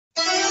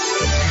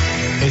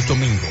Es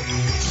domingo,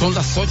 son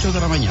las 8 de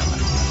la mañana.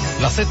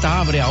 La Z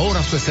abre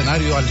ahora su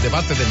escenario al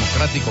debate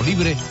democrático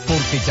libre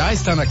porque ya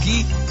están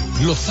aquí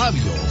los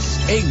sabios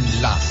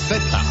en la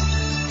Z.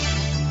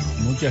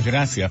 Muchas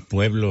gracias,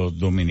 pueblo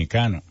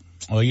dominicano.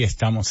 Hoy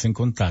estamos en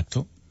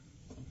contacto.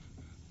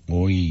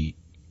 Hoy,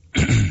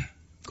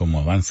 como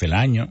avanza el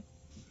año,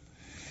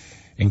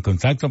 en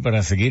contacto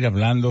para seguir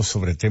hablando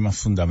sobre temas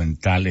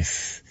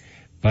fundamentales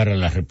para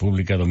la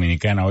República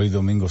Dominicana. Hoy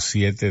domingo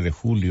 7 de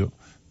julio,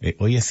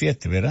 hoy es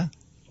 7, ¿verdad?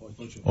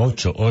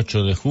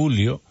 8 de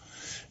julio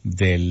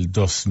del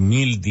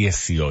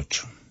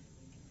 2018.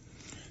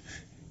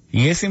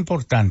 Y es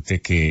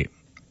importante que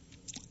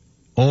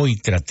hoy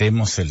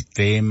tratemos el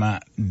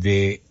tema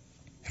de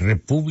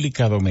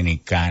República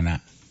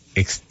Dominicana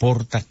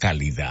exporta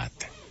calidad.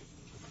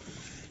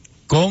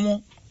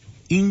 ¿Cómo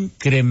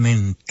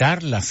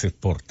incrementar las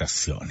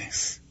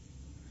exportaciones?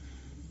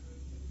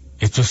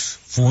 Esto es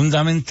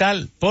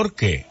fundamental. ¿Por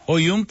qué?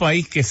 Hoy un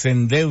país que se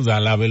endeuda a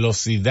la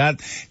velocidad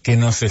que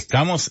nos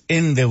estamos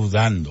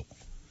endeudando,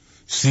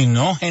 si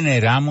no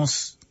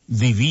generamos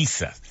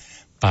divisas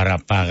para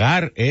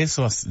pagar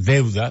esas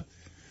deudas,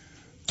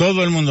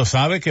 todo el mundo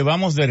sabe que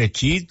vamos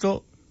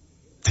derechito,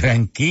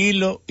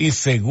 tranquilo y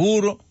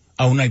seguro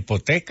a una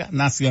hipoteca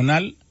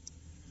nacional,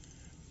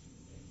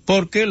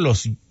 porque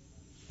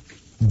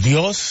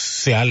Dios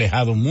se ha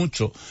alejado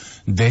mucho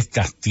de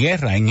estas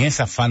tierras en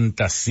esa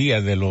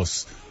fantasía de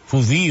los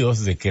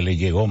judíos de que le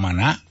llegó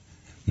maná.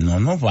 No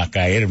nos va a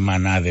caer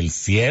maná del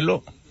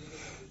cielo,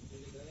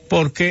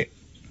 porque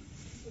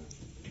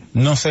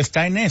no se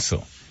está en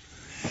eso.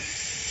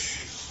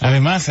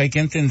 Además, hay que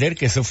entender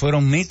que esos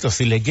fueron mitos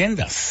y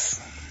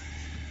leyendas,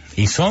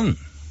 y son.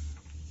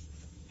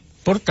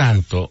 Por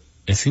tanto,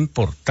 es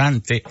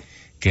importante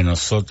que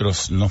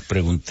nosotros nos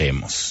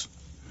preguntemos.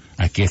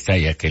 Aquí está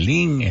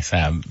Jacqueline,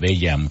 esa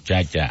bella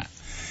muchacha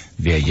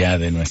de allá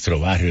de nuestro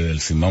barrio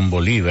del Simón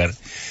Bolívar,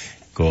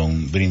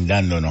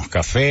 brindándonos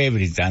café,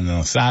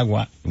 brindándonos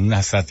agua,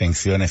 unas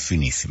atenciones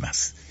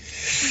finísimas.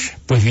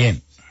 Pues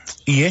bien,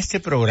 y este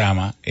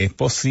programa es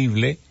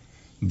posible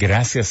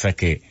gracias a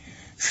que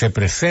se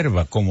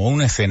preserva como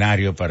un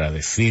escenario para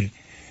decir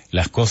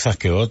las cosas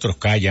que otros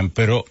callan,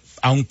 pero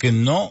aunque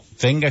no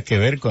tenga que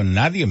ver con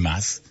nadie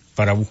más,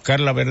 para buscar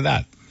la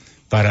verdad,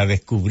 para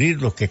descubrir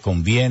lo que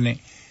conviene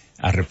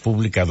a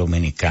República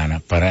Dominicana,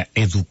 para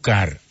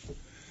educar.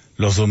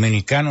 Los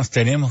dominicanos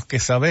tenemos que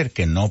saber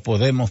que no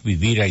podemos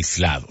vivir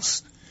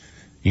aislados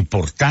y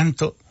por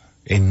tanto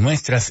en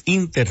nuestras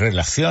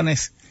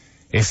interrelaciones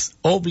es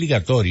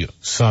obligatorio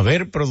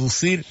saber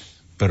producir,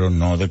 pero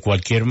no de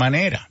cualquier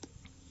manera.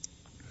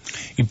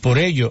 Y por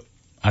ello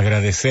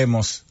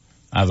agradecemos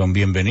a don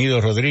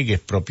Bienvenido Rodríguez,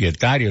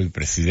 propietario y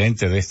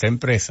presidente de esta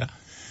empresa,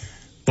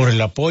 por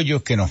el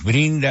apoyo que nos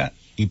brinda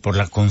y por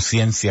la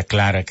conciencia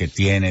clara que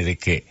tiene de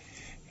que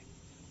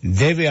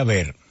debe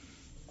haber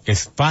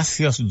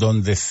espacios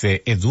donde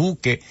se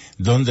eduque,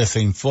 donde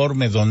se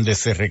informe, donde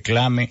se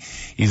reclame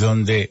y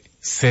donde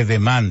se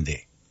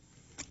demande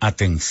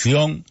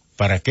atención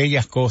para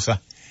aquellas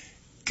cosas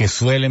que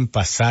suelen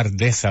pasar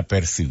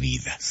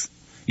desapercibidas.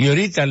 Y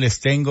ahorita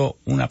les tengo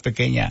una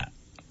pequeña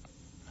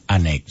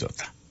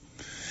anécdota.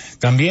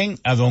 También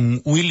a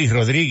don Willy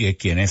Rodríguez,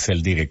 quien es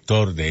el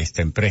director de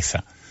esta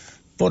empresa,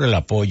 por el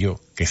apoyo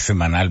que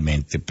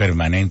semanalmente,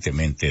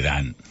 permanentemente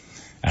dan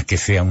a que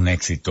sea un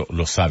éxito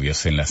Los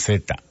Sabios en la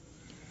Z.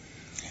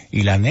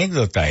 Y la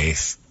anécdota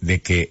es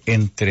de que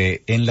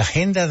en la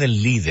agenda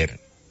del líder,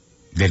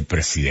 del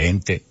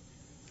presidente,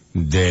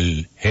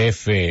 del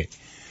jefe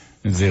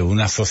de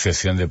una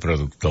asociación de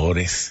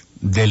productores,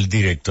 del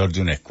director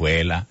de una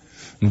escuela,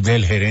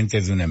 del gerente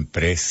de una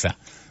empresa,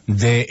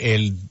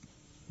 del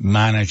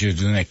manager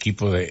de un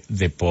equipo de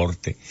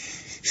deporte,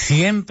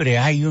 siempre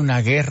hay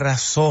una guerra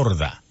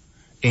sorda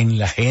en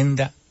la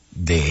agenda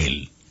de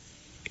él.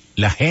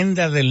 La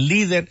agenda del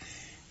líder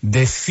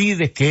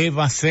decide qué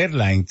va a ser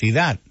la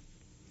entidad.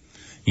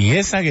 Y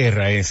esa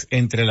guerra es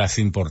entre las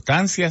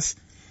importancias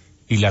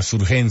y las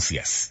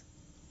urgencias.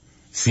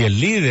 Si el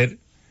líder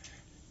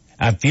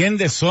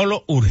atiende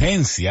solo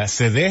urgencias,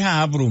 se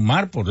deja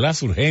abrumar por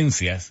las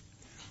urgencias,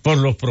 por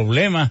los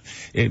problemas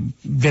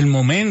del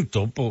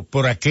momento,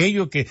 por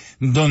aquello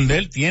donde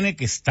él tiene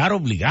que estar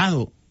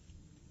obligado.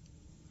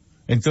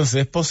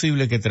 Entonces es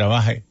posible que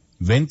trabaje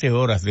 20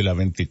 horas de las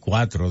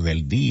 24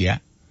 del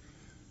día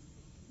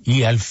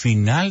y al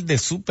final de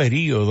su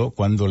periodo,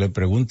 cuando le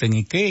pregunten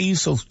 ¿y qué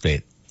hizo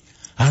usted?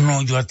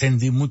 No, yo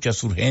atendí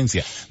muchas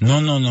urgencias.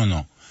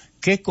 No.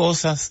 ¿Qué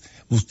cosas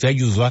usted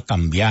ayudó a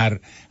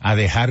cambiar, a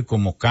dejar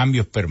como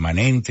cambios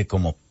permanentes,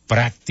 como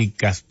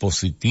prácticas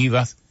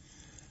positivas?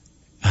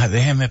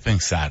 Déjeme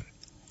pensar.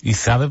 ¿Y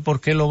sabe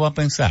por qué lo va a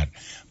pensar?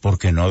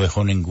 Porque no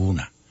dejó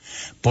ninguna.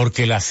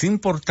 Porque las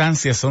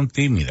importancias son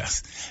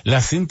tímidas,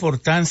 las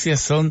importancias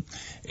son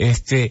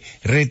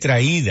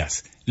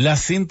retraídas,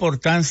 las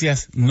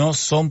importancias no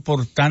son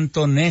por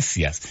tanto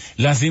necias,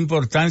 las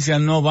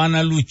importancias no van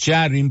a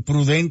luchar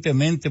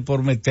imprudentemente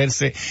por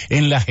meterse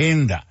en la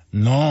agenda.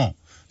 No,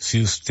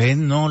 si usted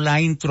no la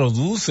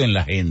introduce en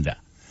la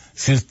agenda,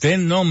 Si usted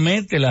no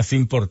mete las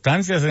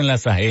importancias en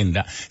las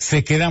agendas,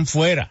 se quedan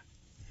fuera.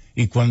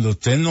 Y cuando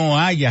usted no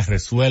haya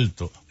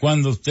resuelto,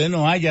 cuando usted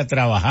no haya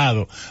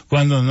trabajado,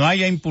 cuando no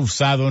haya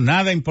impulsado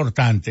nada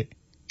importante,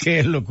 ¿qué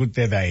es lo que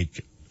usted ha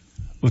hecho?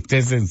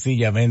 Usted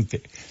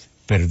sencillamente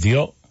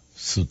perdió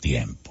su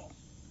tiempo.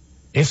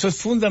 Eso es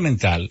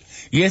fundamental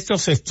y esto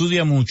se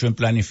estudia mucho en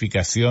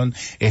planificación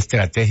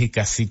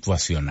estratégica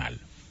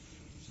situacional.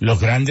 Los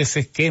grandes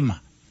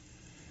esquemas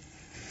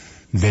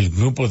del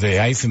grupo de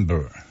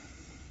Eisenberg,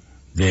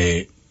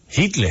 de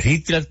Hitler.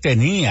 Hitler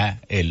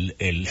tenía el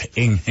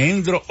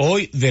engendro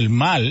hoy del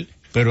mal,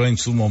 pero en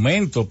su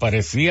momento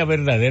parecía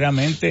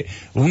verdaderamente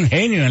un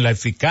genio en la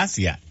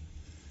eficacia.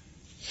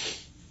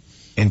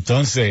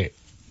 Entonces,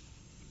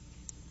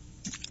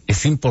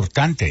 es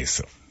importante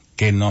eso,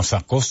 que nos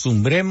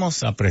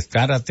acostumbremos a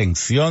prestar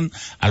atención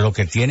a lo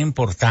que tiene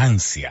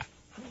importancia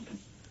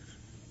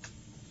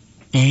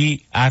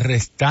y a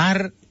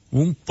restar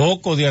un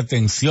poco de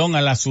atención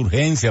a las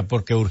urgencias,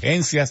 porque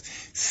urgencias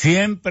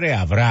siempre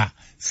habrá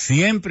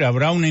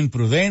una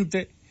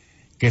imprudente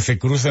que se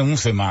cruza en un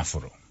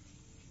semáforo.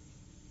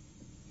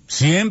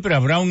 Siempre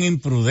habrá un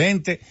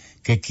imprudente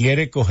que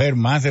quiere coger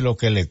más de lo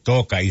que le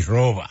toca y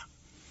roba.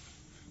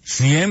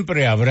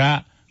 Siempre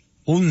habrá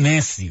un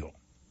necio.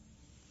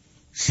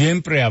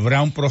 Siempre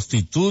habrá un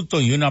prostituto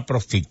y una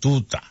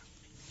prostituta.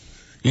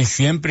 Y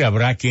siempre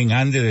habrá quien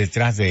ande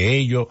detrás de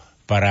ello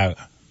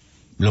para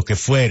lo que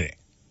fuere.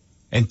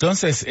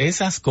 Entonces,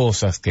 esas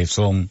cosas que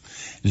son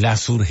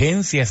las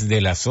urgencias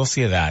de la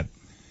sociedad,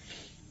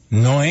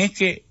 no es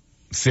que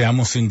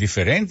seamos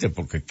indiferentes,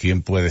 porque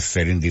 ¿quién puede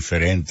ser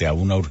indiferente a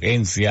una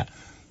urgencia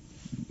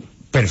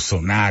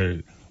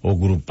personal o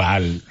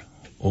grupal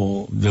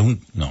o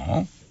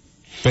no?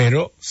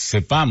 Pero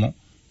sepamos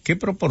qué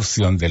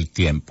proporción del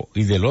tiempo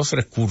y de los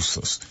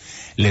recursos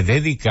le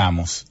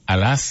dedicamos a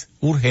las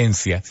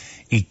urgencias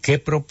y qué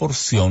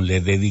proporción le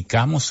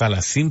dedicamos a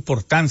las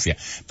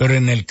importancias. Pero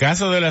en el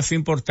caso de las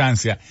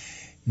importancias,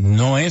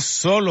 no es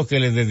solo que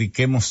le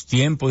dediquemos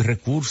tiempo y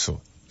recursos,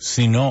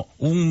 sino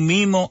un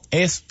mimo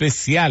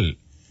especial.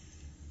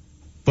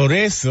 Por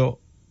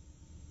eso,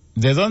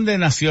 ¿de dónde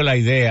nació la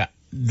idea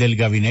del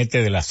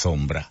gabinete de la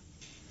sombra?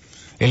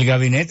 El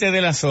gabinete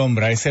de la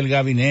sombra es el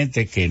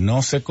gabinete que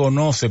no se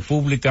conoce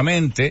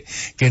públicamente,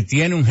 que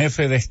tiene un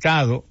jefe de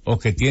Estado o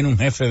que tiene un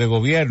jefe de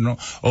gobierno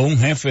o un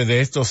jefe de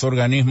estos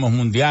organismos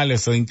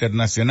mundiales o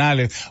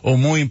internacionales o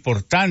muy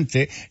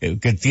importante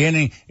que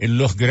tienen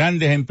los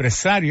grandes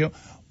empresarios,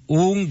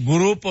 un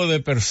grupo de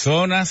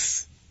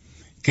personas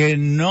que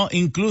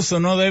incluso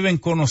no deben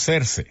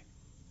conocerse,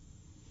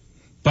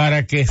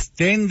 para que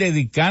estén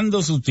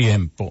dedicando su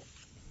tiempo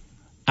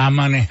a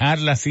manejar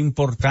las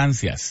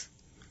importancias.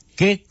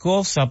 ¿Qué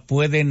cosa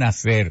pueden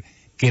hacer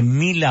que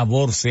mi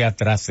labor sea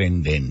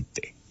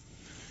trascendente?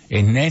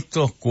 En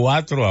estos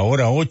 4,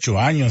 ahora 8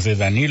 años de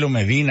Danilo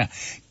Medina,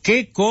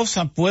 ¿qué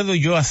cosa puedo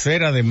yo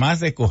hacer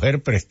además de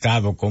coger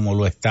prestado como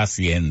lo está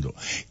haciendo?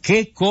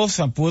 ¿Qué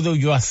cosa puedo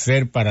yo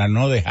hacer para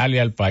no dejarle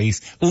al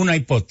país una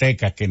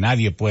hipoteca que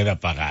nadie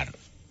pueda pagar?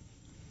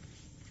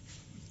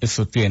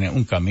 Eso tiene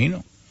un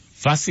camino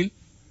fácil: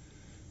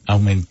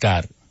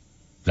 aumentar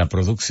la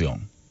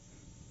producción.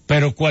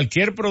 Pero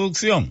cualquier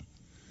producción.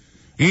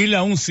 Ir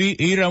a un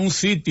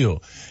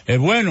sitio,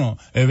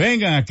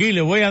 vengan aquí,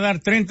 le voy a dar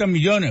 30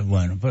 millones.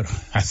 Bueno, pero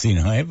así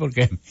no es,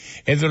 porque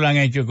eso lo han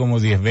hecho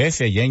como 10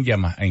 veces allá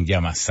en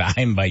Yamasá,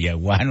 en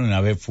Vallaguana, una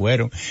vez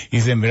fueron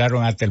y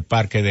sembraron hasta el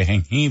parque de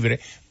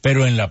jengibre,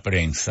 pero en la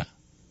prensa.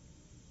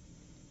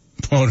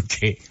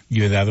 Porque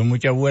yo he dado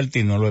mucha vuelta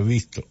y no lo he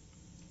visto.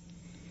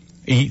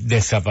 Y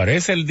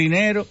desaparece el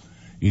dinero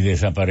y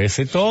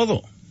desaparece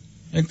todo.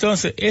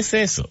 Entonces, es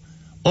eso.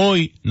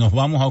 Hoy nos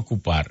vamos a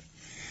ocupar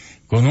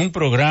con un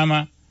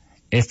programa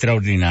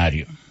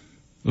extraordinario.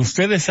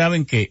 Ustedes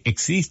saben que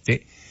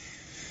existe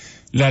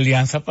la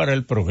Alianza para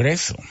el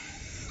Progreso,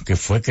 que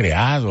fue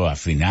creado a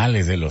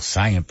finales de los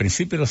años,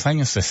 principios de los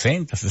años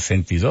 60,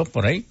 62,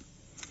 por ahí.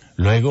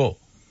 Luego,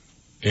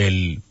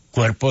 el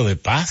Cuerpo de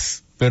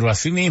Paz, pero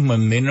asimismo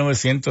en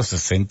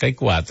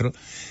 1964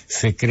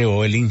 se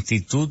creó el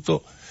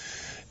Instituto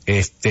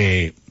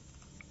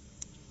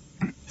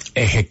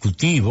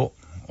Ejecutivo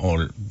o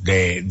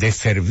de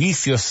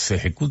Servicios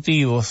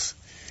Ejecutivos,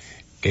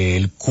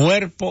 el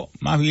Cuerpo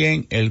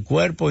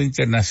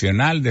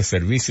Internacional de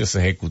Servicios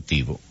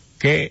Ejecutivos,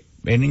 que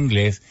en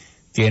inglés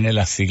tiene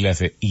las siglas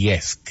de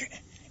IESC,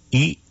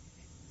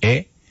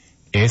 I-E-S-C.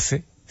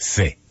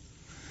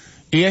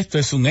 Y esto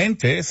es un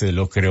ente, se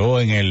lo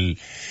creó en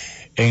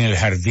el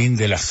Jardín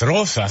de las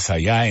Rosas,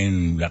 allá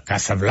en la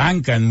Casa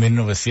Blanca en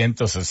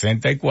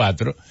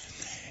 1964,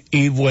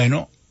 y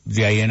bueno,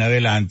 de ahí en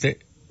adelante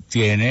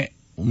tiene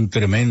un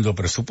tremendo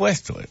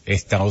presupuesto.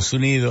 Estados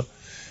Unidos,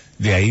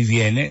 de ahí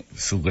viene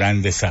su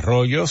gran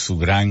desarrollo, su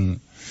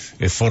gran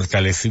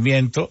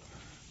fortalecimiento,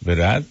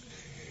 ¿verdad?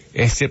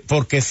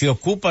 Porque se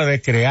ocupa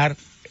de crear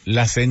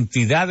las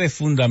entidades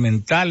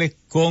fundamentales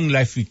con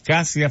la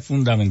eficacia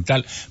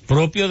fundamental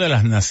propio de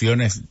las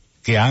naciones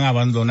que han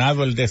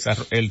abandonado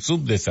el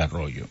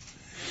subdesarrollo.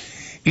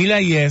 Y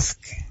la IESC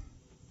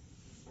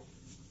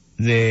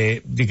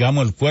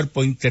digamos, el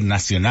Cuerpo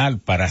Internacional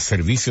para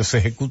Servicios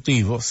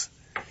Ejecutivos,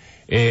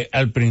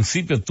 al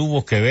principio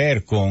tuvo que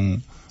ver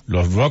con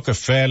los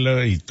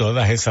Rockefeller y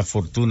todas esas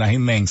fortunas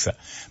inmensas,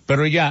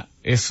 pero ya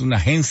es una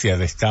agencia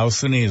de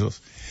Estados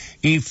Unidos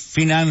y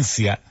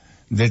financia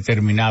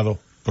determinados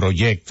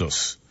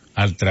proyectos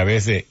a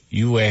través de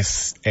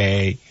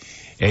USAID.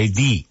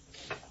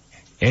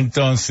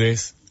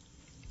 Entonces,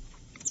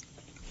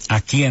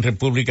 aquí en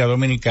República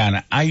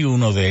Dominicana hay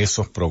uno de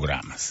esos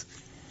programas.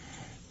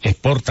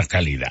 Exporta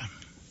calidad.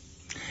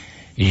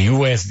 Y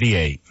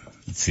USDA,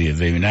 sí, el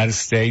de United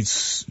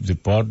States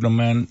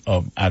Department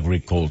of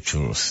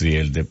Agriculture, sí,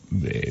 el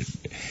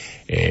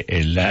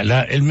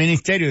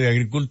Ministerio de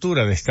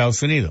Agricultura de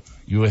Estados Unidos,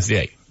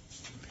 USDA.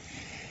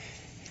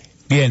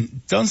 Bien,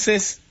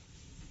 entonces,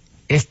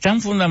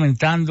 están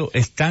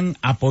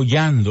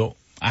apoyando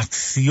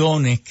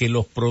acciones que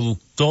los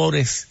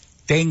productores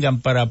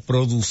tengan para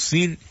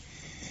producir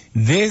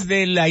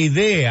desde la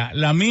idea,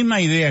 la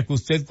misma idea que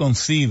usted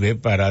concibe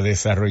para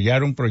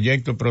desarrollar un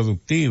proyecto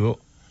productivo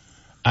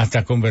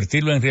hasta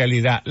convertirlo en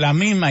realidad. La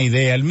misma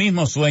idea, el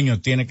mismo sueño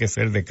tiene que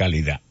ser de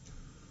calidad.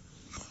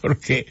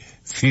 Porque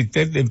si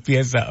usted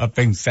empieza a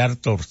pensar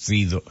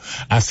torcido,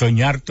 a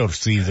soñar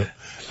torcido,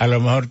 a lo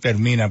mejor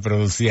termina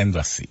produciendo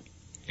así.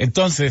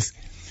 Entonces,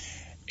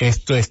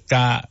 esto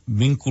está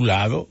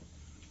vinculado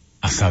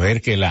a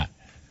saber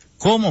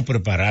cómo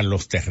preparar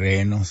los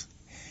terrenos,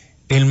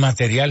 el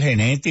material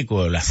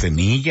genético, la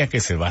semilla que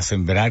se va a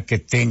sembrar, que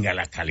tenga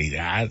la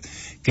calidad,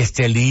 que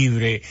esté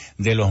libre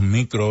de los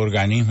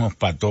microorganismos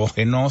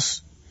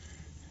patógenos,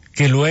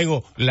 que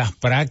luego las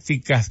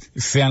prácticas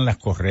sean las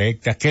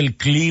correctas, que el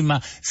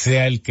clima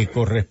sea el que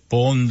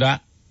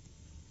corresponda.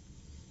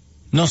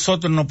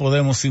 Nosotros no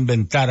podemos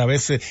inventar, a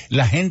veces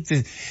la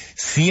gente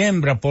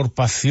siembra por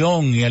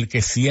pasión y el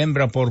que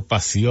siembra por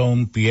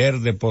pasión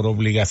pierde por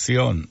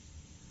obligación.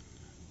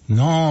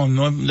 No,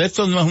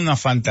 esto no es una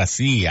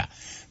fantasía,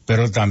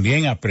 pero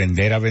también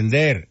aprender a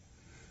vender.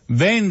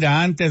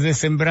 Venda antes de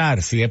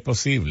sembrar, si es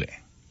posible.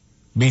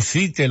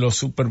 Visite los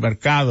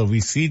supermercados,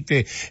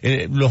 visite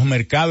los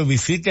mercados,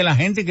 visite a la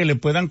gente que le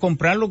puedan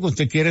comprar lo que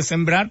usted quiere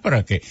sembrar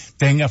para que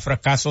tenga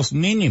fracasos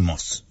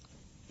mínimos.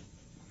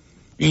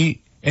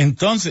 Y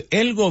entonces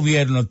el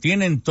gobierno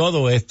tiene en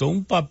todo esto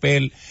un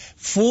papel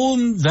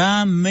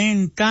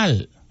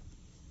fundamental.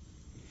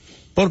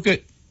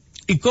 Porque,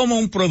 ¿y cómo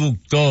un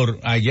productor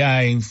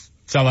allá en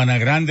Sabana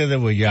Grande de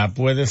Boyá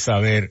puede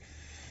saber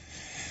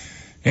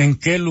en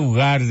qué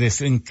lugar de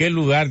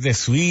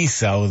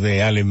Suiza o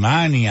de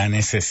Alemania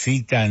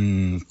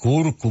necesitan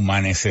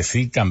cúrcuma,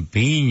 necesitan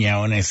piña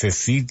o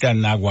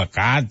necesitan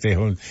aguacates?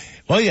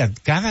 Oiga,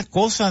 cada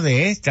cosa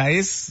de esta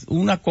es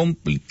una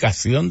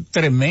complicación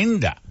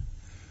tremenda.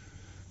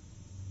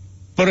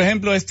 Por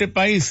ejemplo, este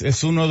país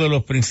es uno de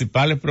los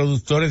principales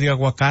productores de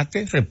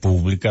aguacate,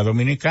 República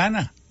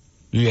Dominicana.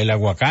 Y el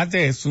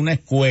aguacate es una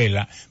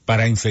escuela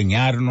para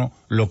enseñarnos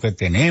lo que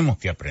tenemos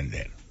que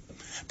aprender.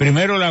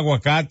 Primero, el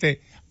aguacate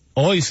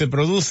hoy se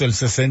produce el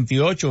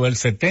 68 o el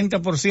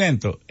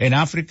 70% en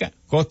África,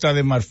 Costa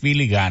de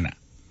Marfil y Ghana.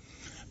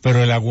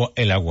 Pero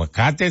el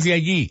aguacate es de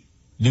allí.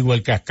 Digo,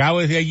 el cacao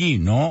es de allí.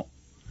 No,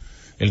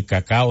 el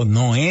cacao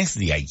no es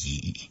de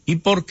allí. ¿Y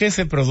por qué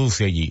se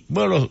produce allí?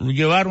 Bueno, lo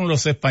llevaron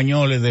los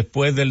españoles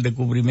después del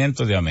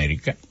descubrimiento de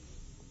América.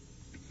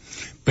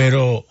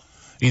 Pero,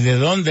 ¿y de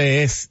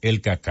dónde es el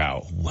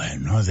cacao?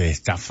 Bueno, de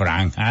esta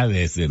franja,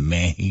 desde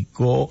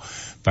México,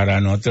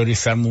 para no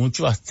teorizar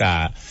mucho,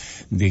 hasta,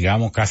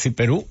 digamos, casi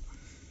Perú.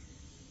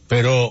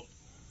 Pero,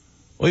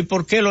 ¿hoy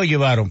por qué lo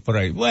llevaron por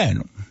ahí?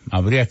 Bueno,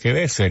 habría que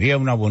ver, sería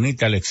una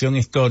bonita lección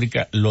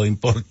histórica. Lo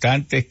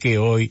importante es que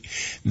hoy,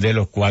 de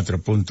los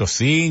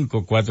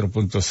 4.5,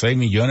 4.6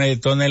 millones de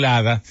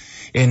toneladas,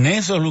 en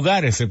esos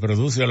lugares se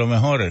produce a lo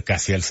mejor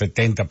casi el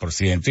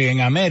 70%, y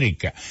en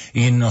América,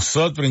 y en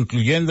nosotros,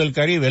 incluyendo el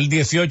Caribe, el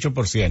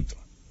 18%.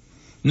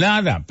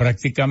 Nada,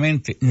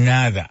 prácticamente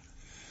nada.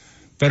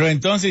 Pero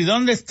entonces,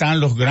 ¿dónde están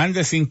los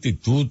grandes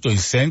institutos y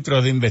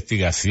centros de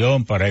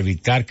investigación para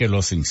evitar que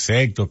los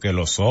insectos, que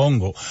los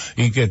hongos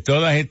y que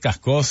todas estas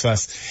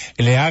cosas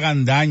le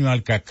hagan daño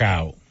al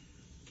cacao?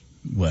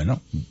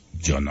 Bueno,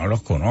 yo no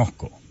los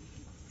conozco.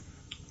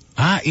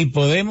 ¿Y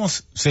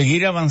podemos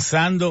seguir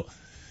avanzando?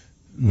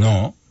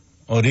 No,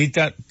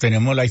 ahorita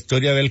tenemos la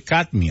historia del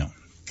cadmio,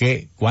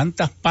 que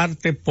 ¿cuántas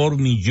partes por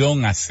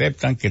millón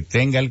aceptan que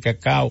tenga el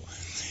cacao?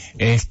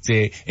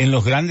 En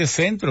los grandes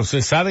centros,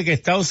 se sabe que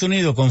Estados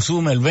Unidos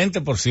consume el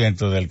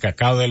 20% del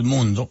cacao del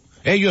mundo,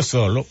 ellos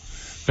solo,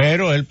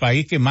 pero el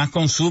país que más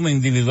consume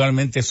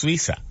individualmente es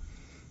Suiza,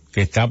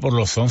 que está por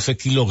los 11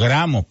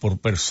 kilogramos por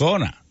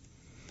persona.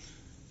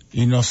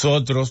 Y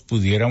nosotros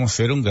pudiéramos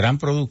ser un gran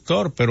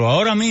productor, pero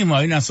ahora mismo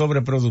hay una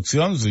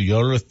sobreproducción,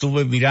 yo lo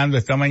estuve mirando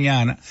esta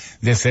mañana,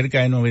 de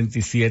cerca de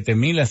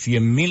 97,000 a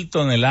 100,000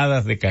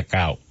 toneladas de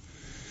cacao.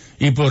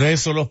 Y por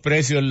eso los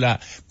precios,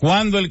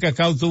 ¿cuándo el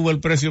cacao tuvo el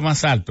precio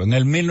más alto? En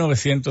el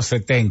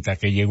 1970,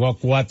 que llegó a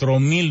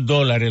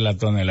 $4,000 la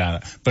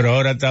tonelada, pero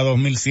ahora está a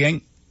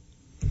 2,100.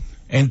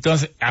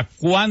 Entonces, ¿a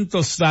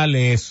cuánto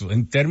sale eso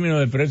en términos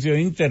de precio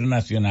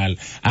internacional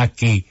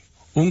aquí,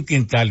 un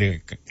quintal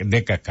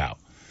de cacao?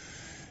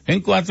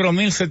 En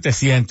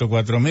 4.700,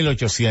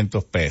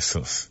 4.800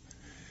 pesos.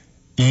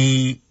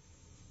 Y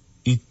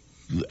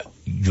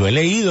yo he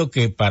leído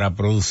que para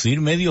producir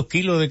medio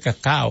kilo de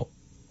cacao,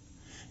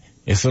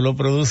 eso lo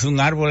produce un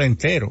árbol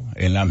entero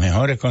en las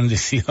mejores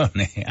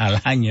condiciones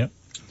al año.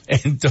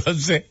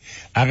 Entonces,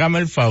 hágame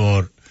el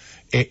favor,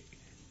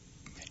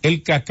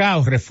 el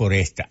cacao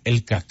reforesta,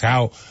 el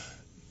cacao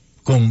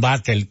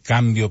combate el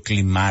cambio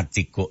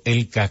climático,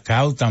 el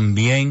cacao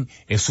también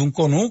es un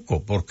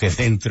conuco, porque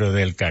dentro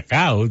del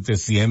cacao usted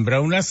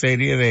siembra una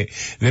serie de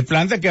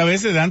plantas que a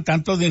veces dan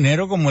tanto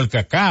dinero como el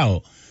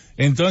cacao.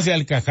 Entonces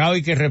al cacao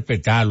hay que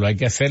respetarlo, hay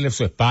que hacerle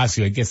su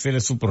espacio, hay que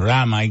hacerle su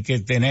programa, hay que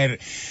tener,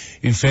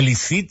 y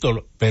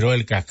felicito, pero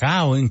el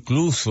cacao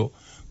incluso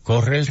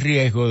corre el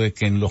riesgo de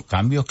que en los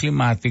cambios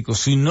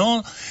climáticos, si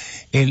no,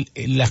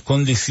 las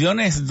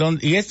condiciones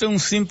donde, y esto es un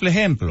simple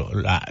ejemplo,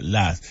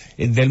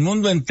 del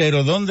mundo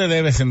entero, ¿dónde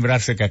debe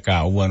sembrarse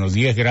cacao? Bueno,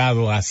 10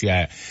 grados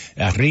hacia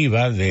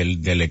arriba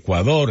del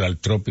Ecuador al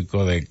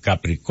trópico de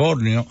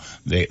Capricornio,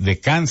 de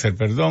Cáncer,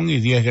 perdón, y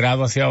 10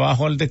 grados hacia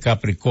abajo al de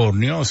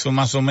Capricornio, eso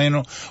más o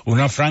menos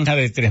una franja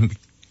de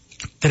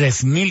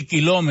 3.000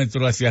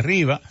 kilómetros hacia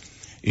arriba,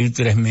 y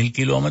 3.000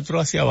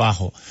 kilómetros hacia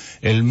abajo.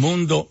 El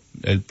mundo,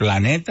 el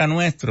planeta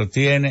nuestro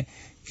tiene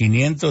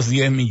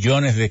 510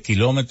 millones de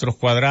kilómetros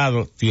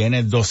cuadrados,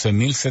 tiene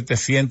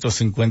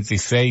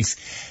 12.756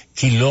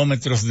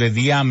 kilómetros de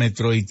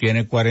diámetro y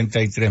tiene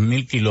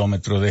 43.000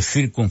 kilómetros de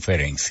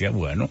circunferencia.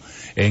 Bueno,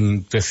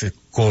 usted se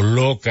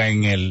coloca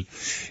en el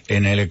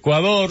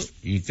Ecuador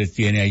y usted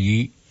tiene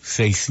allí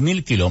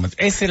 6.000 kilómetros.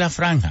 Esa es la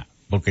franja,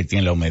 porque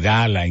tiene la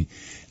humedad,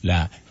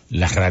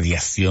 la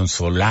radiación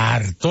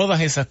solar, todas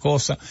esas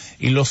cosas,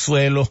 y los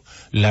suelos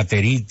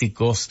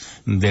lateríticos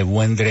de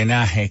buen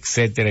drenaje,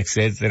 etcétera,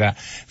 etcétera,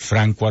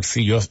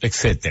 franco-arcillosos,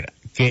 etcétera,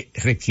 que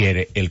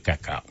requiere el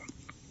cacao.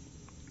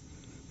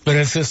 Pero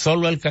ese es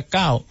solo el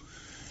cacao,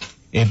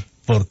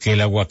 porque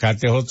el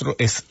aguacate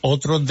es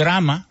otro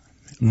drama.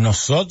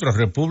 Nosotros,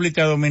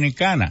 República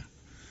Dominicana,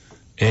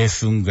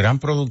 es un gran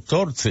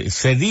productor.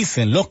 Se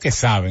dicen los que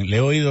saben, le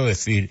he oído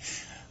decir,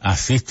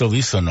 asisto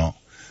viso no,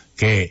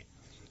 que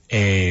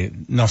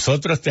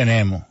nosotros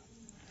tenemos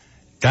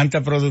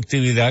tanta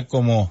productividad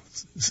como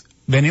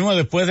venimos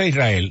después de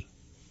Israel.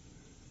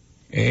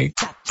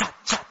 Este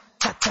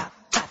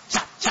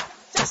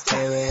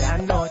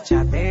verano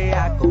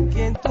chatea con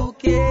quien tú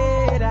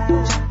quieras.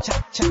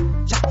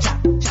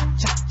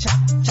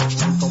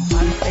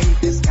 Comparte y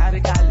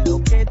descarga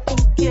lo que tú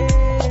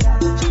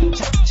quieras.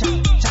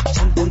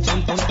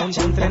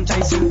 Con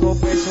 35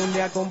 pesos un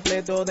día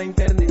completo de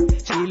internet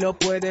y lo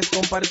puedes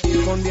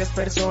compartir con 10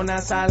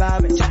 personas a la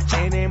vez.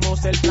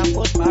 Tenemos el plan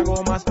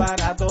postpago más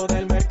barato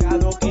del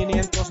mercado,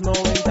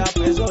 590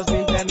 pesos de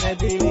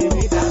internet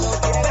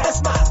ilimitado.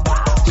 ¿Quieres más?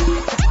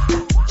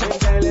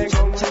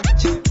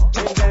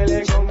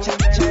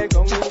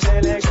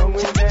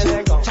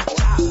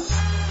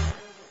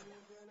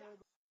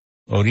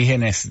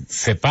 Orígenes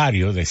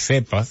ceparios, de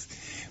cepas,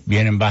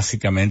 vienen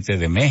básicamente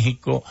de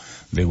México,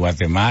 de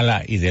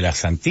Guatemala y de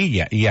las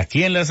Antillas. Y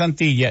aquí en las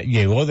Antillas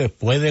llegó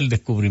después del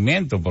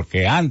descubrimiento,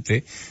 porque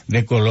antes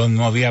de Colón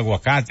no había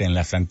aguacate en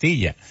las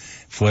Antillas.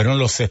 Fueron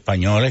los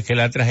españoles que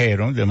la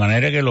trajeron, de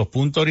manera que los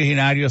puntos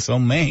originarios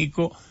son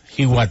México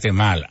y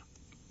Guatemala.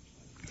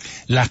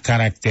 Las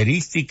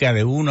características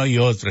de uno y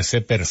otro,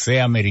 ese per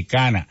se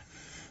americana,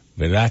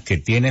 ¿verdad?, que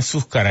tiene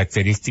sus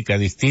características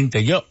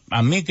distintas.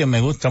 A mí que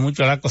me gusta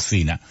mucho la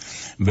cocina,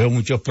 veo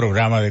muchos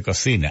programas de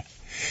cocina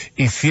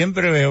y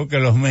siempre veo que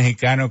los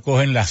mexicanos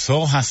cogen las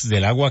hojas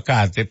del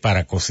aguacate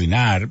para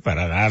cocinar,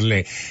 para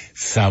darle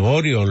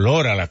sabor y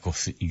olor a la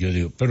cocina. Y yo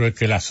digo, pero es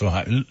que las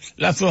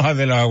hojas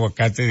del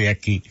aguacate de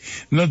aquí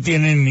no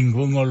tienen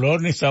ningún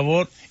olor ni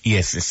sabor, y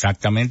es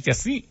exactamente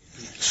así.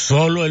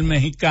 Solo el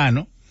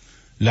mexicano,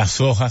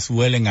 las hojas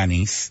huelen a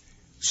anís,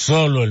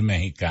 solo el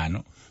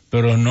mexicano,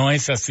 pero no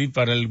es así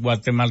para el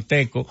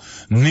guatemalteco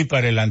ni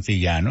para el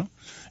antillano.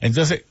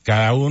 Entonces,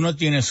 cada uno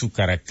tiene sus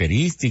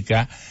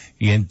características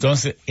y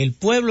entonces el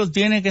pueblo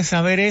tiene que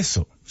saber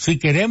eso. Si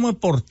queremos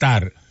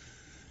exportar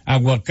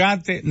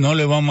aguacate, no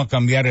le vamos a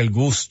cambiar el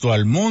gusto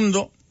al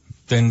mundo,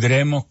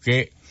 tendremos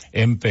que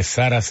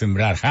empezar a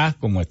sembrar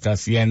como está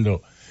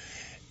haciendo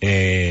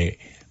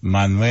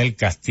Manuel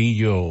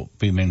Castillo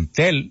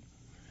Pimentel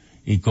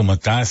y como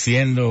está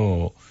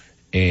haciendo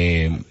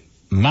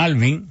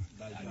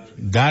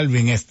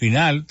Dalvin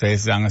Espinal,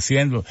 ustedes están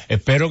haciendo.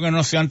 Espero que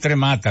no sean 3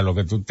 matas lo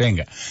que tú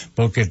tengas,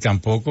 porque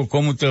tampoco,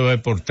 ¿cómo usted va a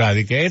exportar?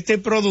 Y que este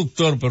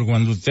productor, pero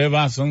cuando usted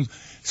va, son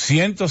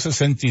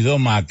 162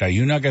 matas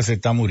y una que se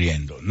está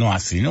muriendo. No,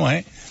 así no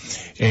es.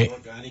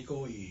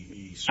 Orgánico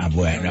y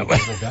bueno.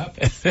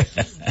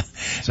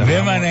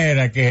 De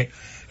manera que,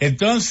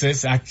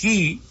 entonces,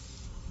 aquí,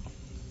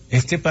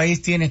 este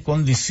país tiene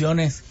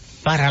condiciones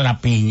para la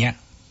piña.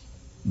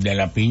 De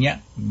la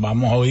piña,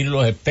 vamos a oír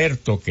los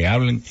expertos que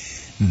hablen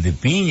de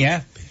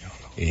piña,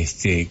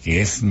 que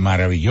es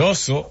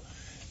maravilloso.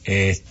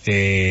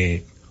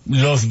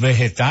 los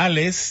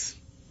vegetales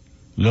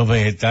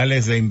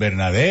de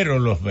invernadero,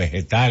 los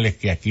vegetales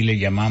que aquí le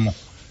llamamos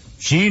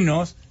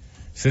chinos.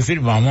 Es decir,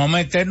 vamos a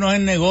meternos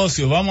en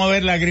negocio, vamos a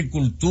ver la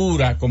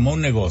agricultura como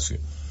un negocio.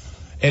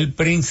 El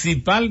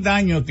principal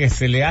daño que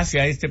se le hace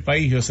a este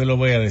país, yo se lo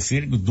voy a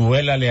decir,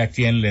 duélale a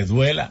quien le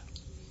duela,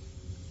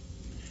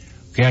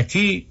 que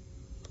aquí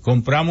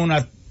compramos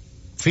una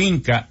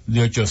finca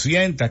de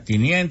 800,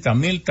 500,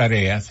 1000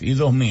 tareas y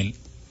 2000,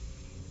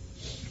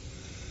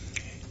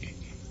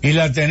 y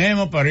la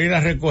tenemos para ir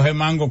a recoger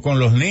mango con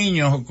los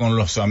niños o con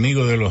los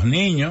amigos de los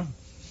niños,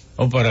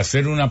 o para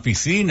hacer una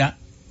piscina.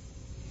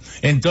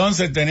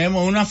 Entonces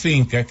tenemos una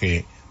finca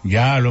que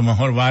ya a lo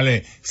mejor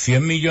vale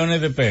 100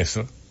 millones de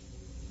pesos,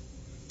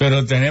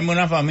 pero tenemos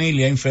una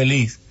familia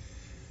infeliz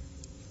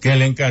que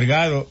el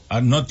encargado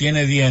no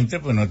tiene dientes,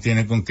 pues no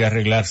tiene con qué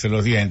arreglarse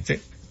los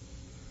dientes,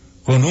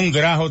 con un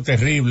grajo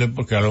terrible,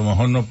 porque a lo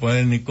mejor no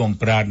pueden ni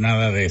comprar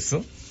nada de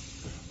eso,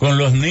 con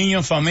los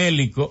niños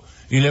famélicos,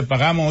 y le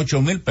pagamos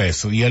 8,000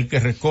 pesos, y el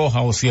que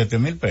recoja o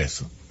 7,000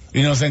 pesos.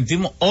 Y nos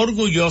sentimos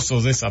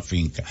orgullosos de esa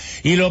finca.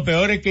 Y lo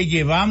peor es que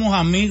llevamos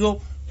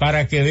amigos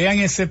para que vean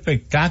ese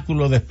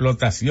espectáculo de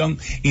explotación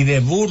y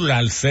de burla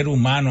al ser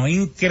humano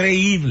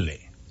increíble.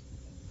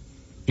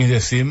 Y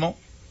decimos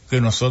que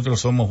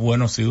nosotros somos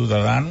buenos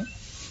ciudadanos.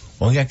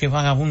 Oiga, qué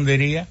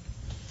vagabundería.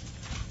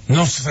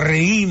 Nos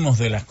reímos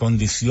de la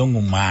condición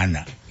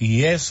humana,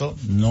 y eso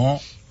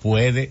no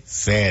puede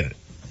ser.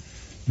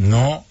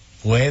 No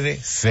puede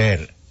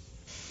ser.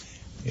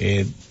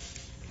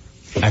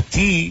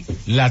 Aquí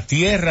la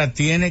tierra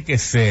tiene que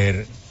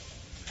ser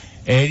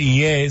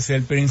y es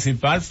el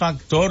principal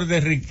factor de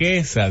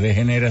riqueza, de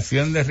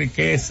generación de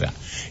riqueza.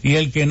 Y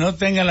el que no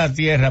tenga la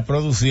tierra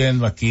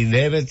produciendo aquí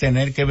debe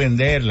tener que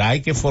venderla,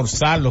 hay que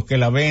forzarlo que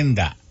la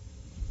venda.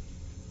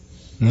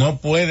 No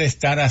puede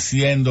estar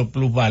haciendo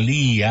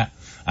plusvalía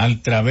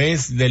a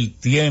través del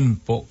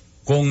tiempo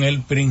con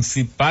el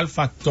principal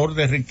factor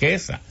de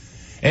riqueza.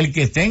 El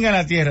que tenga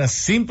la tierra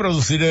sin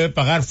producir debe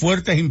pagar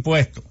fuertes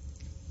impuestos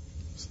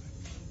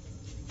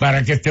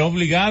para que esté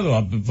obligado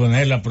a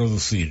ponerla a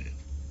producir.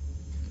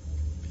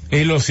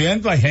 Y lo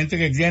siento, hay gente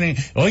que tiene,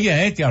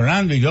 oye,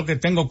 hablando, y yo que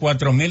tengo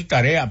 4,000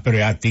 tareas,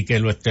 pero a ti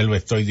que te lo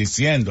estoy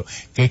diciendo,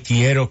 que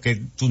quiero que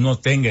tú no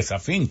tengas esa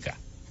finca.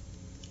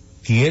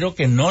 Quiero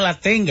que no la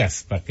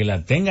tengas, para que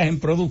la tengas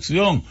en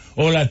producción,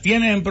 o la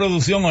tienes en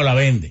producción o la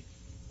vendes.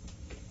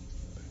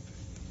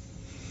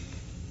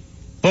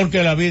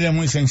 Porque la vida es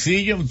muy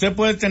sencilla. Usted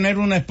puede tener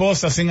una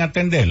esposa sin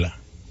atenderla.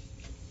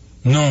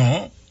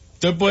 No.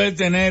 Usted puede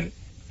tener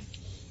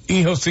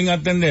hijos sin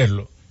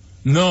atenderlo.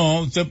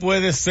 No. Usted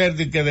puede ser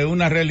de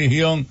una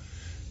religión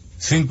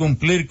sin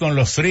cumplir con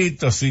los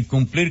ritos, sin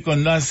cumplir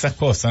con todas esas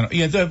cosas, ¿no?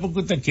 Y entonces, ¿por qué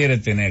usted quiere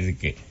tener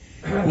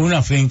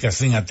una finca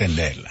sin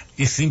atenderla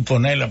y sin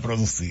ponerla a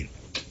producir?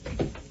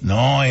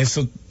 No,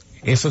 eso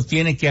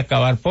tiene que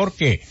acabar. ¿Por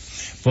qué?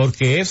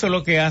 Porque eso es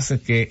lo que hace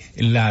que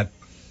la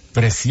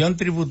presión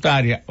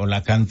tributaria o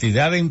la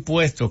cantidad de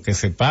impuestos que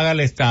se paga al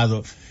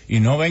Estado, y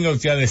no venga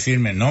usted a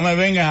decirme, no me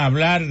venga a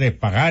hablar de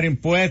pagar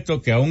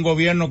impuestos, que a un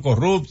gobierno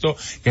corrupto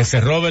que se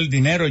roba el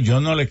dinero,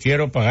 yo no le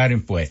quiero pagar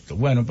impuestos.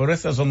 Bueno, pero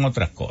esas son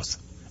otras cosas.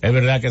 Es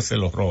verdad que se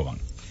los roban,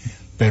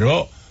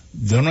 pero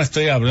yo no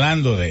estoy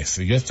hablando de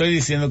eso. Yo estoy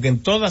diciendo que en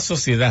toda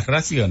sociedad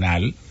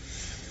racional,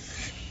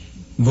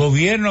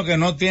 gobierno que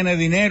no tiene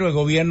dinero es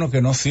gobierno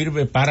que no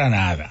sirve para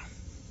nada.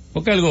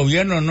 Porque el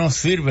gobierno no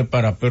sirve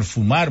para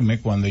perfumarme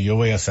cuando yo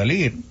voy a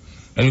salir.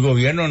 El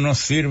gobierno no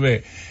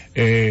sirve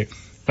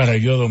para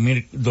yo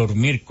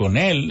dormir con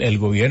él. El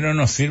gobierno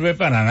no sirve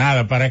para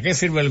nada. ¿Para qué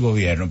sirve el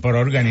gobierno? Para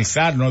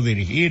organizarnos,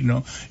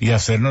 dirigirnos y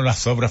hacernos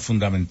las obras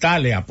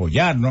fundamentales,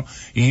 apoyarnos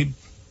y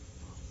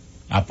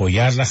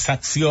apoyar las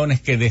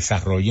acciones que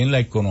desarrollen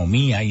la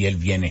economía y el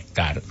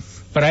bienestar.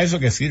 Para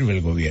eso que sirve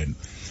el gobierno.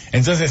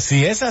 Entonces,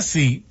 si es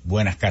así,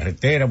 buenas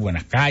carreteras,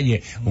 buenas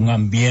calles, un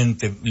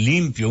ambiente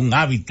limpio, un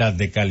hábitat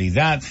de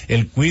calidad,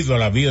 el cuidado a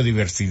la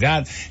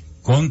biodiversidad,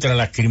 contra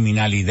la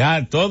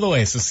criminalidad, todo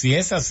eso, si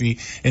es así,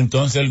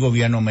 entonces el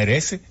gobierno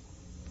merece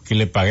que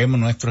le paguemos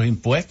nuestros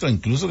impuestos,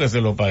 incluso que se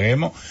lo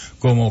paguemos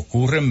como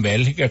ocurre en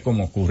Bélgica,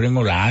 como ocurre en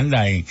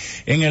Holanda, en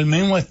el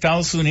mismo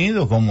Estados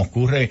Unidos, como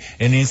ocurre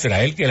en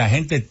Israel, que la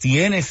gente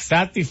tiene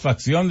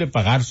satisfacción de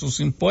pagar sus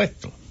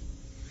impuestos.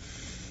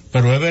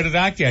 Pero es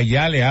verdad que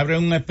allá le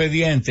abren un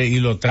expediente y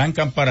lo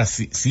trancan para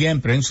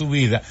siempre en su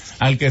vida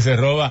al que se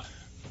roba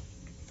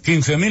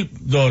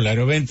 $15,000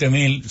 o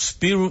 20,000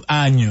 por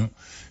año.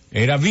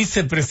 Era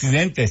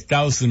vicepresidente de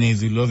Estados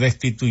Unidos y lo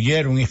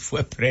destituyeron y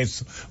fue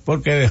preso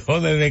porque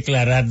dejó de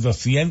declarar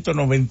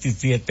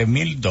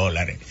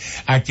 $297,000.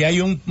 Aquí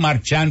hay un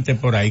marchante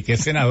por ahí que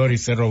es senador y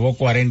se robó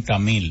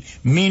 40,000,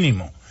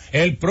 mínimo.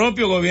 El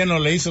propio gobierno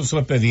le hizo su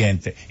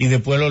expediente y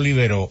después lo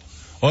liberó.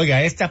 Oiga,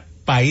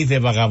 país de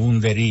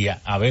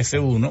vagabundería, a veces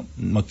uno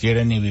no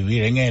quiere ni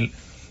vivir en él,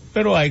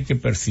 pero hay que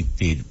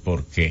persistir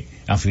porque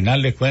a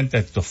final de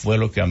cuentas esto fue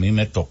lo que a mí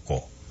me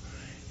tocó,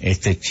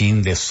 este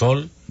chin de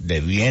sol,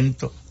 de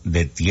viento,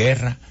 de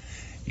tierra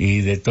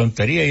de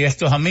tontería y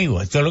estos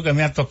amigos. Esto es lo que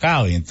me ha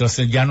tocado y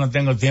entonces ya no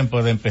tengo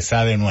tiempo de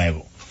empezar de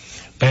nuevo.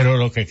 Pero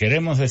lo que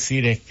queremos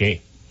decir es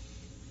que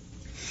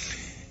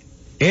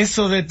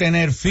eso de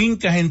tener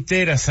fincas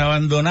enteras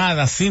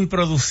abandonadas sin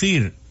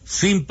producir,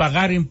 sin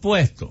pagar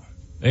impuestos,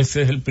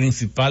 ese es el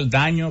principal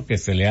daño que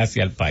se le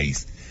hace al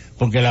país,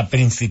 porque la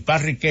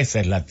principal riqueza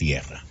es la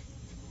tierra.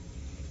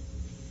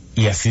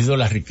 Y ha sido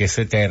la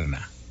riqueza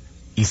eterna,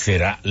 y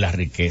será la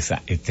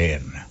riqueza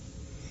eterna.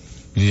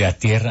 Y la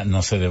tierra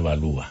no se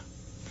devalúa.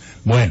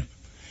 Bueno,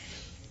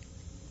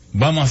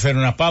 vamos a hacer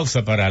una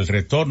pausa para al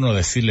retorno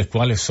decirles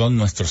cuáles son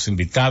nuestros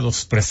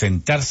invitados,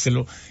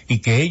 presentárselo y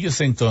que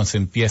ellos entonces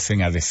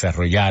empiecen a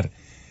desarrollar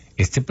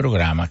este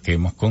programa que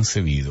hemos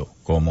concebido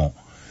como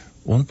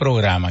un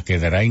programa que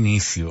dará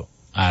inicio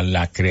a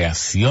la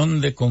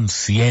creación de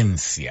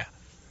conciencia,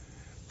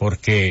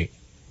 porque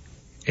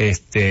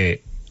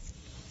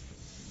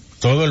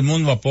todo el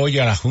mundo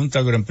apoya a la Junta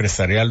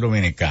Agroempresarial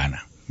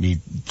Dominicana y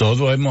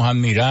todos hemos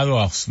admirado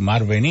a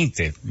Osmar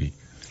Benítez,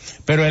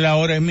 pero él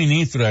ahora es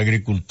ministro de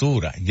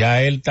Agricultura.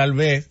 Ya él tal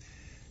vez,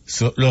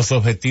 los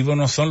objetivos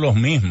no son los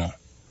mismos.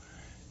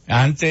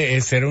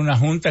 Antes era una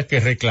junta que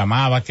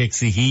reclamaba, que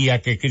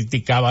exigía, que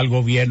criticaba al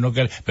gobierno,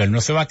 pero no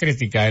se va a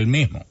criticar él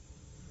mismo.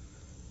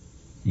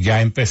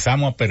 Ya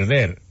empezamos a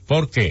perder.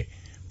 ¿Por qué?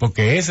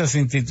 Porque esas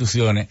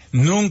instituciones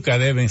nunca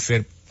deben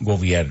ser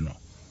gobierno,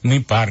 ni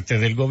parte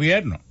del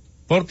gobierno.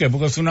 ¿Por qué?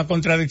 Porque es una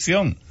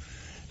contradicción.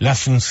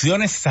 Las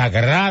funciones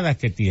sagradas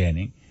que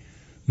tienen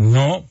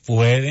no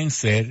pueden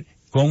ser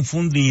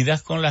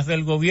confundidas con las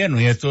del gobierno,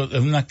 y esto es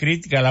una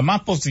crítica la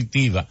más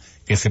positiva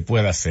que se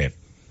pueda hacer.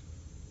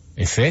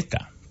 Es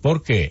esta.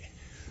 ¿Por qué?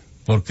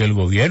 Porque el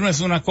gobierno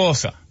es una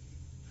cosa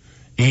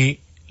y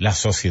la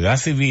sociedad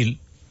civil,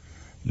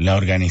 la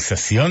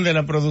organización de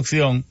la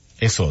producción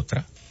es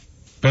otra,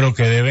 pero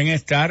que deben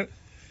estar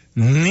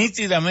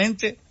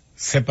nítidamente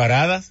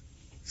separadas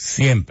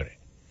siempre.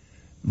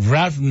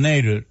 Ralph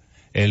Nader,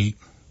 el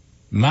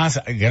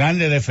más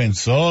grande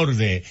defensor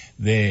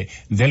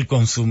del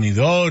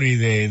consumidor y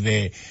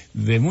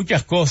de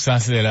muchas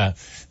cosas, de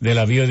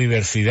la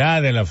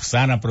biodiversidad, de la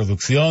sana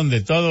producción,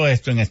 de todo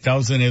esto en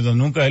Estados Unidos,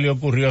 nunca se le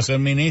ocurrió ser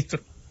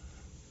ministro.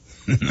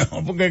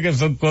 No, porque que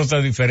son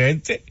cosas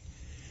diferentes.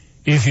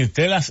 Y si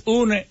usted las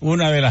une,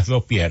 una de las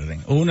dos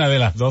pierden, una de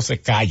las dos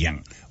se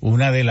callan,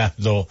 una de las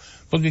dos,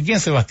 porque ¿quién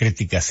se va a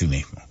criticar a sí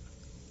mismo?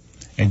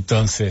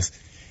 Entonces,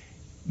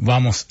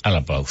 vamos a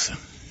la pausa.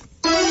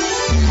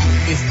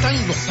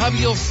 Están los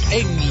sabios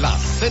en la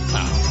Z.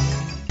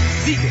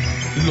 Sigue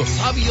los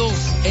sabios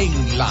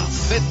en la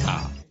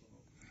Z.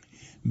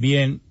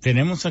 Bien,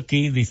 tenemos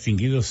aquí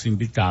distinguidos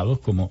invitados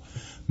como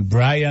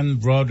Brian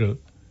Broder.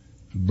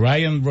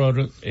 Brian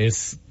Broder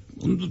es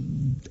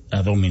un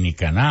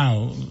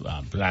dominicanao,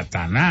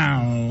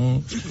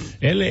 aplatanao.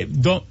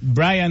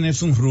 Brian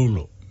es un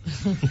rulo.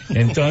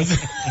 Entonces,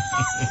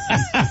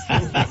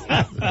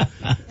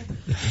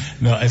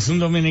 no, es un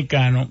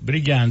dominicano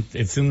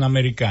brillante, es un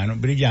americano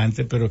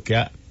brillante, pero que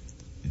ha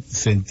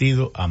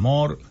sentido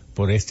amor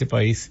por este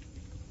país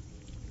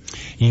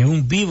y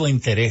un vivo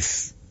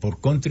interés por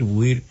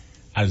contribuir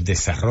al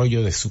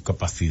desarrollo de su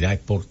capacidad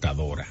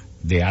exportadora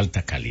de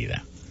alta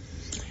calidad.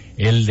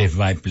 Él les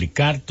va a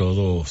explicar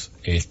todos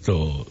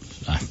estos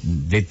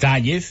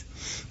detalles.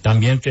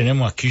 También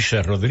tenemos a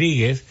Kisha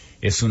Rodríguez,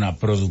 es una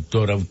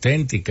productora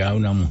auténtica,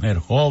 una mujer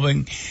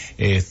joven,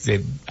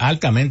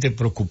 altamente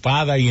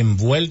preocupada y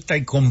envuelta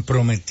y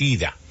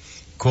comprometida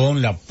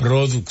con la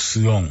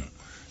producción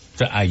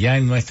allá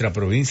en nuestra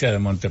provincia de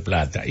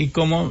Monteplata. Y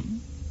como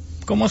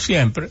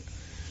siempre,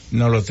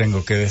 no lo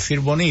tengo que decir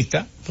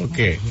bonita,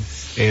 porque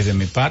es de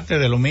mi parte,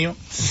 de lo mío.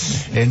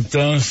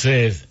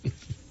 Entonces,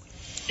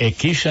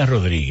 Kisha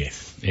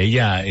Rodríguez,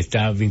 ella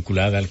está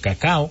vinculada al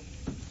cacao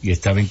y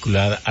está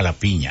vinculada a la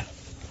piña,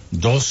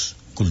 dos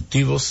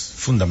cultivos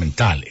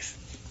fundamentales.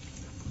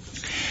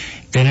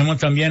 Tenemos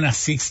también a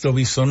Sixto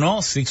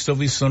Bisonó. Sixto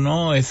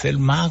Bisonó es el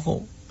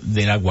mago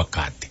del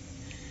aguacate.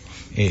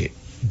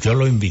 Yo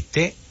lo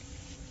invité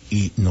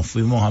y nos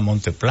fuimos a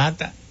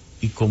Monteplata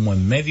y como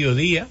en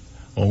mediodía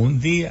o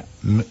un día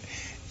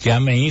ya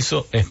me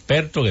hizo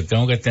experto que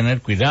tengo que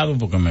tener cuidado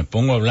porque me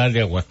pongo a hablar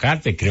de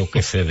aguacate y creo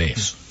que sé de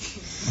eso.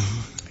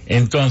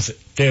 Entonces,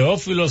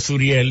 Teófilo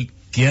Suriel,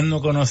 ¿quién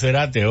no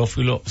conocerá a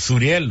Teófilo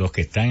Suriel? Los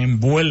que están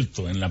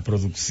envueltos en la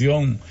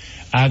producción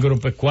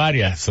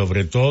agropecuaria,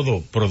 sobre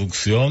todo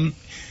producción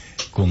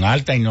con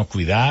alta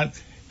inocuidad,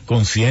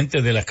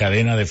 conscientes de la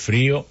cadena de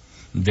frío,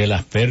 de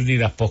las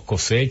pérdidas post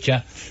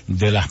cosecha,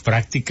 de las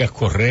prácticas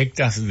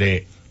correctas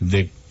de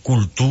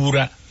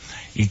cultura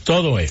y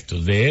todo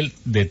esto. De él,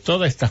 de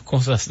todas estas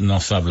cosas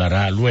nos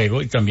hablará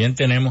luego. Y también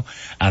tenemos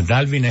a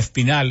Dalvin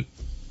Espinal,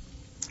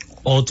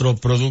 otro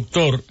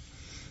productor,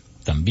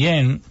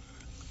 también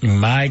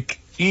Mike,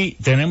 y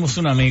tenemos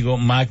un amigo,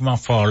 Mike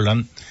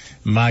McFarland.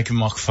 Mike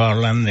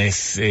McFarland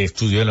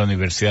estudió en la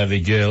Universidad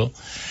de Yale,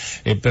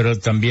 pero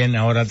también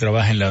ahora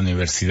trabaja en la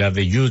Universidad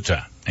de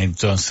Utah.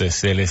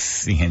 Entonces él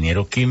es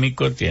ingeniero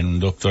químico, tiene un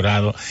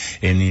doctorado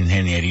en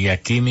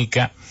ingeniería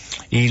química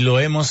y lo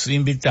hemos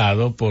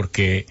invitado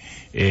porque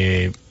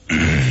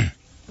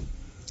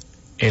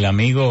el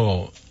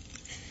amigo,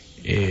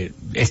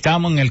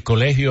 estábamos en el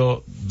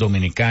Colegio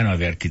Dominicano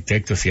de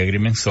Arquitectos y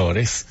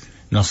Agrimensores.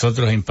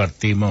 Nosotros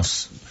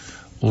impartimos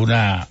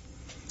una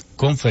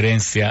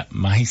conferencia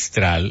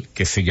magistral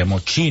que se llamó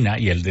China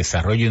y el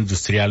desarrollo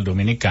industrial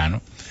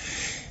dominicano,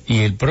 y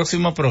el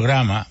próximo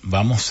programa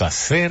vamos a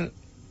hacer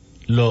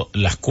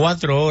las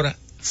 4 horas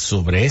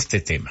sobre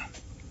este tema,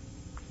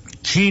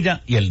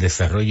 China y el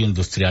desarrollo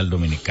industrial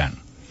dominicano,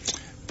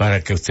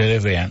 para que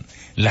ustedes vean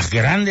las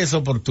grandes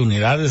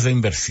oportunidades de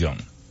inversión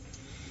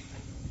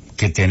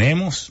que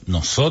tenemos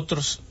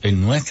nosotros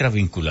en nuestra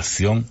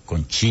vinculación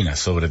con China,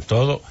 sobre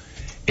todo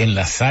en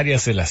las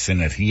áreas de las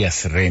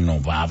energías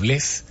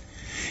renovables,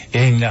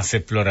 en las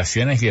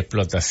exploraciones y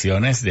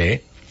explotaciones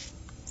de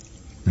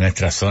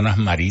nuestras zonas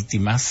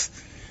marítimas,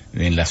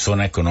 en la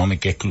zona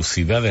económica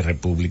exclusiva de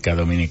República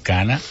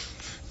Dominicana,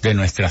 de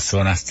nuestras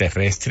zonas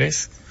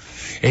terrestres,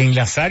 en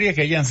las áreas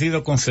que hayan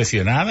sido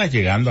concesionadas,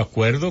 llegando a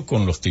acuerdo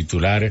con los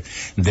titulares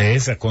de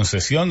esa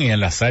concesión, y en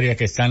las áreas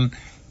que están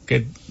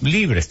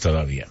libres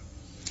todavía.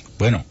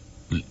 Bueno,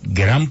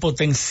 gran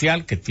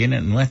potencial que tiene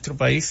nuestro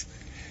país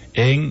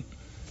en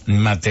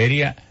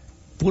materia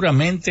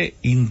puramente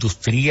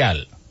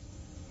industrial,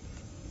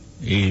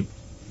 y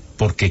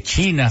porque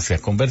China se ha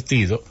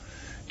convertido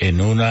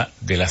en una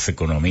de las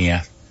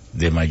economías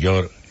de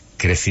mayor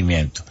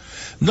crecimiento.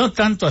 No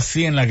tanto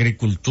así en la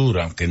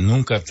agricultura, aunque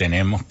nunca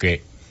tenemos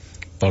que,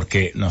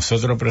 porque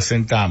nosotros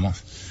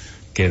presentamos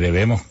que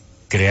debemos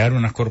crear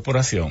una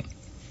corporación,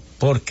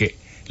 porque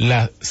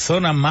la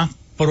zona más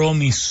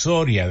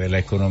promisoria de la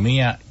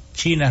economía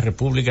china,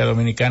 República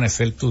Dominicana, es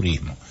el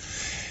turismo.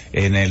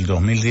 En el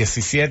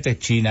 2017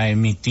 China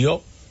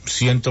emitió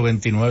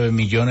 129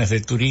 millones de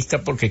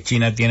turistas, porque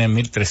China tiene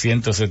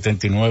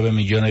 1.379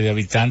 millones de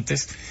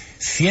habitantes,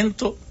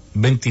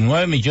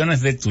 129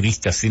 millones de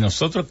turistas. Si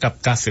nosotros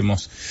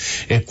captásemos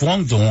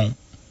Guangdong,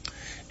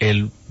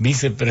 el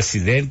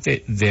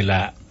vicepresidente de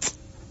la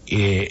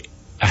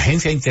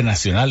Agencia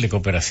Internacional de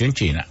Cooperación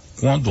China,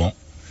 Guangdong,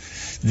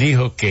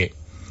 dijo que,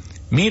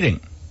 miren,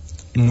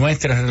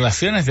 nuestras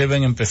relaciones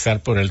deben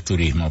empezar por el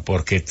turismo,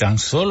 porque tan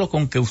solo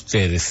con que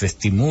ustedes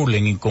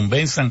estimulen y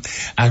convenzan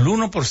al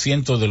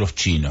 1% de los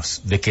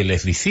chinos de que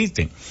les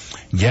visiten,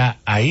 ya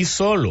ahí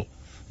solo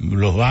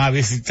los van a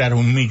visitar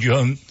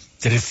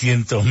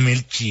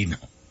 1.300.000 chinos.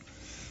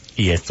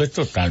 Y esto es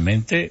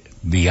totalmente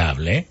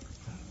viable, ¿eh?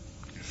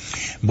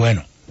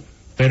 Bueno,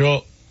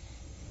 pero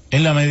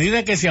en la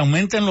medida que se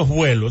aumenten los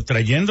vuelos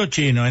trayendo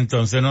chinos,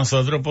 entonces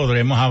nosotros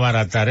podremos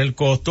abaratar el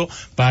costo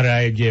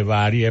para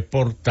llevar y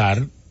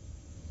exportar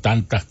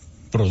tantos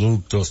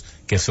productos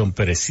que son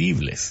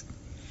perecibles.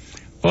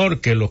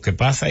 Porque lo que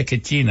pasa es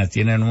que China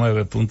tiene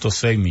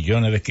 9.6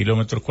 millones de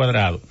kilómetros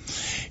cuadrados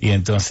y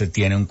entonces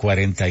tiene un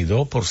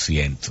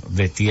 42%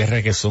 de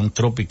tierras que son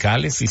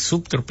tropicales y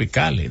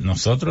subtropicales.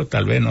 Nosotros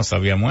tal vez no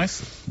sabíamos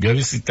eso. Yo he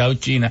visitado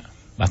China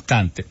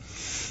bastante,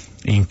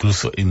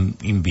 incluso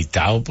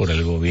invitado por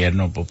el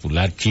gobierno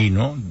popular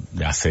chino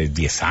de hace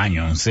 10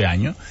 años, 11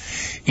 años,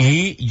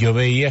 y yo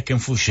veía que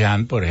en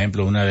Fujian, por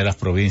ejemplo, una de las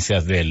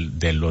provincias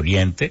del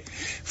oriente,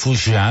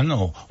 Fujian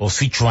o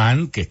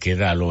Sichuan, que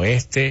queda al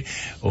oeste,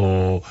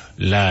 o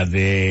la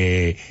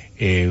de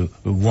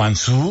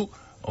Guangzhou,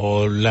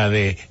 o la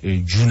de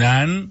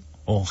Yunnan,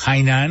 o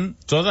Hainan,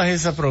 todas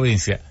esas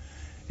provincias,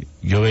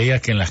 yo veía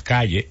que en las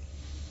calles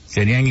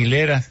tenían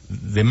hileras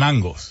de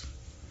mangos,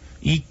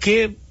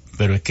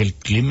 pero es que el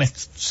clima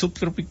es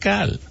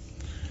subtropical.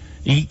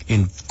 Y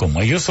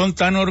como ellos son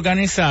tan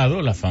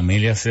organizados, las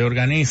familias se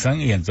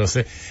organizan y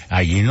entonces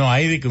allí no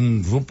hay de que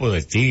un grupo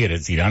de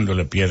tigres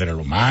tirándole piedra a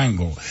los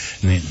mangos.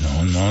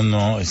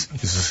 No,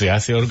 eso se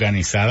hace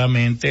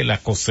organizadamente, la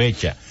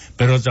cosecha.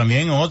 Pero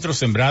también otros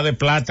sembradas de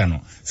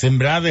plátano,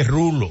 sembradas de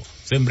rulo,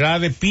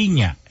 sembradas de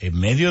piña en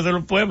medio de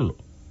los pueblos.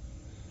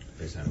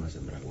 Empezaron a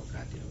sembrar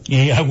aguacate.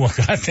 Y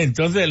aguacate.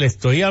 Entonces le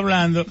estoy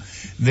hablando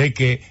de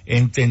que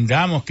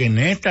entendamos que en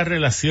estas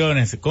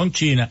relaciones con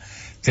China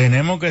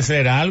tenemos que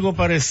ser algo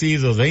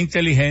parecido de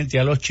inteligente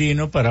a los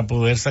chinos para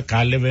poder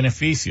sacarle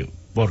beneficio.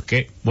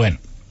 Porque, bueno,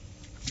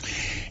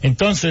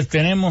 entonces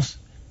tenemos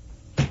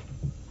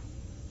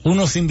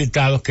unos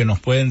invitados que nos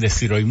pueden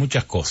decir hoy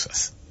muchas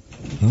cosas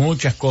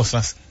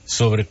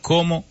sobre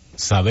cómo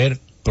saber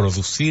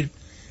producir,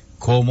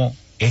 cómo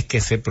es que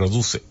se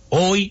produce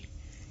hoy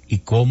y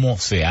cómo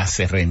se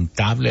hace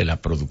rentable la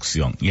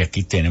producción. Y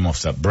aquí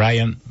tenemos a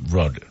Brian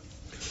Roder.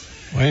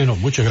 Bueno,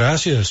 muchas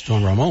gracias,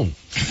 don Ramón.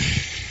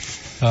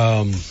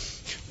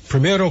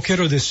 Primero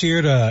quiero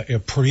decir,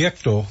 el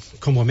proyecto,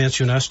 como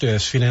mencionaste,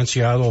 es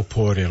financiado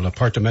por el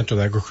Departamento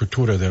de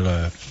Agricultura de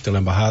la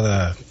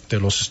Embajada de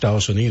los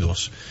Estados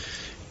Unidos.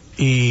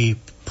 ¿Y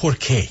por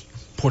qué?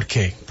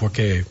 Porque,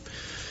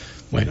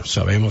 bueno,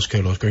 sabemos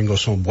que los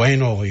gringos son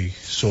buenos y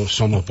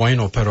somos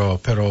buenos,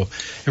 pero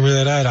en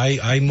realidad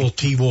hay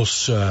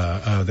motivos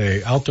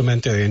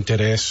altamente de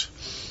interés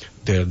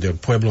del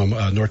pueblo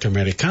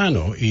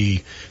norteamericano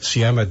y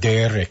se llama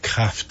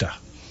DR-CAFTA.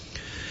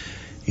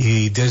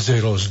 Y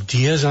desde los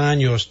 10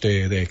 años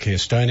de que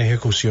está en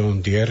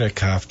ejecución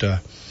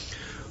DR-CAFTA,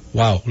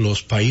 wow,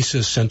 los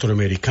países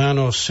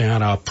centroamericanos se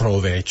han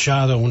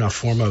aprovechado de una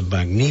forma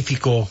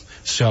magnífica,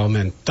 se ha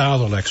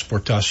aumentado la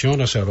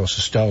exportación hacia los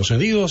Estados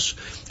Unidos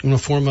de una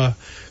forma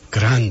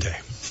grande.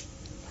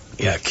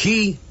 Y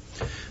aquí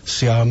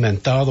se ha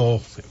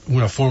aumentado de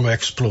una forma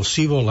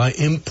explosiva las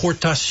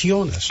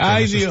importaciones de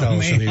los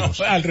Estados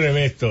Unidos. Al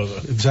revés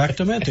todo.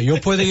 Exactamente. Yo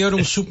puedo ir a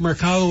un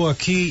supermercado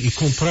aquí y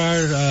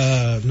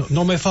comprar,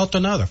 no me falta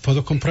nada.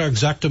 Puedo comprar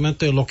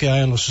exactamente lo que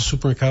hay en los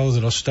supermercados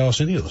de los Estados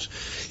Unidos.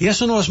 Y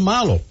eso no es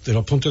malo desde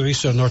el punto de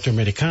vista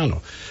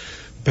norteamericano,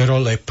 pero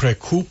le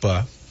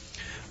preocupa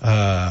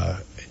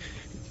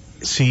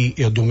si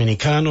el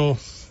dominicano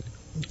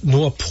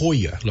no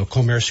apoya el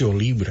comercio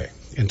libre.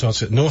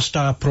 Entonces, no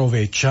está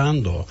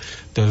aprovechando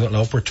de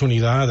las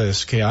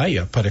oportunidades que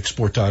haya para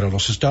exportar a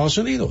los Estados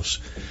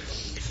Unidos.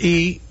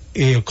 Y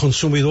el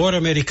consumidor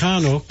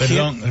americano...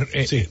 Perdón,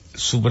 sí.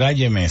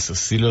 Subráyeme eso.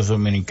 Si los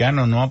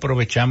dominicanos no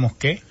aprovechamos,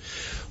 ¿qué?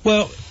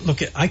 Well, lo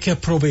que hay que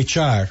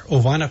aprovechar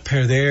o van a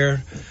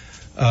perder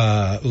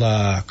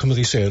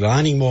el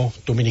ánimo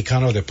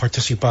dominicano de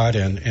participar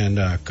en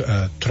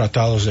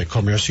tratados de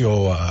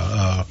comercio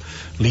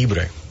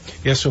libre.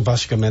 Eso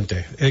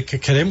básicamente, que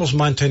queremos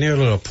mantener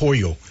el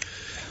apoyo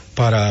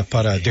para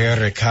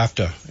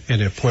DR-CAFTA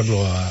en el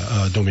pueblo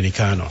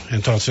dominicano.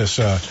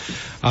 Entonces,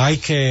 hay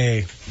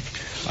que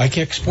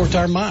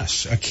exportar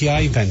más. Aquí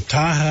hay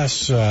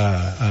ventajas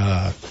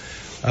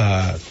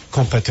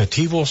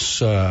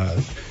competitivos,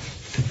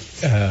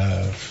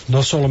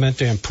 no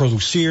solamente en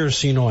producir,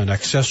 sino en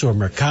acceso al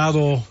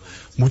mercado,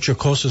 muchas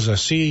cosas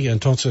así.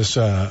 Entonces,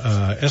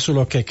 eso es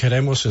lo que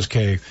queremos, es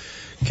que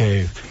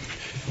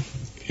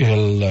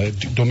el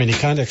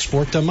dominicano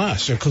exporta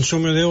más. El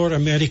consumidor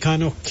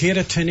americano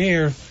quiere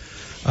tener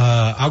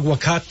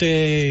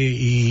aguacate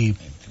y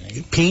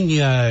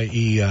piña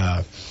y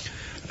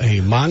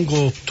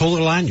mango todo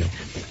el año.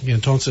 Y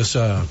entonces,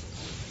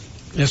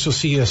 eso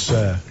sí es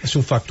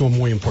un factor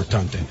muy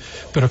importante.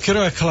 Pero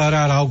quiero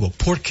aclarar algo.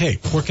 ¿Por qué?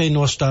 ¿Por qué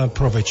no está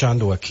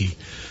aprovechando aquí?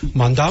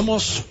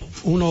 Mandamos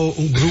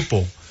un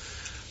grupo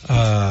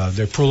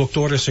de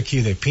productores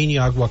aquí de piña y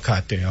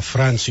aguacate a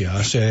Francia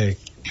hace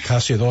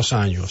casi 2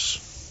 años.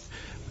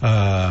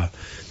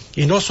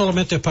 Y no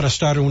solamente para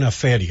estar en una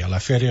feria. La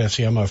feria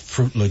se llama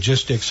Fruit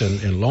Logistics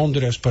en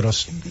Londres, pero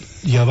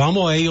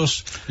llevamos a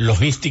ellos...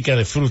 Logística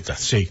de frutas.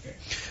 Sí.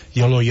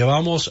 Y lo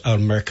llevamos al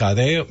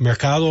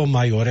mercado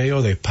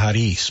mayoreo de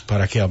París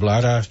para que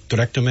hablara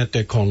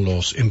directamente con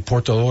los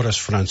importadores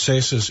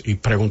franceses y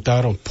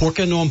preguntaron ¿por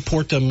qué no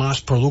importan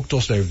más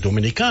productos de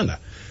Dominicana?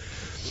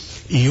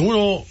 Y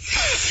los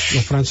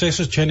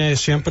franceses tienen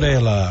siempre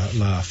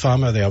la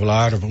fama de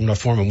hablar de una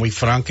forma muy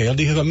franca. Y él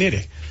dijo,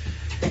 mire,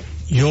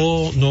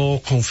 yo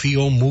no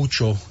confío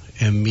mucho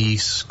en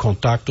mis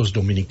contactos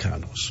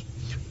dominicanos.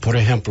 Por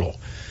ejemplo,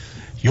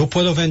 yo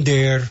puedo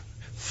vender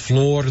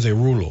flor de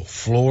rulo,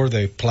 flor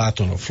de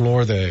plátano,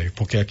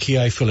 porque aquí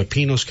hay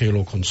filipinos que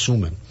lo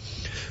consumen.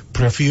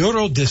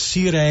 Prefiero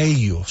decir a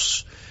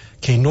ellos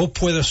que no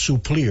puedo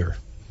suplir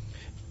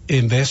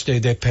en vez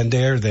de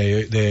depender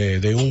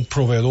de un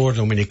proveedor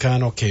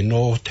dominicano que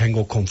no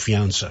tengo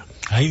confianza.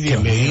 Ay, Dios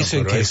que me mío,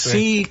 dicen que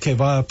sí, que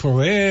va a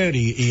proveer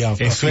y al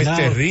eso final...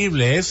 es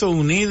terrible. Eso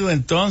unido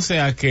entonces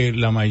a que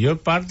la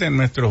mayor parte de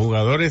nuestros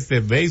jugadores de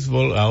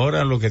béisbol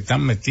ahora lo que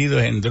están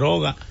metidos es en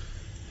droga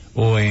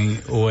o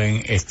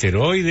en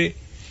esteroides.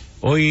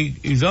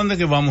 ¿Y dónde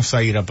que vamos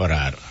a ir a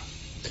parar?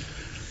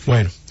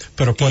 Bueno,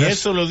 pero por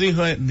eso lo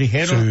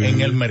dijeron sí. En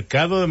el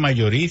mercado de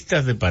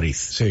mayoristas de París.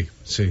 Sí,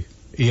 sí.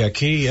 Y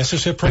aquí, ese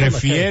es el problema.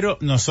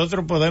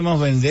 Nosotros podemos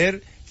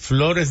vender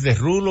flores de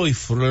rulo y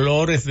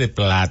flores de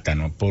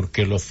plátano,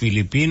 porque los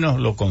filipinos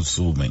lo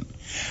consumen.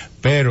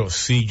 Pero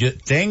si yo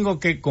tengo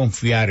que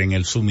confiar en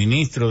el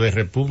suministro de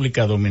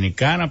República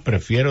Dominicana,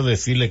 prefiero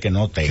decirle que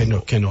no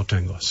tengo. Que no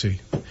tengo, sí.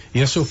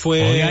 Y eso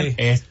fue... Oigan,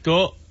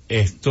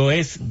 esto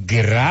es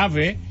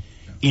grave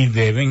y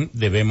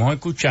debemos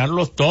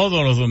escucharlo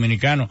todos los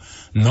dominicanos,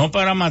 no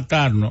para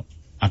matarnos,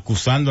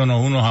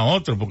 acusándonos unos a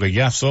otros, porque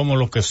ya somos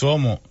los que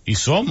somos y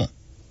somos.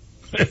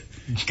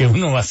 ¿Qué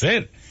uno va a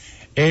hacer?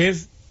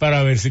 Es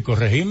para ver si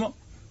corregimos,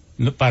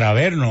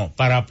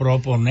 para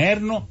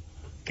proponernos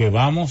que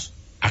vamos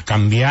a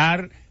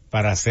cambiar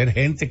para ser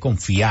gente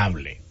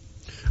confiable.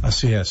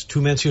 Así es.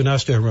 Tú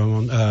mencionaste,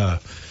 Ramón,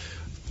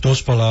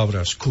 2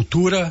 palabras,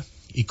 cultura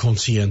y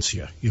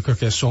conciencia. Yo creo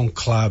que son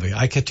clave.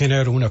 Hay que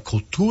tener una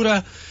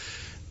cultura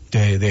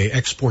de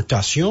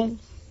exportación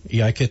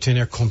y hay que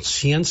tener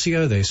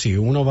conciencia de si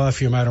uno va a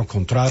firmar un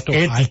contrato.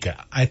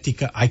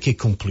 Ética hay que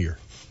cumplir.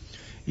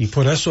 Y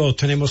por eso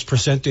tenemos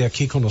presente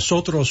aquí con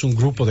nosotros un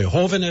grupo de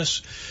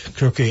jóvenes.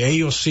 Creo que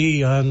ellos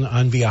sí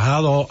han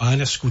viajado,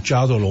 han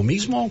escuchado lo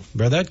mismo,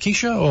 ¿verdad,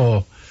 Keisha?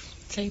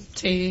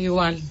 Sí,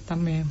 igual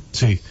también.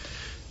 Sí.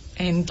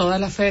 en todas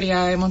las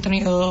ferias hemos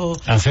tenido...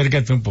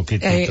 Acércate un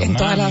poquito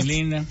más,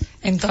 Milina.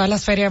 En todas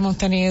las ferias hemos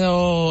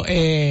tenido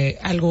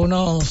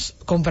algunos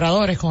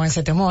compradores con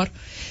ese temor.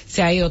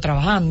 Se ha ido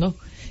trabajando.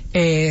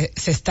 Se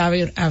está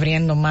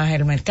abriendo más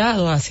el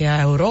mercado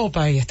hacia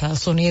Europa y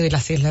Estados Unidos y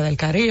las islas del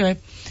Caribe.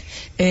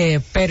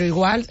 Pero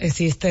igual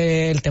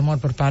existe el temor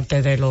por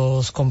parte de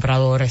los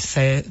compradores,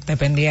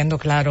 dependiendo,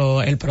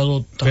 claro, el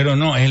producto. Pero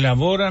no,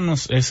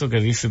 elabóranos eso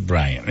que dice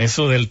Brian,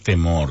 eso del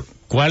temor.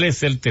 ¿Cuál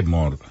es el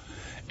temor?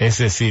 Es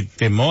decir,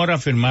 temor a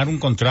firmar un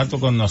contrato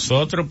con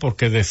nosotros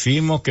porque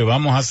decimos que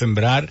vamos a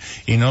sembrar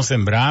y no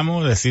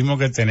sembramos, decimos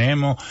que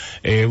tenemos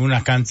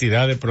una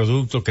cantidad de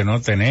productos que no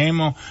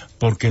tenemos,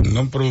 porque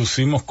no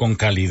producimos con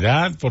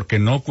calidad, porque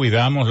no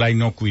cuidamos la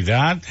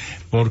inocuidad,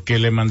 porque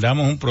le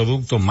mandamos un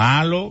producto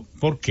malo.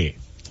 ¿Por qué?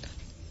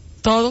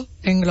 Todo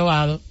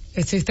englobado.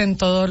 Existen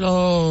todos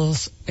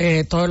los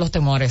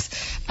temores.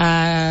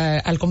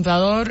 Al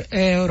comprador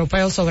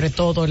europeo, sobre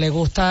todo, le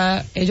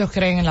gusta, ellos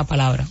creen en la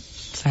palabra.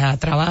 O sea,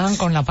 trabajan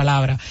con la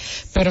palabra,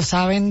 pero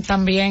saben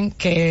también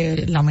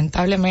que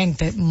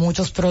lamentablemente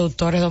muchos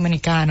productores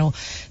dominicanos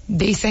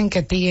dicen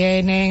que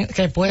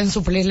pueden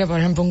suplirle, por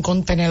ejemplo, un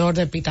contenedor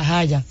de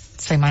pitahaya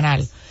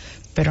semanal,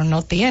 pero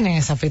no tienen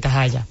esa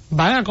pitahaya.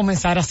 Van a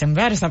comenzar a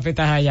sembrar esa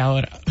pitahaya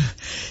ahora,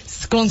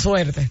 con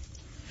suerte.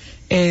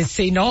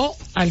 Si no,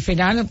 al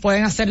final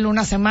pueden hacerlo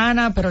una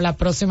semana, pero la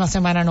próxima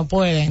semana no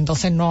pueden,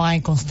 entonces no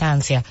hay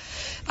constancia.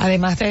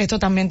 Además de esto,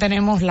 también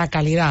tenemos la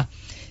calidad.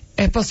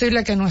 Es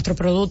posible que nuestro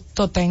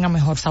producto tenga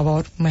mejor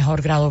sabor,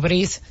 mejor grado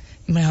bris,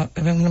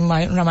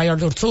 una mayor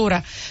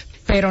dulzura,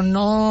 pero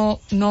no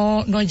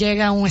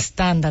llega a un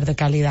estándar de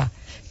calidad.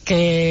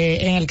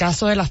 Que en el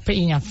caso de las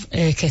piñas,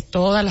 que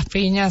todas las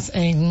piñas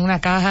en una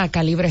caja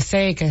calibre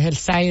 6, que es el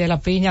size de la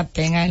piña,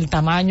 tengan el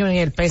tamaño y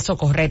el peso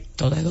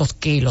correcto de 2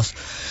 kilos.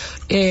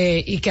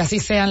 Y que así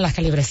sean las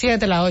calibre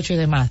 7, las 8 y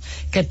demás.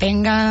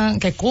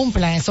 Que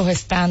cumplan esos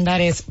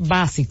estándares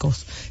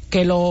básicos,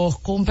 que los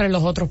cumplen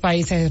los otros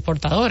países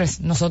exportadores.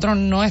 Nosotros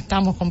no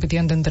estamos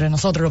compitiendo entre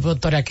nosotros, los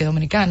productores aquí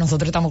dominicanos,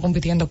 nosotros estamos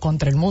compitiendo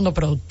contra el mundo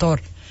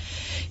productor.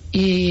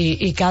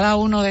 Y cada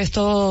uno de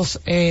estos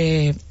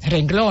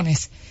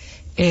renglones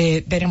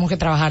tenemos que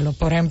trabajarlo.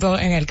 Por ejemplo,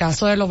 en el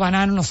caso de los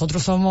bananos,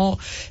 nosotros somos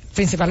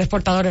principales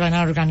exportadores de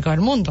banano orgánico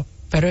del mundo,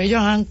 pero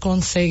ellos han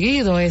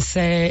conseguido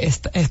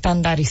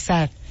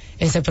estandarizar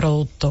ese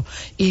producto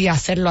y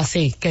hacerlo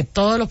así, que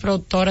todos los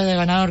productores de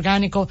ganado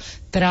orgánico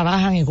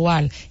trabajan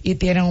igual y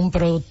tienen un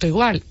producto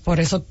igual,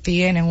 por eso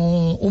tienen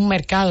un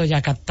mercado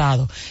ya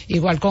captado.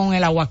 Igual con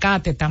el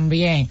aguacate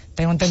también,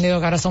 tengo entendido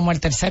que ahora somos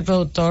el tercer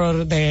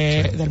productor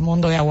del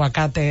mundo de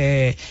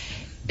aguacate.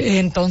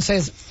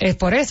 Entonces, es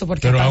por eso,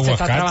 porque pero se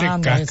está aguacate,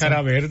 trabajando cáscara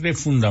eso. verde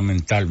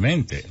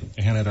fundamentalmente.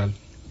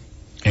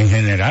 En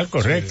general,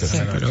 correcto. Sí,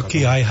 pero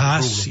aquí hay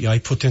Hass y hay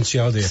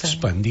potencial de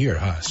expandir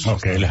Hass.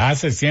 Ok, el Hass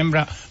se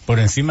siembra por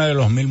encima de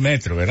los 1,000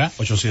 metros, ¿verdad?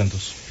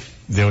 800.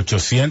 De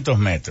 800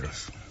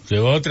 metros. De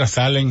otras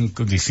salen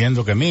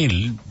diciendo que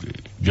 1,000.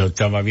 Yo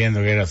estaba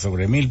viendo que era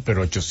sobre 1,000,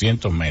 pero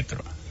 800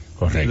 metros.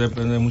 Correcto.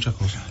 Depende de muchas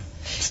cosas.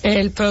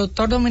 El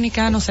productor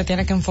dominicano se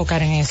tiene que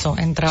enfocar en eso,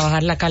 en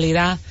trabajar la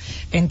calidad,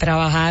 en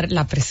trabajar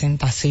la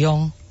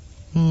presentación,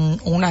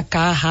 una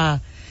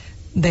caja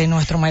de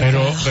nuestro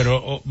mercado.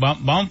 Pero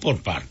vamos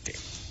por parte,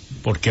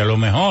 porque a lo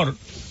mejor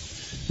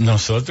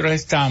nosotros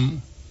estamos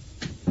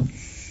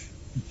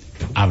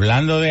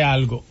hablando de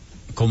algo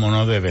como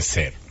no debe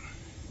ser.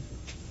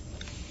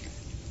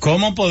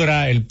 ¿Cómo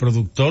podrá el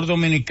productor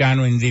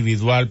dominicano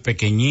individual,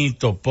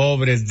 pequeñito,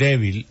 pobre,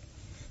 débil,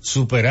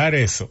 superar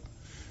eso?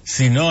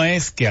 Si no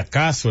es que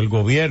acaso el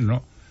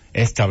gobierno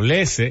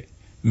establece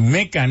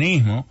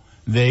mecanismos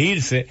de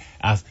irse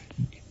a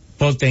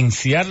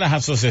potenciar las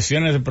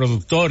asociaciones de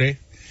productores,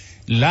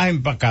 las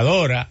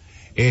empacadoras,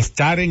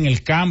 estar en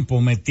el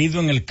campo, metido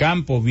en el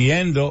campo,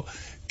 viendo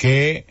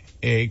que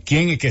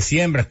quién es que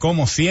siembra,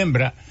 cómo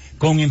siembra,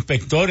 con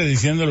inspectores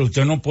diciéndole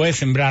usted no puede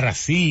sembrar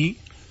así,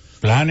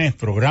 planes,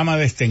 programas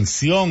de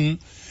extensión,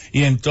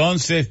 y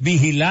entonces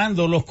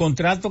vigilando los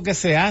contratos que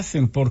se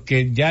hacen,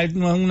 porque ya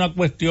no es una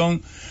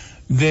cuestión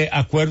de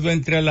acuerdo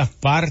entre las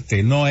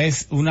partes, no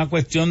es una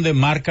cuestión de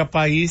marca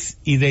país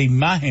y de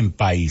imagen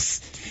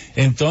país.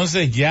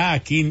 Entonces ya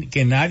aquí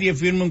que nadie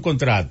firme un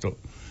contrato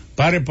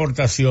para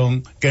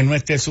exportación que no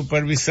esté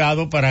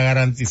supervisado para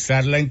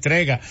garantizar la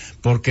entrega,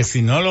 porque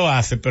si no lo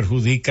hace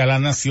perjudica a la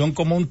nación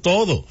como un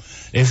todo.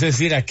 Es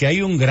decir, aquí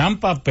hay un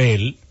gran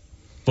papel,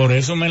 por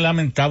eso me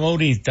lamentaba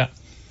ahorita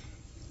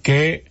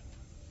que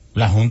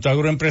la Junta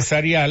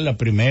Agroempresarial, la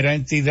primera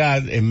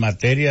entidad en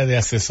materia de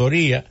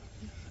asesoría,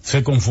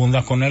 se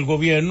confunda con el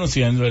gobierno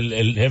siendo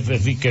el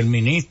jefe que el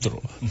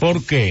ministro.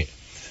 ¿Por qué?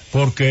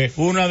 Porque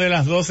una de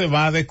las dos se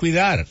va a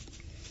descuidar.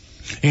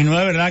 Y no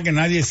es verdad que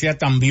nadie sea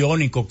tan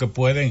biónico que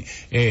pueden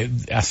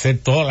hacer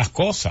todas las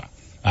cosas.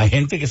 Hay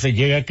gente que se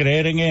llega a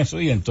creer en eso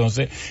y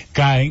entonces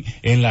caen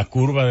en la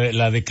curva de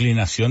la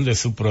declinación de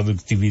su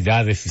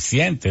productividad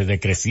decreciente,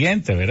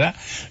 ¿verdad?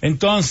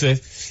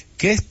 Entonces,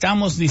 ¿qué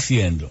estamos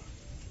diciendo?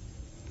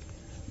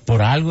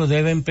 Por algo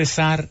debe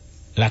empezar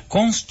la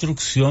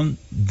construcción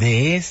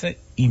de esa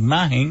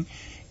imagen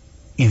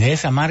y de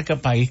esa marca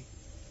país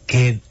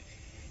que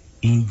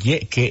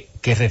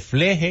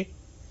refleje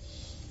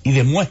y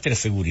demuestre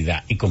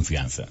seguridad y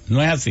confianza.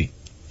 ¿No es así?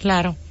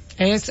 Claro,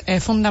 es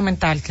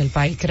fundamental que el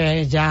país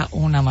cree ya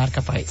una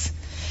marca país.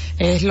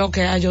 Es lo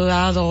que ha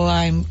ayudado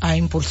a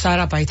impulsar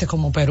a países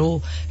como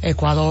Perú,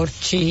 Ecuador,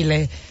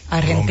 Chile,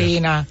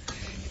 Argentina,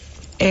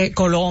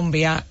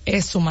 Colombia,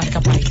 es su marca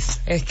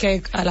país. Es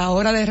que a la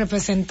hora de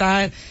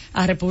representar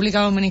a República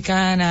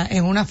Dominicana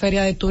en una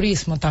feria de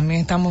turismo,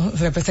 también estamos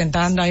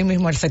representando ahí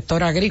mismo el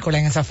sector agrícola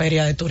en esa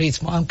feria de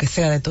turismo, aunque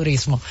sea de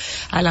turismo.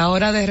 A la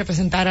hora de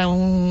representar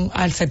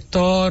al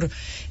sector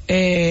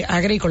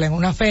agrícola en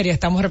una feria,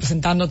 estamos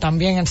representando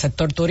también el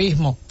sector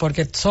turismo,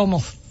 porque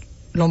somos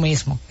lo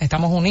mismo,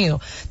 estamos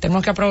unidos.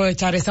 Tenemos que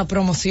aprovechar esa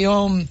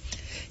promoción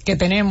que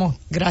tenemos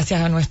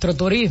gracias a nuestro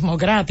turismo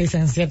gratis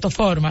en cierta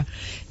forma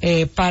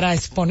para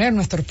exponer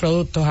nuestros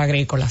productos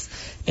agrícolas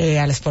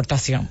a la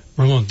exportación.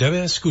 Ramón,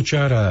 debe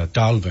escuchar a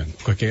Dalvin,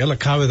 porque él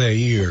acaba de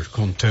ir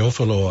con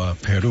Teófilo a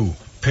Perú.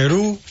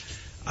 Perú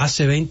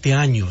hace 20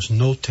 años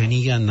no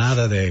tenía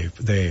nada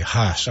de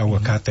hass,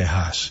 aguacate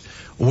hass.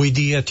 Hoy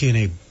día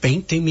tiene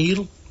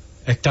 20,000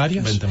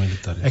 hectáreas. 20,000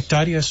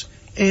 hectáreas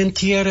en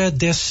tierra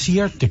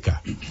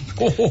desértica.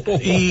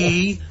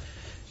 Y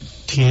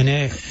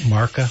tiene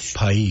marca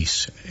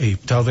país. Y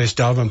tal vez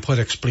Dalvin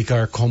pueda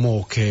explicar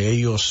cómo que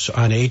ellos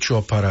han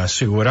hecho para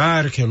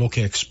asegurar que lo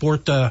que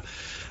exporta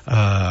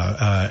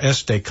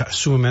es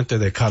sumamente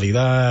de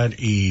calidad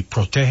y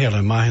protege la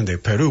imagen de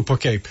Perú.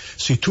 Porque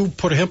si tú,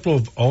 por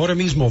ejemplo, ahora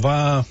mismo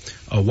vas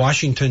a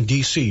Washington,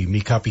 D.C.,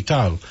 mi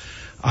capital,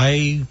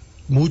 hay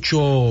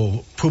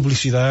mucho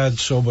publicidad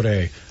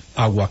sobre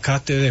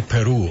aguacate de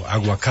Perú,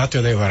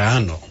 aguacate de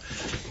verano.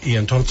 Y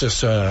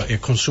entonces el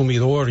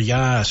consumidor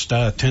ya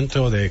está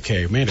atento de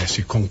que, mire,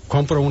 si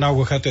compro un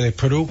aguacate de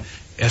Perú,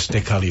 es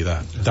de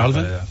calidad.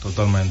 ¿Dalvin?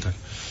 Totalmente.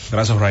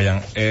 Gracias,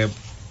 Brian.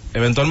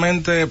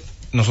 Eventualmente,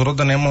 nosotros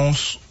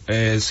tenemos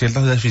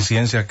ciertas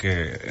deficiencias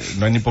que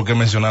no hay ni por qué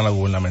mencionarlas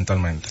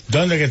gubernamentalmente.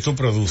 ¿Dónde que tú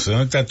produces?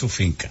 ¿Dónde está tu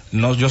finca?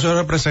 No, yo soy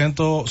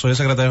el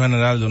secretario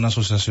general de una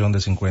asociación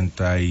de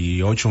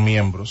 58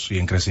 miembros y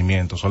en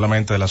crecimiento,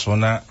 solamente de la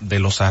zona de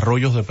los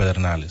arroyos de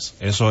Pedernales.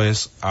 Eso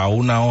es a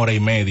 1 hora y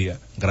media,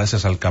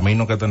 gracias al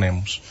camino que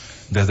tenemos,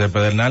 desde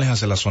Pedernales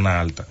hacia la zona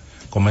alta,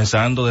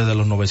 comenzando desde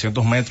los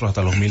 900 metros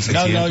hasta los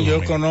 1,600. No,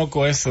 yo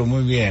conozco eso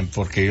muy bien,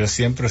 porque yo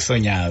siempre he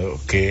soñado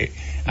que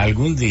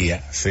algún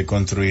día se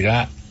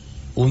construirá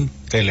un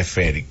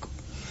teleférico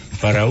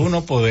para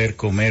uno poder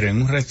comer en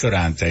un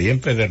restaurante ahí en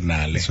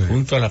Pedernales, sí,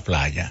 junto a la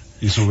playa,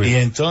 y subir. Y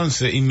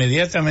entonces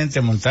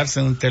inmediatamente montarse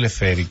en un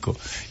teleférico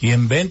y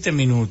en 20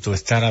 minutos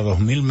estar a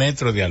 2,000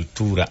 metros de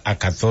altura a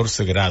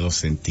 14 grados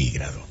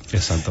centígrados.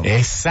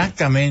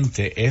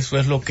 Exactamente, eso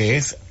es lo que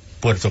es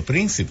Puerto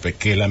Príncipe,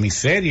 que la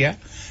miseria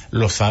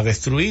los ha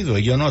destruido.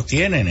 Ellos no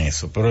tienen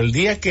eso, pero el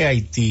día que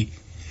Haití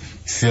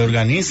se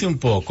organice un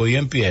poco y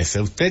empiece,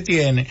 usted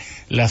tiene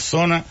la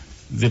zona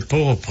de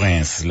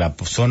Port-au-Prince, la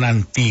zona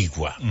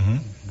antigua,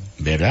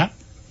 ¿verdad?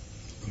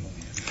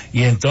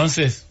 Y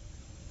entonces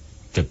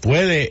te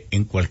puede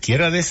en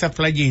cualquiera de esas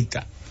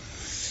playitas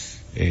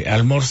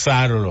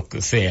almorzar o lo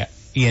que sea,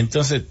 y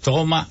entonces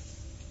toma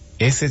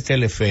ese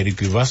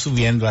teleférico y va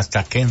subiendo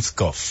hasta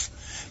Kenskoff,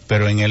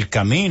 pero en el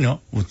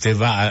camino usted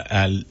va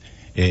al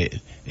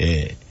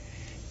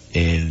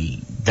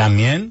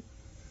Damien,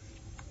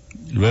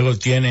 luego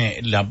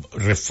tiene la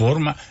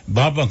reforma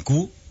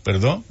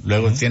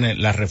luego tiene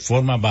la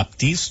Reforma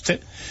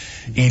Baptiste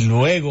y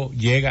luego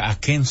llega a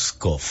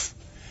Kenskoff,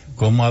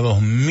 como a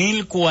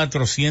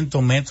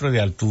 2,400 metros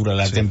de altura.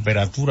 La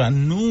temperatura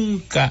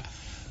nunca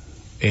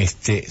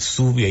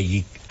sube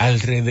allí,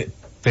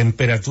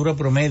 temperatura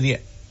promedia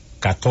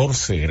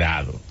 14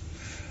 grados.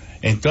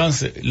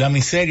 Entonces, la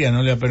miseria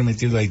no le ha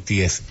permitido a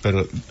Haití,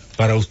 pero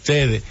para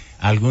ustedes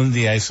algún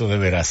día eso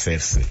deberá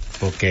hacerse,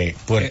 porque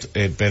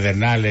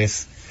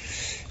Pedernales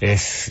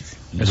es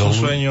un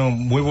sueño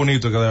muy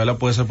bonito que de verdad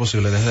puede ser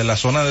posible. Desde la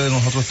zona donde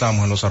nosotros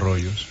estamos, en los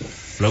arroyos,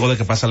 luego de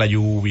que pasa la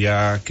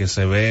lluvia, que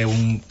se ve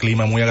un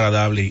clima muy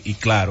agradable y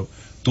claro,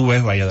 tú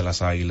ves Bahía de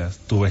las Águilas,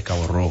 tú ves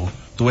Cabo Rojo,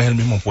 tú ves el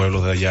mismo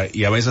pueblo de allá,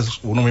 y a veces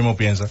uno mismo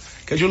piensa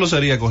que chulo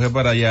sería coger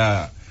para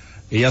allá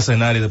y a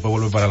cenar y después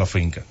volver para la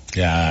finca.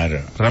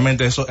 Claro.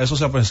 Realmente eso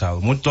se ha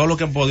pensado. Todo lo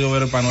que han podido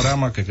ver el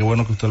panorama, que qué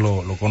bueno que usted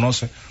lo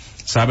conoce,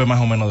 sabe más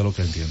o menos de lo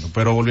que entiendo.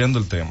 Pero volviendo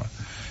al tema.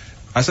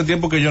 Hace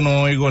tiempo que yo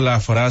no oigo la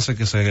frase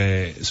que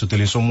se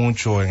utilizó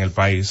mucho en el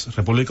país,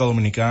 República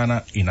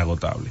Dominicana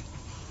inagotable.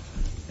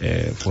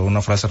 Fue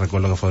una frase,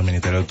 recuerdo que fue del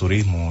Ministerio de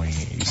Turismo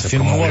y se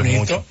promovió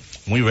mucho.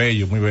 Muy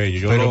bello, muy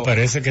bello. Pero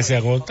parece que se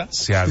agota.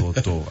 Se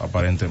agotó,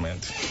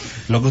 aparentemente.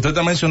 Lo que usted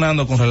está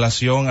mencionando con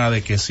relación a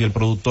de que si el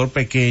productor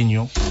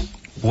pequeño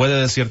puede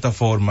de cierta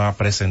forma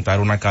presentar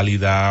una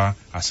calidad,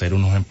 hacer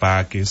unos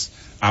empaques,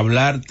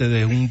 hablarte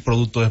de un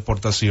producto de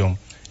exportación,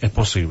 es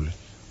posible.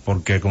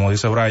 Porque, como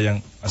dice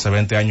Brian, hace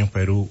 20 años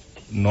Perú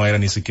no era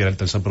ni siquiera el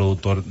tercer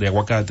productor de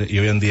aguacate y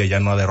hoy en día ya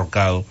no ha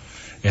derrocado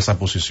esa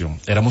posición.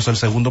 Éramos el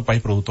segundo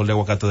país productor de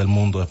aguacate del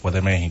mundo después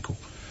de México,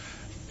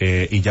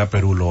 y ya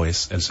Perú lo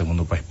es el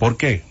segundo país. ¿Por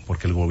qué?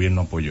 Porque el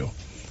gobierno apoyó.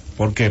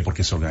 ¿Por qué?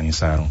 Porque se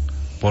organizaron.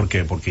 ¿Por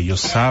qué? Porque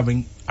ellos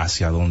saben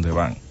hacia dónde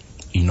van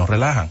y no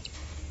relajan.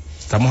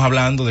 Estamos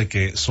hablando de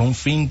que son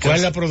fincas. ¿Cuál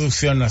es la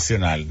producción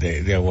nacional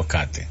de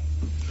aguacate?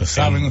 ¿Lo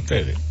saben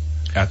ustedes?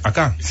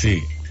 Acá.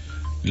 Sí.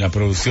 La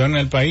producción en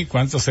el país,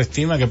 ¿cuánto se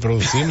estima que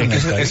producimos en el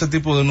país? Ese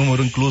tipo de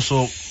número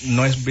incluso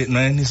no es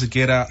ni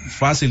siquiera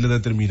fácil de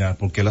determinar,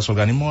 porque los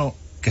organismos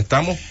que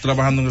estamos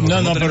trabajando en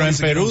el No, pero en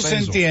Perú se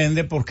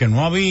entiende porque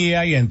no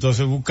había, y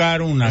entonces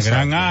buscaron una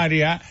gran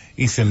área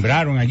y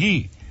sembraron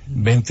allí.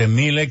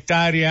 20,000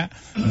 hectáreas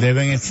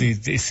deben,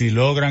 si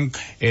logran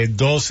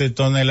 12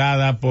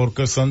 toneladas,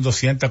 porque son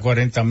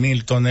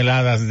 240,000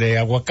 toneladas de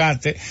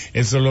aguacate,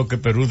 eso es lo que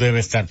Perú debe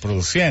estar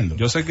produciendo.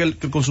 Yo sé que el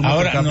consumo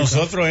ahora per cápita,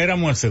 nosotros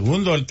éramos el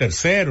segundo o el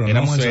tercero,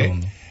 éramos no sé. el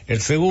segundo.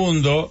 El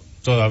segundo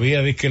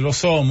todavía dice que lo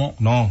somos.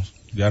 No,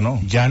 ya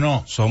no. Ya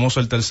no. Somos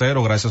el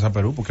tercero gracias a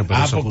Perú, porque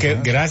Perú porque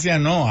gracias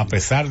no, a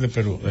pesar de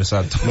Perú.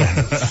 Exacto.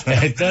 Bueno,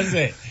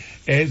 entonces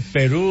el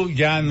Perú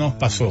ya nos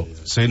pasó.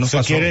 Sí, nos Eso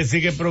pasó. quiere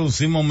decir que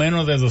producimos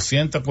menos de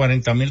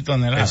 240,000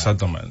 toneladas.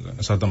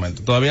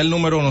 Exactamente. Todavía el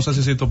número, no sé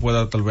si esto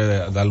pueda tal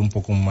vez darle un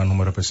poco más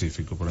número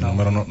específico, pero el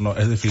número no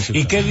es difícil.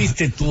 ¿Y qué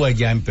viste tú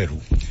allá en Perú?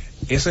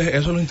 Eso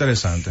es lo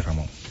interesante,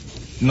 Ramón.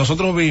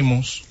 Nosotros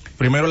vimos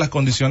primero las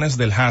condiciones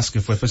del Hass,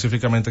 que fue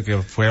específicamente que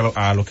fue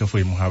a lo que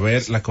fuimos, a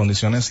ver las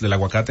condiciones del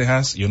aguacate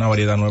Hass y una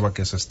variedad nueva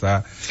que se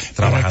está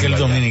trabajando. Para que el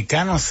allá.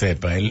 dominicano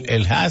sepa,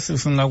 el Hass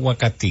es un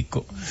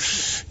aguacatico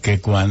que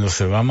cuando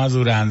se va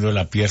madurando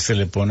la piel se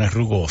le pone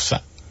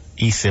rugosa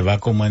y se va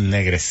como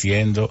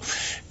ennegreciendo,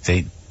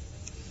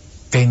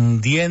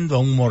 tendiendo a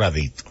un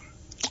moradito.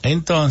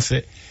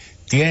 Entonces,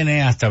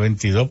 tiene hasta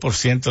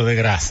 22% de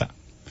grasa,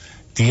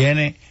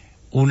 tiene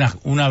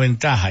una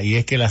ventaja, y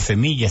es que la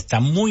semilla está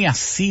muy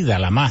ácida,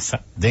 la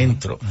masa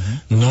dentro,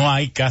 no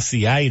hay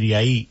casi aire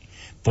ahí,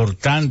 por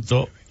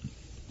tanto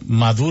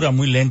madura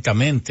muy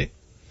lentamente,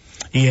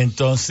 y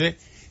entonces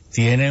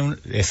tiene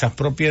esas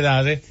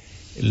propiedades,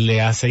 le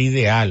hace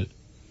ideal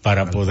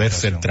para poder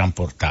ser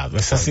transportado.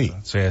 ¿Es así?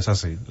 Sí, es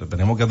así.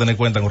 Tenemos que tener en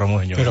cuenta con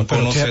Ramón Señor, un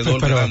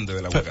conocedor grande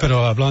del aguacate.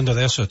 Pero hablando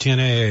de eso,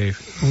 tiene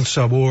un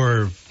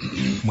sabor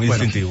muy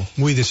distintivo.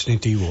 Muy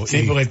distintivo.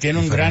 Sí, porque tiene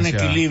un gran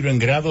equilibrio en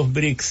grados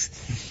Brix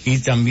y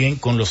también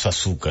con los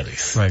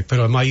azúcares. Right,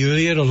 pero la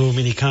mayoría de los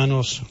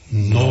dominicanos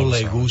no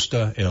le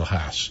gusta el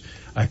Hass,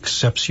 a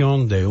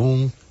excepción de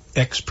un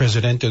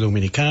expresidente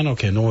dominicano,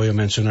 que no voy a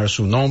mencionar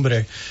su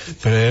nombre,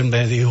 pero él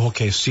me dijo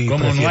que sí.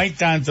 Como no hay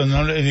tanto,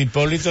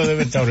 Hipólito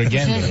debe estar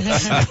oyendo.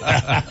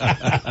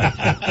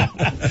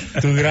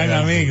 Tu gran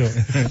amigo.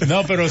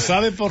 No, pero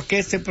 ¿sabe por qué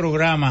este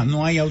programa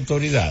no hay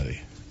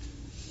autoridades?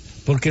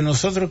 Porque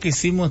nosotros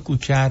quisimos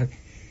escuchar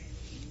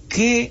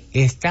qué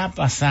está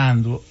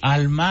pasando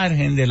al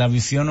margen de la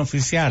visión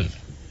oficial.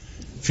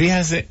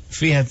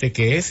 Fíjate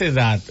que ese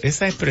dato,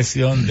 esa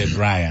expresión de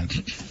Brian,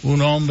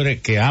 un hombre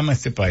que ama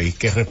este país,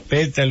 que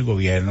respeta el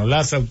gobierno,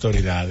 las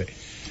autoridades,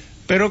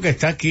 pero que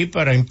está aquí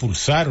para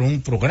impulsar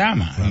un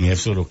programa, y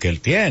eso es lo que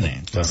él tiene.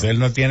 Entonces él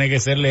no tiene que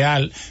ser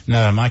leal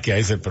nada más que a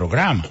ese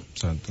programa.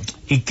 Exacto.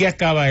 ¿Y qué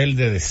acaba él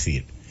de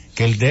decir?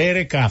 Que el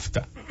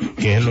DR-CAFTA,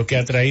 que es lo que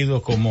ha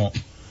traído como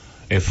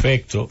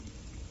efecto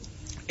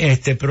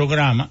este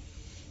programa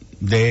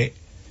de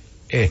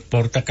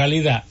exporta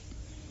calidad,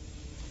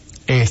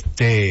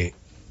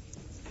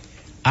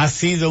 ha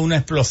sido una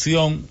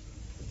explosión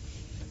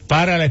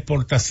para la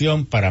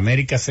exportación para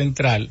América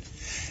Central,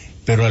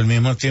 pero al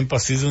mismo tiempo ha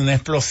sido una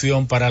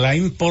explosión para la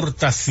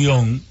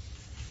importación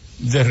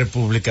de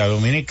República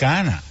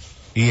Dominicana.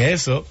 Y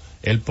eso,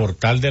 el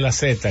portal de la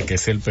Z, que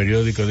es el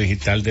periódico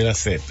digital de la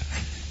Z,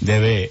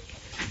 debe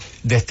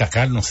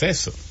destacarnos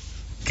eso,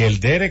 que el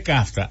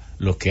DR-CAFTA,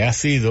 lo que ha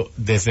sido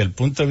desde el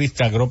punto de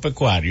vista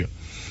agropecuario,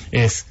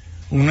 es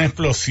una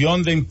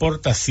explosión de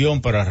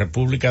importación para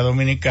República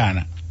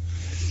Dominicana.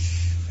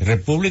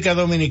 República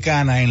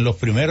Dominicana en los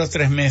primeros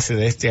 3 meses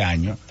de este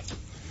año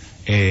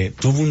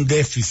tuvo un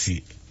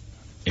déficit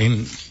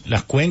en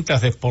las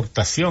cuentas de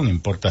importación,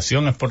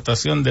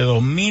 exportación de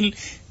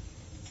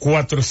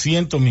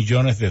 2.400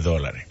 millones de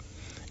dólares.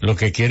 Lo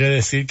que quiere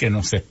decir que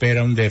nos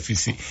espera un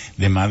déficit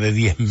de más de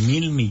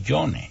 10.000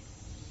 millones.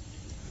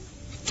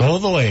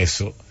 Todo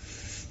eso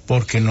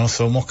porque no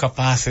somos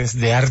capaces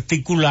de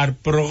articular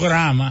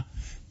programas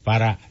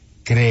para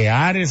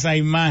crear esa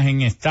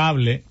imagen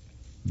estable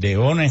de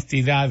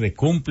honestidad, de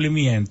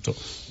cumplimiento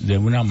de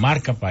una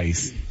marca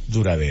país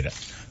duradera.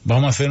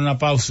 Vamos a hacer una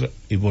pausa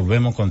y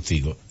volvemos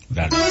contigo.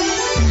 Dale.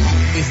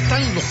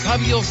 Están los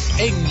sabios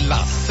en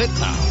la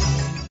Z.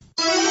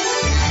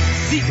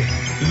 Sigue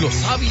los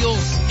sabios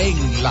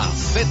en la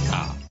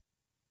Z.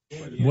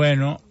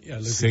 Bueno,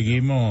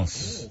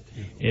 seguimos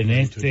en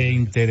este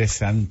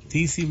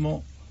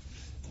interesantísimo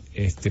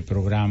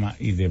programa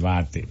y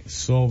debate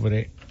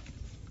sobre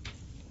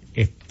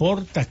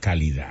exporta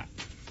calidad.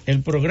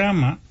 El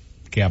programa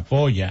que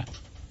apoya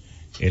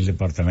el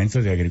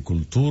Departamento de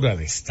Agricultura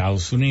de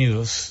Estados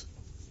Unidos,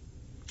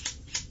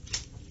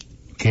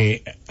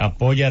 que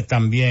apoya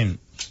también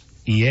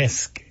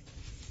IESC,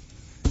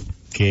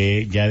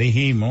 que ya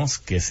dijimos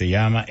que se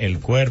llama el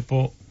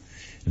Cuerpo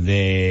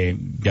de,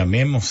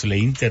 llamémosle,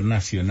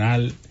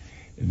 Internacional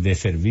de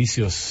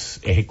Servicios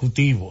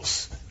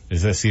Ejecutivos,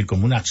 es decir,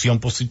 como una acción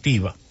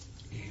positiva.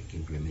 Que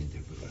implemente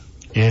el programa.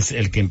 Es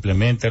el que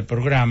implementa el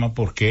programa,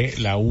 porque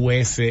la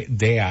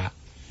USDA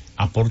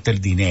aporta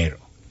el dinero.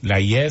 La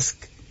IESC,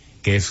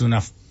 que es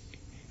una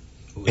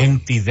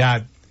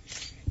entidad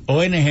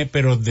ONG,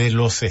 pero de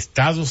los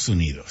Estados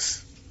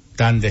Unidos,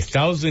 tan de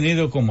Estados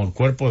Unidos como el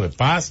Cuerpo de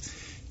Paz,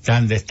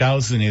 tan de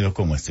Estados Unidos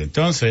como este.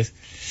 Entonces,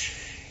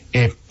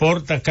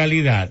 exporta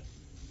calidad.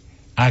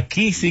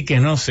 Aquí sí que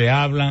no se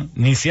hablan,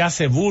 ni se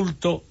hace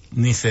bulto,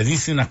 ni se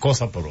dice una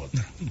cosa por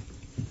otra.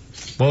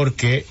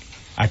 Porque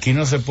aquí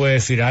no se puede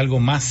decir algo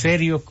más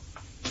serio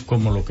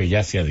como lo que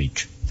ya se ha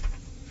dicho.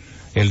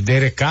 El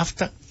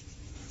DERE-CAFTA,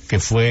 que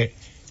fue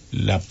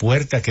la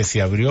puerta que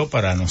se abrió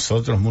para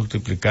nosotros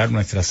multiplicar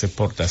nuestras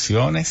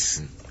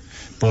exportaciones,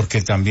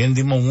 porque también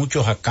dimos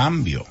muchos a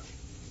cambio.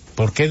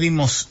 ¿Por qué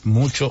dimos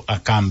mucho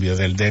a cambio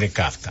del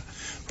DERE-CAFTA?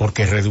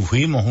 Porque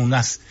redujimos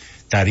unas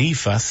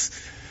tarifas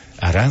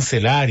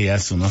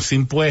arancelarias, unos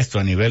impuestos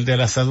a nivel de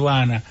las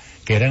aduanas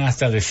que eran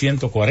hasta de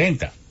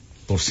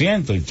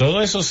 140%, y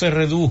todo eso se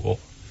redujo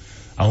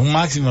a un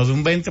máximo de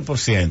un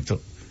 20%,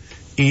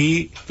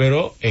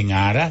 pero en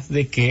aras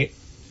de que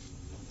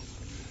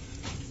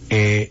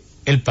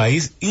el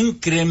país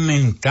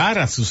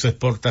incrementara sus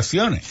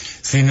exportaciones.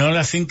 Si no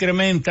las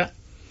incrementa,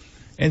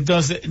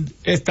 entonces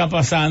está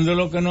pasando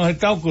lo que nos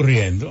está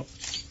ocurriendo,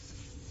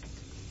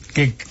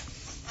 que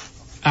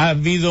ha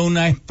habido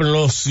una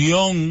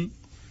explosión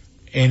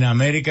en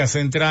América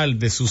Central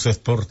de sus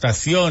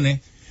exportaciones,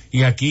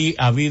 y aquí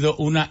ha habido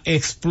una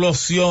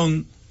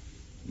explosión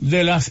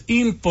de las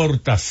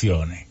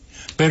importaciones,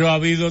 pero ha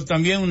habido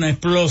también una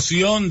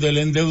explosión del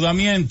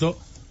endeudamiento,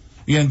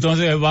 y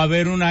entonces va a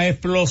haber una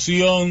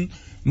explosión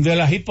de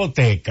las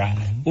hipotecas.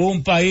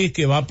 Un país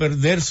que va a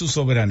perder su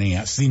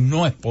soberanía si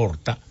no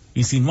exporta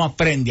y si no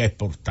aprende a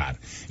exportar.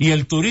 Y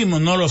el turismo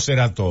no lo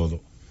será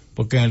todo,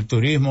 porque en el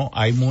turismo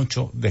hay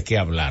mucho de qué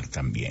hablar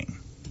también.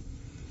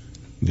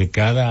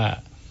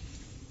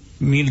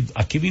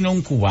 Aquí vino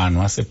un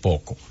cubano hace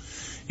poco,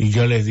 y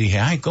yo les dije,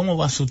 ay, ¿cómo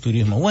va su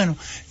turismo? Bueno,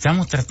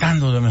 estamos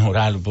tratando de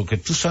mejorarlo, porque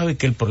tú sabes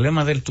que el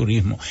problema del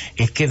turismo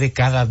es que de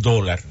cada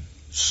dólar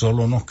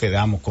solo nos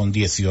quedamos con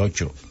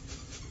 18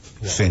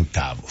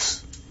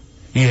 centavos.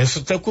 Y eso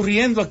está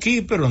ocurriendo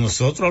aquí, pero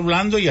nosotros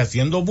hablando y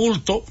haciendo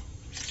bulto,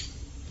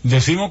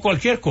 decimos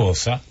cualquier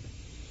cosa.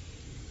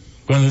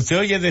 Cuando usted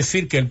oye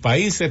decir que el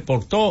país se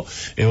exportó,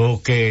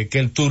 o que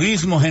el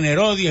turismo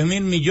generó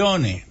 10,000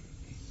 millones,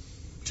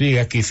 sí,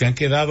 aquí se han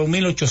quedado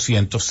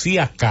 1,800, si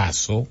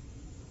acaso.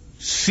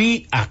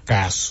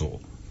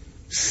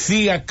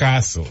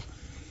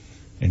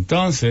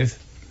 Entonces,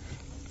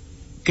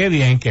 qué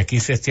bien que aquí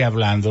se esté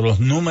hablando los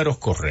números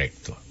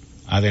correctos.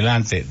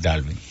 Adelante,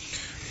 Dalvin.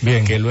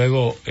 Bien. Que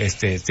luego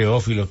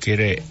Teófilo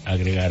quiere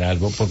agregar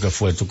algo porque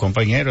fue tu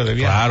compañero de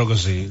viaje. Claro que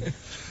sí.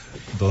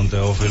 Don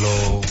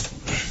Teófilo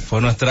fue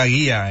nuestra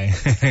guía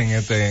en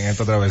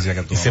esta travesía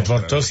que tuvimos. ¿Y se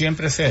portó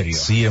siempre serio?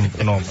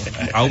 Siempre, no,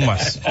 aún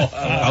más.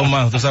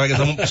 Tú sabes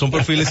que son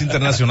perfiles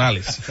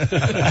internacionales.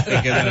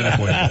 Hay que tener en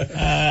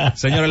cuenta.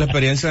 Señores, la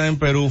experiencia en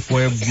Perú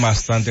fue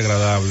bastante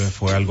agradable,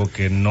 fue algo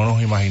que no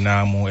nos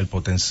imaginamos, el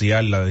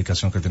potencial y la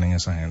dedicación que tienen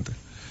esa gente.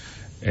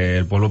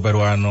 El pueblo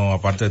peruano,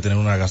 aparte de tener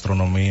una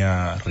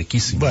gastronomía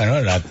riquísima. Bueno,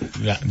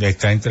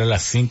 está entre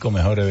las 5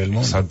 mejores del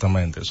mundo.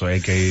 Exactamente, eso hay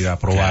que ir a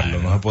probarlo.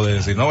 Claro, no se puede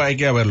decir, no, hay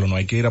que ir a verlo, no,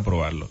 hay que ir a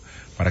probarlo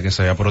para que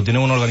se vea. Pero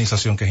tienen una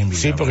organización que es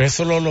inviable. Sí, porque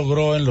eso lo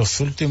logró en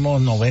los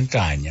últimos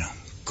 90 años,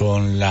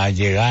 con la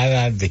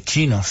llegada de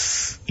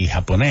chinos y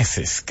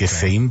japoneses que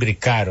se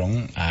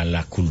imbricaron a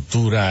la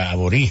cultura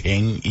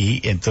aborigen,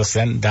 y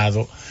entonces han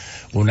dado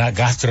una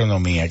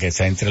gastronomía que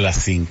está entre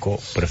las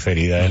 5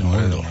 preferidas del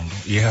mundo.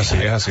 Y es así,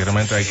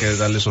 realmente hay que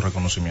darle su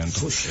reconocimiento.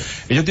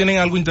 Ellos tienen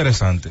algo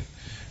interesante.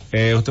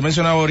 Usted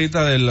mencionaba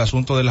ahorita del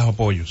asunto de los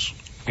apoyos.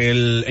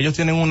 Ellos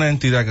tienen una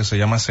entidad que se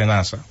llama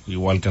SENASA,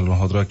 igual que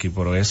nosotros aquí,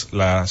 pero es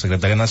la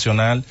Secretaría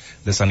Nacional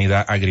de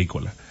Sanidad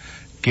Agrícola,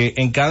 que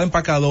en cada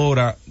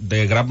empacadora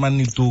de gran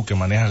magnitud que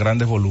maneja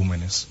grandes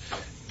volúmenes,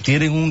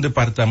 tienen un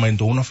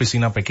departamento, una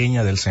oficina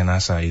pequeña del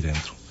SENASA ahí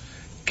dentro.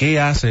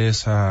 ¿Qué hace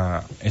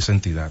esa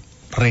entidad?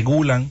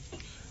 Regulan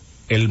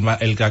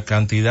la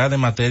cantidad de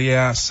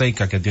materia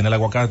seca que tiene el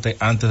aguacate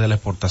antes de la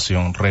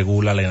exportación,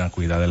 regula la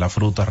inocuidad de la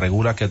fruta,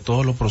 regula que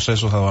todos los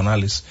procesos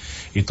aduanales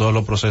y todos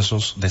los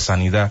procesos de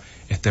sanidad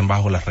estén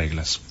bajo las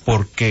reglas.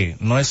 ¿Por qué?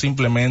 No es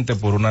simplemente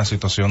por una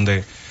situación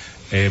de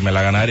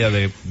melaganaria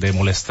de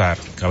molestar,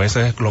 que a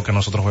veces es lo que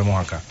nosotros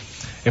vemos acá.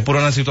 Es por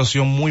una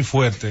situación muy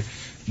fuerte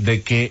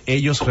de que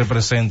ellos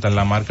representan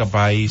la marca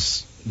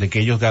país, de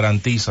que ellos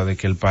garantizan de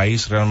que el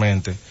país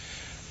realmente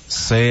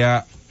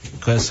sea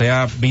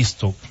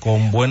visto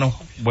con buenos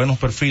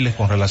perfiles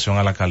con relación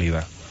a la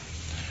calidad.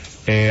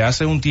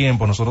 Hace un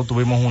tiempo nosotros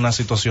tuvimos unas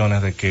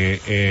situaciones de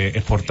que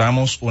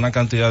exportamos una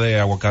cantidad de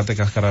aguacate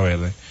cáscara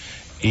verde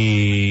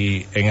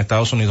y en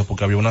Estados Unidos,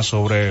 porque había una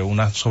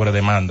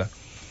sobredemanda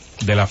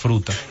de la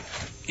fruta,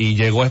 y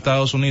llegó a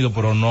Estados Unidos,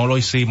 pero no lo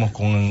hicimos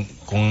con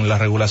las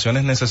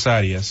regulaciones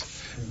necesarias,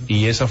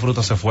 y esa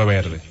fruta se fue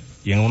verde,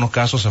 y en unos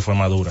casos se fue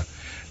madura.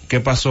 ¿Qué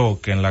pasó?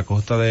 Que en la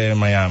costa de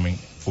Miami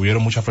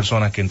hubieron muchas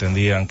personas que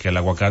entendían que el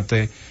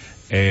aguacate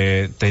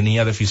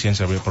tenía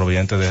deficiencia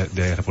proveniente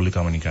de República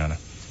Dominicana,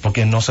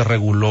 porque no se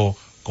reguló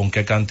con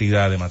qué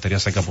cantidad de materia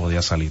seca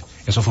podía salir.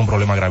 Eso fue un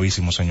problema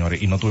gravísimo,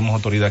 señores, y no tuvimos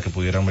autoridad que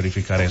pudieran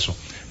verificar eso,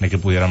 ni que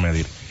pudieran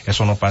medir.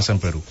 Eso no pasa en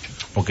Perú,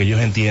 porque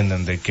ellos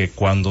entienden de que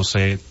cuando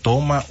se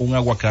toma un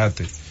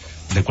aguacate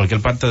de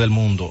cualquier parte del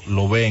mundo,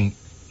 lo ven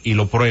y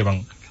lo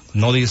prueban,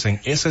 no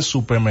dicen, ese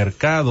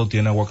supermercado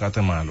tiene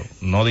aguacate malo,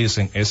 no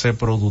dicen, ese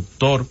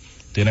productor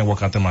tiene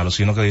aguacate malo,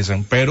 sino que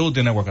dicen, Perú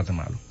tiene aguacate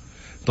malo.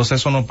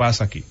 Entonces eso no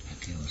pasa aquí.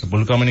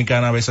 República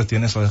Dominicana a veces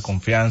tiene esa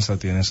desconfianza,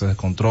 tiene ese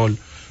descontrol,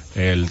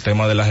 el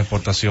tema de las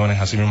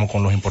exportaciones, así mismo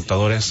con los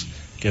importadores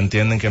que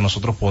entienden que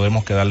nosotros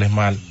podemos quedarles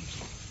mal,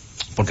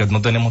 porque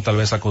no tenemos tal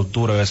vez esa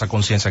cultura, esa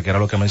conciencia, que era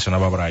lo que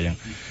mencionaba Brian,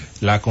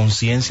 la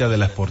conciencia de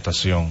la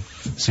exportación.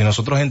 Si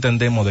nosotros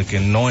entendemos de que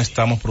no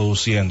estamos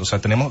produciendo, o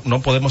sea,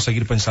 no podemos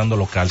seguir pensando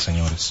local,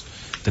 señores.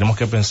 Tenemos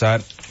que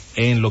pensar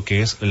en lo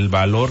que es el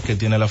valor que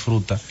tiene la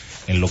fruta,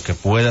 en lo que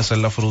puede hacer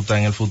la fruta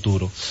en el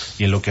futuro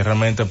y en lo que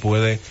realmente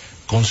puede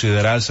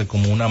considerarse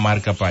como una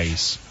marca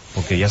país.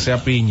 Porque ya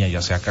sea piña,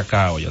 ya sea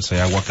cacao, ya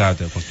sea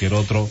aguacate o cualquier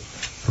otro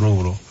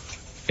rubro,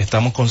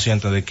 estamos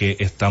conscientes de que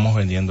estamos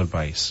vendiendo el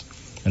país.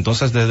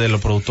 Entonces, desde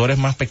los productores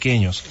más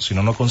pequeños, si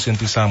no nos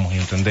concientizamos y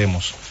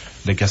entendemos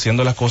de que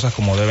haciendo las cosas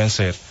como deben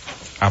ser,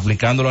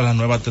 aplicándolo a las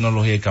nuevas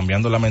tecnologías y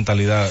cambiando la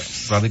mentalidad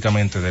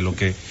prácticamente de lo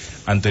que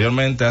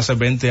anteriormente hace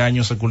 20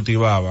 años se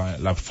cultivaba,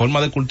 la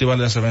forma de cultivar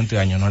de hace 20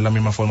 años no es la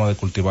misma forma de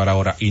cultivar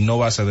ahora y no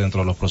va a ser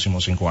dentro de los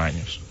próximos 5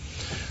 años.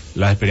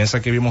 La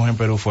experiencia que vimos en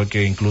Perú fue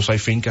que incluso hay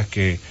fincas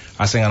que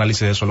hacen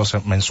análisis de suelos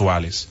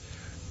mensuales,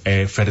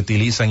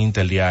 fertilizan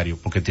interdiario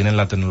porque tienen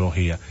la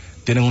tecnología,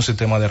 tienen un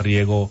sistema de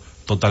riego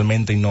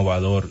totalmente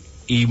innovador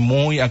y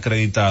muy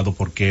acreditado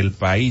porque el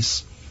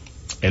país,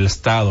 el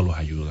Estado los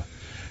ayuda.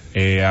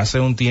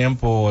 Hace un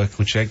tiempo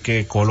escuché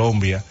que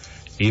Colombia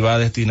iba a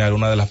destinar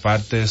una de las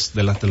partes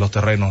de los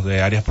terrenos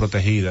de áreas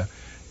protegidas,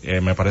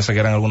 me parece que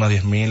eran algunas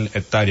 10.000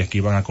 hectáreas que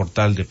iban a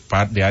cortar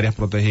de áreas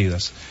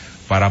protegidas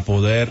para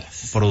poder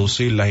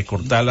producirlas y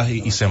cortarlas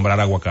y sembrar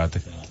aguacate,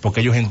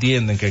 porque ellos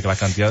entienden que la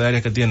cantidad de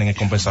áreas que tienen es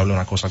compensable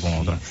una cosa con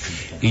otra.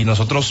 Y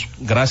nosotros,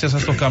 gracias a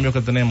estos cambios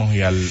que tenemos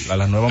y a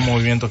los nuevos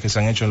movimientos que se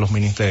han hecho en los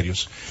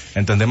ministerios,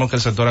 entendemos que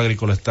el sector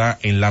agrícola está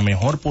en la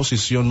mejor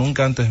posición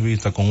nunca antes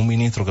vista, con un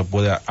ministro que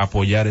pueda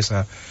apoyar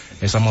esas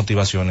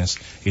motivaciones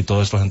y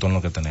todos estos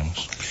entornos que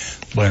tenemos.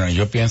 Bueno,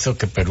 yo pienso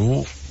que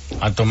Perú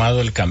ha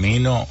tomado el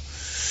camino,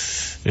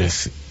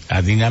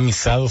 ha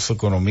dinamizado su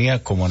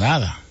economía como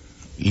nada.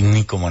 Y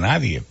ni como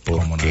nadie,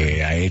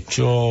 porque ha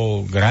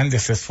hecho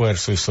grandes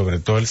esfuerzos y sobre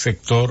todo el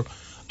sector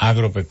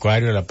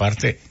agropecuario, la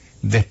parte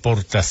de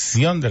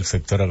exportación del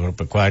sector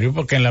agropecuario,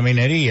 porque en la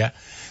minería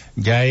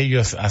ya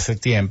ellos hace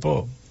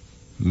tiempo,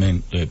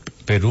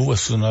 Perú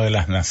es una de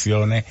las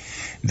naciones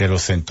de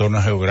los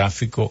entornos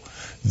geográficos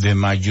de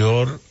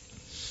mayor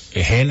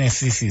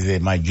génesis y de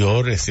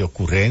mayores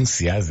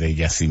ocurrencias de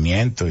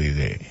yacimiento y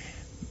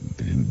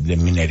de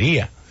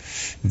minería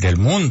del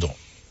mundo.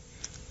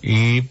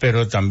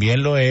 Pero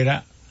también lo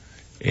era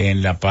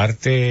en la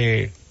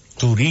parte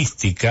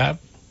turística,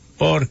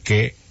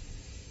 porque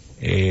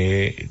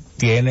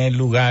tiene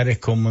lugares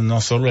como no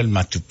solo el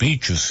Machu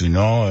Picchu,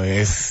 sino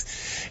es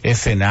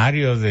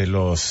escenario de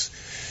los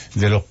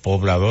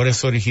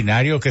pobladores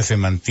originarios que se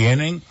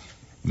mantienen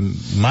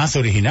más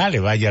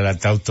originales, vaya la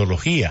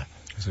tautología.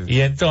 Sí.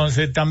 Y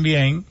entonces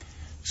también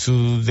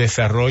su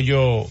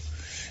desarrollo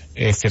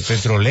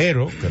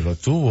petrolero, que lo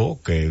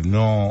tuvo, que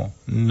no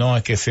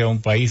es que sea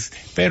un país,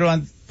 pero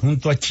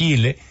junto a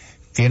Chile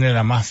tiene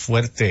la más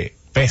fuerte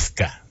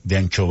pesca de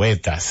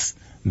anchovetas,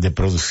 de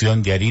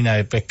producción de harina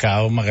de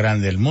pescado más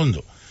grande del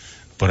mundo.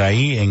 Por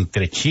ahí,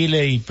 entre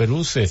Chile y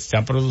Perú se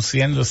está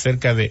produciendo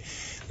cerca de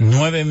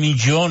 9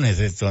 millones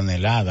de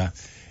toneladas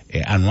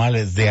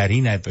anuales de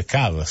harina de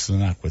pescado. Es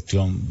una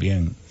cuestión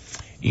bien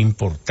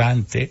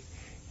importante.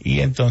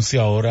 Y entonces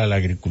ahora la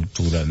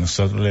agricultura,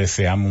 nosotros le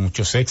deseamos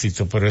muchos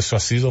éxitos, pero eso ha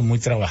sido muy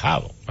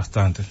trabajado.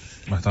 Bastante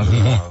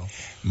trabajado.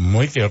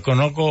 Yo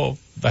conozco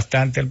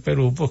bastante el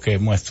Perú porque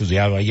hemos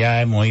estudiado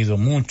allá, hemos ido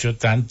mucho,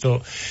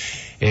 tanto,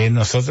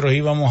 nosotros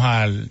íbamos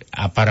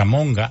a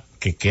Paramonga,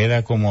 que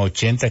queda como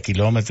 80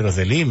 kilómetros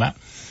de Lima,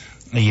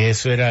 y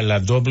eso era la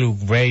W.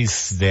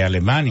 Grace de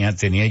Alemania,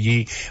 tenía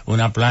allí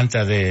una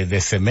planta de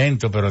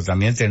cemento, pero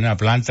también tenía una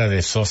planta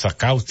de sosa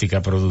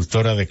cáustica,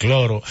 productora de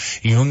cloro,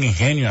 y un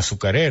ingenio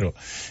azucarero.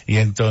 Y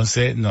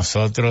entonces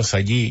nosotros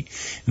allí,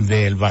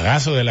 del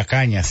bagazo de la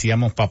caña,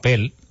 hacíamos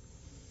papel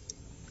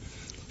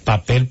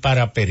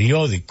para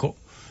periódico.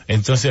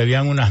 Entonces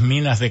habían unas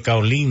minas de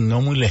caolín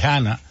no muy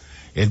lejanas.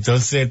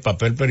 Entonces el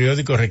papel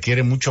periódico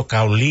requiere mucho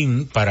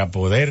caolín para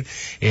poder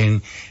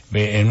en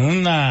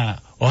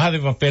una hoja de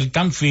papel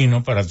tan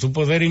fino para tú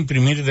poder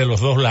imprimir de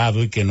los dos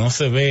lados y que no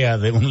se vea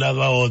de un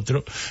lado a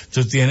otro,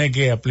 tú tienes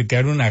que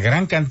aplicar una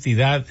gran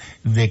cantidad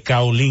de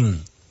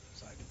kaolín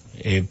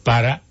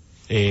para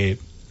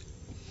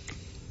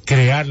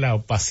crear la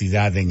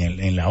opacidad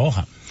en la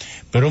hoja.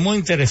 Pero muy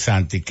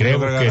interesante, y creo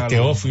que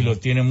Teófilo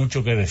tiene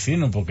mucho que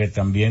decirnos, porque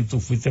también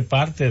tú fuiste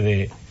parte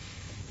de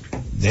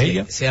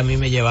ella. Sí, a mí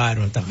me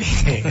llevaron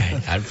también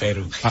al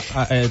Perú.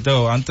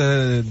 Teo, antes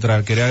de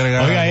entrar, quería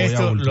agregar... Oiga,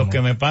 esto, lo que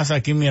me pasa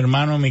aquí, mi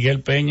hermano Miguel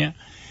Peña,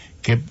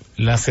 que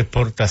las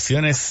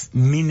exportaciones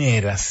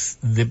mineras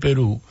de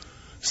Perú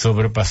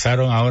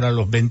sobrepasaron ahora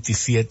los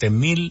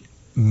 27,000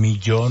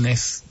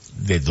 millones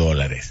de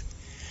dólares.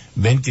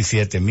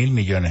 27,000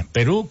 millones.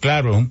 Perú,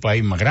 claro, es un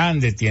país más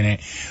grande, tiene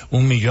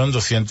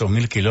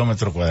 1.200.000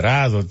 kilómetros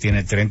cuadrados,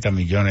 tiene 30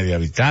 millones de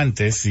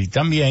habitantes, y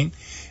también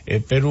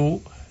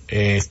Perú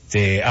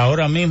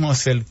ahora mismo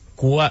es el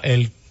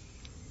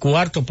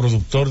cuarto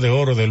productor de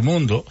oro del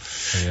mundo.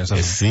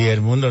 Sí,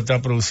 el mundo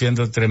está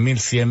produciendo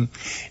 3.100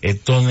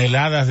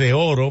 toneladas de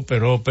oro,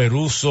 pero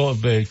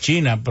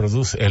China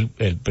produce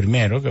el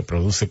primero, que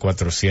produce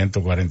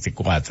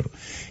 444,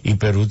 y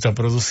Perú está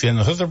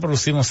produciendo, nosotros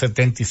producimos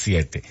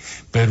 77,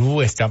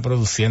 Perú está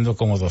produciendo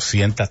como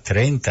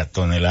 230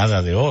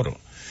 toneladas de oro.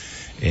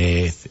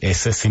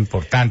 Eso es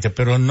importante,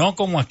 pero no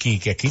como aquí,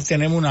 que aquí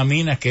tenemos una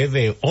mina que es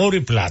de oro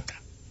y plata,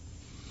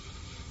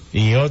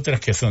 y otras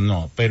que son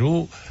no.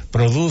 Perú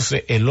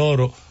produce el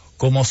oro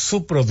como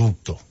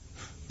subproducto,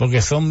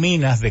 porque son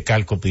minas de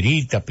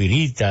calcopirita,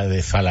 pirita,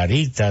 de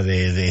falarita,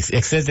 de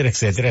etcétera,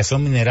 etcétera,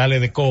 son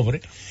minerales de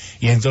cobre,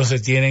 y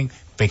entonces tienen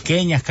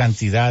pequeñas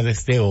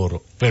cantidades de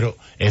oro, pero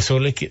eso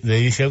le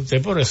dice a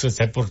usted, por eso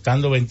está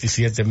exportando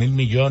 27,000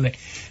 millones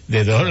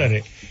de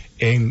dólares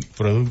en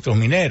productos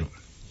mineros.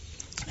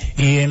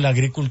 Y en la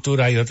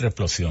agricultura hay otra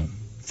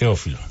explosión.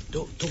 Teófilo.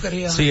 ¿Tú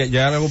querías? Sí,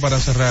 ya algo para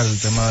cerrar el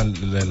tema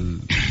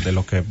de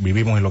lo que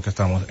vivimos y lo que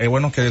estamos. Es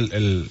bueno que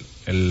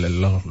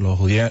los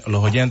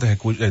oyentes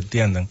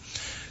entiendan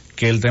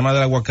que el tema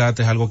del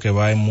aguacate es algo que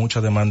va en mucha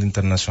demanda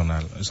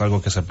internacional. Es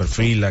algo que se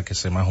perfila, que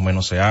más o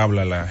menos se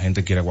habla, la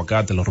gente quiere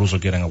aguacate, los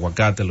rusos quieren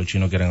aguacate, los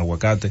chinos quieren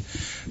aguacate.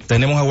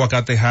 Tenemos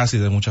aguacate Hass y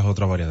de muchas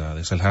otras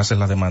variedades. El Hass es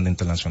la demanda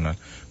internacional,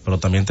 pero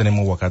también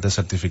tenemos aguacate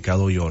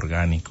certificado y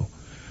orgánico.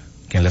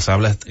 Quien les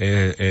habla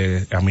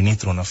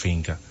administra una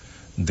finca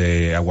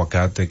de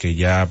aguacate que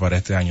ya para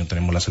este año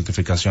tenemos las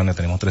certificaciones,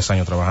 tenemos 3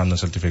 años trabajando en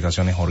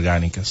certificaciones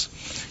orgánicas.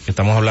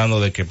 Estamos hablando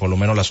de que por lo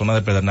menos la zona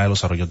de Pedernal de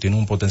los Arroyos tiene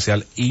un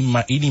potencial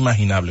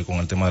inimaginable con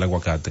el tema del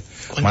aguacate.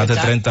 Más de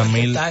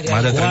 30,000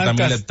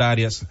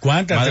 hectáreas,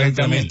 más de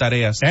 30,000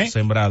 tareas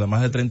sembradas,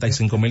 más de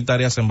 35,000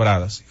 tareas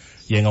sembradas,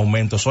 y en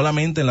aumento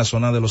solamente en la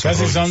zona de los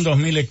arroyos. Casi son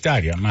 2,000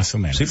 hectáreas, más o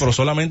menos. Sí, pero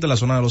solamente en la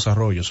zona de los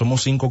arroyos.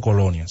 Somos 5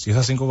 colonias, y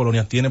esas 5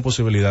 colonias tienen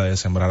posibilidad de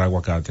sembrar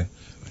aguacate,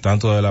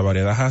 tanto de la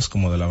variedad Hass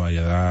como de la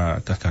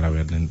variedad Cáscara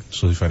Verde en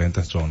sus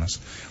diferentes zonas.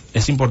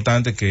 Es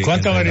importante que...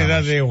 ¿Cuánta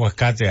variedad de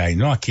aguacate hay?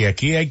 No, aquí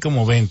hay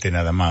como 20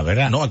 nada más,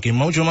 ¿verdad? No, aquí hay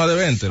mucho más de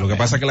 20. Lo que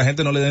pasa es que la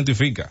gente no le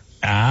identifica.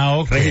 Ah,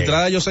 ok.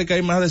 Registradas yo sé que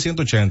hay más de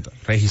 180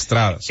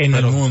 registradas. En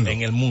el mundo.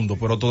 En el mundo,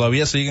 pero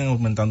todavía siguen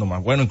aumentando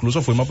más. Bueno,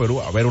 incluso fuimos a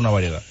Perú a ver una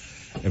variedad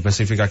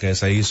específica que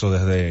se hizo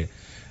desde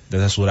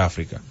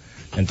Sudáfrica.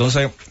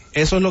 Entonces,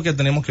 eso es lo que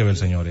tenemos que ver,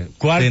 señores.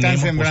 ¿Cuál están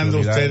sembrando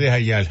ustedes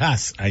allá? El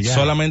Hass, allá.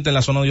 Solamente en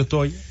la zona donde yo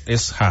estoy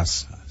es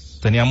Hass.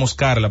 Teníamos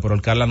Carla, pero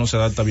el Carla no se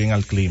adapta bien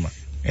al clima.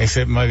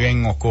 Ese es más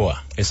bien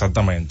Ocoa.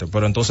 Exactamente,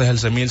 pero entonces el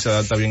semil se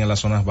adapta bien en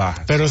las zonas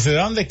bajas. Pero se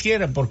da donde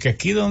quiera, porque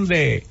aquí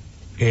donde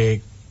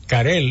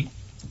Carel,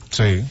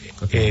 sí,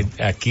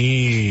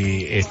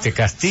 aquí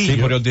Castillo. Sí,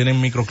 pero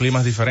tienen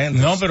microclimas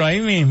diferentes. No, pero ahí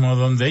mismo,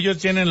 donde ellos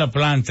tienen la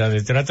planta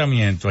de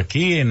tratamiento,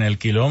 aquí en el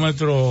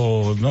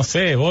kilómetro, no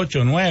sé,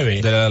 8,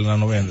 9. De la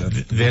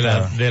noviembre.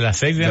 De la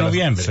 6 de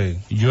noviembre. Sí.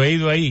 Yo he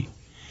ido ahí.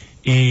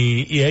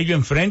 Y ellos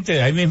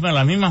enfrente, ahí mismo en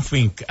la misma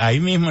finca, ahí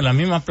mismo en la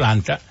misma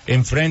planta,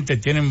 enfrente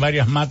tienen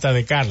varias matas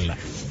de Carla.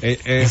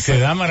 Y se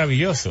da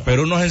maravilloso.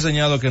 Pero uno ha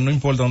enseñado que no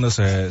importa dónde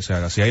se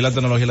haga, si hay la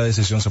tecnología y la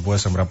decisión se puede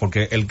sembrar,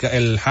 porque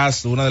el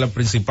Hass, una de las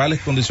principales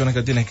condiciones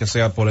que tiene es que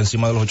sea por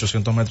encima de los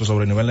 800 metros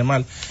sobre el nivel del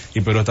mar,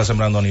 y Perú está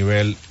sembrando a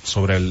nivel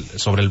sobre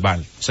el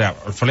val. O sea,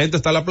 al frente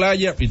está la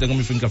playa y tengo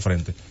mi finca al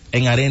frente,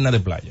 en arena de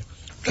playa.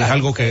 Claro, es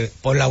algo que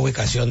por la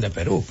ubicación de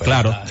Perú.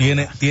 Claro,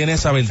 tiene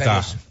esa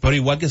ventaja. Pero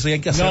igual que sí hay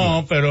que hacerlo.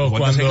 No, pero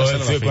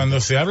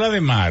cuando se habla de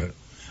mar,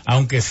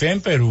 aunque sea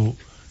en Perú,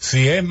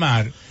 si es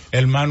mar,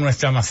 el mar no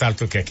está más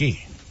alto que aquí.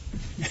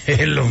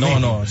 Es lo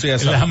mismo. Sí,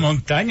 las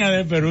montañas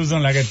de Perú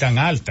son las que están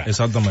altas.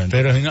 Exactamente.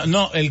 Pero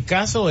el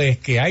caso es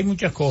que hay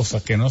muchas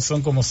cosas que no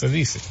son como se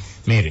dice.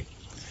 Mire,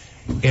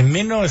 en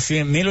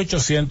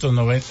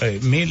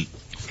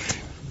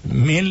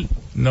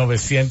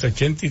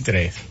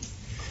 1983,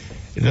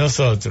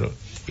 nosotros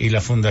y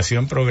la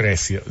Fundación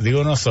Progresio,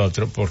 digo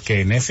nosotros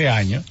porque en ese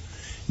año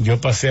yo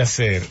pasé a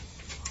ser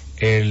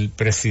el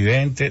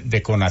presidente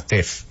de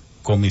CONATEF,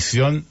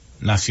 Comisión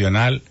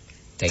Nacional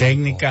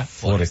Técnica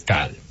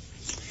Forestal.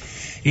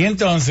 Y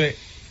entonces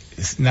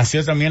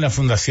nació también la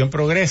Fundación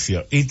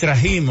Progresio y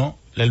trajimos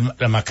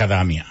la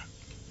macadamia.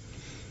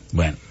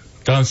 Bueno,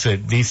 entonces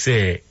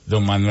dice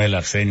don Manuel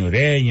Arsenio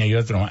Ureña y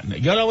otro más,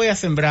 yo la voy a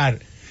sembrar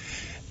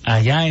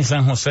allá en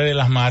San José de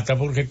las Matas,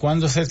 porque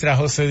cuando se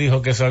trajo se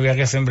dijo que eso había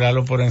que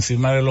sembrarlo por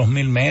encima de los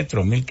 1,000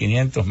 metros,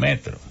 1,500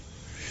 metros.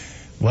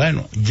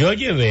 Bueno, yo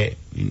llevé,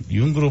 y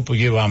un grupo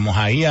llevamos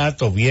ahí a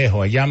Ato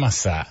Viejo, allá a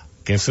Masá,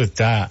 que eso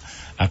está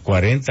a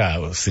 40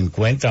 o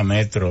 50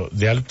 metros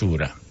de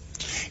altura,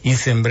 y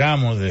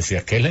sembramos desde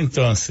aquel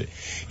entonces,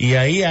 y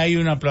ahí hay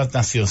una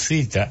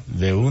plantacioncita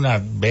de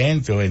unas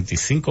 20 o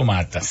 25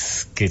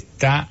 matas, que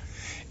está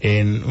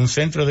en un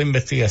centro de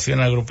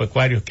investigación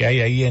agropecuario que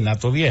hay ahí en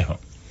Ato Viejo,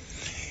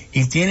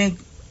 y tienen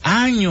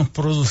años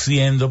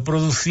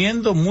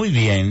produciendo muy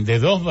bien, de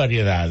 2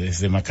 variedades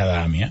de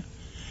macadamia,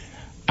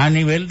 a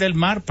nivel del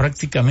mar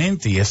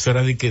prácticamente, y eso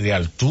era de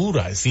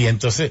altura, sí,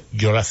 entonces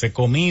yo las he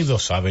comido,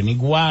 saben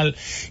igual,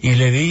 y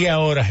le di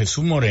ahora a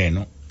Jesús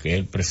Moreno, que es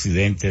el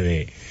presidente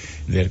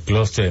del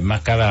clúster de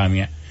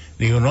macadamia,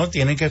 digo, no,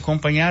 tienen que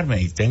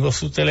acompañarme, y tengo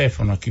su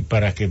teléfono aquí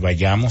para que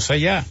vayamos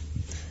allá.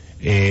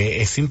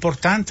 Es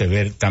importante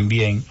ver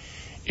también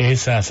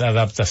esas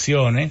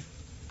adaptaciones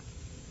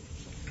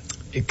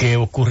que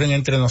ocurren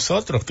entre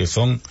nosotros, que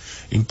son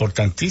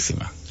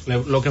importantísimas.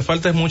 Lo que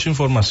falta es mucha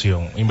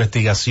información,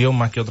 investigación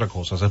más que otra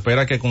cosa. Se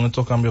espera que con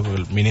estos cambios,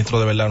 el ministro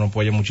de verdad nos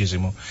apoye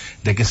muchísimo,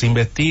 de que se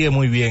investigue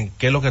muy bien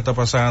qué es lo que está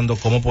pasando,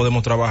 cómo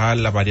podemos trabajar,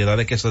 las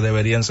variedades que se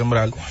deberían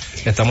sembrar.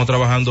 Estamos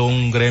trabajando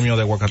un gremio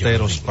de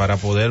aguacateros para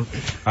poder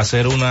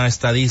hacer una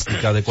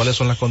estadística de cuáles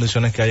son las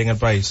condiciones que hay en el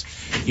país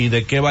y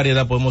de qué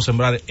variedad podemos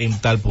sembrar en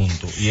tal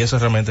punto. Y eso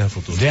realmente es el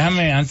futuro.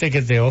 Déjame, antes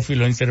que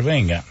Teófilo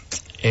intervenga,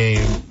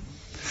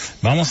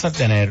 vamos a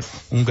tener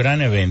un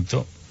gran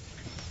evento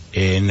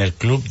en el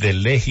Club de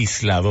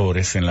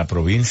Legisladores en la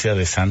provincia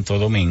de Santo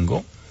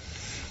Domingo.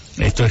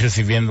 Estoy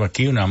recibiendo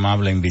aquí una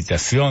amable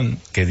invitación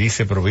que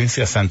dice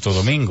Provincia Santo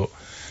Domingo.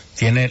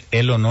 Tiene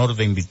el honor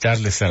de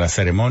invitarles a la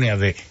ceremonia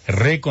de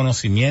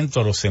reconocimiento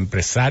a los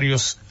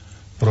empresarios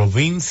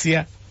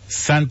Provincia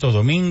Santo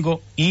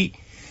Domingo y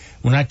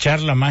una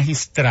charla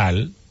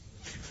magistral,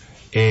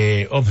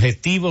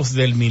 Objetivos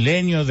del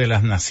Milenio de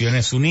las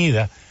Naciones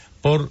Unidas,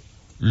 por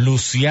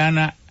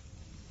Luciana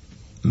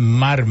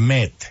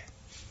Marmet.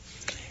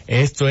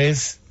 Esto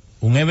es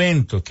un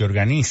evento que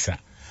organiza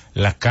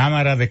la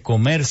Cámara de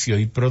Comercio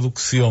y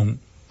Producción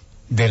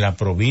de la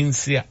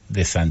provincia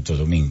de Santo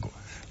Domingo.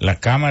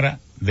 La Cámara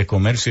de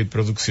Comercio y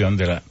Producción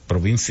de la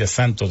provincia de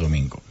Santo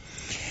Domingo.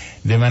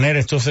 De manera,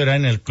 esto será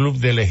en el Club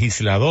de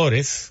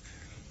Legisladores.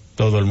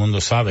 Todo el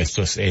mundo sabe,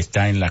 esto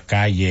está en la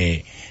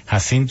calle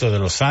Jacinto de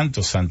los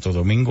Santos, Santo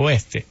Domingo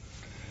Este.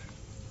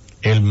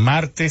 El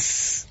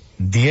martes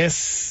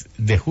 10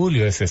 de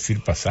julio, es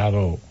decir,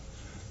 pasado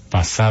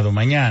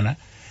mañana,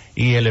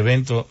 y el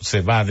evento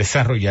se va a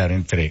desarrollar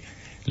entre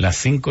las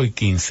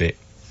 5:15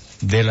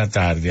 de la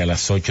tarde a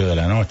las 8 de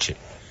la noche.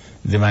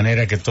 De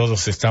manera que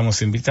todos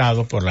estamos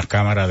invitados por la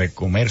Cámara de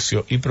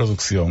Comercio y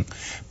Producción,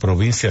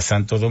 provincia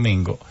Santo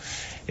Domingo,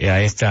 a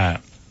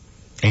esta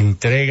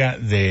entrega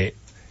de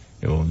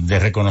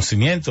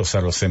reconocimientos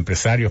a los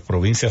empresarios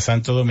provincia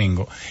Santo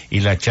Domingo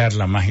y la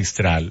charla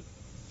magistral,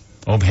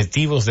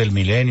 Objetivos del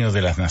Milenio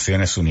de las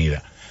Naciones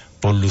Unidas,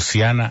 por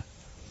Luciana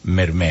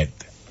Mermet.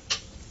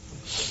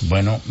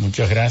 Bueno,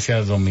 muchas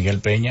gracias, don Miguel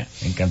Peña.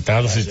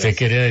 Encantado. Gracias. Si usted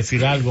quería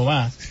decir algo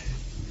más.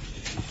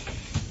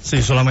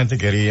 Sí, solamente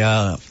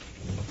quería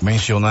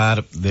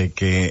mencionar de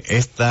que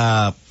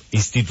esta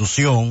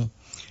institución,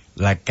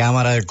 la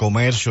Cámara de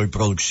Comercio y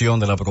Producción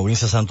de la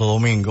provincia de Santo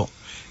Domingo,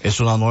 es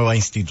una nueva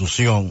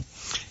institución,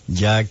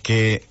 ya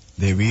que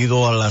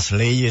debido a las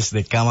leyes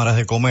de cámaras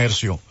de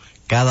comercio,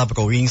 cada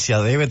provincia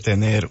debe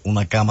tener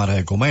una cámara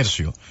de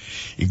comercio.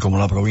 Y como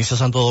la provincia de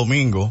Santo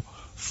Domingo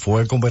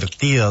fue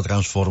convertida,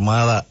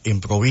 transformada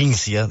en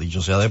provincia,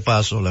 dicho sea de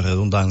paso, la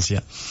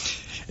redundancia,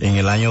 en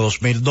el año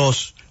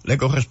 2002, le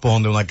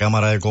corresponde una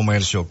Cámara de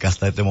Comercio que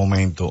hasta este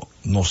momento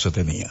no se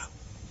tenía.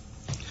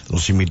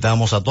 Los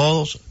invitamos a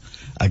todos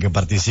a que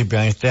participen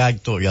en este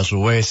acto y a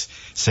su vez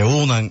se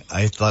unan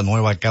a esta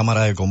nueva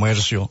Cámara de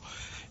Comercio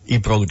y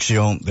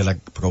Producción de la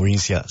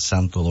provincia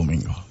Santo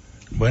Domingo.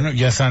 Bueno,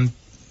 ya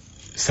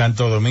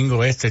Santo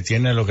Domingo Este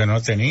tiene lo que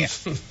no tenía,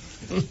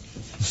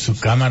 su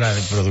Cámara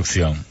de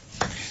Producción.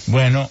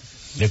 Bueno,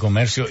 de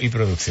Comercio y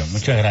Producción.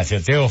 Muchas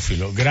gracias,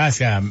 Teófilo.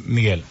 Gracias,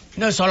 Miguel.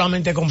 No,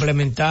 solamente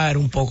complementar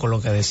un poco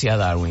lo que decía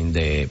Darwin.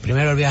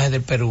 Primero, el viaje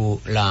del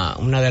Perú,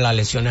 una de las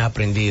lecciones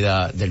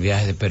aprendidas del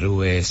viaje de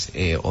Perú es,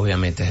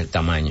 obviamente, es el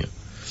tamaño.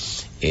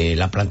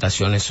 Las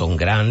plantaciones son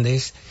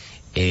grandes,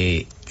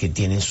 que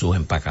tienen sus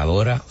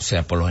empacadoras, o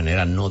sea, por lo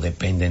general no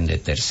dependen de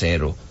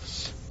terceros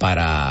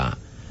para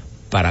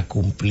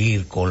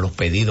cumplir con los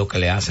pedidos que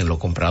le hacen los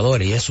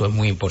compradores, y eso es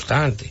muy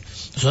importante.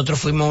 Nosotros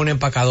fuimos a una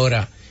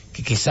empacadora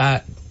que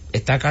quizá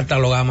está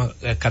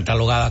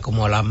catalogada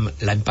como la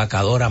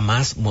empacadora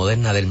más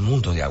moderna del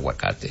mundo de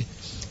aguacate,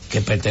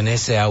 que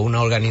pertenece a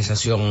una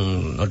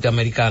organización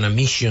norteamericana,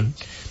 Mission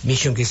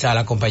quizá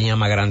la compañía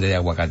más grande de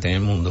aguacate en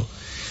el mundo.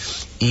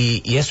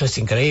 Y eso es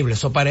increíble,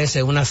 eso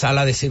parece una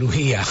sala de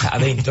cirugía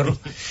adentro.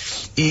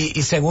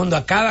 Y segundo,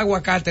 a cada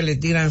aguacate le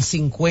tiran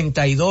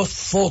 52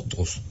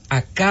 fotos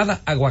a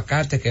cada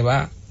aguacate que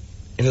va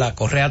en la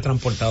correa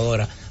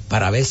transportadora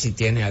para ver si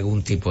tiene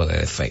algún tipo de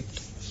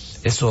defecto.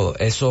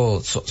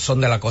 Eso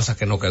son de las cosas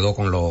que nos quedó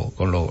con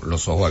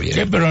los ojos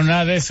abiertos. Sí, pero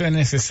nada de eso es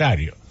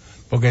necesario,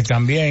 porque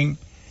también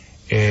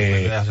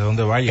 ¿hacia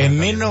dónde vaya? En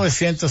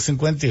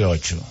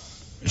 1958,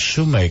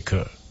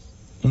 Shoemaker,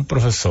 un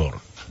profesor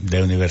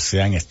de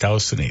universidad en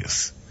Estados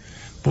Unidos,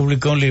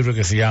 publicó un libro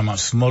que se llama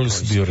Small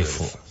is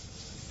Beautiful.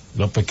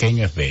 Lo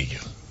pequeño es bello.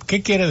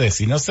 ¿Qué quiere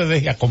decir? No se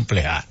deje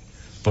acomplejar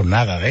por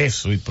nada de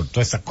eso y por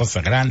todas esas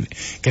cosas grandes,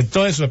 que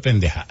todo eso es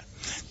pendejada.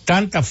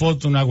 Tanta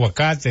foto un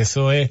aguacate,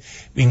 eso es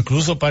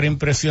incluso para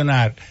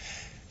impresionar,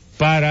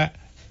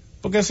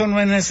 porque eso no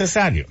es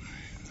necesario.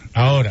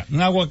 Ahora,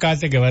 un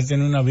aguacate que va a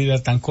tener una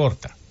vida tan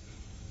corta.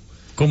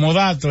 Como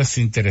dato es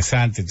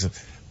interesante,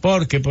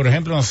 porque por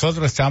ejemplo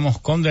nosotros estamos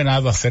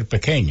condenados a ser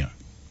pequeños.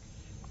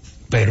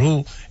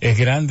 Perú es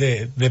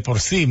grande de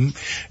por sí,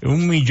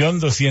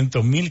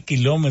 1.200.000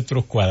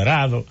 kilómetros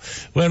cuadrados,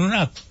 bueno,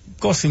 una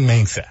cosa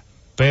inmensa,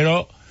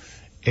 pero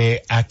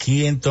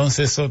aquí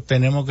entonces eso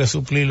tenemos que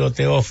suplirlo,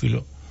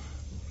 Teófilo,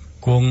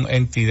 con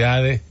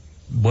entidades,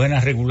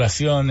 buenas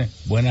regulaciones,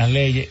 buenas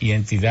leyes y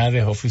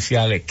entidades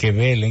oficiales que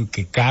velen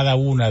que cada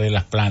una de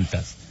las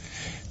plantas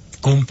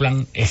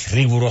cumplan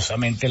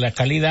rigurosamente la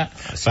calidad.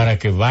 Así, para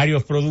que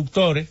varios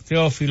productores,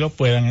 Teófilo,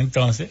 puedan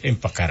entonces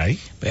empacar ahí.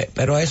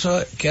 Pero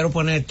eso, quiero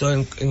poner todo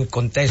en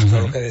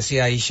contexto, lo que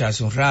decía Isha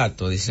hace un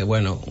rato. Dice,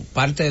 bueno,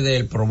 parte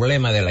del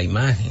problema de la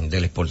imagen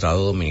del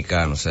exportador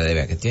dominicano se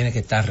debe a que tiene que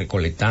estar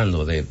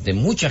recolectando de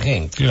mucha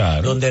gente,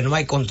 claro, donde no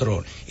hay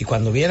control. Y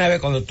cuando viene a ver,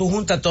 cuando tú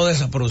juntas toda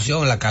esa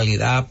producción, la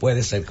calidad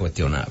puede ser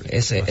cuestionable.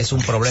 Ese es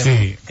un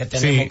problema que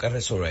tenemos que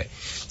resolver.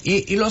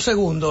 Y lo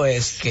segundo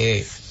es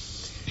que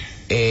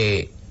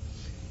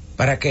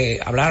para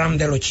que hablaran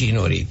de los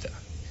chinos ahorita.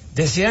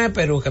 Decían en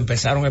Perú que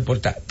empezaron a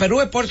exportar.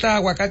 Perú exporta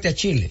aguacate a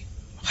Chile.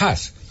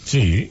 Haas.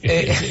 Sí.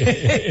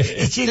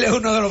 Y Chile es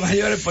uno de los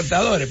mayores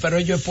exportadores, pero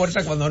ellos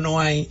exportan cuando no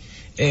hay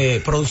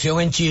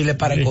producción en Chile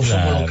para el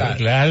consumo local.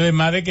 Claro,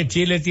 además de que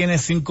Chile tiene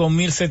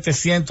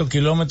 5.700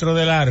 kilómetros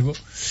de largo,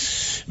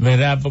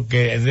 ¿verdad?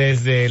 Porque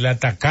desde la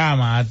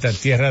Atacama hasta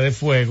Tierra de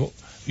Fuego,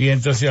 y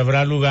entonces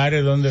habrá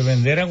lugares donde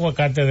vender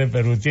aguacate de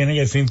Perú tiene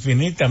que ser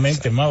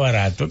infinitamente más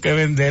barato que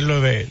venderlo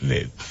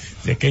de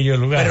aquellos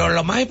lugares. Pero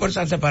lo más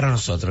importante para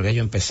nosotros, que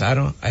ellos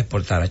empezaron a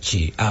exportar a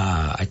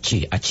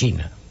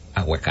China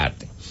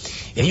aguacate.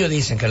 Ellos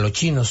dicen que los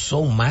chinos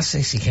son más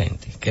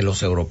exigentes que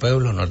los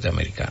europeos y los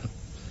norteamericanos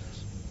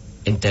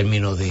en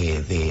términos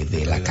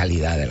de la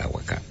calidad del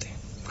aguacate.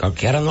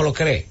 Cualquiera no lo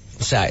cree.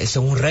 O sea, ese es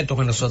un reto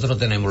que nosotros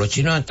tenemos. Los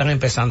chinos están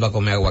empezando a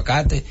comer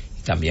aguacate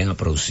y también a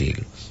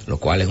producirlo, lo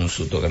cual es un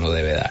susto que no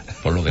debe dar,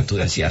 por lo que tú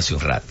decías hace un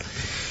rato.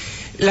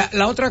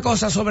 La otra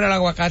cosa sobre el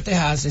aguacate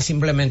hace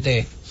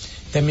simplemente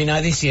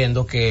terminar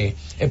diciendo que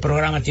el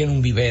programa tiene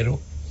un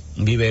vivero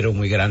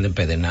muy grande en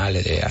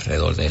Pedernales de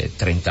alrededor de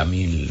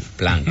 30.000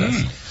 plantas,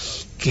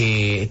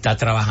 que está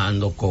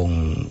trabajando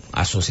con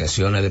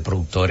asociaciones de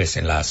productores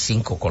en las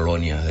 5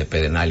 colonias de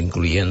Pedernal,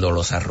 incluyendo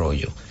los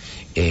arroyos.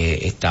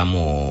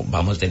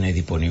 Vamos a tener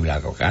disponible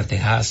aguacate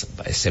Hass,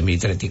 Semil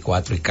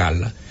 34 y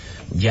Carla.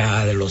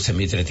 Ya de los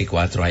Semil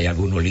 34 hay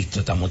algunos listos,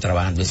 estamos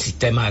trabajando en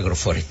sistemas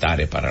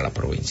agroforestales para la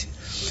provincia.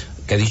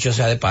 Que dicho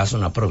sea de paso,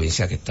 una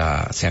provincia que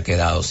se ha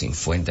quedado sin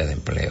fuente de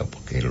empleo,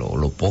 porque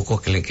lo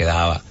poco que le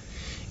quedaba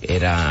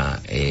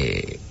era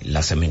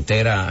la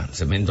cementera,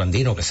 Cemento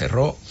Andino, que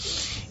cerró.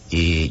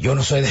 Y yo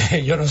no soy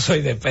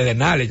de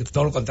Pedernales,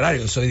 todo lo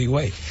contrario, yo soy de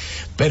Higüey.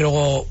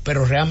 Pero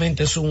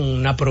realmente es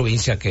una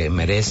provincia que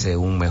merece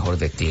un mejor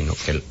destino,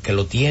 que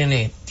lo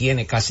tiene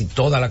casi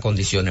todas las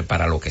condiciones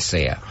para lo que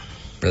sea: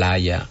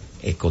 playa,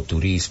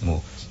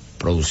 ecoturismo,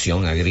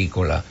 producción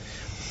agrícola,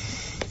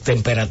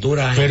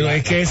 temperatura. Pero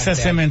es que esa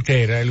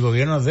cementera, el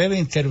gobierno debe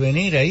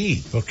intervenir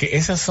ahí, porque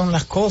esas son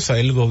las cosas.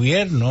 El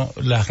gobierno,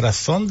 la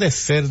razón de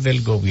ser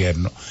del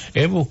gobierno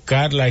es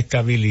buscar la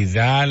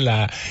estabilidad,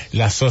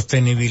 la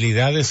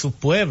sostenibilidad de su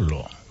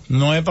pueblo.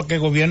 No es para que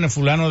gobierne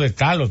fulano de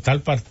tal o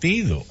tal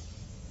partido,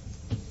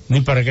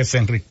 ni para que se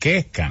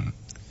enriquezcan.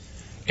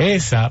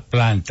 Esa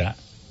planta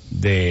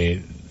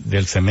del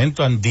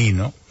cemento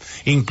andino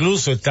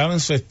incluso estaba en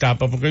su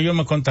etapa, porque ellos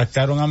me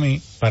contactaron a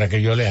mí para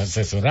que yo les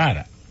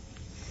asesorara.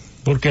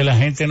 Porque la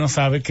gente no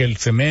sabe que el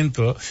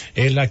cemento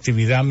es la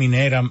actividad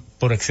minera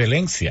por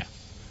excelencia.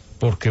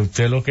 Porque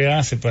usted lo que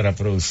hace para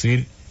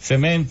producir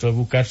cemento es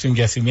buscarse un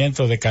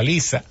yacimiento de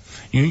caliza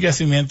y un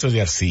yacimiento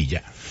de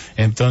arcilla.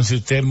 Entonces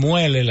usted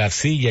muele la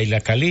arcilla y la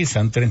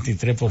caliza, un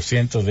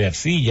 33% de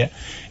arcilla,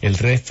 el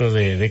resto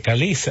de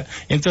caliza.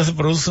 Entonces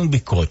produce un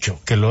bizcocho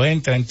que lo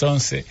entra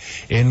entonces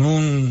en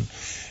un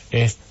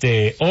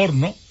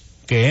horno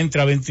que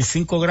entra a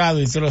 25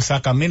 grados y se lo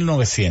saca a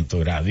 1900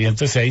 grados. Y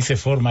entonces ahí se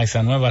forma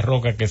esa nueva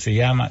roca que se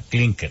llama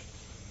clinker.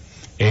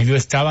 Ellos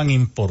estaban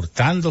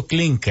importando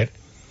clinker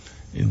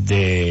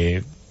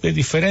de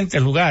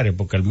diferentes lugares,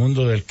 porque el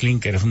mundo del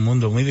clinker es un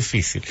mundo muy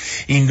difícil,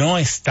 y no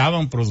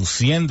estaban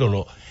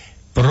produciéndolo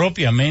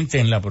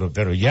propiamente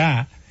pero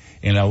ya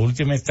en la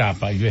última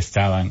etapa, ellos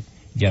estaban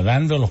ya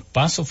dando los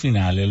pasos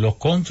finales, los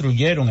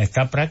construyeron,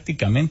 está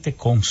prácticamente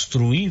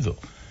construido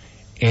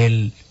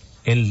el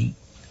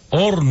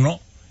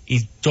horno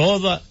y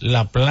toda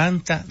la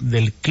planta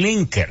del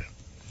clinker.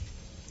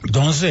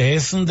 Entonces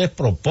es un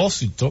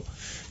despropósito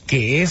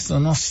que esto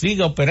no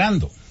siga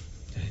operando.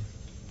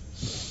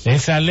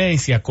 Esa ley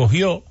se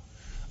acogió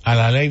a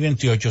la ley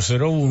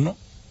 2801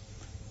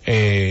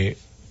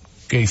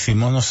 que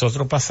hicimos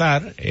nosotros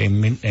pasar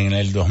en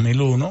el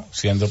 2001,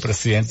 siendo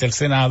presidente del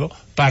Senado,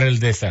 para el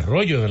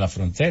desarrollo de la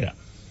frontera.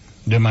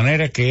 De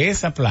manera que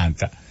esa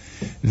planta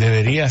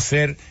debería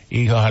ser,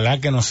 y ojalá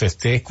que nos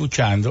esté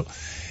escuchando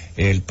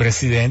el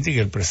presidente, y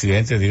que el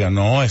presidente diga,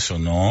 no,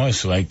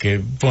 eso hay que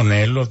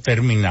ponerlo,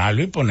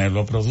 terminarlo y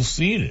ponerlo a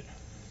producir.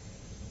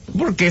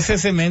 Porque ese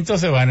cemento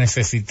se va a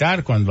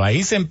necesitar cuando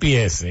ahí se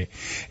empiece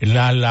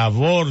la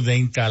labor de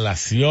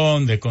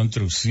instalación, de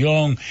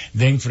construcción,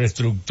 de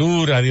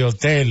infraestructura, de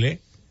hoteles.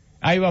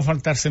 Ahí va a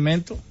faltar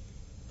cemento.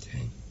 Sí.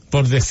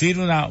 Por decir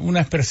una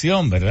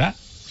expresión, ¿verdad?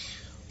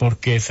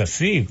 Porque es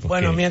así. Porque...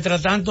 Bueno,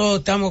 mientras tanto,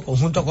 estamos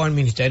junto con el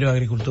Ministerio de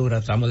Agricultura,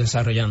 estamos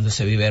desarrollando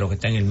ese vivero que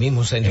está en el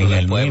mismo centro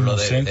del pueblo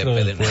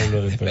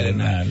de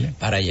Pedernales,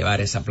 para llevar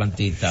esa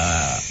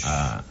plantita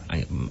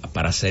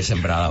para ser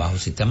sembrada bajo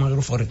sistemas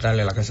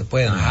agroforestales, la que se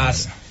puedan.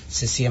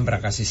 Se siembra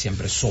casi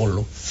siempre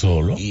solo.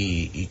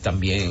 Y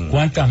también...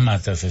 ¿Cuántas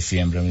matas se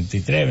siembran?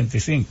 ¿23,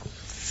 25?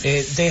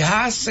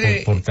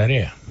 Por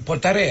tarea. Por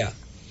tarea.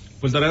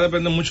 Pues tarea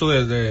depende mucho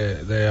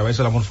de a veces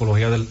la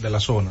morfología de la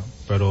zona,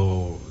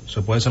 pero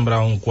se puede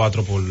sembrar un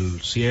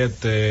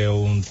 4x7 o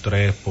un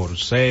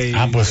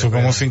 3x6. Pues son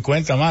como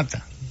 50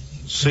 matas.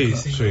 Sí.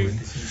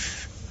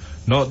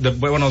 No,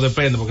 bueno,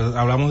 depende, porque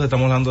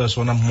estamos hablando de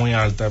zonas muy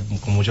altas,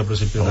 con mucha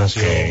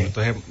precipitación,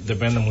 entonces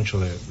depende mucho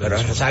de pero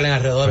salen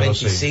alrededor de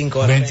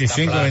 25,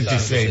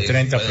 26,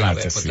 30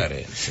 plantas.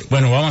 Sí.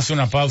 Bueno, vamos a hacer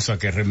una pausa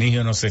que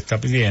Remigio nos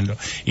está pidiendo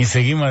y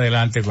seguimos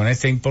adelante con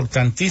este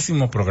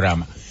importantísimo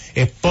programa.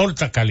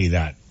 Exporta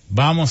calidad.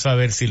 Vamos a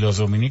ver si los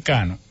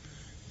dominicanos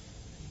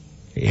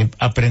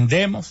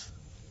aprendemos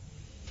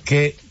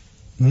que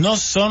no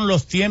son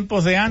los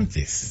tiempos de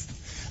antes.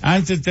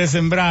 Antes usted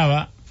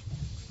sembraba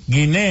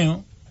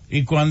guineo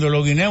y cuando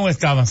los guineos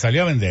estaban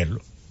salía a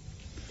venderlo.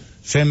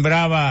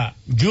 Sembraba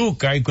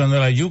yuca y cuando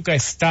la yuca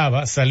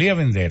estaba salía a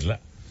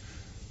venderla.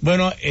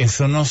 Bueno,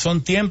 eso no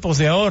son tiempos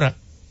de ahora.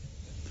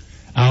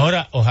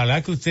 Ahora,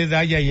 ojalá que usted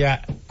haya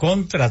ya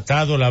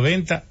contratado la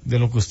venta de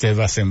lo que usted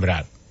va a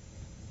sembrar.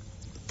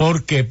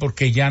 ¿Por qué?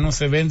 Porque ya no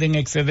se vende en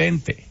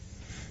excedente.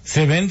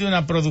 Se vende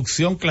una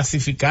producción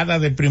clasificada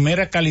de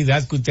primera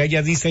calidad que usted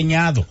haya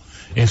diseñado.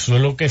 Eso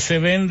es lo que se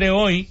vende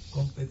hoy.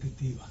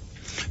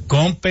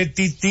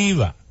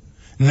 Competitiva.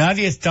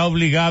 Nadie está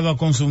obligado a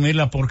consumir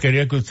la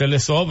porquería que a usted le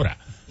sobra.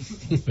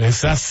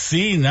 Es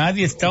así,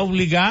 nadie está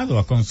obligado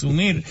a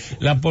consumir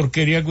la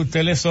porquería que a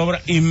usted le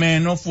sobra, y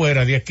menos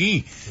fuera de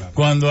aquí,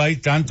 cuando hay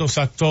tantos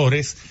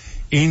actores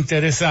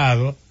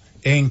interesados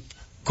en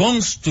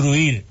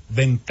construir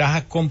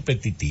ventajas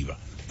competitivas,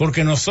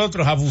 porque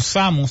nosotros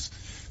abusamos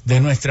de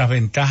nuestras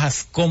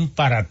ventajas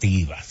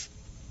comparativas.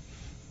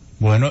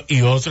 Bueno,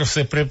 y otros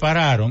se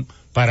prepararon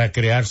para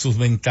crear sus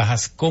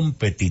ventajas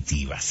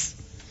competitivas.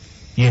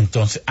 Y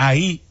entonces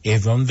ahí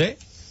es donde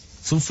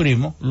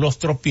sufrimos los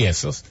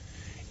tropiezos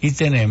y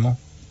tenemos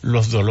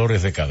los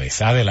dolores de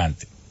cabeza.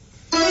 Adelante.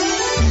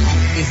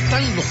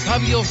 Están los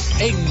sabios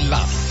en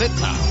la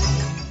Z.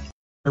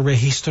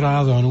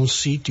 Registrado en un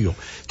sitio,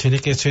 tiene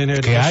que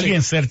tener que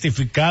alguien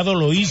certificado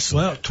lo hizo.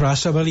 Well,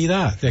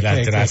 trazabilidad.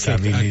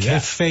 Trazabilidad. ¿Qué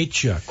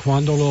fecha?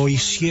 ¿Cuándo lo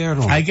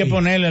hicieron? Hay que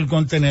ponerle al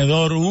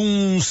contenedor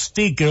un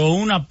sticker o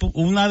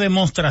una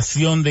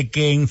demostración de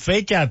que en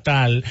fecha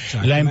tal,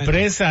 la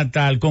empresa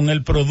tal, con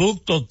el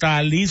producto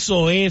tal,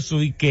 hizo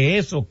eso y que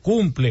eso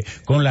cumple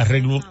con las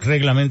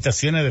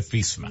reglamentaciones de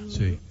FISMA.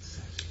 Sí.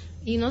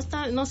 Y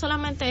no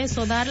solamente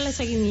eso, darle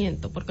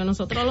seguimiento, porque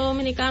nosotros los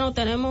dominicanos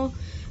tenemos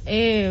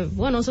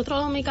nosotros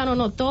los dominicanos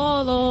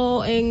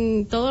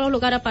en todos los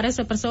lugares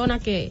aparecen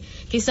personas que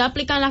quizá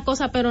aplican las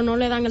cosas pero no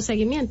le dan el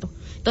seguimiento.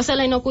 Entonces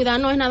la inocuidad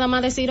no es nada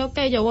más decir,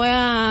 yo voy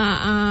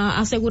a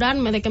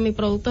asegurarme de que mi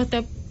producto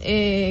esté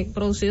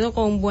producido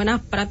con buenas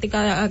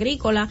prácticas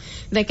agrícolas,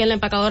 de que en la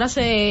empacadora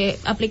se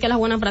aplique las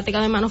buenas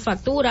prácticas de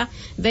manufactura,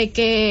 de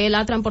que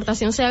la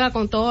transportación se haga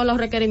con todos los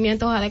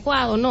requerimientos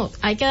adecuados. No,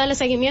 hay que darle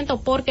seguimiento,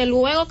 porque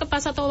luego que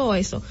pasa todo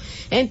eso,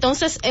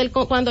 entonces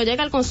cuando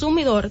llega al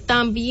consumidor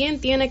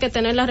también tiene que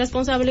tener la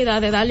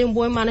responsabilidad de darle un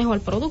buen manejo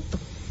al producto.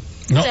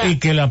 No, y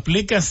que la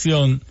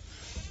aplicación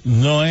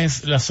no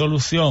es la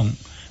solución,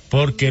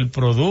 porque el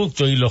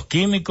producto y los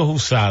químicos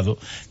usados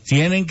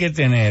tienen que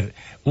tener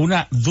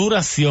una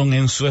duración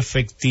en su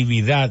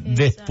efectividad.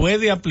 Exacto.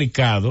 Después de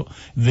aplicado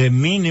de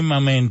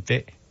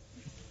mínimamente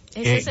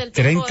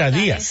 30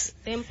 días.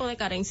 Tiempo de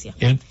carencia.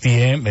 El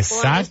tiempo,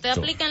 exacto. Cuando usted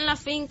aplica en la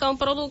finca un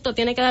producto,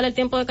 tiene que darle el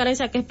tiempo de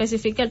carencia que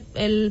especifique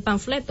el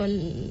panfleto,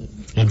 el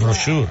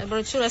brochure. El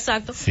brochure,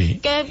 exacto. Sí.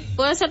 Que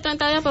puede ser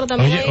 30 días, pero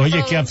también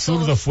Oye, qué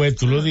absurdo fue.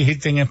 Tú lo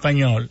dijiste en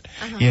español.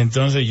 Ajá. Y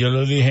entonces yo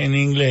lo dije en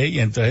inglés, y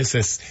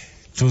entonces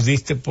tú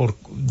diste por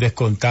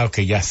descontado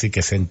que ya sí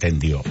que se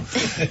entendió.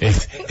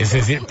 Es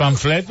decir,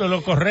 panfleto es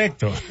lo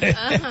correcto.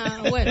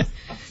 Ajá, bueno.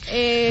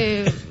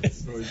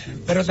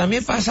 Pero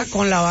también pasa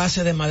con la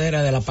base de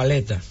madera de la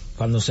paleta,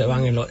 cuando se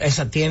van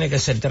esa tiene que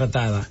ser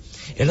tratada.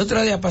 El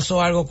otro día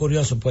pasó algo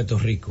curioso en Puerto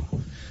Rico.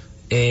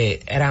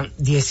 Eran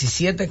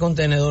 17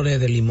 contenedores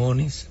de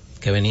limones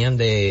que venían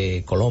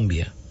de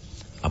Colombia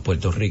a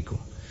Puerto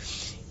Rico.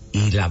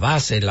 Y la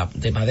base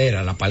de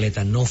madera, la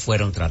paleta, no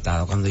fueron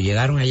tratados. Cuando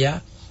llegaron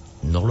allá,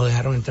 no lo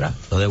dejaron entrar,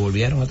 lo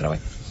devolvieron otra vez.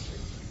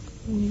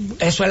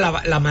 Eso es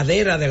la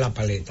madera de la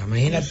paleta.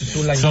 Imagínate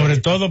tú la... Sobre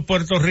todo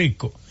Puerto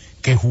Rico,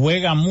 que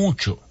juega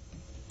mucho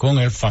con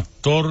el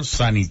factor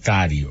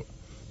sanitario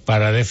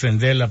para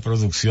defender la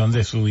producción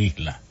de su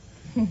isla.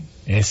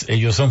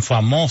 Ellos son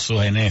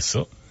famosos en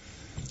eso.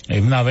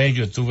 Una vez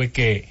yo tuve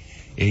que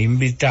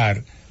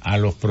invitar a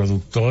los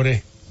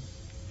productores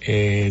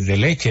de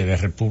leche de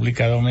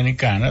República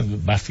Dominicana,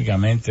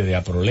 básicamente de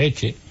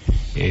Aproleche,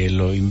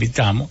 lo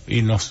invitamos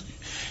y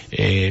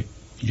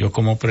yo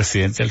como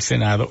presidente del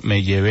Senado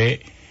me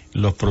llevé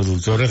los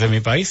productores de mi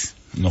país,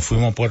 nos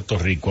fuimos a Puerto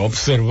Rico a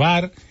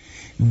observar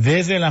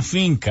desde la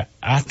finca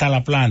hasta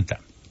la planta,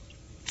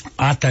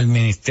 hasta el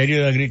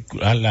Ministerio de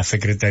Agricultura, la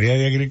Secretaría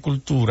de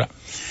Agricultura,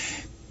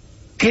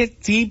 qué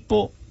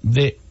tipo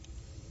de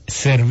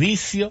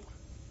servicio,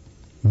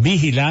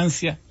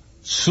 vigilancia,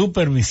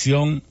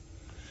 supervisión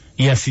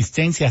y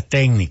asistencia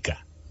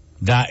técnica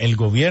da el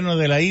gobierno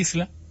de la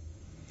isla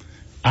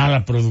a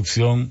la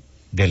producción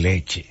de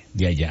leche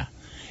de allá.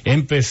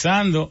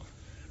 Empezando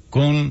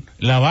con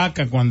la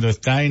vaca cuando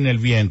está en el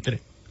vientre,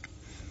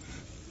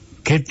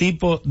 qué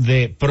tipo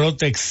de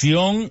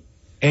protección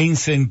e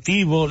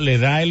incentivo le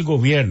da el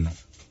gobierno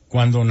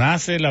cuando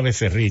nace la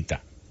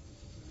becerrita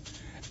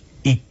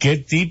y qué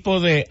tipo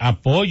de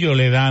apoyo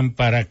le dan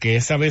para que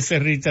esa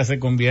becerrita se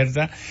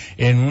convierta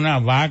en una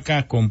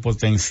vaca con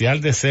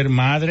potencial de ser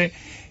madre.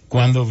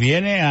 Cuando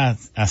viene a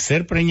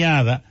ser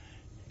preñada,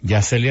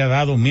 ya se le ha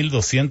dado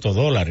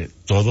 $1,200.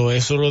 Todo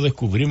eso lo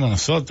descubrimos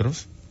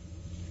nosotros.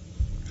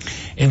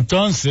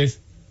 Entonces,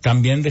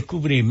 también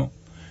descubrimos,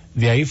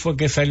 de ahí fue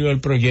que salió el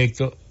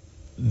proyecto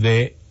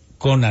de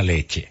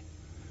Conaleche.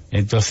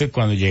 Entonces,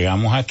 cuando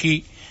llegamos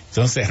aquí,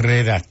 entonces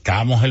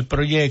redactamos el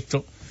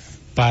proyecto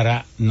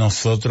para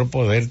nosotros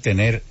poder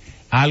tener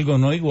algo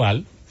no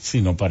igual,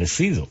 sino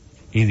parecido.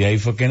 Y de ahí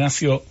fue que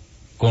nació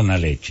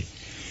Conaleche.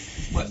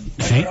 Bueno,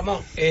 ¿sí?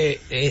 Ramón,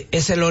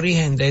 es el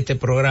origen de este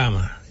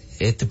programa.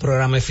 Este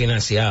programa es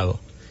financiado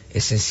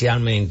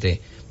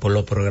esencialmente por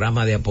los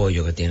programas de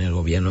apoyo que tiene el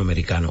gobierno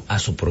americano a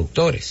sus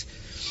productores.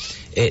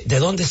 ¿De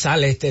dónde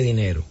sale este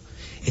dinero?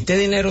 Este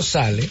dinero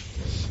sale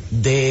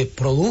de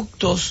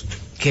productos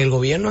que el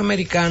gobierno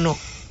americano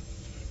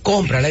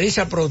compra, le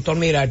dice al productor,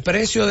 mira, el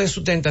precio de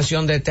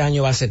sustentación de este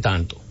año va a ser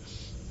tanto,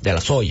 de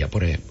la soya,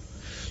 por ejemplo.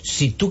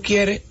 Si tú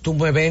quieres, tú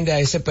me vendes a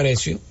ese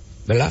precio,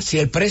 ¿verdad? Si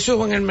el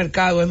precio en el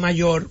mercado es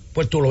mayor,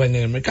 pues tú lo vendes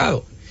en el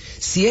mercado.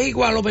 Si es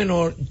igual o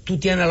menor, tú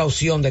tienes la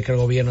opción de que el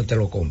gobierno te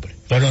lo compre.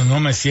 Pero no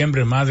me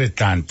siembre más de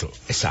tanto.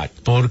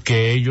 Exacto.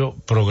 Porque ellos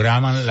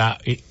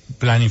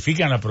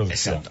planifican la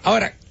producción. Exacto.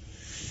 Ahora,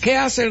 ¿qué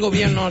hace el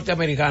gobierno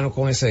norteamericano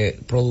con ese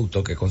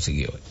producto que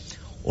consiguió?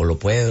 O lo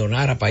puede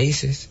donar a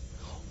países,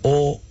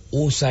 o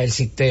usa el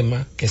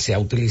sistema que se ha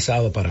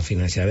utilizado para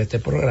financiar este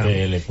programa,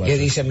 que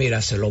dice,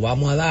 mira, se lo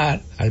vamos a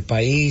dar al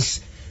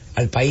país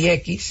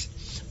X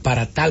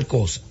para tal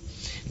cosa.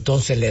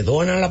 Entonces le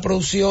donan la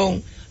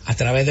producción a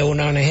través de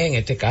una ONG, en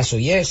este caso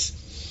YES,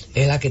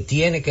 es la que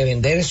tiene que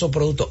vender esos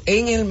productos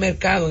en el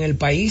mercado, en el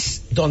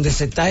país donde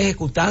se está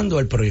ejecutando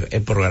el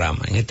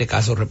programa, en este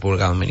caso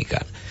República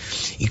Dominicana.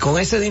 Y con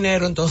ese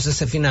dinero entonces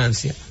se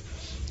financia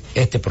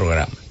este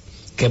programa,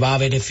 que va a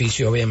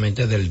beneficio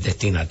obviamente del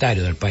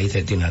destinatario, del país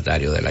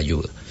destinatario de la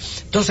ayuda.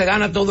 Entonces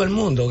gana todo el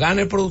mundo,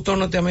 gana el productor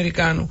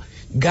norteamericano,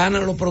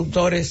 ganan los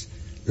productores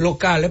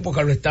locales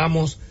porque lo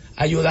estamos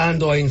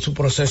ayudando en su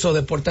proceso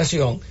de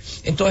exportación.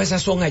 Entonces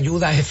esas son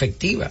ayudas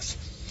efectivas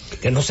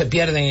que no se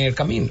pierden en el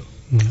camino.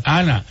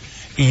 Ana,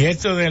 y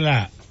esto de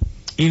la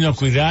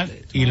inocuidad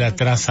y la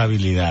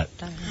trazabilidad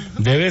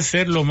debe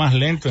ser lo más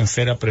lento en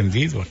ser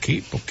aprendido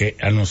aquí, porque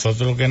a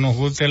nosotros lo que nos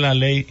gusta es la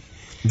ley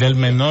del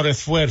menor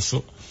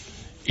esfuerzo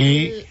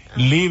y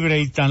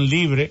libre y tan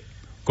libre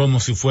como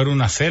si fuera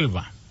una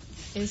selva.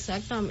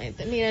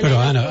 Exactamente. Mira, pero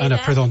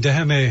Ana, perdón,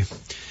 déjame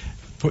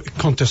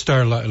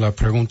contestar la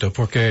pregunta,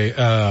 porque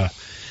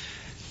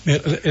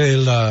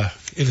el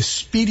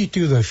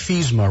espíritu de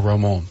FISMA,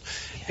 Ramón,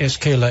 es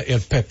que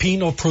el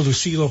pepino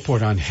producido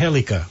por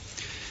Angélica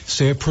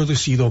sea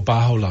producido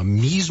bajo las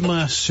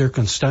mismas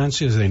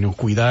circunstancias de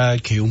inocuidad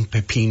que un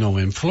pepino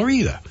en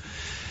Florida.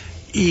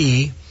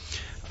 Y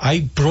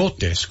hay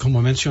brotes,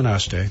 como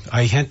mencionaste,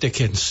 hay gente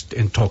que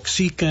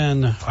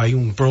intoxican, hay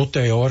un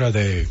brote ahora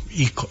de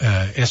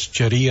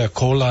Escherichia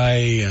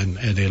coli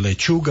de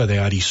lechuga de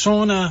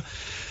Arizona,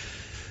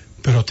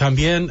 pero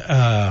también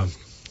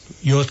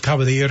Yo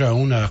acabo de ir a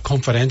una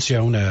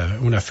conferencia,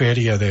 una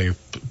feria de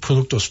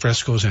productos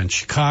frescos en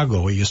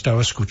Chicago y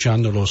estaba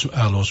escuchando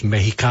a los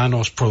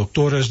mexicanos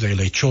productores de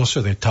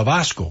lechosa de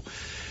Tabasco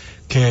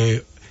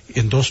que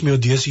en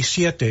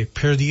 2017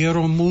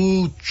 perdieron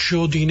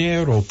mucho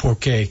dinero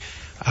porque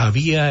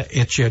había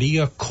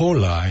Escherichia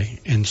coli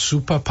en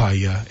su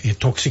papaya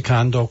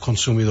intoxicando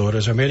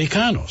consumidores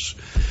americanos.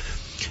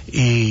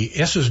 Y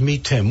eso es mi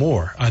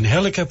temor.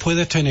 Angélica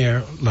puede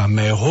tener la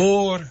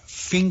mejor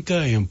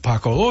finca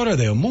empacadora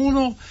del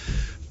mundo,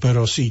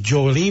 pero si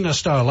Jolene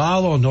está al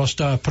lado, no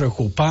está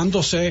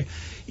preocupándose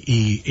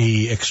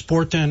y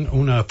exportan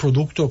un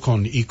producto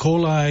con E.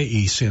 coli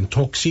y se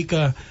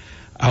intoxica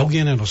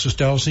alguien en los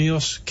Estados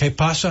Unidos, ¿qué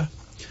pasa?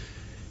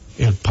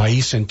 El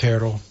país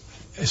entero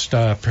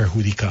está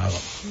perjudicado.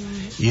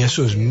 Y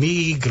eso es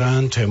mi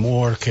gran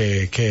temor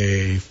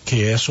que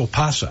eso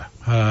pasa.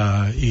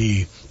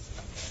 Y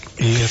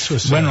eso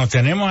es, bueno,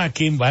 tenemos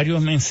aquí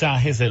varios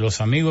mensajes de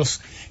los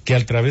amigos que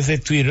a través de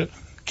Twitter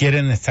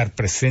quieren estar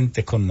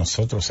presentes con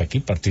nosotros aquí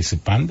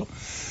participando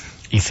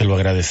y se lo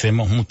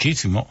agradecemos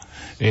muchísimo.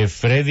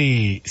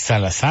 Freddy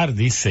Salazar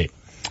dice,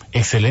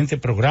 excelente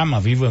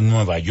programa, vivo en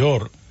Nueva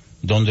York,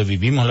 donde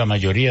vivimos la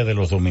mayoría de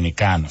los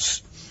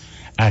dominicanos.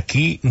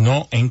 Aquí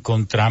no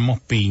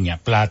encontramos piña,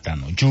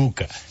 plátano,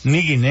 yuca,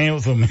 ni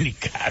guineos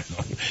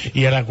dominicanos.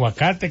 Y el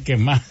aguacate que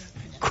más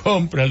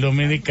compra el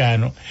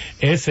dominicano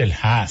es el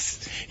Hass.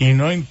 Y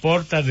no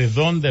importa de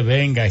dónde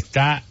venga,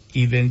 está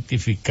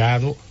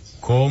identificado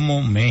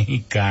como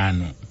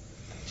mexicano.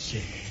 Sí.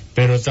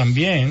 Pero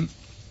también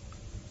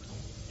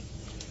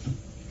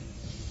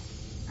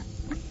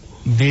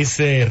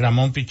dice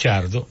Ramón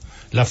Pichardo,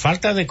 la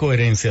falta de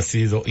coherencia ha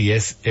sido y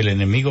es el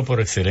enemigo por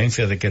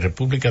excelencia de que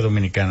República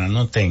Dominicana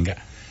no tenga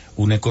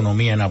una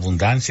economía en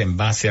abundancia en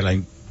base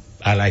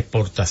a la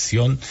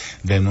exportación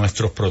de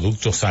nuestros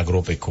productos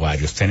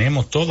agropecuarios.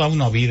 Tenemos toda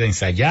una vida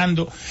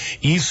ensayando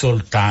y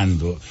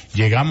soltando.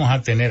 Llegamos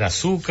a tener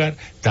azúcar,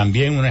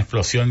 también una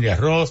explosión de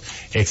arroz,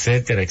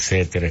 etcétera,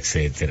 etcétera,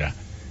 etcétera.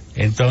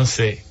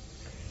 Entonces,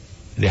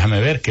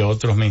 déjame ver qué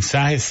otros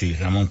mensajes. Sí,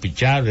 Ramón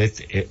Pichardo,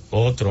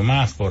 otro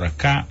más por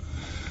acá.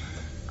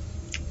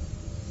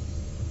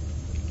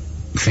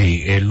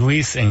 Sí,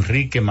 Luis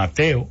Enrique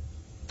Mateo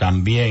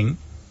también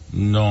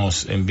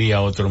nos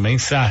envía otro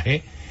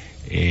mensaje.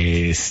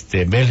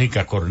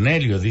 Bélgica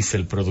Cornelio dice,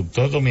 el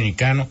productor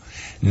dominicano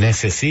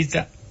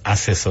necesita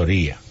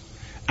asesoría,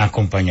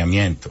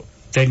 acompañamiento,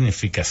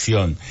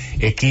 tecnificación,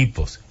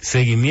 equipos,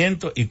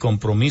 seguimiento y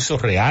compromiso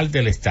real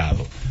del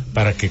Estado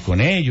para que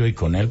con ello y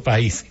con el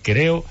país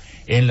creo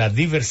en la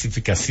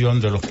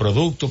diversificación de los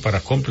productos para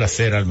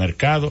complacer al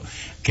mercado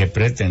que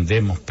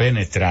pretendemos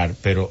penetrar,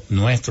 pero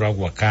nuestro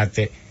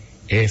aguacate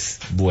es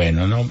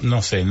bueno.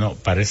 No sé,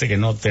 parece que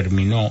no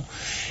terminó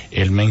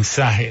el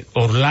mensaje.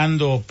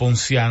 Orlando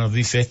Ponciano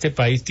dice, este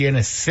país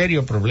tiene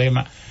serio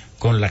problema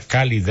con la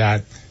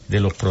calidad de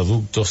los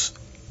productos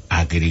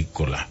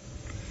agrícolas.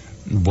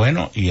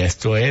 Bueno, y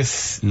esto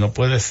no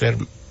puede ser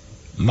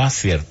más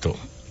cierto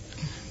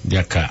de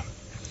acá.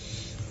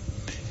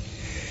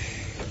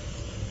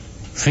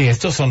 Sí,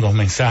 estos son los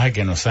mensajes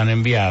que nos han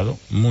enviado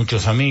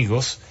muchos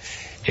amigos.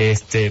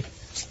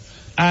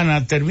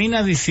 Ana,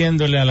 termina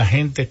diciéndole a la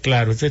gente,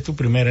 claro, esta es tu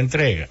primera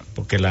entrega,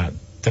 porque la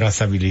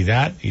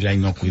trazabilidad y la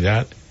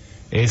inocuidad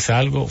es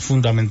algo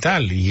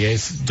fundamental y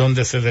es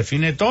donde se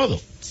define todo.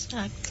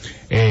 Exacto.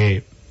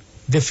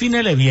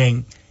 Defínele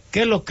bien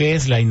qué es lo que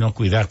es la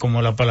inocuidad,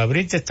 como la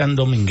palabrita es tan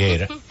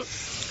dominguera,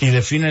 y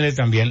defínele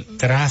también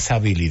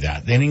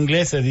trazabilidad. En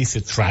inglés se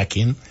dice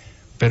tracking,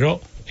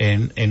 pero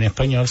en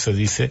español se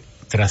dice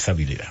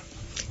trazabilidad.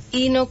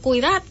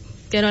 Inocuidad,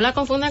 que no la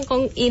confundan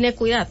con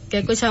inequidad, que he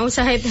escuchado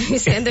mucha gente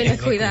diciendo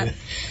inequidad.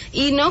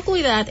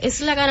 Inocuidad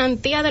es la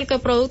garantía del que el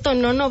producto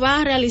no nos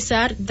va a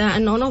realizar,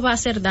 no nos va a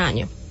hacer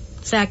daño.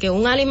 O sea, que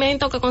un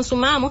alimento que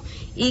consumamos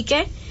y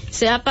que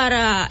sea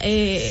para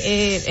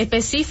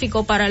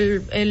específico para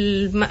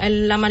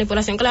la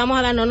manipulación que le vamos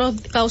a dar no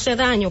nos cause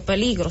daño,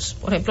 peligros,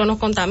 por ejemplo, nos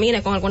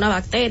contamine con alguna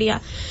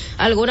bacteria,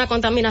 alguna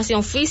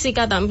contaminación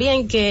física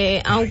también,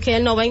 que aunque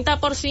el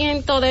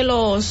 90% de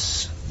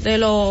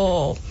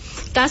los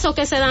casos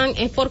que se dan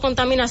es por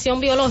contaminación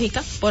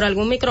biológica, por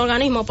algún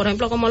microorganismo, por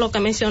ejemplo, como lo que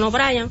mencionó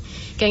Brian,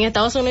 que en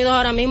Estados Unidos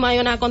ahora mismo hay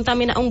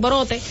un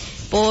brote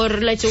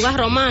por lechuga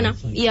romana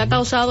y ha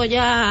causado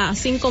ya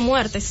 5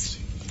 muertes.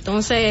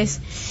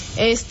 Entonces,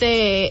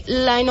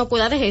 la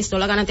inocuidad es esto,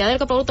 la garantía de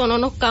que el producto no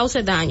nos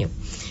cause daño.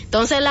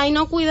 Entonces, la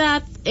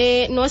inocuidad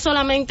no es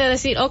solamente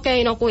decir,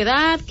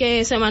 inocuidad,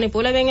 que se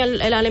manipule bien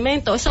el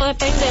alimento, eso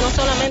depende no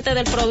solamente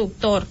del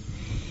productor.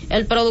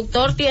 El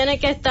productor tiene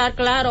que estar,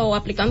 claro,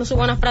 aplicando sus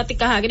buenas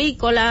prácticas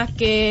agrícolas,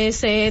 que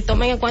se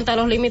tomen en cuenta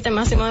los límites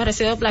máximos de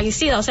residuos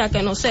plaguicidas, o sea,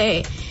 que no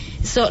se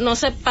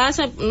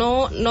pase,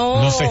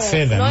 no se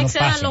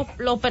excedan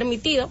lo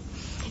permitido.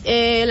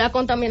 La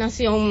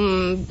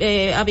contaminación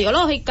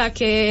biológica,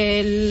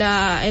 que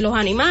los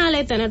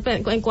animales, tener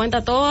en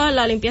cuenta toda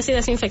la limpieza y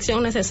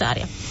desinfección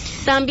necesaria.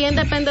 También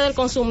depende del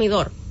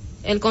consumidor.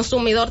 El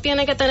consumidor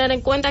tiene que tener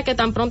en cuenta que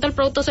tan pronto el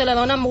producto se le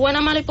da una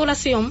buena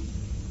manipulación,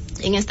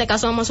 en este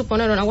caso vamos a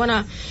suponer una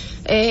buena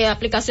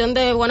aplicación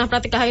de buenas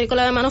prácticas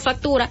agrícolas de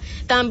manufactura,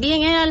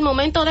 también es al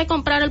momento de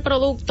comprar el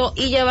producto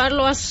y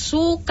llevarlo a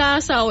su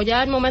casa o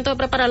ya al momento de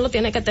prepararlo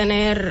tiene que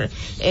tener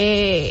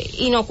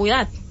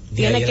inocuidad.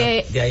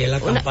 De ahí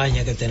la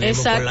campaña que tenemos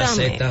con la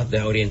Z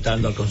de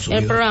orientando al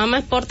consumidor. El programa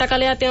Exporta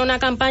Calidad tiene una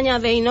campaña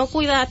de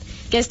inocuidad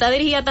que está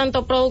dirigida tanto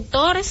a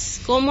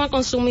productores como a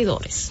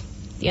consumidores.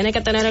 Tiene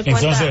que tener en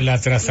cuenta. Entonces, la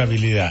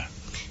trazabilidad.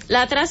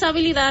 La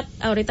trazabilidad,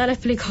 ahorita le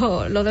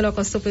explico lo de los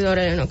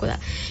consumidores de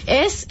inocuidad,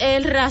 es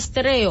el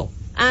rastreo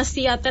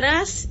hacia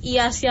atrás y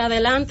hacia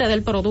adelante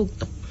del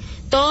producto.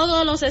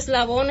 Todos los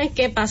eslabones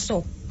que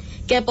pasó.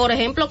 Que, por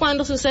ejemplo,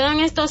 cuando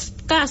sucedan estos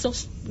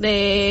casos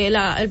de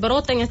el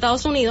brote en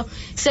Estados Unidos,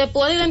 se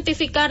puede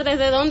identificar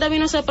desde dónde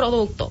vino ese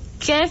producto,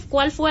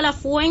 cuál fue la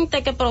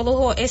fuente que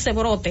produjo ese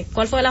brote,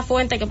 cuál fue la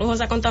fuente que produjo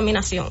esa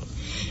contaminación.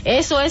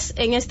 Eso es,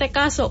 en este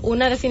caso,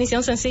 una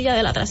definición sencilla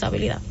de la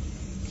trazabilidad.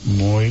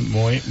 Muy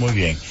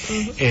bien.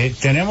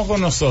 Tenemos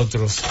con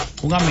nosotros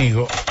un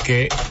amigo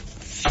que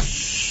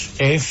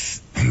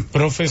es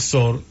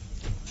profesor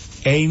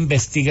e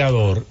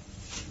investigador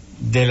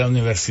de la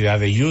Universidad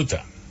de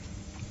Utah.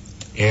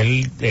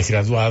 Él es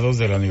graduado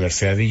de la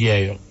Universidad de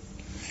Yale,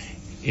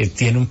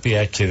 tiene un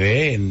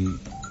PhD en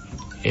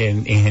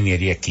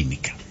ingeniería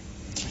química.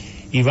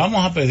 Y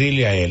vamos a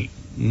pedirle a él,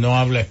 no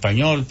habla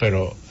español,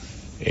 pero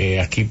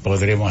aquí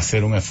podremos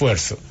hacer un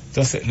esfuerzo.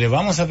 Entonces, le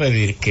vamos a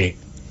pedir que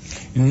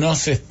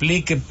nos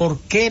explique por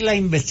qué la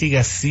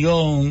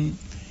investigación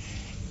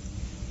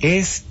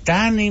es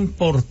tan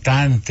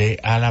importante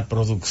a la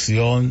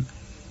producción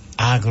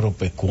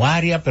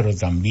agropecuaria, pero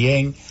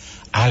también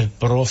al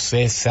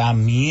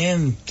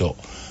procesamiento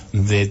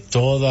de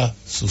toda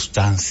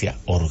sustancia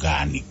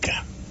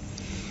orgánica.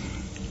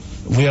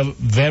 We are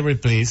very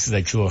pleased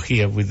that you are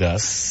here with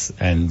us,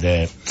 and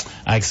I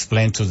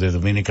explained to the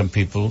Dominican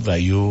people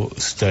that you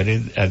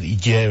studied at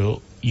Yale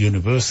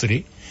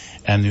University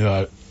and you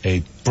are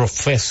a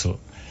professor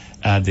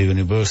at the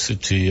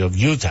University of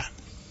Utah.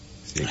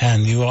 Sí.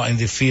 And you are in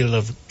the field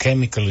of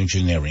chemical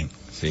engineering.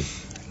 Sí.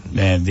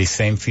 The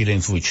same field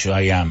in which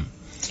I am.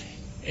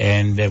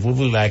 And we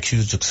would like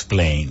you to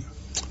explain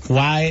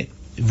why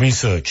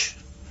research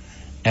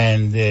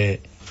and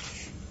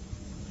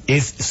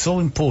is so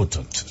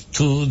important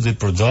to the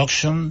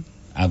production,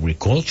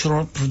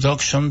 agricultural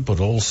production,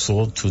 but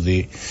also to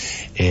the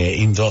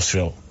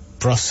industrial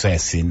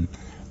processing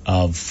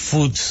of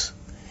foods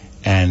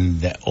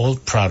and all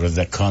product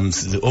that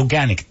comes, the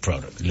organic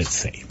product, let's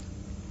say.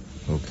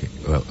 Okay.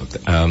 Well,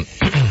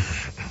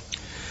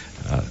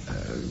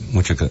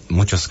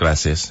 muchas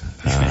gracias.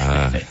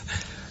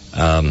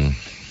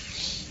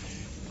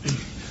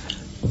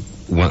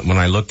 When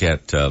I look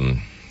at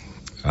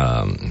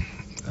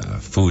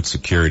food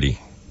security,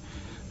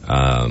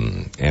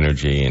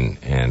 energy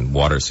and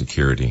water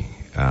security,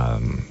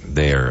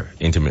 they are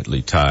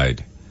intimately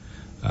tied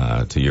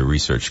to your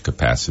research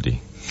capacity.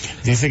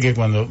 Dice que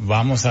cuando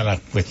vamos a la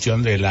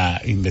cuestión de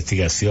la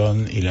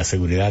investigación y la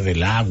seguridad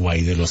del agua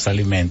y de los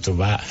alimentos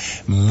va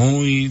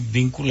muy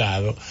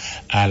vinculado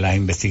a las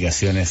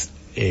investigaciones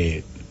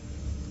de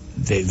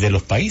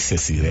los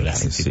países y de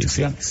las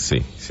instituciones.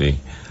 Sí.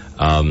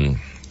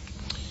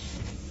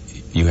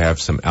 You have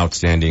some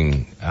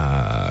outstanding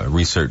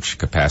research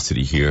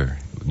capacity here,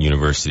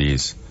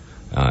 universities,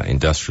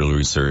 industrial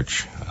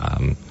research,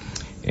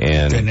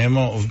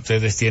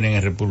 Ustedes tienen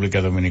en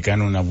República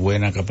Dominicana una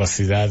buena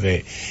capacidad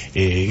de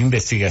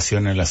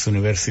investigación en las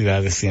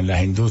universidades y en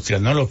las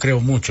industrias. No lo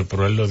creo mucho,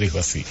 pero él lo dijo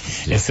así.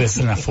 Esa es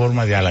una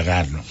forma de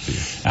halagarnos.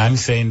 I'm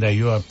saying that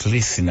you are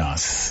pleasing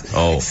us,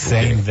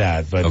 saying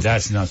that, but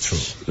that's not true.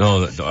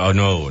 No. That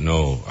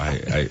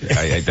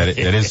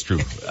is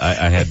true.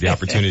 I had the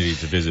opportunity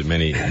to visit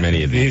many of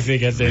the Dice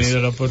que ha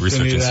tenido la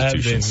oportunidad de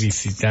institutions.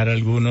 visitar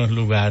algunos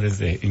lugares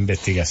de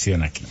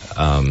investigación aquí.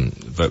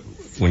 But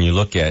when you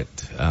look at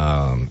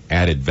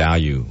added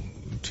value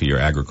to your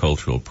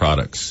agricultural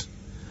products,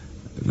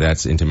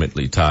 that's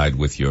intimately tied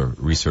with your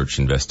research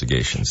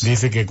investigations.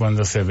 Dice que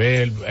cuando se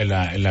ve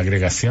la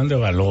agregación de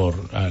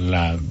valor a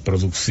la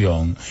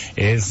producción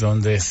es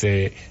donde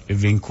se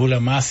vincula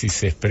más y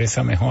se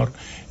expresa mejor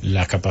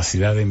la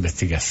capacidad de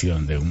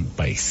investigación de un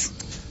país.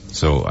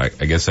 So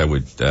I guess I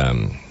would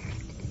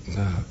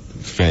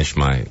finish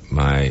my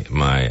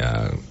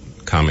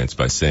comments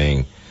by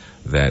saying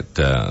that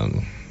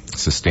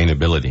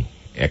sustainability,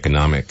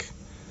 economic,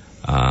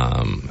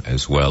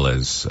 as well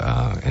as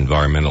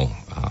environmental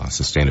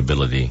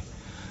sustainability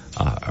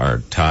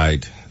are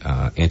tied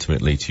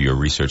intimately to your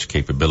research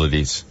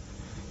capabilities.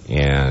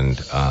 And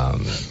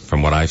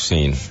from what I've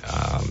seen,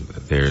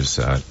 there's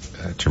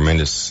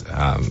tremendous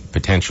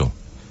potential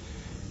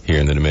here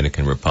in the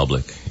Dominican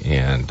Republic.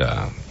 And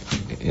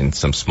in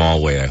some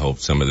small way, I hope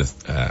some of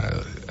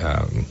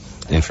the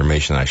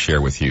information I share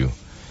with you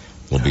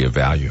will be of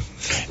value.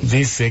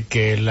 Dice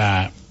que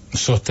la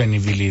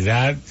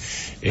sostenibilidad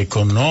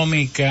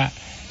económica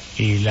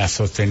y la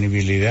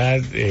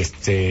sostenibilidad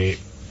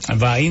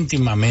va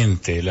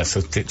íntimamente, la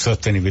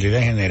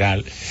sostenibilidad en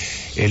general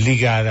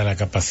ligada a la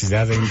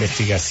capacidad de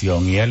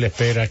investigación, y él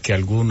espera que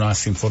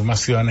algunas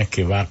informaciones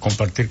que va a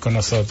compartir con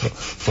nosotros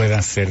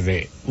puedan ser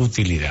de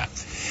utilidad.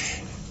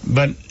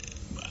 But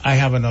I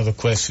have another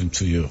question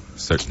to you.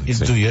 Certainly.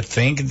 Do you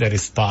think that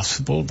it's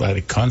possible that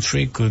a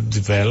country could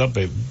develop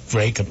a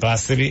great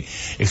capacity,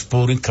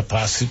 exporting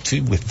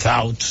capacity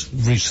without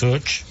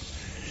research?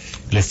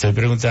 Le estoy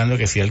preguntando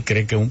que si él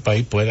cree que un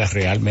país pueda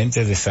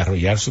realmente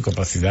desarrollar su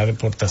capacidad de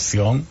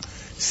exportación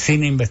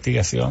sin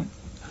investigación.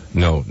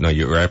 No,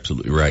 you're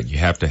absolutely right. You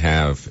have to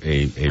have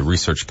a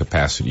research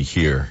capacity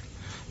here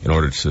in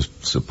order to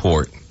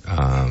support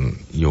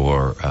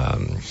your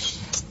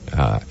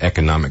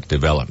economic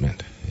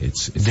development.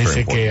 It's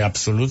Dice que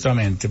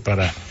absolutamente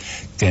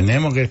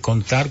tenemos que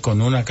contar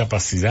con una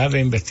capacidad de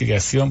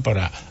investigación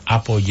para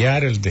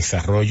apoyar el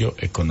desarrollo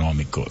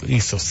económico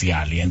y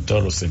social y en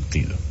todos los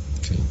sentidos.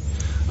 Sí.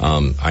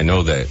 I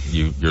know that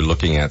you're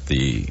looking at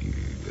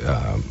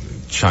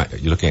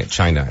you're looking at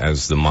China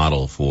as the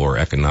model for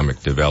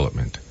economic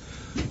development.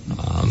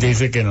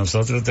 Dice que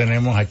nosotros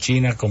tenemos a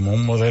China como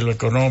un modelo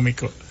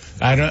económico.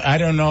 I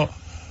don't know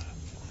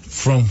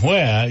from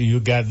where you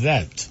got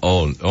that.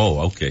 Oh,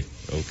 okay.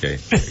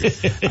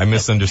 I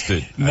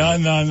misunderstood.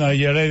 No,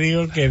 yo le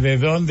digo que de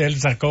dónde él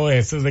sacó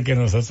eso de que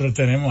nosotros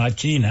tenemos a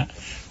China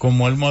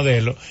como el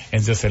modelo.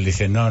 Entonces él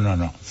dice, no,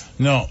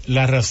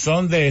 la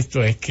razón de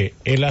esto es que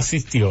él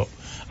asistió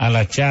a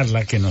la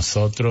charla que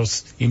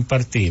nosotros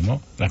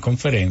impartimos, la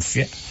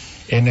conferencia,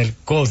 en el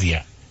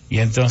CODIA, y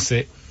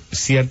entonces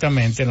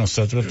ciertamente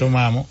nosotros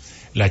tomamos,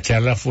 la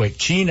charla fue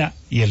China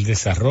y el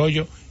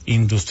desarrollo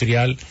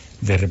industrial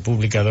de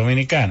República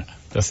Dominicana.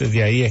 Entonces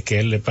de ahí es que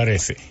él le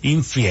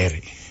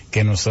infiere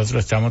que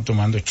nosotros estamos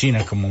tomando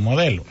China como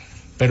modelo.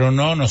 Pero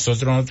no,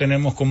 nosotros no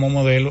tenemos como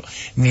modelo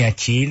ni a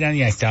China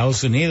ni a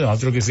Estados Unidos.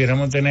 Nosotros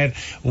quisiéramos tener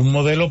un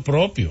modelo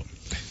propio,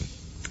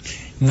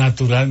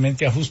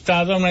 naturalmente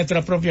ajustado a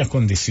nuestras propias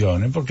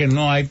condiciones, porque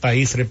no hay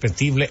país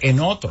repetible en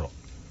otro.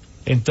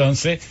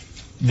 Entonces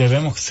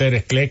debemos ser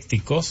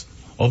eclécticos,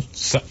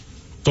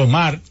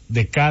 tomar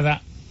de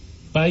cada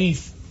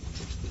país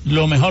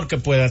lo mejor que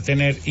pueda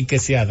tener y que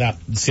se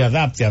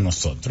adapte a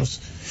nosotros.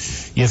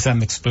 Yes,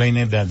 I'm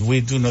explaining that we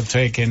do not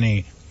take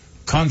any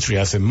country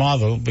as a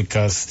model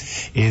because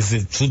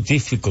it's too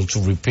difficult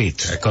to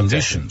repeat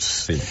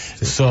conditions. Sí.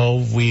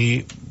 So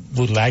we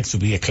would like to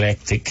be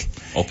eclectic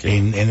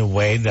in a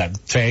way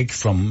that take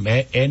from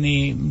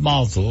any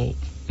model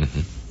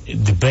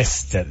the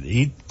best that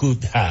it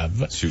could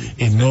have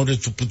in order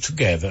to put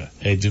together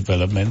a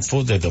development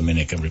for the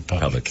Dominican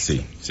Republic.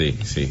 Sí,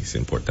 es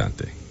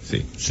importante.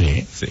 Sí.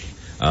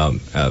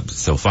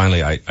 So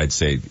finally, I'd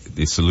say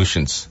the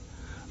solutions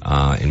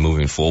in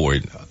moving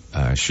forward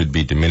should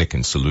be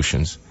Dominican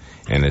solutions.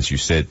 And as you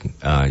said,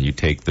 you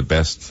take the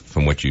best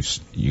from what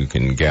you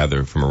can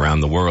gather from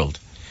around the world,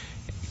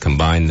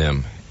 combine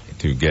them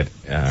to get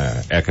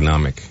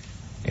economic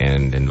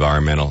and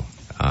environmental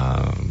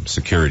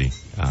security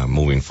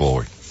moving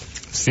forward.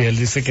 Sí, él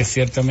dice que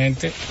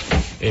ciertamente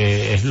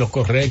es lo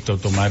correcto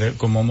tomar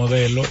como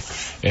modelo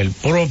el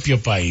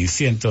propio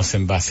país y entonces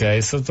en base a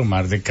eso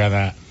tomar de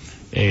cada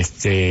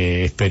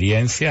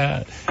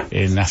experiencia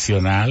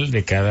nacional,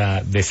 de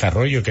cada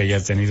desarrollo que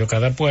haya tenido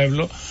cada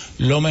pueblo,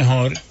 lo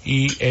mejor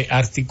y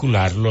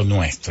articular lo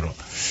nuestro.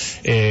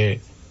 In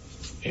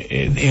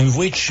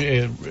which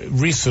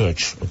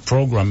research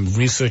program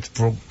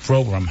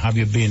have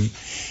you been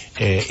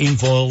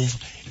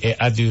involved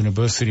at the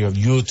University of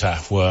Utah,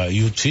 where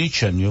you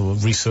teach and you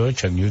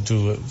research and you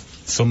do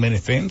so many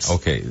things?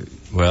 Okay,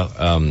 well,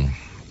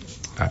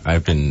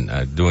 I've been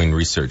doing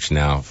research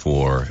now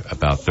for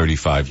about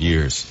 35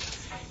 years,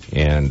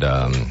 and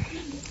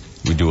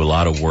we do a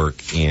lot of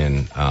work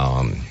in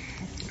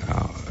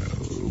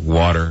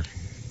water,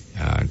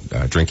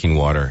 drinking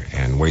water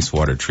and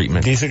wastewater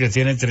treatment. Dice que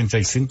tiene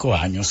 35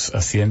 años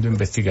haciendo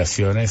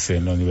investigaciones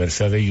en la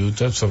Universidad de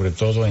Utah, sobre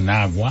todo en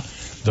agua,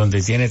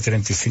 donde tiene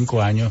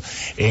 35 años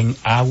en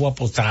agua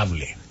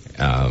potable.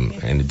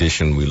 In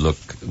addition, we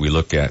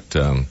look at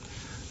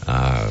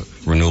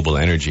renewable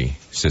energy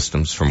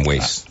systems from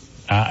waste.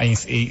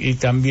 Y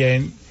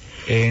también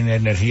en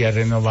energía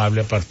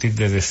renovable a partir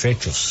de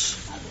desechos.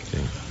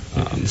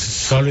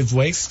 Solid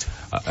waste?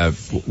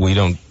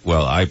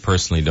 I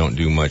personally don't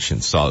do much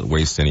in solid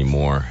waste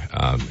anymore.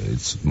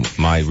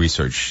 My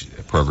research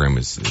program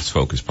is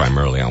focused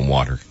primarily on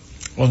water.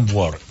 On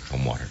water.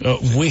 On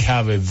we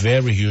have a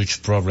very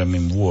huge problem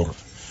in water.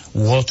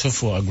 Water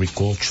for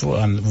agriculture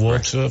and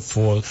water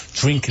for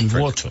drinking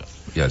water.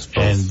 Yes,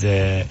 both.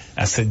 And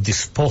as a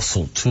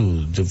disposal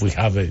too, we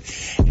have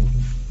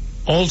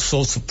all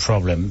sorts of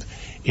problems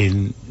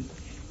in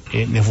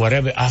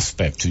whatever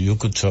aspect you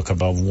could talk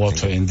about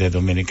water in the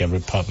Dominican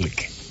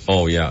Republic.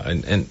 Oh yeah,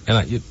 and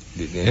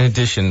in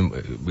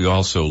addition, we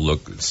also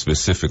look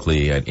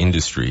specifically at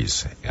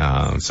industries,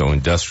 so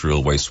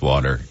industrial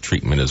wastewater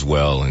treatment as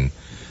well, and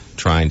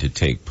trying to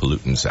take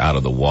pollutants out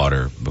of the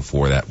water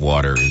before that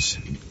water is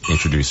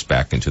introduced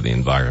back into the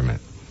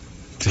environment.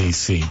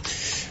 Sí.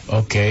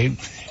 Okay,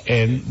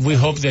 and we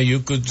hope that you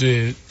could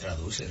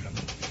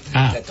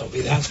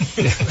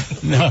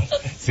No,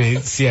 sí,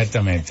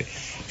 ciertamente.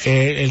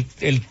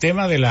 El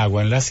tema del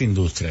agua en las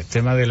industrias, el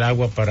tema del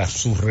agua para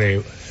su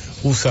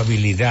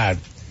reusabilidad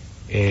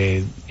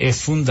es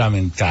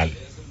fundamental.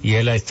 Y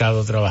él ha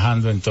estado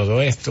trabajando en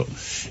todo esto.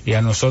 Y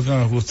a nosotros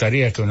nos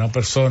gustaría que una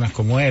persona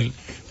como él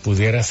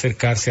pudiera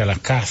acercarse a la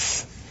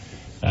CAS.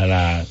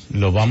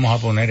 Lo vamos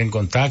a poner en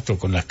contacto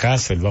con la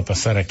CAS. Él va a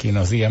pasar aquí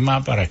unos días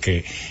más para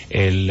que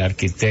el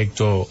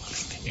arquitecto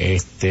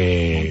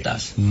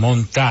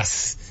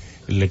Montaz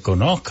le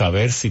conozca, a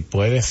ver si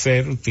puede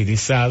ser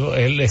utilizado.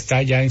 Él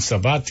está ya en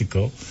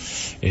sabático,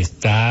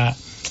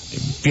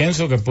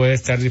 pienso que puede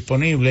estar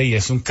disponible, y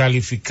es un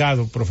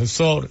calificado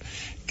profesor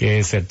que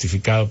es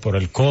certificado por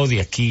el CODI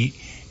aquí,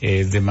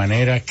 de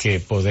manera que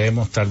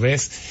podemos tal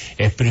vez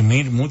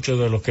exprimir mucho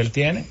de lo que él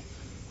tiene.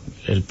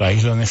 El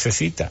país lo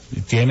necesita.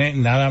 Tiene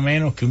nada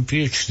menos que un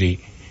PhD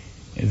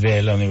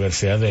de la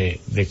Universidad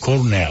de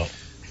Cornell.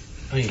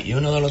 Y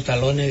uno de los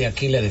talones de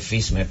Aquiles de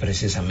FISMA es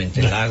precisamente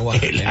el agua,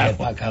 en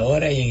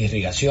empacadora y en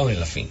irrigación en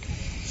la finca.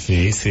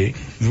 Sí.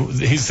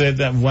 He said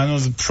that one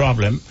of the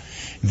problems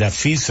that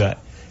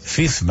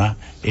FISMA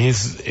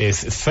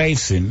is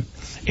facing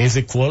is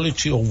the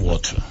quality of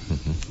water.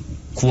 Mm-hmm.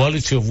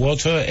 Quality of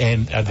water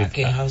and at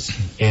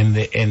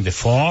in the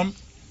farm,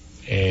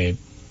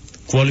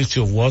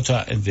 quality of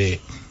water in the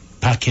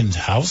packing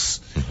house,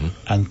 mm-hmm.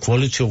 and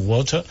quality of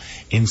water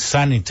in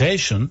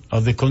sanitation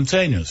of the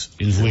containers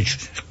in which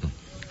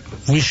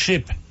we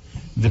ship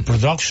the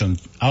production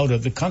out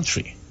of the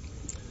country.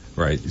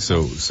 Right.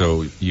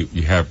 So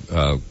you have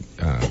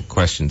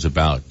questions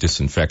about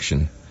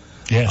disinfection.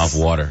 Yes. Of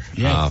water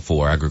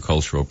for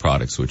agricultural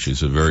products, which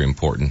is a very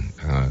important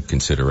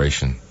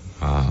consideration.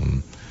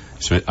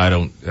 So I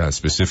don't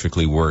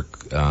specifically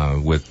work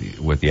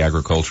with the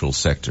agricultural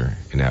sector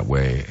in that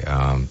way,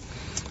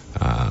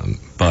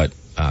 but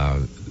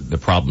the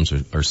problems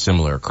are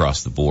similar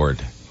across the board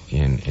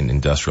in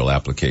industrial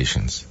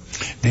applications.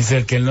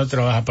 Dice que él no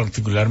trabaja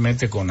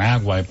particularmente con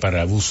agua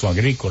para uso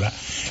agrícola,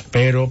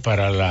 pero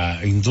para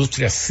la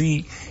industria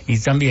sí, y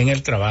también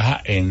él trabaja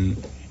en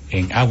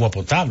agua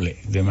potable,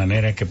 de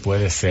manera que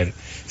puede ser.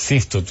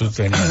 Sisto, tú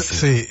tenías.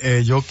 Sí,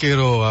 yo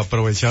quiero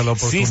aprovechar la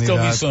oportunidad. Sisto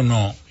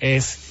Bisonó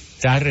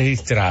está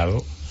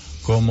registrado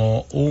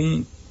como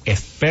un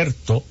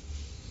experto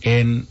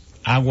en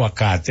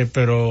aguacate,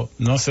 pero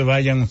no se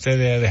vayan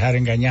ustedes a dejar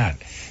engañar.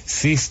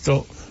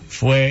 Sisto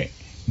fue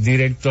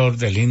director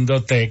del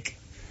Indotec.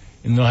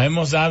 Nos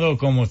hemos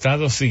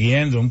estado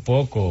siguiendo un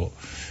poco,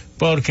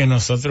 porque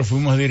nosotros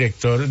fuimos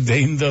director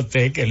de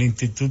Indotec, el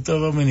Instituto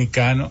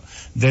Dominicano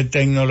de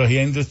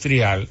Tecnología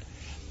Industrial,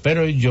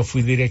 pero yo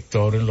fui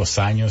director en los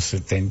años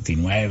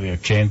 79,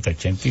 80,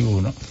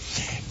 81.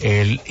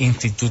 El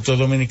Instituto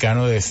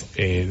Dominicano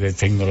de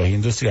Tecnología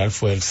Industrial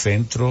fue el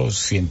centro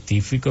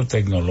científico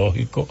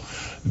tecnológico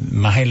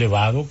más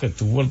elevado que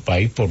tuvo el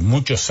país por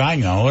muchos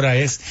años. Ahora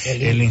es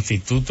el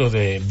Instituto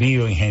de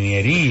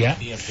Bioingeniería,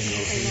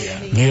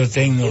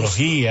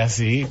 Biotecnología,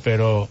 sí,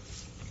 pero...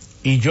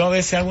 Y yo a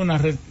veces hago una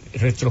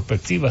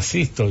retrospectiva,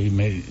 Sisto,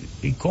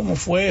 ¿y cómo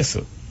fue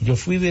eso? Yo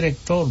fui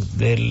director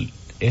de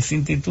ese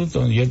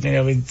instituto donde yo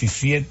tenía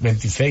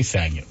 26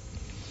 años,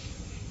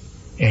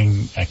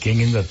 aquí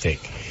en Indotec.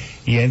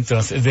 Y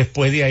entonces,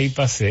 después de ahí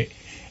pasé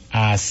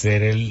a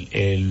hacer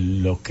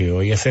lo que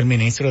hoy es el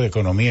ministro de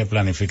Economía y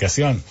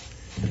Planificación,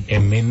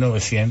 en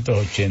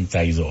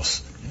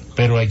 1982.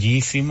 Pero allí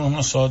hicimos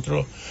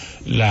nosotros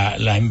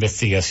las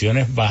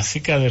investigaciones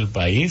básicas del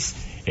país,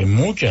 en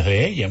muchas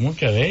de ellas,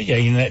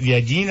 y de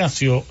allí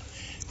nació,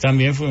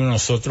 también fuimos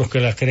nosotros que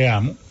las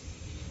creamos,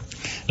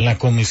 la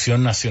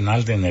Comisión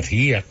Nacional de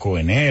Energía,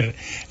 COENER,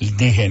 el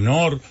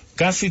DIGENOR,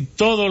 casi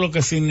todo lo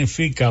que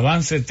significa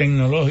avance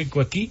tecnológico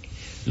aquí,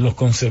 los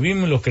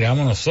concebimos y los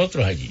creamos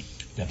nosotros allí.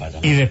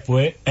 Y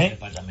después,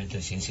 Departamento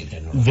de Ciencia y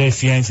Tecnología. De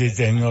Ciencia y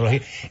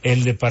Tecnología,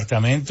 el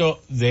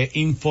Departamento de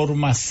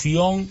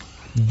Información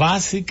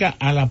Básica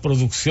a la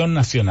Producción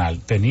Nacional.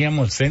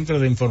 Teníamos el Centro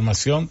de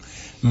Información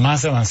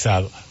más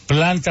avanzado,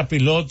 planta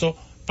piloto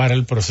para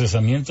el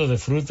procesamiento de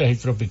frutas y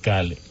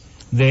tropicales.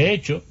 De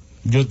hecho,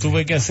 yo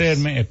tuve que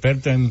hacerme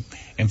experto en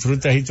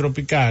frutas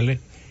tropicales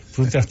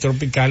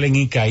en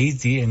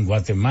Icaiti, en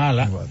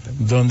Guatemala,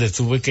 donde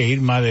tuve que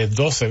ir más de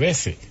 12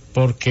 veces,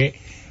 porque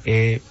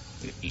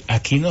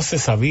aquí no se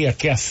sabía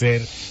qué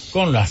hacer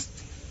con las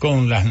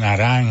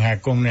naranjas,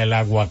 con el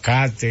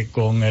aguacate,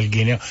 con el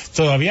guineo.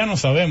 Todavía no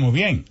sabemos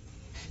bien,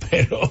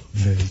 pero...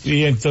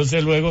 Y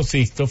entonces luego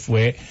Sisto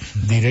fue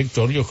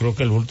director, yo creo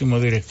que el último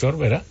director,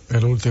 ¿verdad?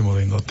 El último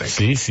de Indotec.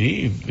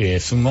 Sí,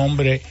 es un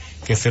hombre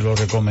que se lo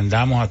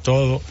recomendamos a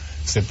todos.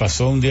 Se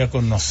pasó un día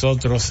con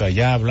nosotros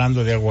allá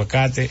hablando de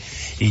aguacate,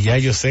 y ya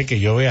yo sé que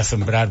yo voy a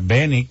sembrar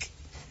Benic.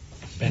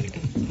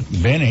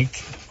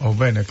 O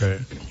Benecker.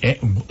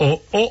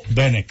 O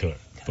Benecker.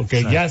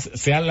 Porque ya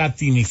se ha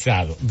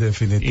latinizado.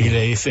 Definitivo. Y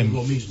le dicen,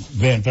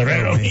 ven, pero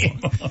es lo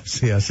mismo.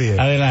 Sí, así es.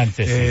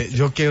 Adelante. Sí.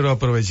 Yo quiero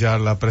aprovechar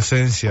la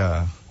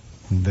presencia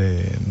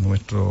de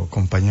nuestro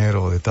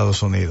compañero de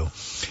Estados Unidos,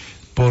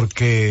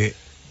 porque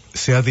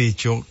se ha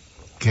dicho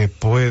que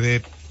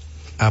puede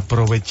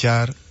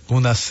aprovechar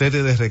una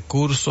serie de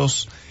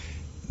recursos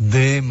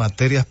de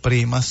materias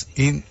primas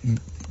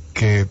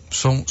que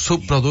son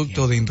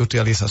subproductos de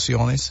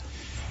industrializaciones.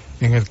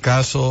 En el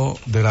caso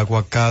del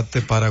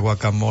aguacate para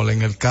guacamole,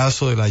 en el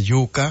caso de la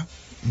yuca,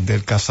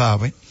 del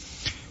casabe,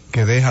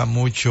 que deja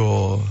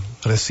muchos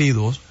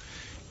residuos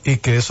y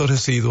que esos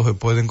residuos se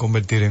pueden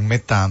convertir en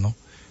metano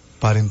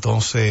para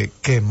entonces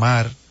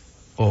quemar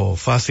o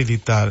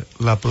facilitar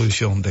la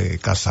producción de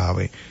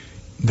casabe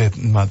de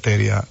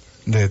materia,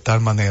 de tal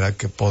manera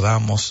que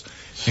podamos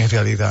en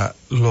realidad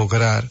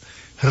lograr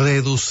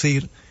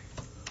reducir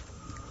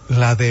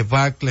la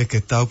debacle que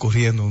está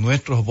ocurriendo en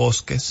nuestros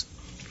bosques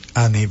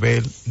a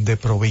nivel de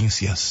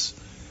provincias,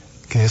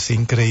 que es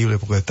increíble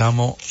porque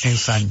estamos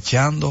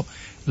ensanchando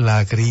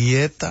la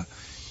grieta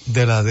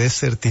de la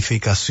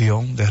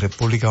desertificación de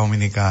República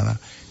Dominicana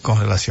con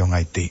relación a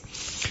Haití.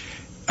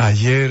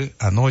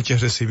 Anoche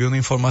recibí una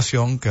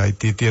información que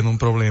Haití tiene un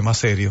problema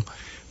serio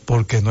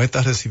porque no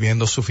está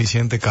recibiendo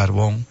suficiente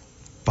carbón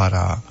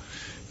para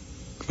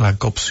la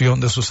cocción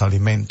de sus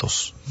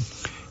alimentos.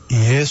 Y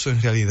eso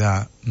en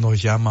realidad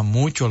nos llama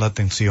mucho la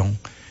atención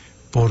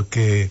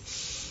porque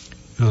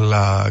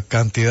la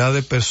cantidad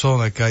de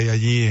personas que hay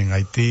allí en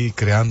Haití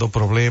creando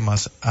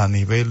problemas a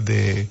nivel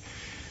de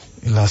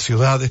las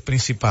ciudades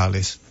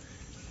principales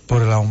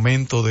por el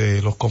aumento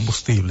de los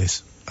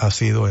combustibles ha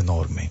sido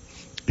enorme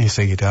y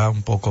seguirá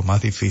un poco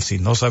más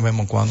difícil. No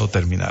sabemos cuándo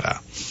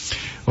terminará.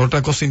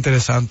 Otra cosa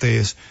interesante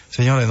es,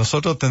 señores,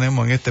 nosotros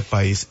tenemos en este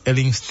país el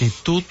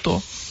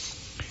Instituto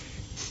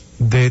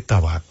de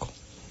Tabaco,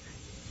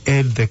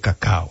 el de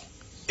Cacao,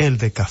 el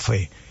de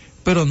Café,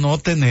 pero no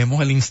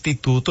tenemos el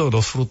Instituto de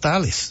los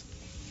Frutales.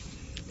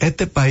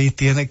 Este país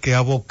tiene que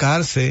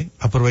abocarse,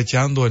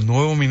 aprovechando el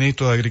nuevo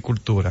ministro de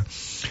Agricultura,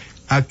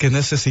 a que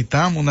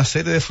necesitamos una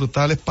serie de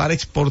frutales para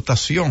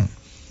exportación,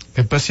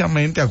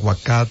 especialmente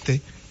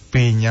aguacate,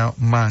 piña,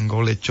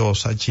 mango,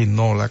 lechosa,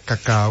 chinola,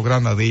 cacao,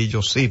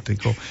 granadillo,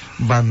 cítrico,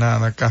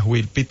 banana,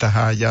 cajuil,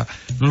 pitahaya,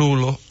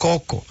 lulo,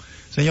 coco.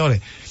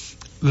 Señores,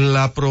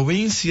 la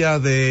provincia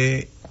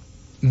de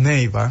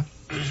Neiva,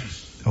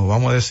 o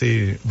vamos a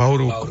decir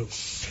Bauruco,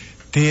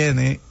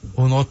 tiene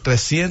unos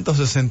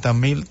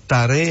 360,000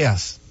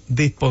 tareas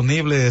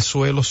disponibles de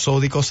suelos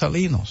sódicos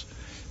salinos.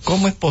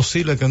 ¿Cómo es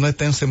posible que no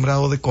estén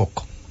sembrados de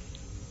coco?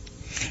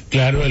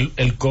 Claro,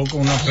 el coco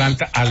es una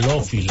planta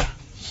halófila,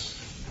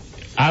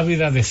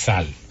 ávida de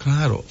sal.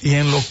 Claro, y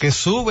en lo que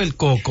sube el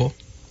coco,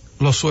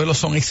 los suelos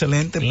son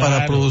excelentes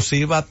para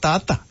producir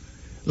batata.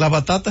 La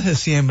batata se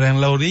siembra en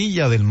la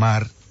orilla del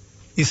mar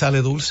y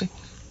sale dulce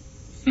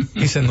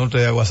y se nutre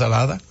de agua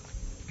salada.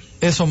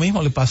 Eso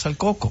mismo le pasa al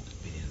coco.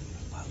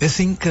 Es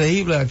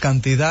increíble la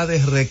cantidad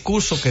de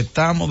recursos que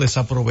estamos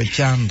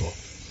desaprovechando.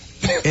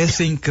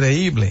 Es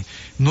increíble.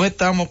 No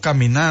estamos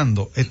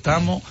caminando,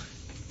 estamos,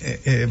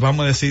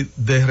 vamos a decir,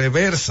 de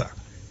reversa.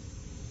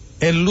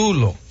 El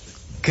lulo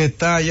que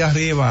está allá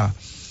arriba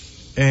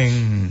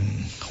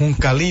en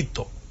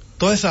Juncalito,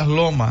 todas esas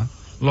lomas,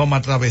 Loma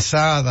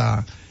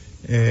Atravesada,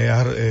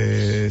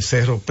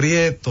 Cerro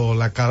Prieto,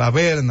 La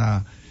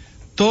Calaverna,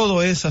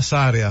 todas esas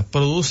áreas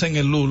producen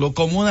el lulo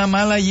como una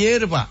mala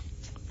hierba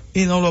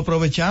y no lo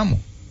aprovechamos.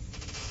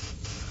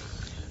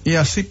 Y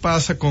así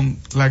pasa con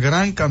la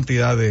gran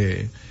cantidad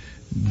de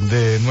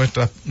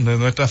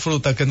nuestra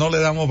fruta que no le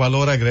damos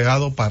valor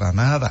agregado para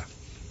nada.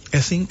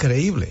 Es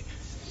increíble.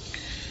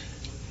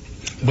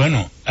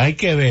 Bueno, hay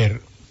que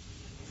ver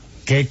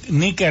que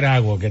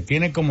Nicaragua, que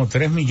tiene como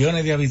 3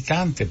 millones de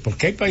habitantes,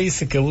 porque hay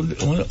países que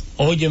uno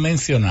oye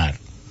mencionar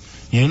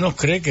y uno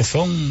cree que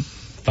son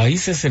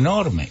países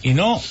enormes, y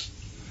no.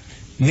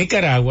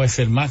 Nicaragua es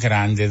el más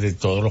grande de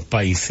todos los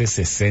países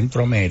de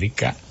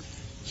Centroamérica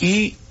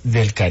y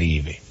del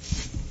Caribe.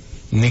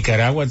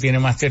 Nicaragua tiene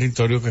más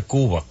territorio que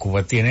Cuba.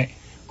 Cuba tiene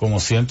como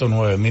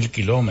 109,000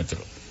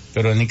 kilómetros,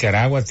 pero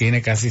Nicaragua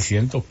tiene casi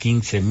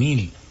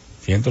 115,000,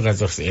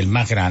 114, el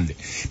más grande.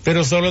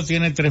 Pero solo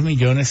tiene 3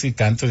 millones y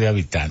tantos de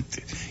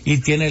habitantes. Y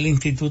tiene el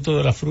Instituto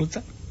de la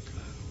Fruta.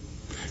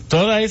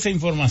 Toda esa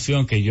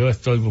información que yo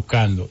estoy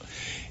buscando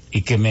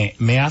y que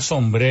me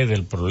asombré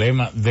del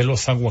problema de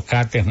los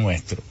aguacates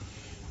nuestros,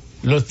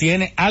 lo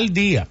tiene al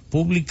día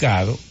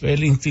publicado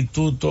el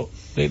Instituto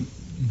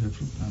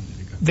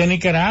de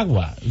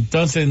Nicaragua.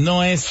 Entonces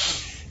no es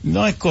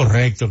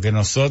correcto que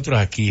nosotros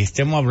aquí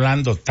estemos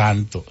hablando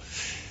tanto,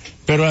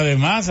 pero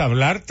además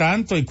hablar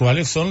tanto y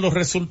cuáles son los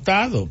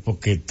resultados,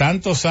 porque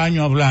tantos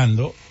años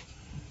hablando,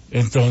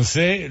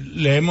 entonces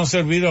le hemos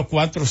servido a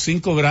 4 o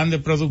 5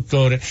 grandes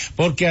productores,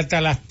 porque hasta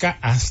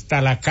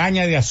la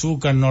caña de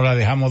azúcar no la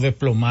dejamos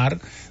desplomar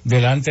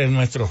delante de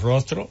nuestro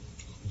rostro.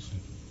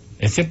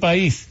 Este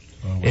país,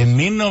 en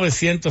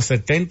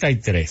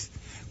 1973,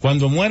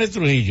 cuando muere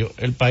Trujillo,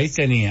 el país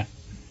tenía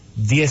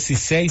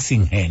 16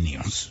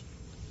 ingenios.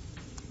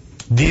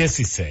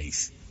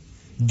 16.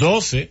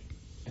 12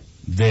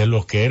 de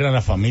los que era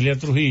la familia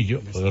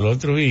Trujillo, o de los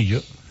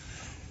Trujillo,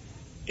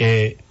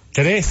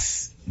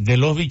 3 de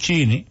los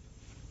Vicini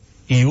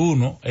y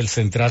 1 el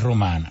Central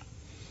Romana.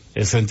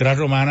 El Central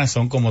Romana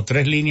son como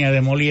 3 líneas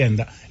de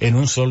molienda en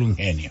un solo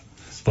ingenio.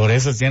 Por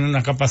eso tiene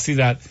una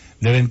capacidad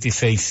de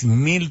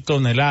 26,000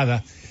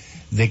 toneladas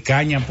de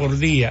caña por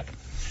día.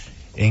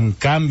 En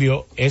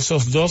cambio,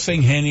 esos 12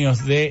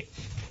 ingenios de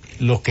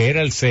lo que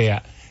era el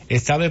CEA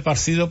estaba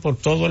esparcido por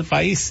todo el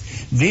país.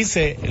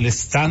 Dice el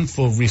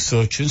Stanford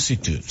Research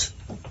Institute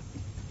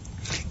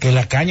que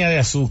la caña de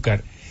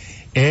azúcar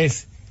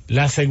es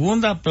la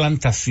segunda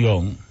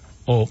plantación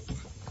o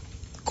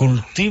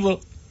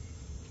cultivo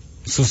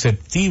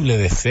susceptible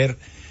de ser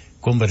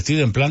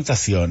convertido en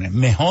plantaciones,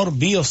 mejor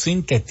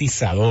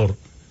biosintetizador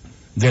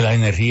de la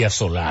energía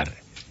solar,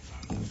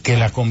 que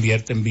la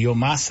convierte en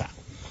biomasa.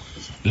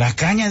 La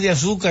caña de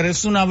azúcar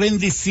es una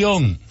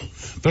bendición,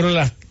 pero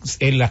la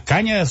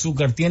caña de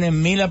azúcar tiene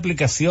 1000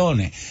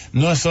 aplicaciones.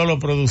 No es solo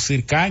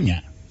producir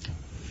caña,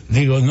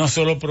 no es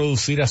solo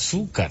producir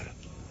azúcar.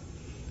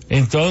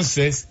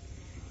 Entonces,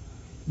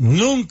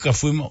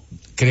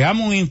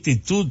 creamos un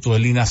instituto,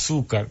 el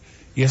INAZÚCAR,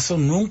 y eso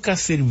nunca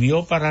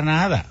sirvió para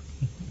nada.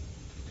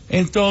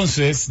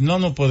 Entonces, no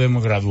nos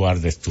podemos graduar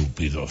de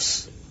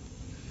estúpidos.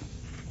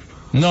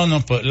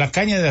 La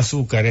caña de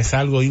azúcar es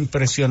algo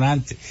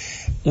impresionante.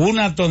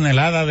 1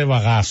 tonelada de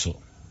bagazo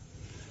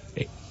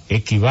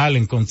equivale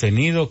en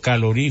contenido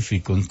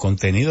calorífico, en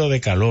contenido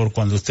de calor,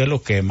 cuando usted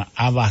lo quema,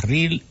 a 1,5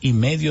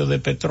 barriles de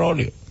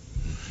petróleo.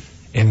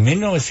 En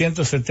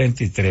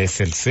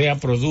 1973 el CEA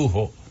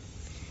produjo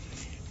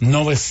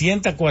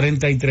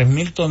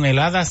 943,000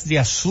 toneladas de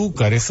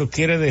azúcar. Eso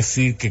quiere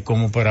decir que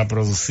como para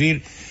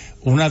producir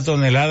 1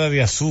 tonelada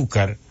de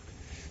azúcar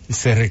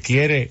se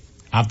requiere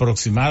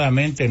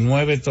aproximadamente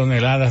 9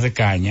 toneladas de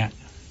caña,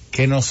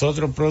 que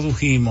nosotros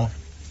produjimos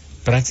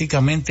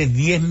prácticamente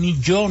 10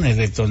 millones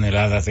de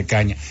toneladas de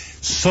caña,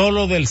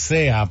 solo del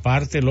CEA,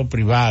 aparte lo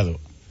privado.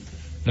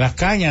 La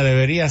caña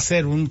debería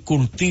ser un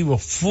cultivo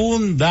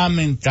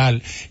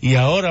fundamental, y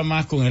ahora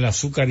más con el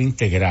azúcar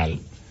integral,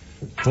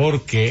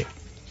 porque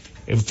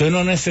usted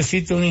no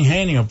necesita un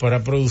ingenio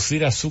para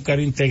producir azúcar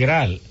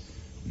integral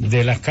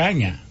de la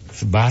caña.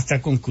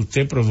 Basta con que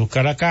usted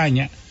produzca la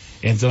caña,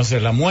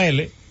 entonces la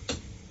muele,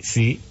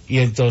 sí, y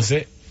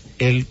entonces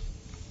el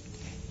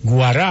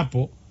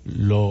guarapo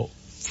lo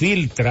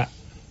filtra,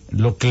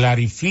 lo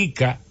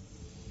clarifica,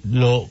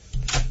 lo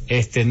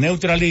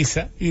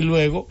neutraliza y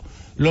luego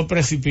lo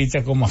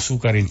precipita como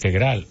azúcar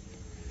integral.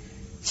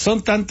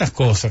 Son tantas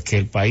cosas que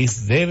el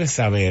país debe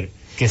saber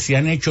que se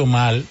han hecho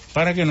mal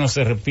para que no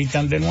se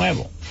repitan de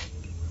nuevo.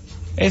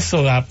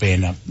 Eso da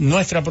pena.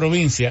 Nuestra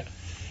provincia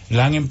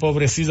la han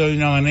empobrecido de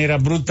una manera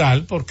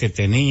brutal porque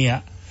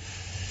tenía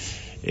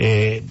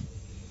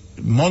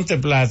Monte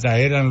Plata,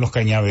 eran los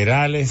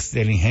cañaverales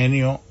del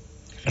ingenio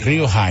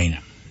Río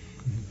Jaina,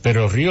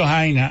 pero Río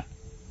Jaina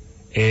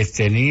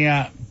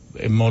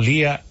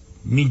molía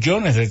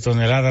millones de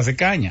toneladas de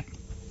caña,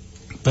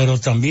 pero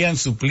también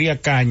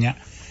suplía caña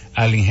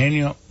al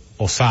ingenio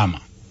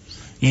Osama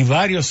y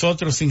varios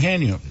otros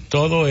ingenios.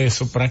 Todo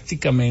eso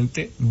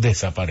prácticamente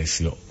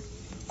desapareció,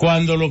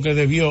 cuando lo que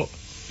debió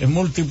es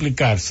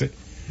multiplicarse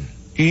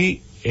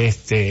y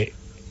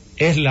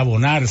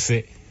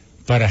eslabonarse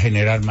para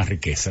generar más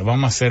riqueza.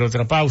 Vamos a hacer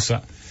otra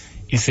pausa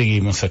y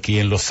seguimos aquí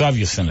en Los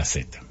Sabios en la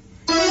Z.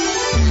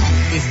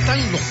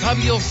 Están los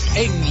sabios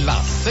en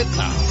la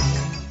Z.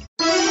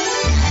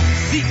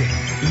 Sigue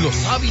Los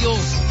Sabios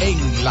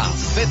en la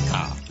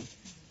Z.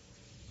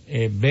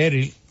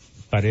 Beryl,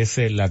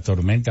 parece la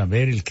tormenta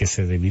Beryl que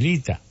se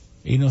debilita,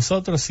 y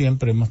nosotros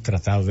siempre hemos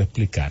tratado de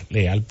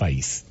explicarle al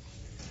país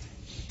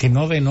que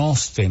no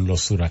denosten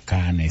los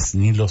huracanes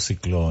ni los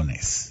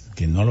ciclones,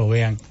 que no lo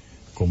vean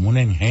como un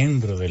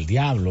engendro del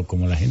diablo,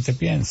 como la gente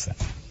piensa.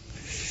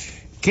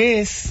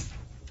 ¿Qué es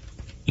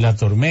la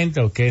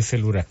tormenta o qué es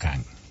el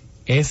huracán?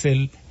 Es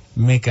el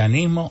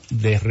mecanismo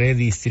de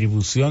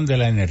redistribución de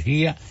la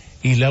energía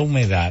y la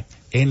humedad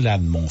en la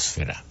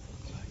atmósfera.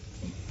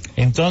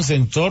 Entonces,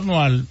 en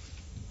torno al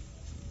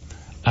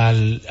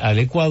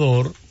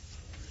Ecuador,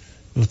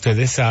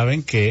 ustedes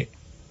saben que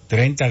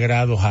 30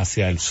 grados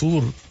hacia el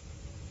sur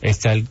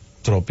está el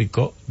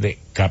trópico de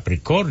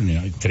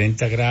Capricornio, y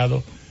 30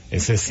 grados,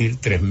 es decir,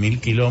 3,000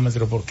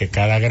 kilómetros, porque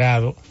cada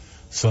grado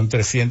son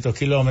 300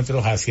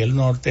 kilómetros, hacia el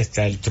norte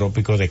está el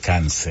trópico de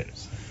Cáncer.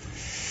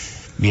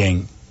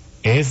 Bien,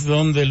 es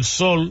donde el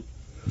sol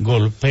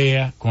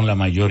golpea con la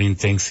mayor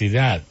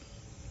intensidad.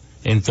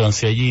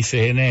 Entonces allí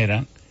se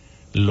generan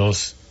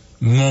los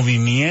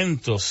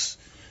movimientos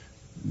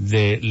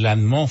de la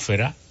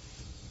atmósfera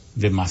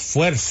de más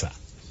fuerza.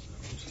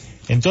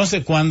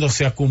 Entonces, cuando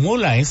se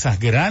acumulan esas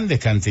grandes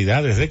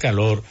cantidades de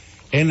calor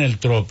en el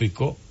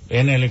trópico,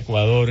 en el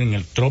Ecuador, en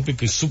el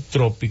trópico y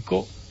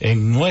subtrópico,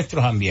 en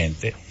nuestros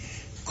ambientes,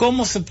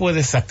 ¿cómo se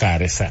puede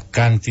sacar esa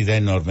cantidad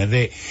enorme?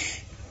 De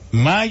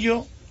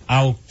mayo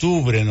a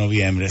octubre,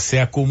 noviembre, se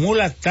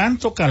acumula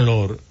tanto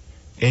calor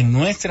en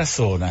nuestras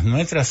zonas,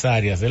 nuestras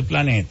áreas del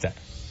planeta,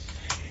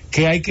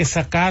 que hay que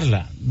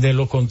sacarla. De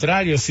lo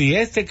contrario, si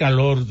este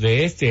calor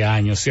de este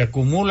año se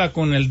acumula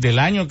con el del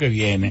año que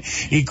viene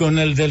y con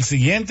el del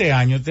siguiente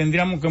año,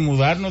 tendríamos que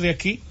mudarnos de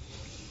aquí,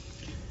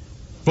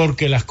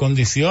 porque las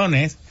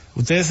condiciones,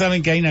 ustedes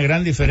saben que hay una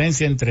gran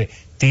diferencia entre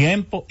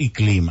tiempo y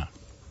clima.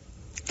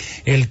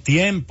 El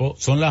tiempo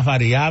son las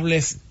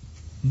variables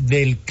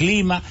del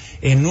clima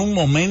en un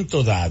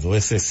momento dado,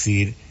 es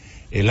decir,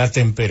 la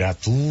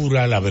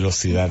temperatura, la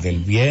velocidad del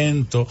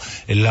viento,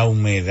 la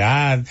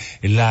humedad,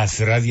 las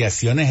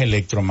radiaciones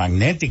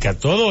electromagnéticas,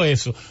 todo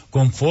eso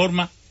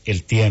conforma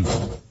el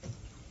tiempo.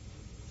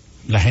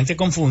 La gente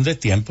confunde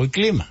tiempo y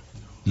clima.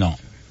 No,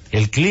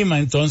 el clima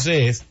entonces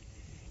es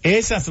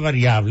esas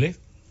variables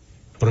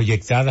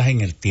proyectadas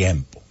en el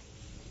tiempo,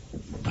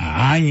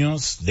 a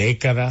años,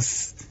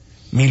 décadas,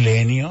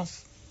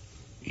 milenios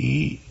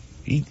y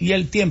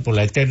el tiempo,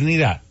 la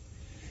eternidad.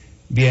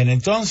 Bien,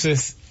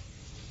 entonces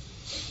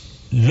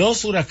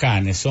los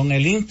huracanes son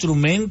el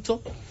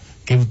instrumento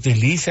que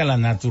utiliza la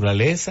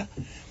naturaleza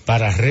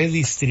para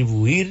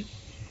redistribuir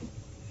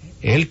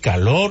el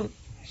calor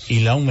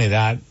y la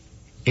humedad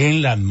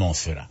en la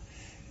atmósfera.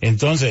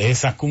 Entonces,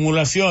 esas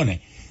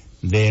acumulaciones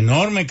de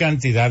enorme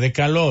cantidad de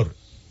calor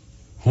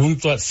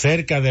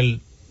cerca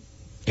del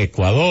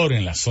Ecuador,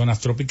 en las zonas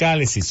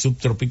tropicales y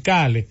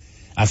subtropicales,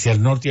 hacia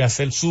el norte y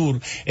hacia el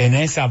sur, en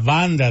esa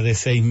banda de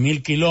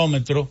 6.000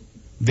 kilómetros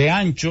de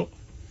ancho,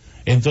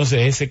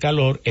 entonces ese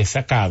calor es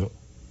sacado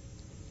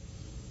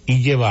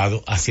y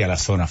llevado hacia la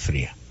zona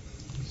fría.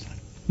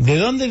 ¿De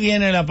dónde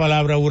viene la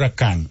palabra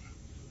huracán?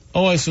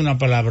 Es una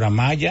palabra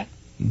maya,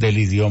 del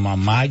idioma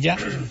maya,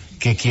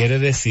 que quiere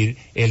decir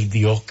el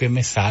Dios que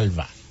me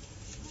salva,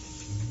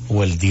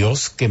 o el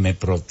Dios que me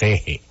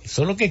protege.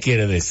 Eso es lo que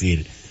quiere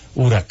decir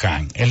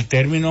huracán. El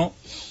término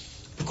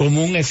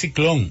común es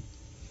ciclón,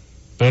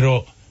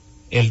 pero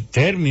el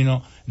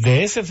término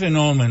de ese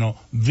fenómeno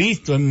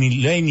visto en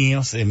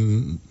milenios,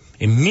 en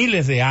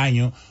miles de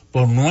años,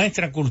 por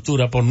nuestra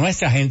cultura, por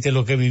nuestra gente,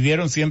 lo que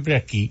vivieron siempre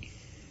aquí,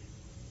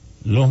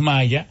 los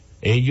mayas,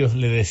 ellos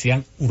le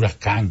decían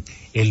huracán,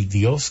 el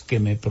Dios que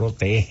me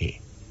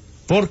protege.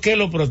 ¿Por qué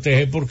lo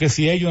protege? Porque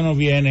si ellos no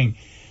vienen,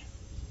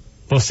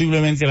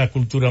 posiblemente la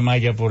cultura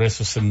maya por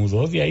eso se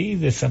mudó de ahí,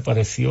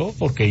 desapareció,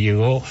 porque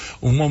llegó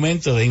un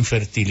momento de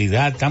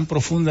infertilidad tan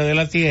profunda de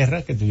la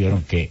tierra que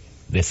tuvieron que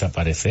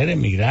desaparecer,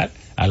 emigrar,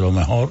 a lo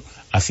mejor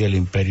hacia el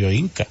imperio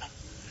inca.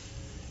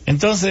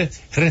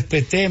 Entonces,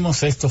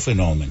 respetemos estos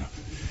fenómenos.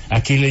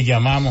 Aquí le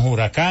llamamos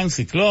huracán,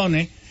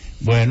 ciclones.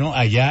 Bueno,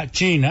 allá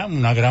China,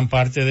 una gran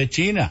parte de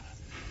China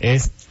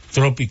es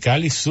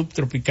tropical y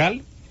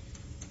subtropical.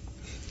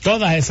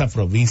 Todas esas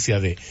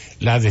provincias,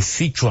 la de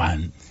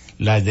Sichuan,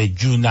 la de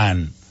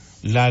Yunnan,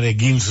 la de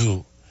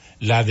Guizhou,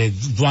 la de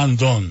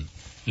Guangdong,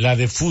 la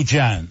de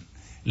Fujian,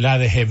 la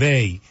de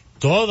Hebei,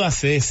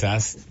 todas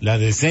esas, la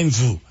de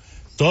Zhengzhou,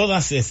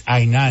 todas es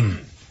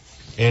Hainan,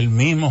 el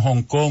mismo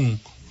Hong Kong,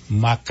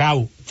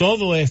 Macao,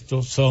 todo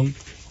esto son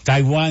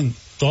Taiwán,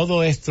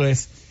 todo esto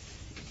es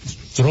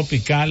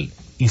tropical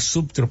y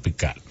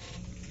subtropical.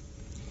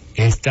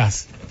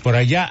 Por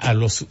allá a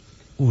los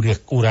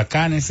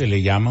huracanes se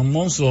le llaman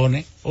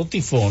monzones o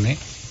tifones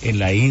en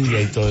la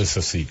India y todos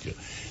esos sitios.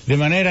 De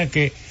manera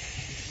que,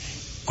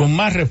 con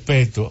más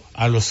respeto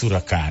a los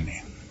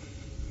huracanes,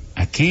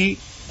 aquí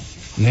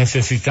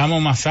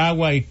necesitamos más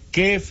agua. ¿Y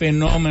qué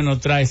fenómeno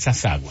trae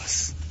esas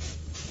aguas?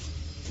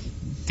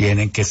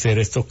 Tienen que ser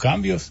estos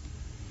cambios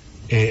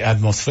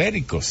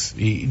atmosféricos,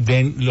 y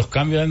de los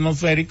cambios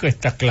atmosféricos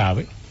está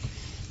clave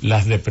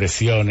las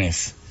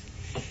depresiones.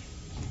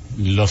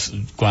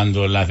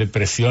 Cuando las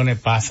depresiones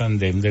pasan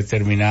de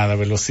determinada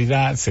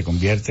velocidad, se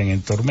convierten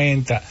en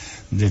tormenta,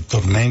 de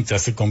tormenta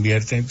se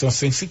convierten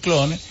entonces en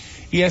ciclones,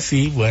 y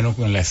así, bueno,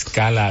 con la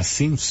escala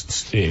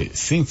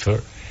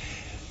Simpson,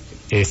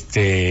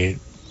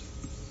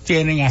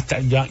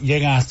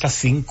 llegan hasta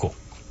 5,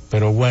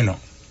 pero bueno,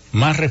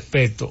 más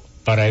respeto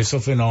para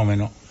esos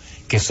fenómenos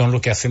que son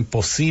los que hacen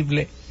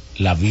posible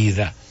la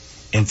vida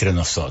entre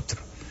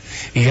nosotros.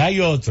 Y hay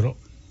otro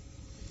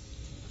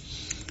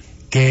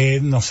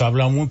que nos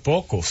habla muy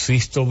poco.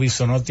 Sisto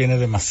Bisonó tiene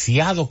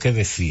demasiado que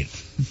decir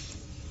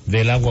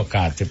del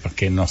aguacate para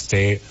que no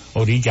esté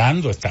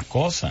orillando estas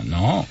cosas,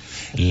 ¿no?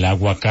 El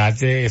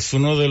aguacate es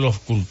uno de los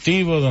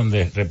cultivos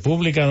donde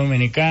República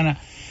Dominicana,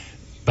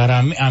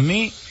 a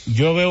mí,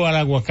 yo veo al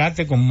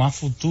aguacate con más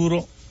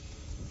futuro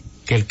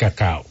que el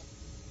cacao.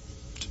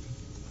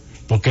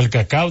 Porque el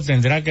cacao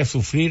tendrá que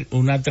sufrir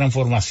una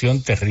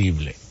transformación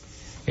terrible.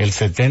 El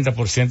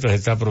 70% se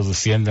está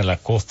produciendo en la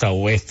costa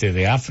oeste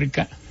de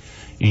África,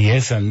 y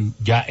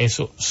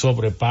eso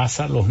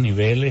sobrepasa los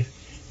niveles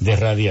de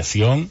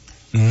radiación.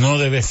 No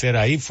debe ser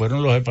ahí.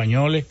 Fueron los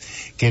españoles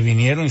que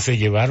vinieron y se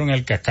llevaron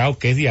el cacao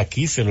que es de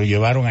aquí, se lo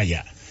llevaron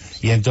allá.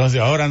 Y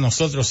entonces ahora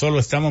nosotros solo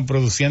estamos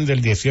produciendo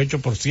el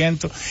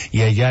 18%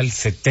 y allá el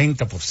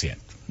 70%.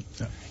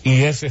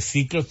 Y ese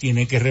ciclo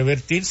tiene que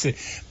revertirse,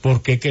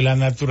 porque que la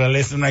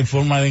naturaleza no hay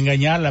forma de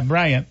engañarla,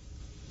 Brian.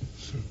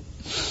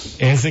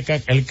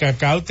 El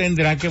cacao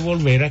tendrá que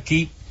volver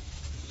aquí,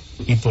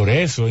 y por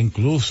eso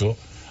incluso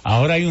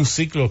ahora hay un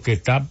ciclo que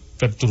está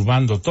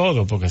perturbando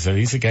todo, porque se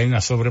dice que hay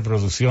una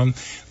sobreproducción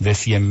de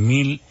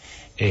 100.000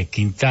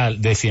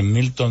 quintal de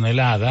 100,000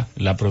 toneladas,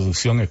 la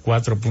producción es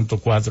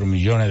 4.4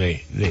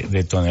 millones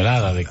de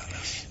toneladas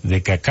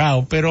de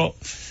cacao, pero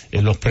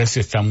los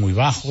precios están muy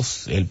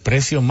bajos. El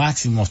precio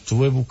máximo,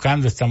 estuve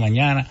buscando esta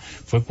mañana,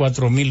 fue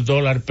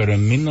 $4,000, pero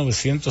en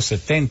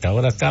 1970,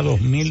 ahora está a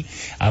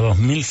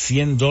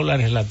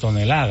 $2,100 la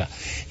tonelada.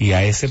 Y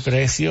a ese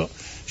precio,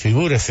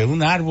 figúrese,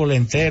 un árbol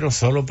entero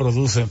solo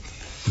produce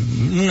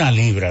 1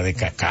 libra de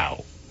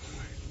cacao.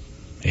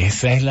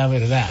 Esa es la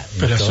verdad.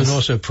 Pero entonces, eso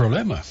no es el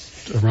problema,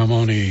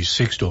 Ramón y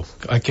Sixto.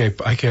 Hay que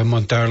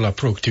aumentar la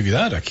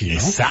productividad aquí, ¿no?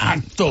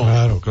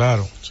 Exacto.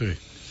 Claro. Sí.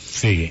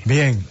 Sigue.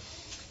 Bien.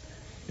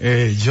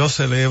 Yo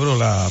celebro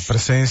la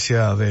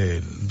presencia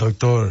del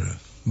doctor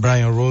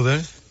Brian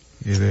Ruder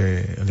y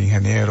del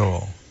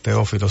ingeniero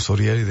Teófilo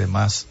Suriel y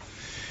demás.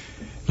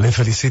 Les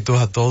felicito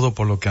a todos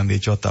por lo que han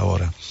dicho hasta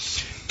ahora.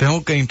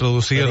 Tengo que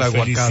introducir el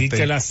aguacate.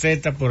 Felicite la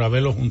Z por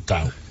haberlo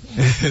juntado.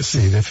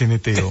 Sí,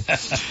 definitivo.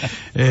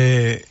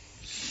 El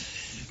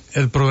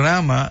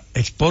programa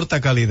Exporta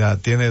Calidad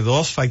tiene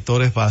 2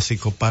 factores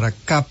básicos para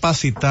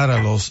capacitar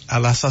a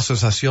las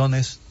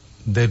asociaciones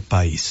del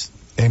país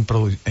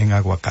en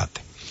aguacate.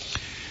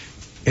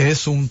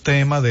 Es un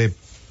tema de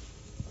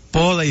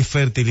poda y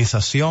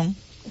fertilización,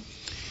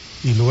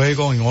 y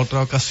luego en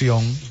otra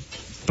ocasión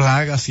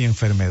plagas y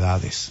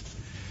enfermedades,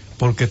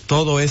 porque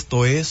todo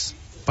esto es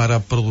para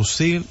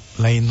producir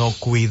la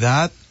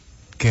inocuidad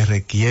que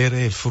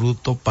requiere el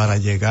fruto para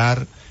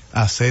llegar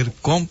a ser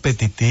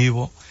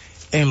competitivo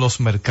en los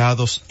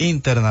mercados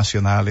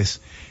internacionales,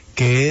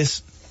 que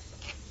es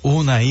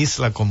una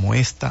isla como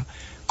esta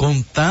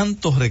con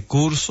tantos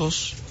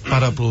recursos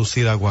para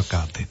producir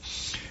aguacate.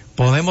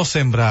 Podemos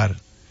sembrar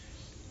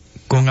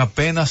con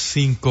apenas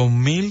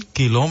 5,000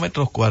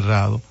 kilómetros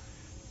cuadrados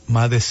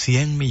más de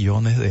 100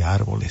 millones de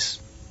árboles,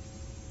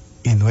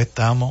 y no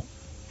estamos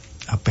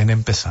apenas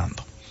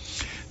empezando.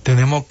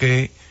 Tenemos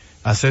que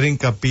hacer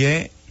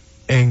hincapié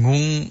en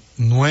un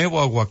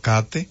nuevo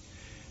aguacate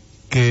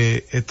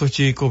que estos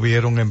chicos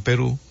vieron en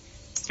Perú,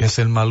 que es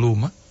el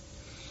Maluma,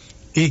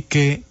 y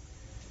que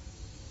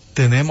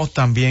tenemos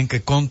también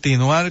que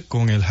continuar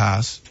con el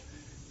Hass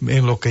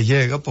en lo que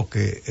llega,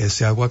 porque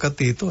ese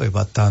aguacatito es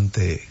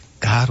bastante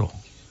caro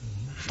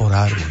por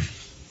árbol,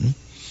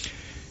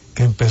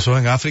 que empezó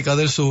en África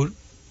del Sur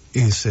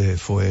y se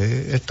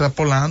fue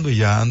extrapolando y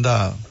ya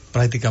anda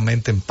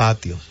prácticamente en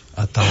patios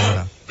hasta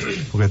ahora,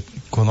 porque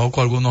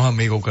conozco algunos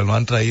amigos que lo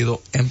han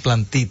traído en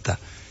plantita,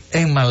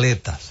 en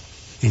maletas,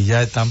 y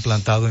ya están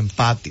plantados en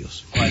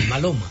patios. El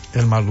Maluma.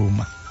 El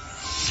Maluma.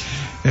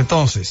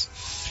 Entonces,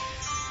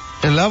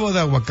 el árbol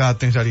de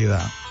aguacate en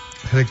realidad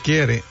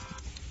requiere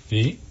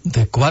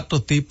de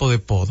 4 tipos de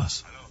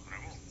podas,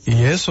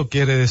 y eso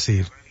quiere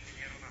decir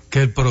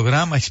que el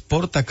programa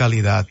Exporta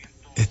Calidad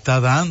está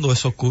dando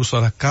esos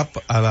cursos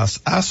a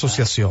las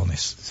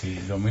asociaciones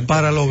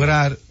para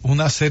lograr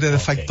una serie de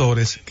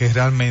factores que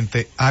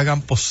realmente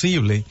hagan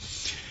posible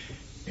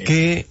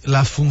que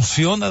las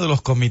funciones de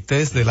los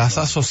comités de las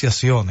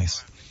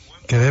asociaciones,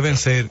 que deben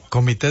ser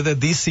comités de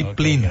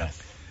disciplina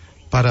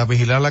para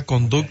vigilar la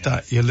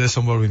conducta y el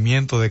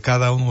desenvolvimiento de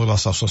cada uno de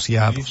los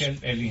asociados. Dice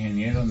el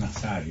ingeniero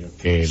Nazario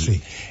que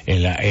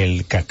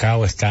el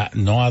cacao está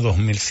no a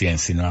 2,100,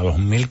 sino a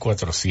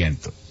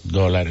 $2,400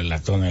 la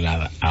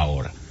tonelada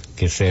ahora,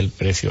 que es el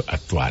precio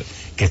actual,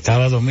 que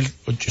estaba a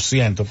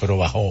 2,800, pero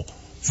bajó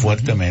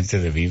fuertemente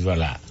debido a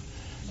la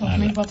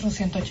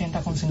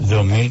 2,480,50.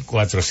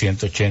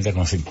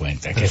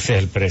 2,480,50, que ese es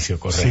el precio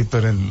correcto. Sí,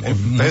 pero en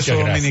peso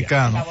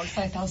dominicano. En la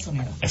bolsa de Estados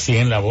Unidos. Sí,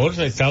 en la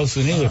bolsa de Estados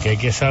Unidos, que hay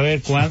que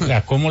saber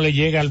cómo le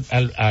llega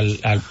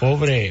al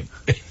pobre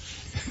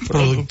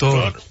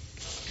productor.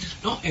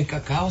 No, el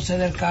cacao se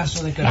da el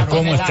caso de que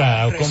 ¿Cómo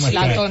está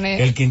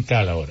el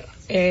quintal ahora?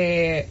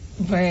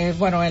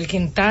 Bueno, el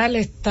quintal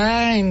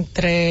está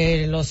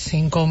entre los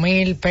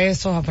 5,000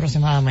 pesos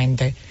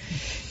aproximadamente.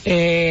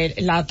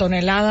 La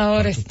tonelada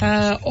ahora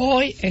está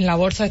hoy en la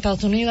bolsa de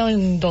Estados Unidos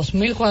en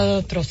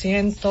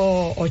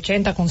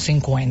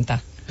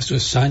 2,480,50. ¿Eso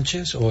es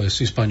Sánchez o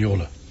es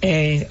Hispaniola?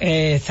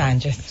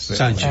 Sánchez.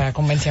 Para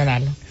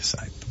convencionarlo.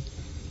 Exacto.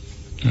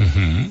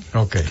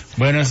 Okay.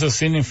 Bueno, eso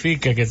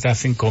significa que está a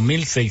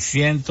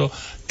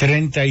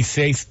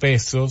 5,636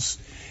 pesos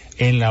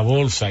en la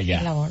bolsa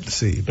ya.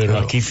 Sí, pero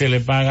aquí se le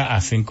paga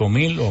a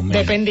 5,000 o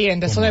menos.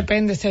 Dependiendo, eso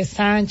depende si es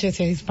Sánchez,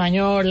 si es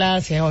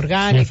Hispaniola, si es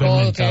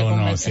orgánico,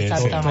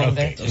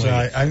 exactamente. O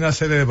sea, hay una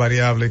serie de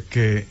variables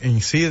que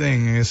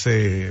inciden en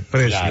ese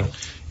precio. Claro.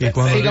 Y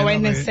cuando si lo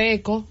venden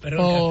seco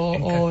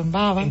o en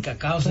baba. En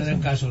cacao se da el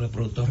caso, el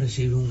productor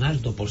recibe un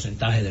alto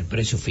porcentaje del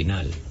precio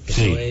final.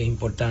 Eso es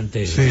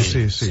importante.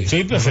 Sí,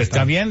 pero se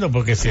está viendo,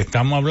 porque si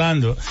estamos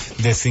hablando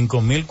de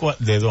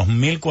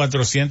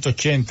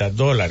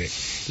 $2,480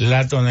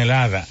 la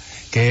tonelada,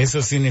 que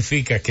eso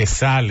significa que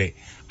sale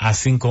a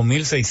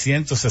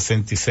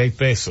 5,666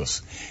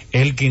 pesos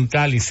el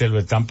quintal y se lo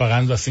están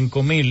pagando a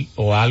 5,000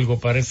 o algo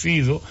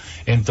parecido,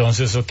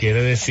 entonces eso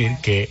quiere decir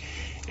que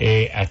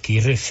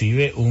aquí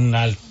recibe un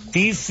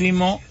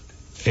altísimo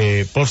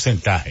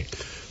porcentaje.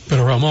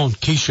 Pero Ramón,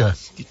 Keisha,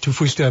 tú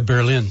fuiste a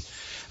Berlín.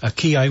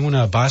 aquí hay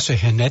una base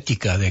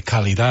genética de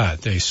calidad,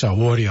 de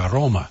sabor y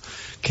aroma,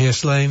 que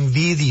es la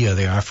envidia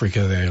de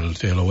África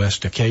del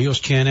Oeste, que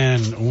ellos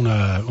tienen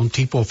un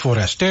tipo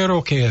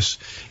forastero que es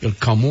el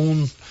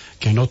común,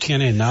 que no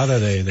tiene nada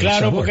de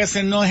claro, sabor. porque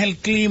ese no es el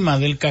clima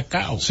del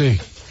cacao. Sí.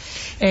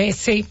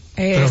 Sí.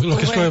 Pero lo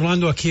que estoy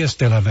hablando aquí es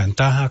de la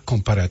ventaja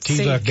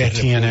comparativa sí, que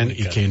tienen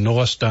y que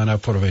no están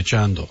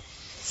aprovechando.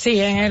 Sí,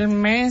 en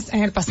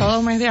el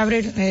pasado mes de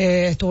abril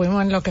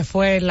estuvimos en lo que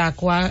fue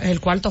el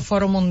cuarto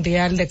Foro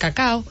Mundial de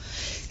Cacao,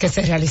 que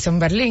se realizó en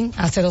Berlín.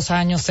 Hace 2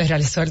 años se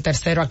realizó el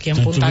tercero aquí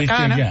en Punta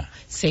Cana. Ya?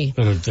 Sí.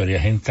 Pero tú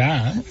eres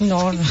gentada.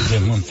 No. De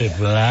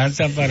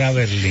Monteplata para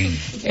Berlín.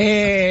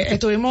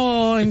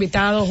 Estuvimos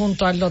invitados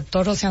junto al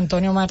doctor José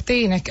Antonio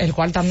Martínez, el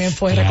cual también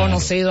fue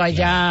reconocido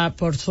allá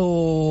por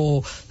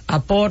sus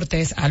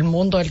aportes al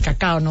mundo del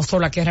cacao, no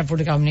solo aquí en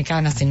República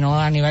Dominicana, sino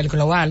a nivel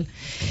global.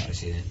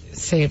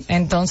 Sí,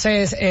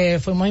 entonces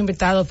fuimos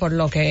invitados por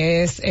lo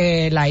que es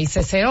la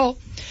ICCO,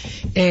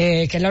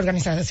 que es la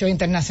Organización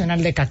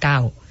Internacional de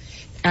Cacao.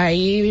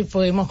 Ahí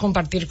pudimos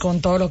compartir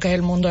con todo lo que es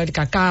el mundo del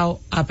cacao,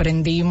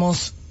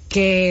 aprendimos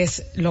qué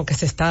es lo que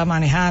se está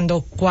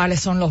manejando, cuáles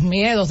son los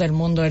miedos del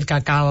mundo del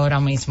cacao ahora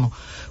mismo,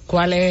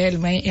 cuál es el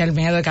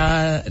miedo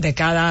de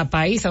cada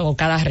país o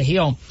cada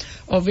región.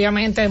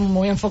 Obviamente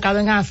muy enfocado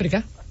en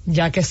África,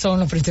 ya que son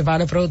los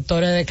principales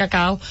productores de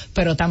cacao,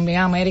 pero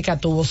también América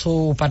tuvo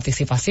su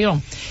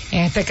participación.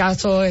 En este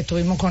caso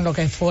estuvimos con lo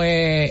que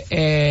fue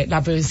el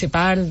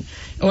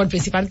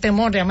principal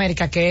temor de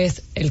América, que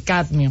es el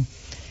cadmio.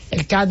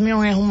 El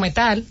cadmio es un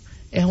metal,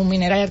 es un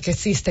mineral que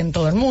existe en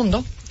todo el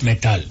mundo.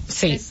 Metal.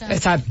 Sí,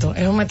 exacto.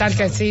 Es un metal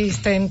que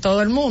existe en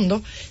todo el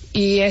mundo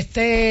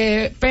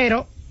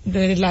pero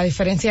la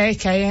diferencia es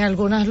que hay en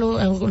algunos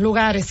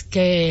lugares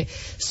que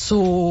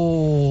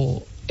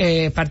su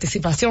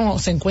participación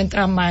se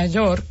encuentra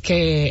mayor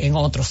que en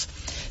otros.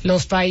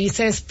 Los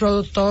países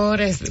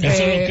productores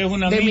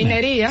de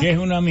minería. ¿Qué es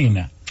una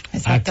mina?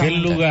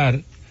 Aquel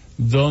lugar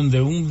donde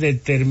un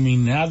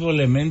determinado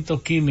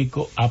elemento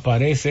químico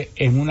aparece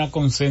en una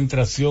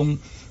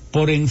concentración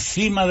por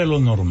encima de lo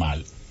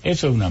normal.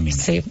 Eso es una mina.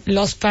 Sí,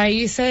 los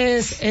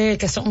países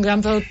que son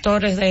gran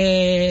productores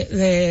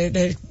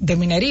de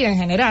minería en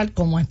general,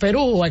 como es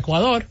Perú o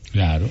Ecuador,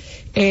 claro,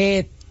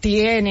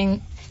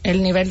 tienen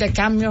el nivel de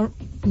cadmio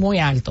muy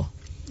alto.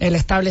 El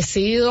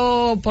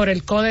establecido por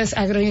el Códex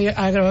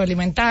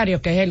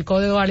Agroalimentario, que es el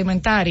Código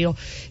Alimentario,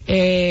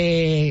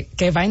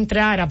 que va a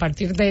entrar a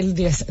partir del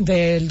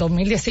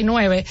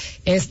 2019,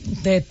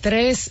 es de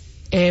 3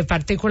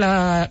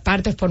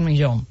 partes por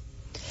millón.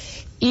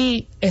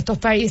 Y estos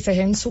países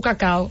en su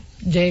cacao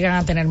llegan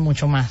a tener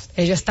mucho más.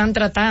 Ellos están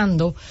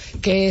tratando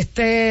que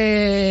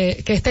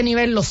este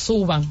nivel lo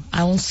suban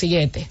a un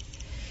 7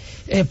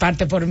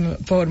 parte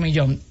por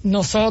millón.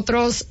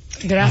 Nosotros,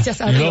 gracias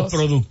a Dios. Los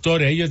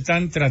productores, ellos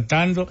están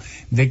tratando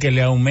de que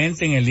le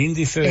aumenten el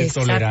índice de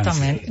tolerancia.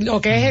 Exactamente. Lo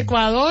que es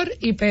Ecuador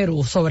y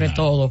Perú, sobre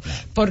todo.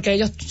 Porque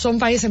ellos son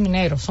países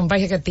mineros, son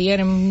países que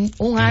tienen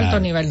un alto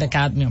nivel de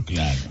cadmio.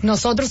 Claro.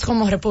 Nosotros,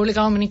 como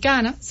República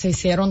Dominicana, se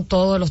hicieron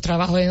todos los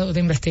trabajos de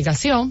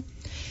investigación.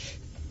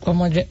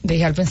 Como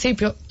dije al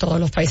principio, todos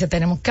los países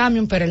tenemos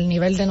cadmio, pero el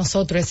nivel de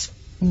nosotros es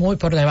muy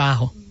por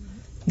debajo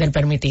del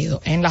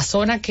permitido. En la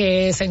zona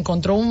que se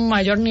encontró un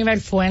mayor nivel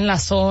fue en la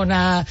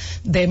zona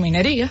de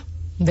minería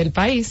del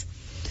país,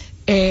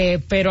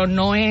 pero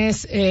no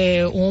es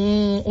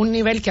un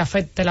nivel que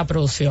afecte la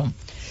producción.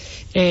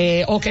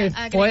 O que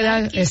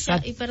pueda...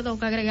 Y perdón,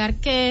 que agregar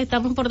que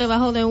estamos por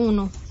debajo de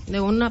 1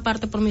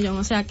 parte por millón,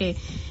 o sea que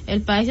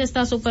el país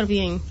está súper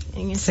bien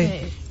en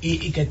ese... Sí.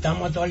 Y que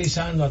estamos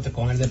actualizando hasta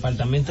con el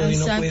Departamento de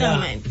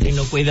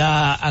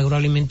Inocuidad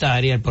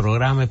Agroalimentaria, el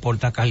programa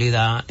Exporta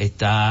Calidad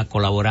está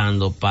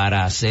colaborando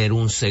para hacer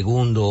un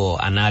segundo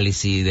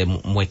análisis de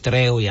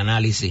muestreo y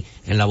análisis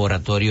en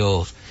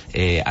laboratorios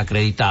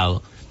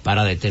acreditados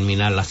para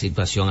determinar la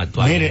situación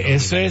actual. Mire,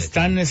 eso es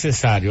tan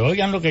necesario.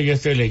 Oigan lo que yo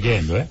estoy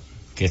leyendo,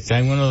 que está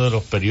en uno de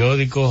los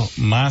periódicos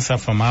más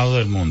afamados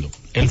del mundo.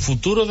 El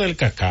futuro del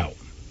cacao,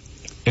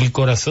 el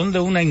corazón de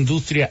una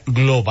industria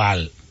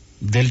global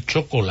del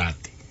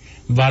chocolate,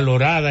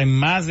 valorada en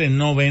más de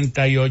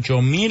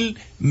 98,000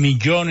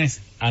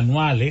 millones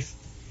anuales,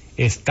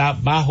 está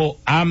bajo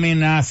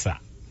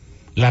amenaza.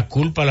 La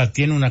culpa la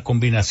tiene una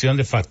combinación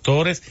de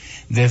factores,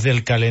 desde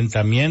el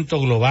calentamiento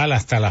global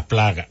hasta la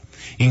plaga.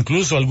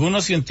 Incluso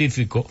algunos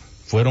científicos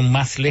fueron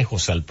más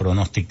lejos al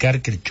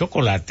pronosticar que el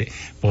chocolate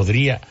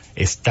podría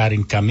estar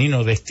en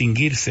camino de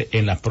extinguirse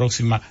en las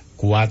próximas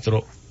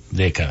 4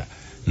 décadas.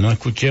 No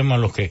escuchemos a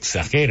los que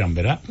exageran,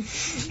 ¿verdad?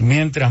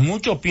 Mientras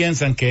muchos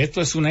piensan que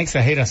esto es una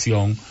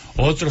exageración,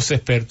 otros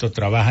expertos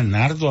trabajan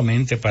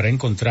arduamente para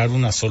encontrar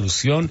una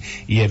solución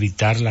y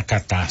evitar la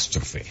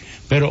catástrofe.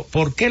 Pero,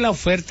 ¿por qué la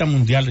oferta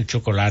mundial de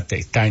chocolate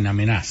está en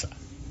amenaza?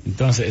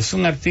 Entonces, es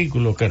un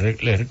artículo que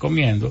les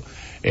recomiendo,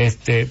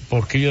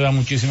 porque ello da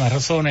muchísimas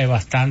razones, es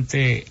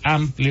bastante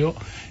amplio,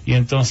 y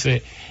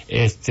entonces,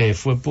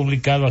 fue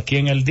publicado aquí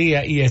en El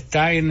Día y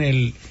está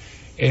en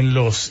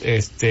los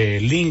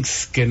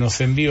links que nos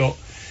envió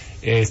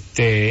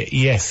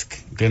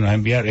IESC, que nos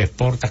envía,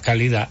 exporta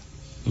calidad.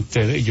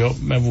 Ustedes, yo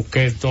me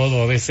busqué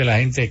todo, a veces la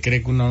gente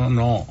cree que uno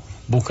no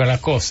busca las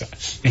cosas.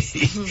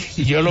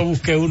 Y yo lo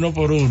busqué uno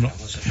por uno.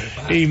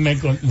 Y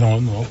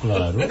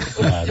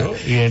claro.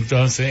 Y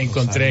entonces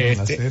encontré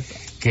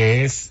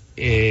que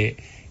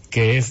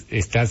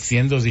está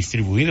siendo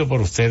distribuido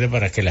por ustedes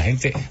para que la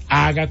gente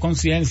haga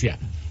conciencia.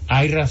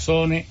 Hay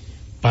razones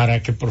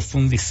para que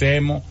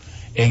profundicemos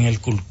en el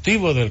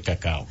cultivo del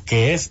cacao,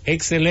 que es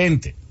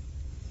excelente,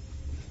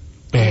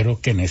 pero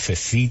que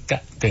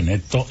necesita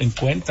tener en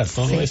cuenta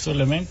todos esos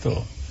elementos.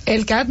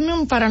 El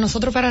cadmium para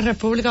nosotros, para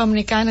República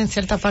Dominicana, en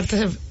cierta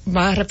parte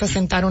va a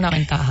representar una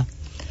ventaja.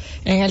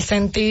 En el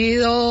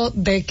sentido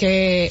de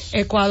que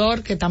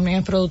Ecuador, que también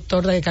es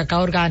productor de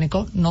cacao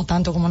orgánico, no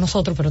tanto como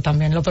nosotros, pero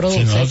también lo produce.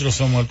 Si nosotros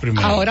somos el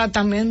primero. Ahora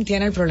también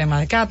tiene el problema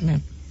de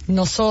cadmium.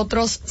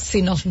 Nosotros,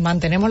 si nos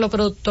mantenemos los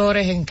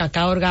productores en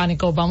cacao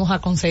orgánico, vamos a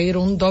conseguir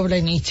un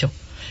doble nicho.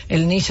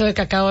 El nicho de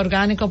cacao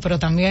orgánico, pero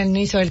también el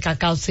nicho del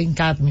cacao sin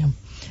cadmium.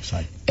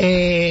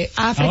 África.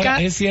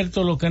 Ahora, es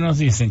cierto lo que nos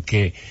dicen,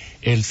 que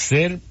el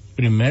ser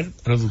primer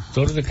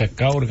productor de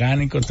cacao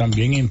orgánico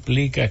también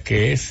implica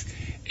que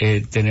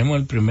tenemos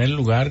el primer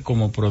lugar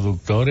como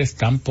productores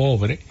tan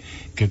pobres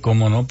que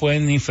como no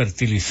pueden ni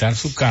fertilizar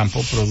su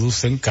campo,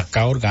 producen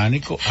cacao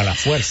orgánico a la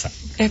fuerza.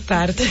 Es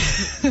parte.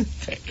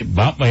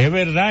 ¿Es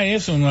verdad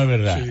eso o no es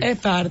verdad? Sí. Es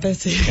parte,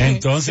 sí.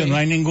 Entonces sí. No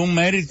hay ningún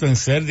mérito en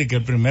ser de que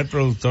el primer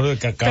productor de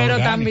cacao pero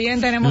orgánico.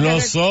 También tenemos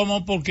lo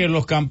somos porque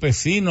los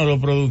campesinos, los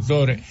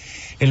productores,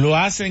 lo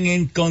hacen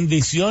en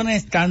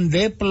condiciones tan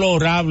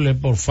deplorables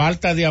por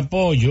falta de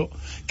apoyo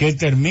que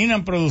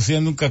terminan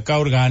produciendo un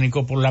cacao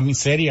orgánico por la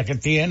miseria que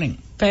tienen.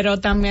 Pero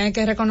también hay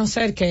que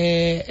reconocer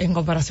que en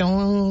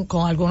comparación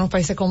con algunos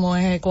países como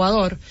es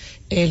Ecuador,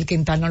 el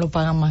quintal no lo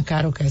pagan más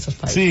caro que esos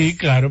países. Sí,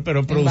 claro,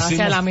 pero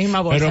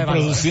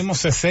producimos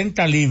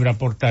 60 libras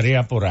por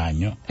tarea por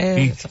año.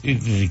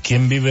 ¿Y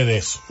quién vive de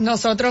eso?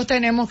 Nosotros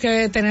tenemos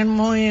que tener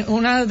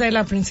una de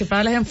las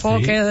principales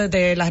enfoques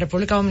de la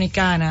República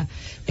Dominicana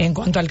en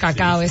cuanto al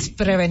cacao es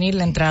prevenir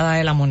la entrada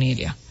de la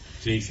monilia.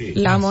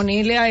 La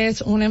monilia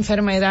es una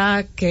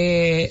enfermedad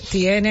que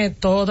tiene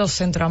todo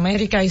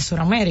Centroamérica y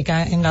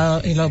Suramérica en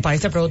los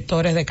países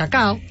productores de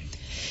cacao.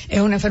 Es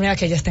una enfermedad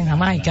que ya está en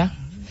Jamaica.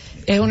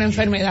 Es una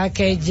enfermedad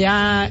que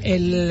ya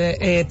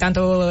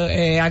tanto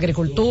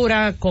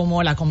Agricultura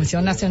como la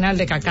Comisión Nacional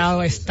de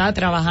Cacao está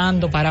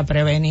trabajando para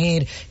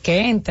prevenir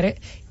que entre.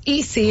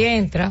 Y si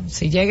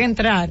llega a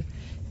entrar,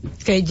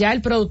 que ya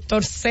el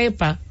productor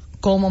sepa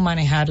cómo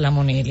manejar la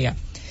monilia.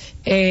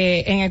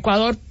 En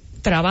Ecuador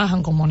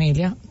trabajan con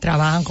monilia,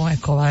 trabajan con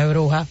escoba de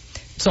bruja,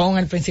 son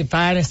el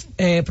principal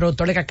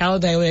productor de cacao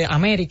de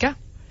América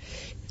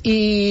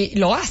y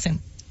lo hacen,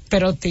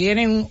 pero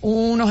tienen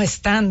unos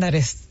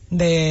estándares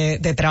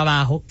de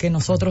trabajo que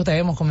nosotros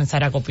debemos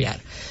comenzar a copiar.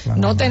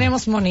 No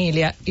tenemos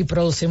monilia y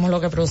producimos lo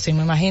que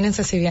producimos.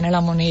 Imagínense si viene la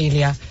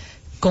monilia,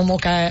 ¿cómo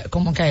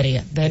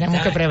caería?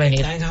 Tenemos que prevenir.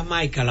 Está en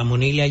Jamaica, la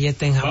monilia ya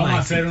está en Jamaica. Vamos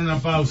a hacer una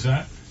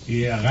pausa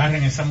y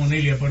agarren esa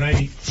monilia por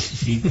ahí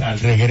y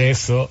al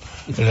regreso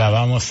la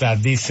vamos a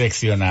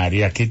diseccionar.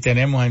 Y aquí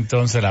tenemos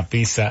entonces la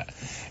pizza,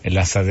 el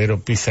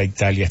asadero Pizza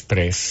Italia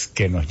Express,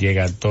 que nos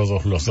llega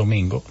todos los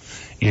domingos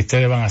y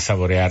ustedes van a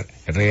saborear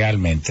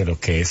realmente lo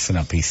que es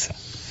una pizza.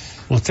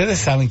 Ustedes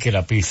saben que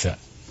la pizza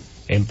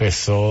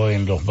empezó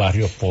en los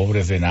barrios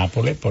pobres de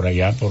Nápoles, por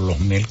allá por los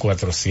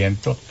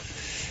 1400.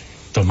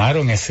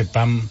 Tomaron ese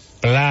pan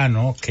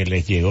plano que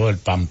les llegó, el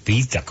pan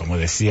pita, como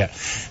decía,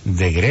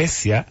 de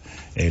Grecia,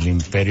 el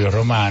Imperio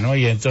Romano,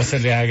 y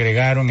entonces le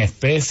agregaron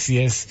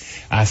especies,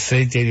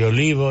 aceite de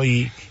olivo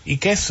y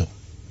queso.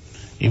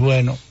 Y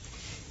bueno,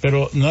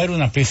 pero no era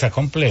una pizza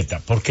completa,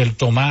 porque el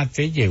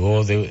tomate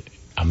llegó de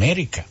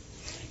América.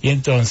 Y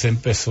entonces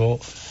empezó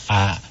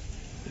a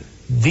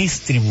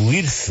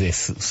distribuirse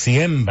su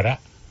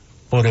siembra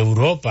por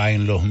Europa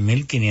en los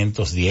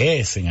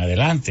 1510 en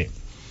adelante.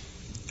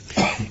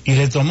 Y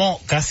le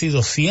tomó casi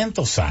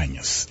 200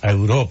 años a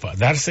Europa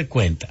darse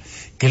cuenta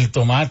que el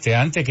tomate,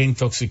 antes que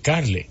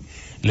intoxicarle,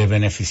 le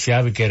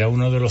beneficiaba y que era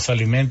uno de los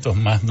alimentos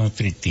más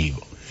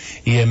nutritivos.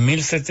 Y en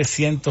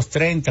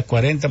 1730,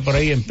 40 por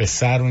ahí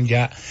empezaron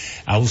ya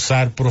a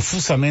usar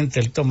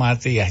profusamente el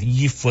tomate y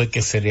allí fue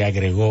que se le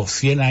agregó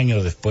 100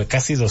 años después,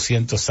 casi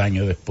 200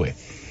 años después,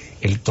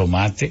 el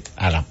tomate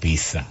a la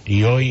pizza.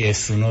 Y hoy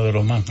es uno de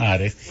los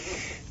manjares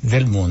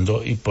del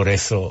mundo y por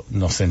eso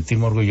nos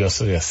sentimos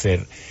orgullosos de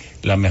hacer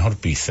la mejor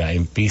pizza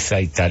en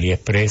Pizza Italia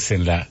Express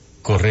en la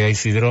Correa y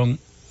Cidrón,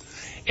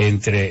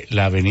 entre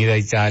la Avenida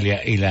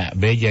Italia y la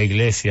bella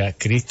iglesia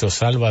Cristo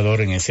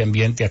Salvador, en ese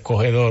ambiente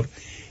acogedor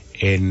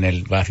en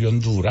el barrio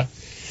Honduras,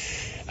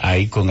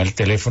 ahí con el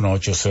teléfono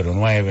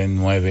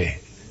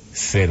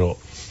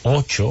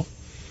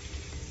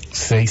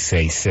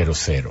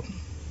 809-908-6600.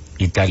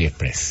 Italia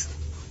Express.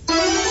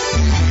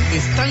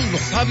 Están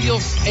los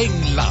sabios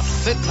en la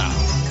Z.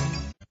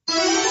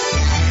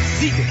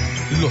 Sigue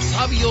los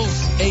sabios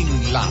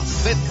en la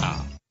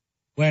Z.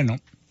 Bueno,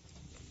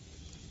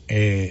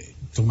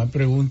 tú me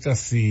preguntas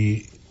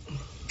si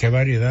qué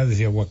variedades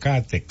de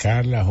aguacate,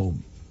 Carla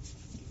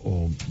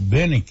o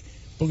Benic,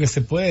 porque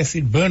se puede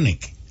decir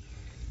Benic,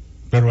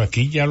 pero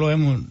aquí ya lo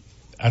hemos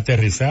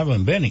aterrizado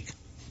en Benic.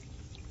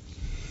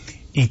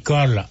 Y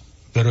Carla,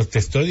 pero te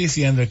estoy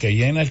diciendo que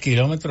allá en el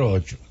kilómetro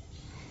 8,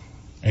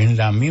 en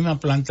la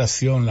misma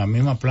plantación, la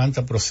misma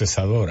planta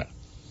procesadora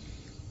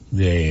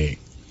de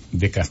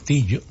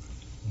Castillo,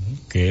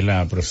 que es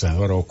la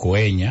procesadora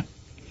Ocoeña,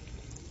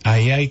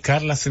 ahí hay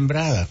Carla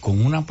sembrada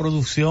con una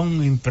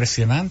producción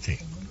impresionante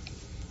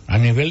a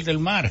nivel del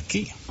mar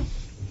aquí.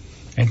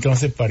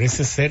 Entonces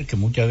parece ser que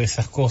muchas de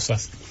esas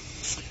cosas,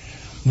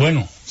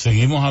 bueno,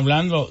 seguimos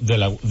hablando de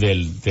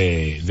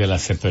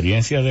las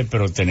experiencias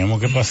pero tenemos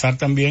que pasar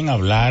también a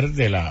hablar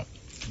de la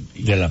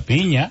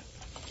piña,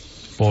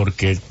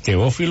 porque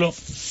Teófilo,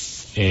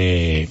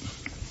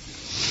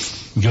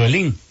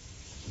 Joelín,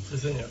 sí,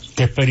 señor.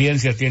 ¿Qué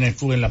experiencia tienes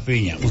tú en la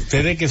piña?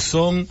 Ustedes que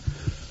son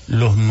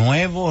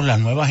la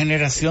nueva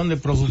generación de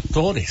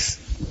productores.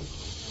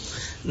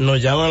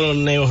 Nos llaman los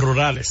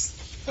neorurales.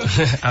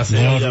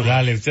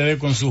 Neorurales. Ustedes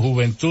con su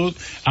juventud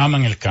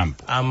aman el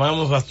campo.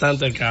 Amamos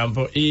bastante el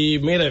campo. Y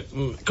mire,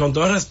 con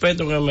todo el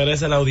respeto que me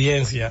merece la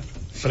audiencia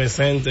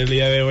presente el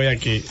día de hoy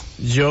aquí,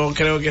 yo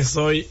creo que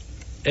soy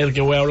el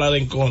que voy a hablar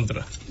en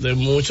contra de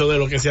mucho de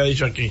lo que se ha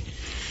dicho aquí.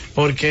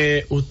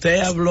 Porque usted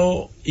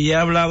habló y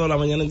ha hablado la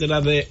mañana entera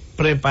de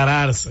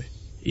prepararse.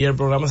 Y el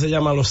programa se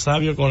llama Los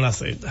Sabios con la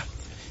Z.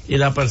 Y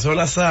las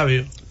personas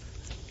sabias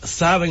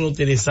saben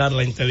utilizar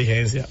la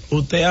inteligencia.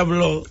 Usted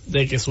habló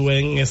de que su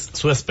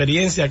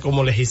experiencia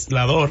como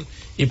legislador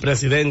y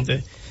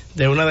presidente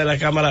de una de las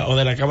cámaras o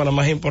de la cámara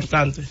más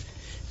importante,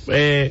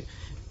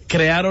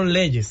 crearon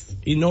leyes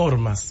y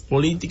normas,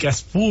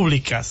 políticas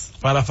públicas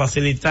para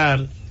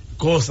facilitar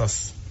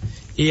cosas.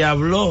 Y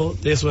habló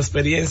de su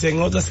experiencia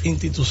en otras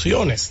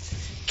instituciones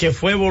que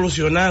fue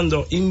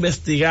evolucionando,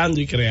 investigando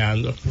y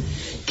creando.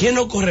 ¿Qué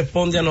nos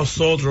corresponde a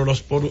nosotros,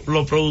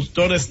 los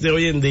productores de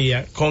hoy en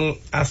día, con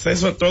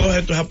acceso a todos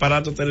estos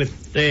aparatos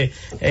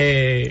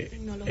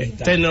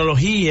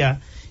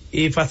tecnología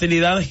y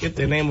facilidades que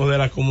tenemos de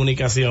la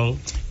comunicación?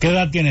 ¿Qué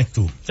edad tienes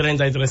tú?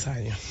 33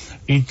 años.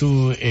 ¿Y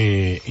tú,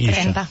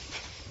 Isa?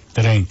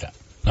 30.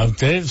 A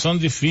ustedes son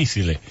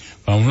difíciles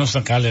para uno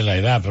sacarle la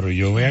edad, pero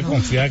yo voy a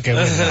confiar que... No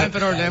hay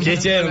problema.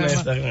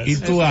 ¿Y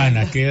tú,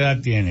 Ana, qué edad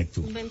tienes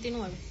tú?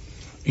 29.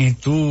 ¿Y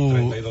tú?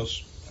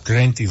 32.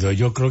 32,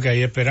 yo creo que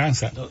hay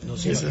esperanza. No,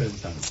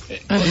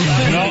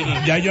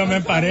 ya yo me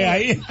paré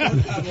ahí.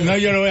 No,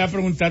 yo le voy a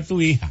preguntar a tu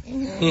hija.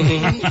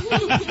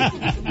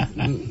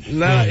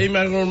 Nada,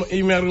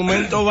 y mi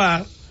argumento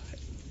va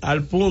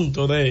al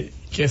punto de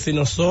que si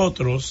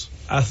nosotros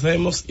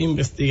hacemos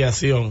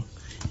investigación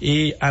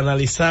y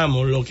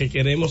analizamos lo que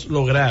queremos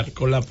lograr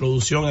con la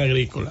producción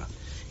agrícola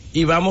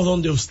y vamos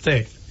donde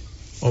usted,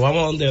 o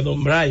vamos donde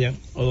don Brian,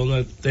 o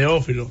donde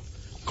Teófilo,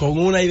 con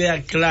una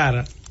idea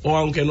clara, o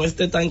aunque no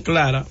esté tan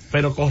clara,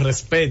 pero con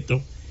respeto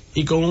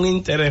y con un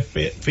interés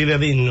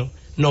fidedigno,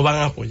 nos van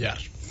a apoyar.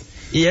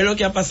 Y es lo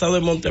que ha pasado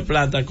en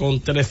Monteplata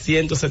con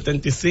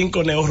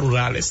 375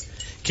 neorurales,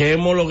 que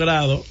hemos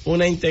logrado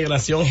una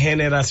integración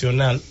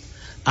generacional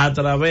a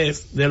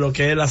través de lo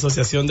que es la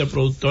Asociación de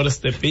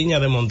Productores de Piña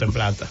de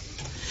Monteplata.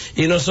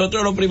 Y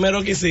nosotros lo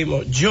primero que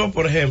hicimos, yo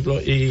por ejemplo,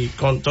 y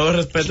con todo el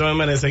respeto me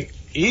merecen,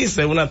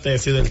 hice una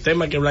tesis del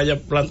tema que Blaya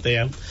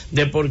plantea,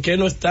 de por qué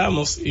no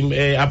estamos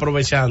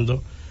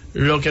aprovechando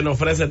lo que nos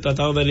ofrece el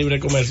Tratado de Libre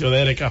Comercio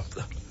de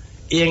ERECAFTA.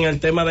 Y en el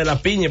tema de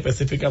la piña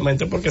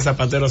específicamente, porque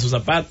zapatero a su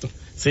zapato.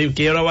 Si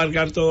quiero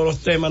abarcar todos los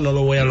temas, no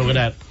lo voy a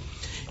lograr.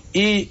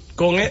 Y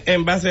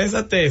en base a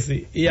esa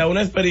tesis y a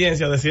una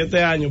experiencia de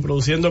 7 años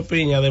produciendo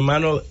piña de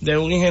mano de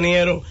un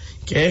ingeniero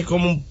que es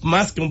como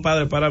más que un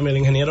padre para mí, el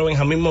ingeniero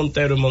Benjamín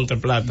Montero en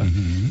Monteplata,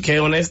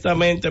 que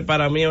honestamente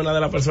para mí es una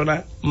de las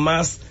personas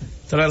más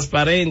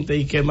transparentes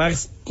y que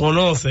más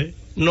conoce,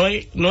 no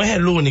es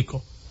el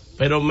único,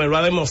 pero me lo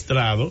ha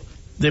demostrado,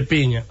 de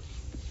piña.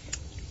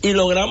 Y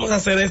logramos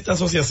hacer esta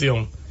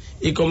asociación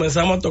y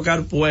comenzamos a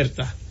tocar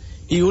puertas.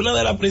 Y una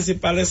de las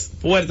principales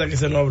puertas que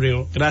se nos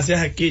abrió, gracias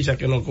a Kisha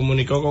que nos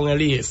comunicó con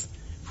el IES,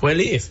 fue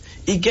el IES.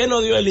 ¿Y qué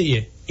nos dio el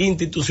IES?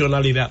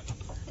 Institucionalidad.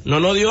 No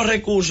nos dio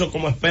recursos,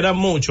 como esperan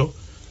muchos,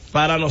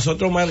 para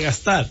nosotros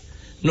malgastar.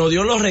 Nos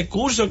dio los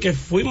recursos que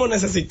fuimos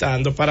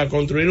necesitando para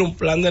construir un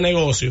plan de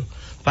negocio,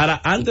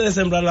 para antes de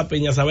sembrar la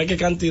piña, saber qué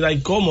cantidad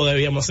y cómo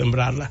debíamos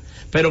sembrarla,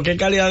 pero qué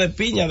calidad de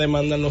piña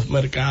demandan los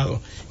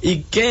mercados y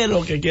qué es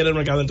lo que quiere el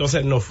mercado.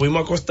 Entonces nos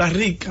fuimos a Costa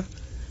Rica,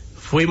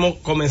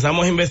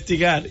 comenzamos a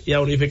investigar y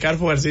a unificar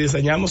fuerzas y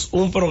diseñamos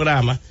un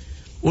programa,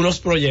 unos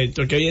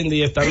proyectos que hoy en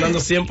día están dando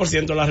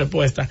 100% la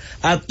respuesta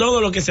a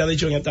todo lo que se ha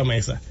dicho en esta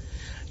mesa.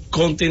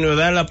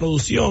 Continuidad en la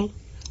producción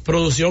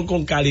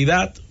con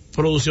calidad,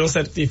 producción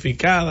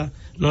certificada.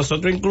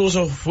 Nosotros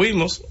incluso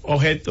fuimos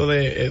objeto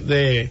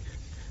de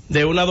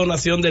una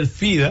donación del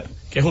FIDA,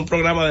 que es un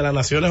programa de las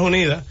Naciones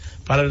Unidas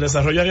para el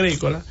Desarrollo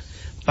Agrícola,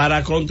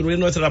 para construir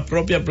nuestra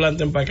propia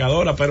planta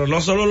empacadora, pero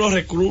no solo los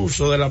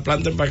recursos de la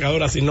planta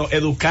empacadora, sino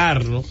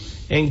educarnos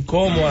en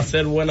cómo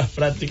hacer buenas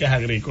prácticas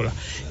agrícolas.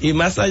 Y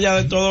más allá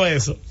de todo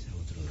eso,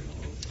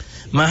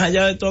 Más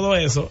allá de todo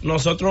eso,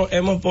 nosotros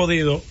hemos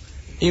podido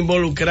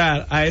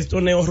involucrar a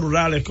estos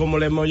neorurales, como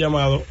le hemos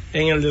llamado,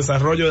 en el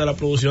desarrollo de la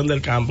producción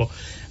del campo.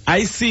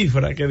 Hay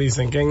cifras que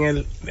dicen que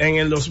en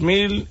el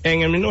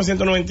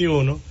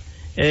 1991,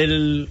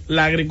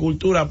 la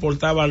agricultura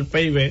aportaba al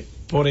PIB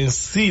por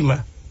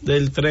encima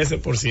del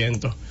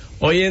 13%.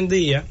 Hoy en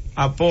día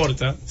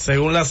aporta,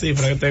 según la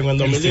cifra que tengo en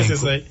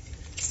 2016,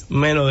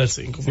 menos del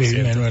 5%. Sí,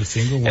 menos del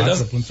 5,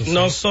 Entonces,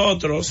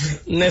 nosotros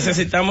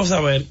necesitamos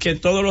saber que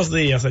todos los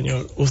días,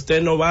 señor,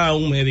 usted no va a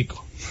un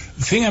médico.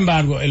 Sin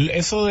embargo,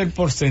 eso del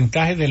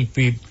porcentaje del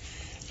PIB,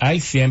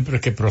 hay siempre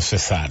que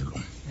procesarlo.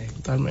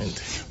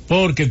 Totalmente.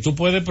 Porque tú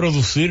puedes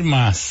producir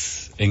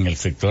más en el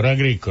sector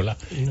agrícola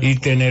y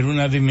tener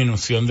una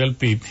disminución del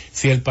PIB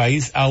si el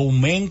país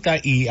aumenta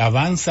y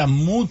avanza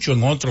mucho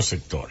en otros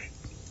sectores.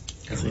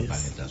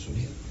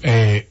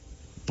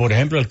 Por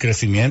ejemplo, el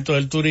crecimiento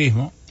del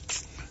turismo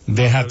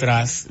deja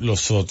atrás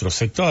los otros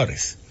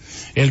sectores.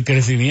 El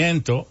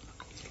crecimiento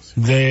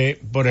de,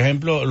 por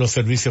ejemplo, los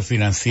servicios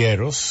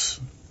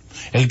financieros,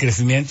 el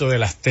crecimiento de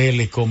las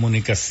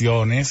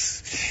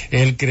telecomunicaciones,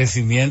 el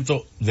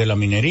crecimiento de la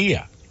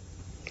minería.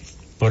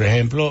 Por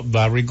ejemplo,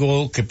 Barrick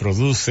Gold, que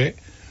produce,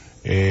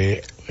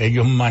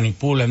 ellos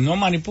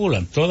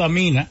manipulan, toda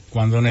mina,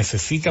 cuando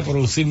necesita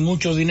producir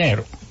mucho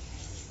dinero,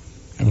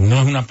 no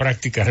es una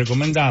práctica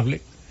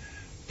recomendable,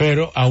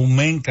 pero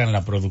aumentan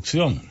la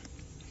producción.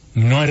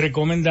 No es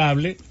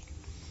recomendable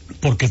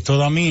porque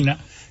toda mina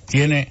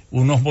tiene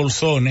unos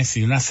bolsones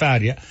y unas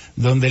áreas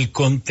donde el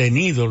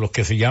contenido, lo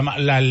que se llama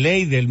la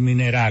ley del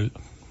mineral,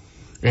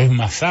 es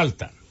más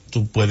alta.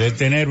 Tú puedes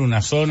tener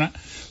una zona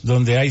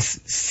donde hay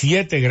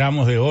 7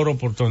 gramos de oro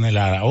por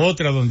tonelada,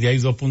 otra donde hay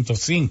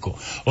 2.5,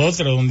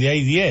 otra donde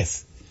hay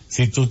 10.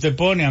 Si tú te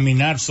pones a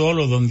minar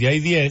solo donde hay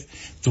 10,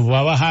 tú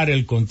vas a bajar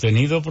el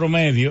contenido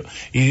promedio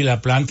y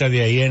la planta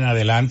de ahí en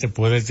adelante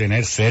puede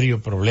tener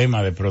serios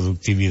problemas de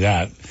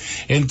productividad.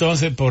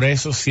 Entonces, por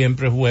eso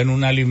siempre es bueno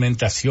una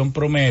alimentación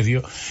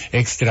promedio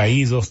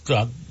extraídos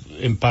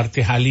en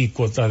partes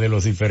alícuotas de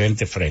los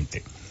diferentes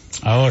frentes.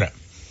 Ahora,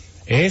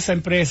 esa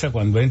empresa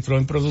cuando entró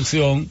en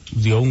producción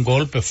dio un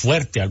golpe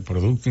fuerte al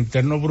Producto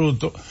Interno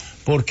Bruto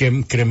porque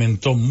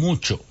incrementó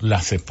mucho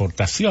las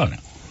exportaciones.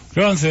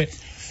 Entonces,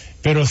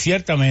 pero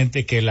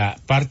ciertamente que la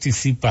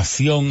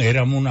participación,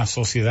 éramos una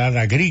sociedad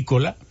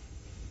agrícola,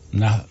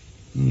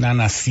 una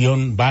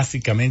nación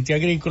básicamente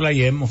agrícola,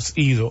 y hemos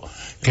ido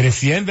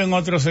creciendo en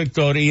otros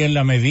sectores, y en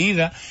la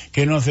medida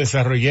que nos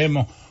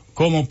desarrollemos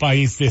como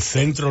país de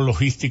centro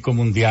logístico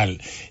mundial,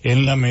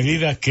 en la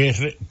medida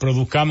que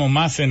produzcamos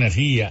más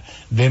energía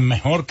de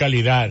mejor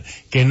calidad,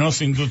 que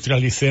nos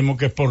industrialicemos,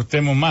 que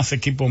exportemos más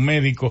equipos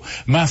médicos,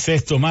 más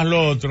esto, más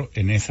lo otro,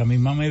 en esa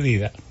misma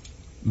medida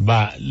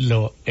va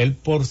el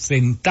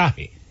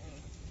porcentaje,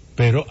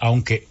 pero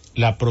aunque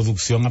la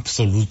producción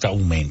absoluta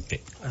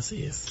aumente.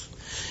 Así es.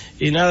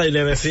 Y nada, y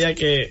le decía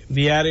que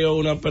diario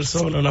una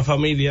persona, una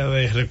familia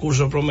de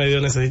recursos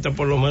promedio necesita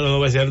por lo menos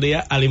 2 veces al día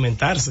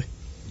alimentarse.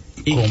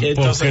 Y ¿Por qué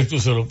tú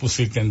se lo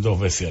pusiste en 2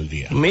 veces al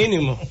día?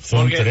 Mínimo.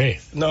 Son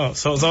 3. No,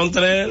 son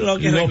 3 lo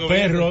que los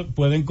perros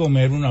pueden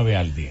comer 1 vez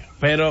al día.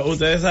 Pero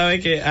ustedes saben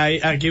que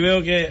aquí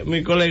veo que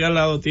mi colega al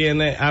lado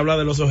habla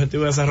de los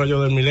objetivos de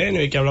desarrollo del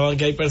milenio, y que hablaban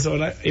que hay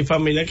personas y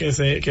familias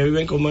que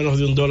viven con menos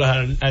de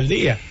 $1 al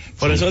día.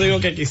 Por eso digo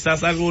que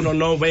quizás algunos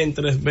no ven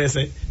 3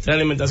 veces 3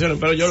 alimentaciones,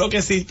 pero yo lo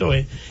que cito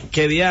es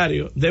que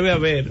diario debe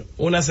haber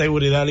una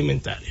seguridad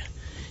alimentaria,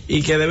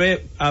 y que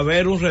debe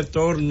haber un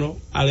retorno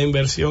a la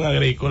inversión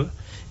agrícola,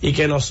 y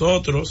que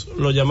nosotros,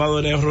 los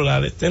llamados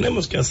neorurales,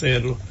 tenemos que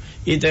hacerlo,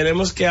 y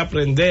tenemos que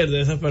aprender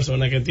de esas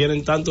personas que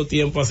tienen tanto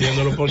tiempo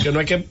haciéndolo, porque no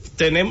es que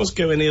tenemos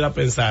que venir a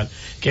pensar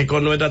que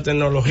con nuestra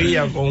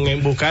tecnología, con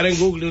buscar en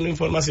Google una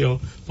información,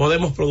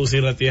 podemos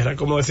producir la tierra.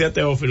 Como decía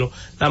Teófilo,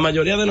 la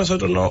mayoría de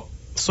nosotros no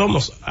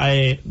somos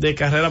de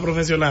carrera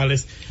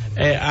profesionales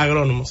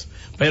agrónomos,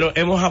 pero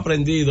hemos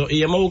aprendido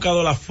y hemos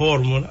buscado la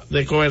fórmula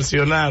de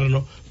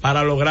coercionarnos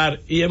para lograr,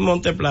 y en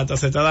Monteplata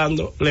se está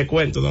dando, le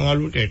cuento, don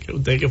Alburquerque,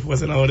 usted que fue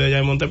senador de allá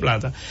en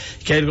Monteplata,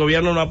 que el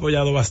gobierno nos ha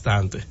apoyado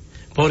bastante,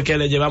 porque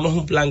le llevamos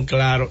un plan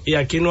claro, y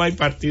aquí no hay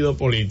partido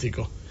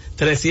político.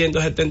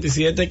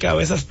 377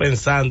 cabezas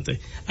pensantes.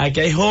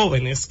 Aquí hay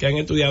jóvenes que han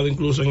estudiado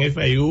incluso en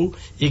FIU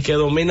y que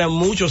dominan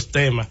muchos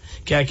temas.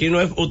 Que aquí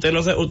no es, usted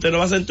no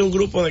va a sentir un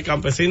grupo de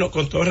campesinos,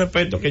 con todo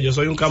respeto, que yo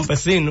soy un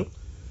campesino,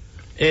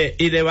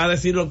 y le va a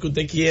decir lo que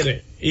usted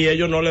quiere, y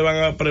ellos no le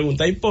van a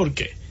preguntar ¿y por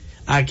qué?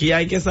 Aquí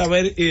hay que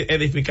saber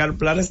edificar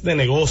planes de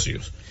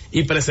negocios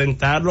y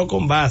presentarlo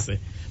con base,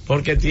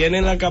 porque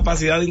tienen la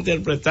capacidad de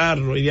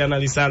interpretarlo y de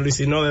analizarlo, y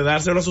si no, de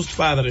dárselo a sus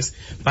padres,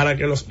 para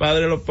que los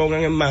padres lo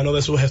pongan en manos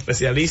de sus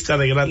especialistas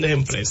de grandes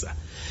empresas.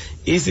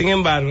 Y sin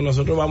embargo,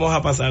 nosotros vamos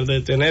a pasar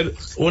de tener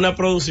una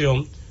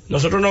producción,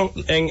 nosotros no,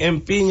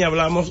 en piña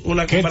hablamos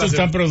una comparación. ¿Qué tú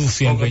estás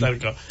produciendo en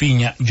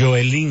piña,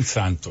 Joelín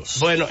Santos?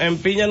 Bueno, en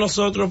piña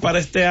nosotros para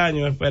este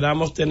año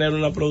esperamos tener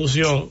una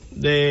producción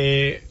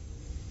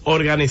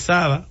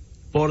organizada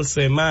por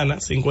semana,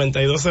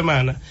 52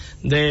 semanas,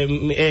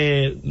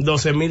 de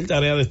 12,000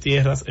 tareas de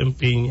tierras en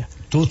piña.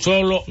 ¿Tú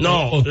solo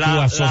o tu asociación?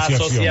 La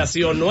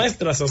asociación,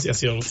 nuestra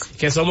asociación,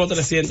 que somos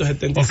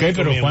 375 Ok,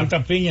 pero miembros.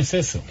 ¿cuántas piñas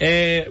es eso?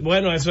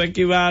 Bueno, eso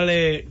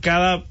equivale,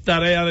 cada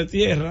tarea de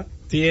tierra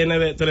tiene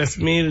de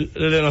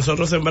 3.000,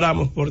 nosotros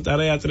sembramos por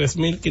tarea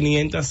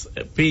 3.500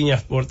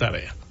 piñas por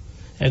tarea.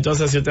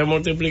 Entonces, si usted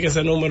multiplica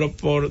ese número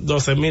por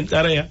 12.000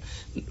 tareas,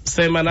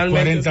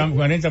 semanalmente...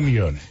 40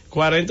 millones.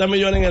 40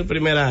 millones en el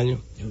primer año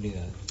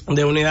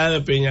de unidades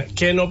de piña.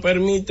 ¿Qué nos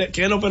permite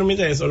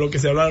eso? Lo que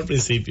se hablaba al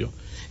principio.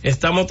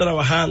 Estamos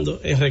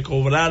trabajando en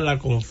recobrar la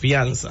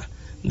confianza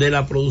de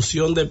la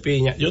producción de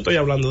piña. Yo estoy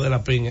hablando de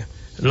la piña.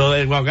 Lo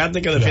del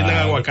aguacate que defienden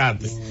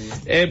aguacate.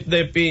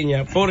 De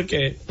piña.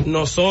 Porque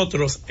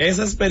nosotros,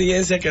 esa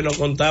experiencia que nos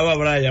contaba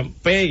Brian,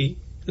 Pei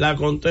la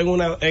contó en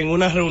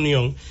una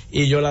reunión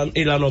y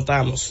la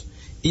notamos.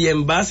 Y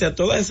en base a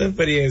toda esa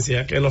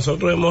experiencia que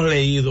nosotros hemos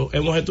leído,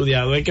 hemos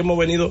estudiado, es que hemos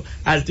venido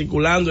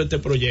articulando este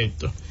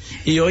proyecto.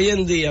 Y hoy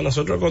en día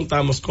nosotros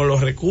contamos con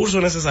los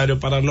recursos necesarios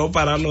para no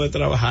pararnos de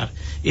trabajar.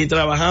 Y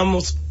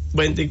trabajamos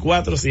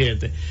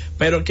 24/7.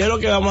 Pero ¿qué es lo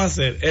que vamos a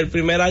hacer? El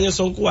primer año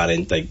son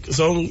 40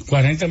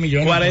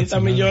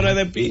 millones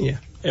de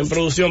piñas en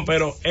producción,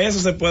 pero eso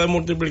se puede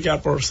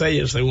multiplicar por 6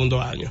 el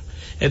segundo año.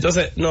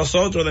 Entonces,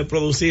 nosotros de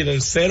producir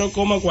el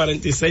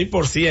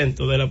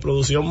 0,46% de la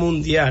producción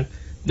mundial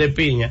de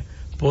piña,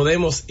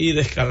 podemos ir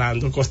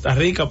escalando. Costa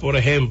Rica, por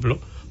ejemplo,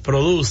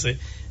 produce,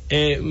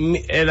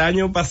 el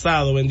año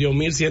pasado vendió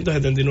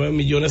 $1.179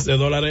 millones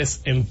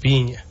en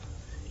piña.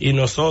 Y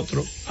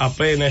nosotros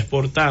apenas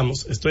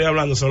exportamos, estoy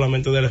hablando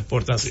solamente de la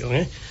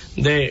exportación,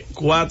 de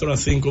 4 a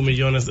 5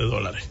 millones de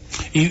dólares.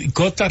 Y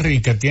Costa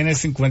Rica tiene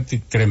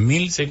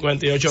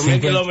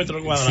 58.000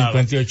 kilómetros cuadrados.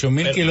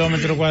 58.000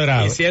 kilómetros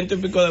cuadrados. Y 100 y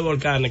pico de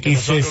volcanes. Que y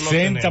nosotros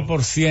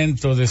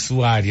 60% de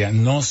su área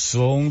no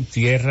son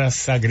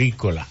tierras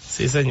agrícolas.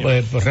 Sí, señor.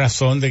 Pues, por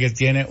razón de que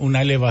tiene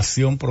una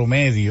elevación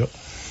promedio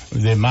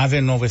de más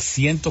de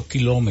 900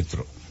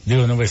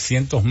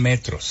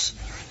 metros.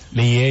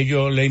 Y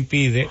ello le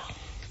impide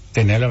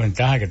tener la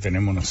ventaja que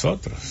tenemos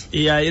nosotros.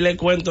 Y ahí le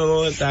cuento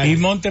 2 detalles. Y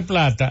Monte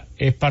Plata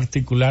es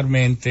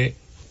particularmente,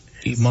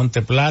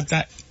 Monte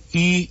Plata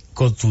y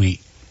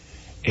Cotuí,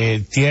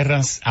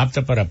 tierras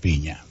aptas para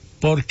piña,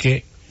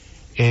 porque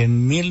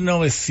en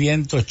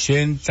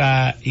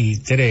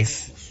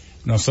 1983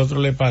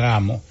 nosotros le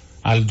pagamos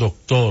al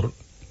doctor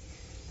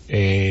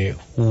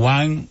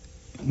Juan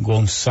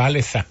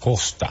González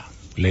Acosta,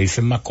 le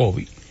dicen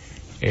Macobi,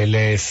 él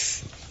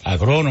es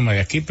agrónomo de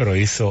aquí, pero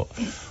hizo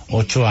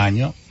 8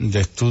 años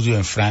de estudio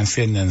en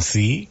Francia, en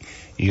Nancy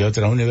y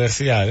otras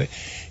universidades,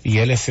 y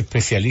él es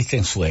especialista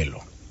en suelo.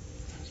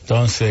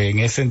 Entonces, en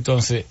ese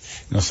entonces,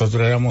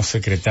 nosotros éramos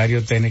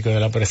secretario técnico de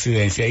la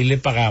presidencia y le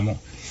pagamos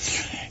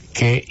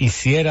que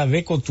hiciera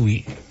de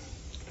Cotuí,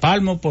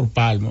 palmo por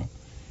palmo,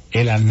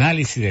 el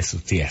análisis de su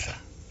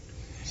tierra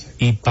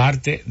y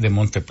parte de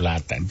Monte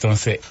Plata.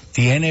 Entonces,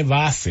 tiene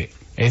base.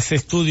 Ese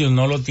estudio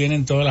no lo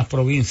tienen todas las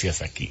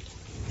provincias aquí.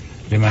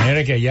 De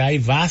manera que allá hay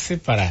base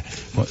para,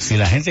 si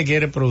la gente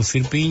quiere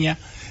producir piña,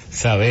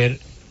 saber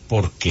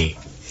por qué.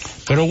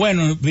 Pero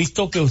bueno,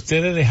 visto que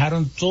ustedes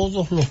dejaron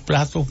todos los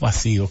platos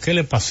vacíos, ¿qué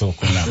le pasó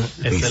con la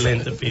pizza?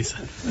 Excelente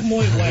pizza.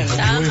 Muy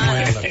buena. Muy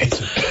buena la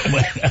pizza.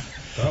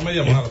 Estaba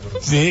media mala, pero...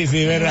 Sí,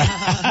 verdad.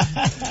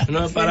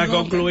 No, para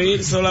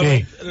concluir,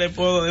 solamente le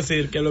puedo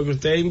decir que lo que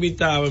usted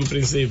invitaba en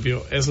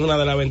principio es una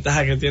de las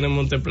ventajas que tiene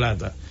Monte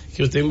Plata.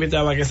 Que usted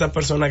invitaba a que esas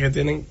personas que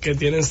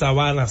tienen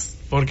sabanas,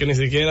 porque ni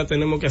siquiera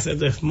tenemos que hacer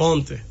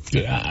desmonte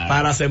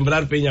para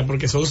sembrar piña,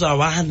 porque son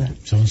sabanas,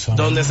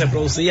 donde se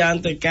producía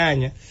antes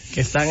caña,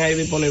 que están ahí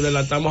disponibles,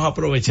 la estamos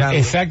aprovechando.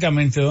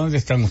 Exactamente, ¿dónde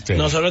están ustedes?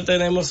 Nosotros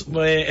tenemos,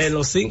 en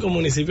los 5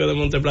 municipios de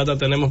Monte Plata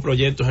tenemos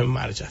proyectos en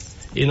marcha.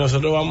 Y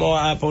nosotros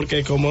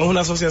porque como es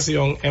una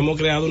asociación, hemos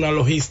creado una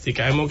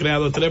logística, hemos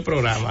creado 3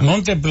 programas.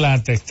 Monte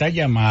Plata está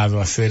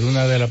llamado a ser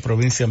una de las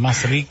provincias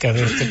más ricas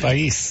de este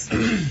país.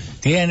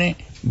 Tiene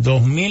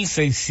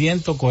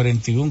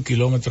 2.641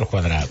 kilómetros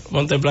cuadrados.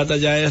 Monte Plata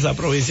ya es la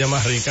provincia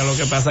más rica, lo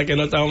que pasa es que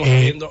no estábamos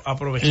queriendo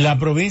aprovechar. La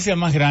provincia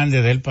más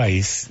grande del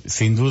país,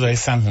 sin duda, es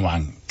San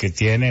Juan, que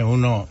tiene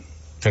unos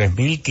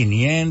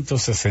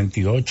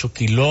 3.568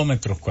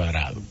 kilómetros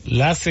cuadrados.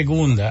 La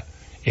segunda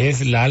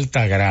es la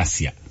Alta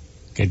Gracia,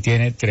 que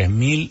tiene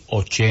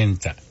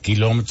 3.080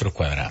 kilómetros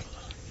cuadrados.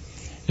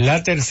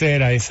 La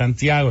tercera es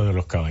Santiago de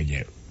los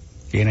Caballeros,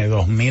 tiene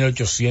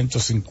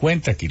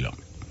 2.850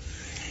 kilómetros.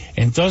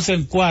 Entonces,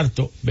 en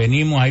cuarto,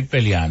 venimos ahí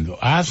peleando,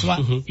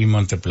 Asua y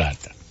Monte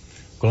Plata,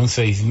 con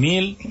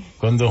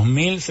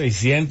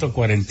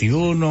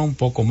 2.641, un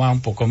poco más,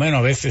 un poco menos.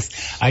 A veces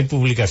hay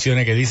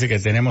publicaciones que dicen que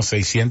tenemos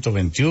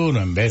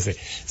 621 en vez de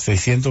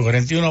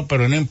 641,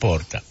 pero no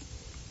importa.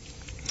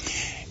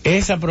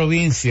 Esa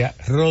provincia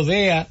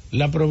rodea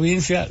la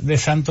provincia de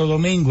Santo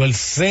Domingo, el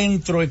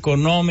centro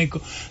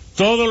económico.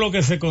 Todo lo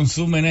que se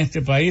consume en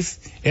este país,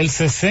 el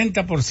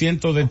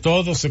 60% de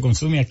todo se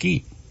consume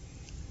aquí.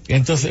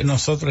 Entonces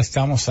nosotros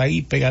estamos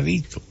ahí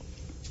pegaditos.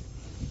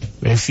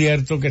 Es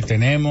cierto que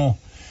tenemos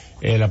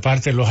la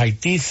parte de los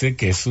Haitises,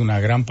 que es una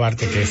gran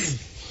parte que es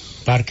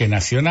Parque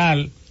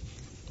Nacional,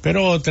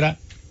 pero otra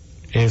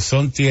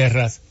son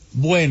tierras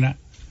buenas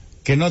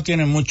que no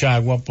tienen mucha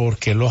agua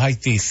porque los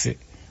haitises,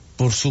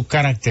 por su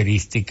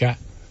característica,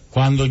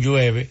 cuando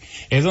llueve,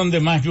 es donde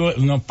más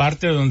llueve, no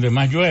parte de donde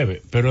más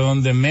llueve, pero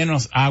donde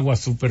menos agua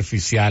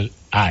superficial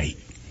hay.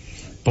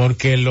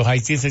 Porque los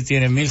haitises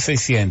tienen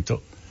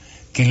 1.600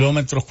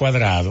 kilómetros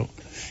cuadrados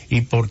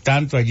y por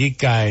tanto allí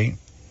caen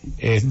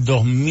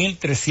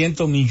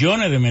 2.300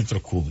 millones de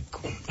metros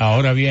cúbicos.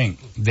 Ahora bien,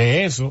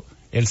 de eso,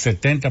 el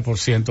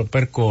 70%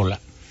 percola.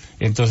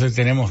 Entonces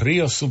tenemos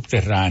ríos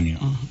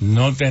subterráneos,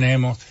 no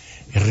tenemos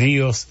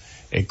ríos,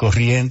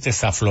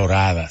 corrientes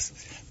afloradas.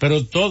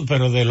 Pero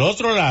del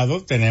otro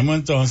lado tenemos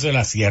entonces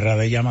la Sierra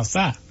de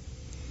Yamasá.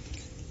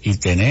 Y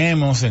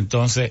tenemos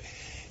entonces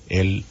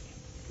el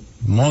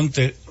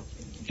monte,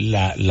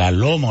 la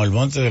loma o el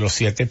monte de los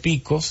 7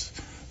 picos,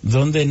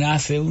 donde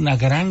nace una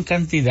gran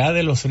cantidad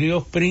de los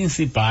ríos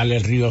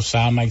principales, el río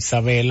Sama,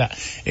 Isabela,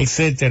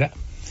 etcétera,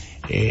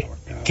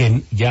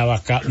 que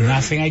ya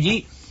nacen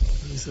allí.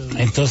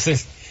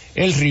 Entonces,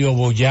 el río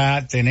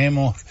Boyá,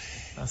 tenemos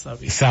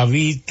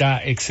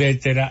Sabita,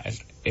 etcétera,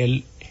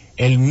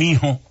 el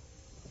Mijo,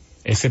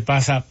 ese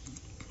pasa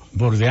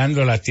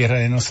bordeando la tierra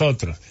de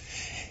nosotros.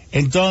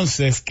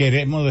 Entonces,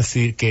 queremos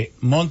decir que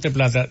Monte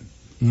Plata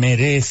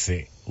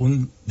merece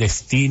un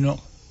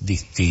destino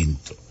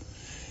distinto.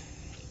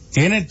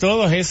 Tiene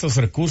todos esos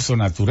recursos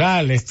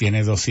naturales,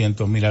 tiene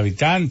 200,000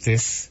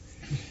 habitantes,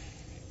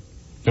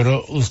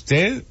 pero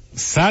usted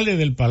sale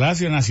del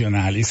Palacio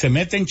Nacional y se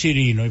mete en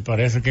Chirino y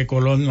parece que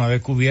Colón no ha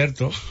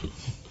descubierto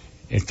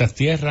estas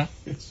tierras.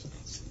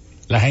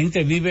 La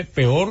gente vive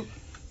peor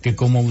que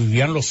como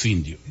vivían los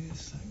indios.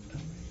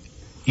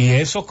 Y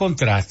esos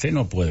contrastes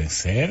no pueden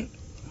ser.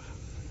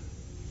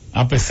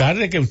 A pesar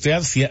de que usted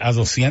a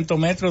 200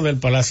 metros del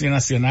Palacio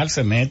Nacional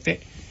se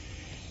mete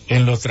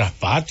en los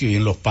traspatios y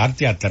en los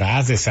partes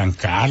atrás de San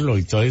Carlos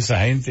y toda esa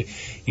gente,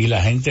 y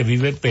la gente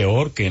vive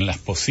peor que en las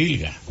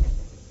posilgas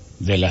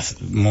de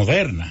las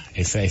modernas.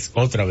 Esa es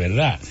otra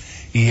verdad.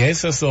 Y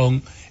esos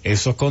son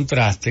esos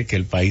contrastes que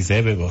el país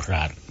debe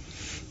borrar.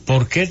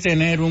 ¿Por qué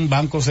tener un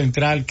Banco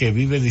Central que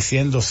vive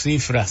diciendo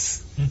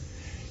cifras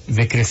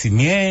de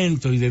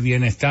crecimiento y de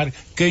bienestar,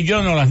 que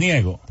yo no las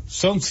niego,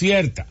 son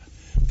ciertas,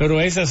 pero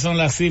esas son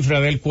las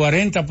cifras del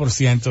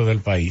 40% del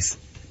país?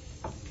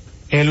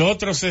 El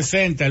otro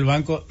 60%, el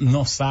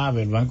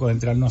Banco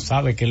Central no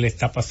sabe qué le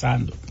está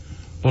pasando,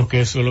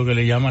 porque eso es lo que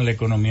le llaman la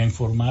economía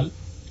informal.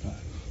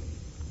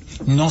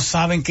 No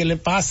saben qué le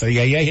pasa, y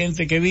ahí hay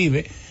gente que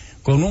vive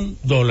con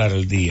 $1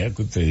 al día,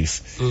 que usted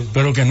dice,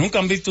 pero que nunca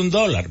han visto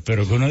 $1,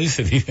 pero que uno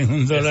dice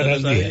viven $1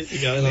 al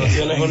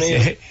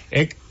día.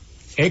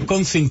 Es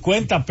con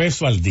 50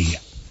 pesos al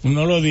día.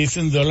 Uno lo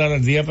dice $1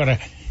 al día para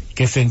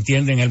que se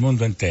entienda en el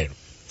mundo entero.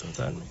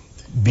 Totalmente.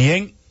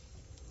 Bien,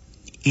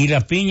 y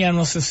la piña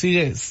no se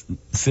sigue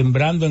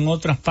sembrando en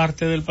otras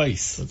partes del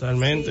país.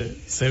 Totalmente.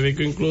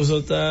 Sevico incluso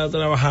está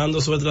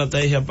trabajando su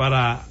estrategia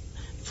para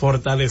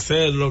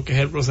fortalecer lo que es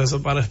el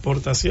proceso para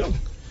exportación.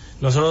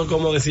 Nosotros,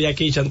 como decía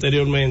Kicha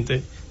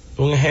anteriormente,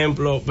 un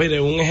ejemplo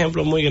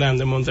muy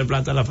grande en Monte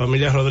Plata, la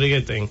familia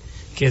Rodríguez Ten,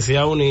 que se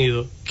ha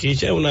unido.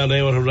 Kicha es un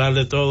área rural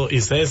de todo,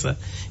 y César,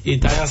 y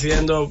están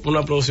haciendo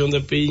una producción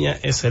de piña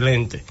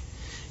excelente.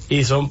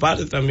 Y son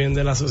parte también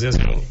de la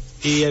asociación.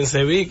 Y en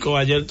Sevico,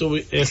 ayer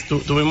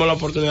tuvimos la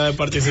oportunidad de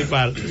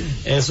participar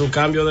en su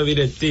cambio de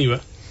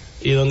directiva,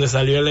 y donde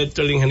salió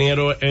electo el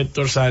ingeniero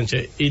Héctor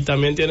Sánchez, y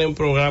también tienen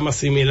programas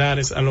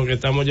similares a lo que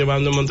estamos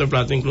llevando en Monte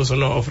Plata. Incluso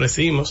nos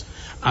ofrecimos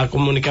a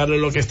comunicarles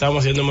lo que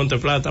estamos haciendo en Monte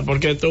Plata,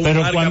 porque esto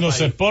pero cuando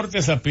se exporta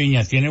esa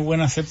piña tiene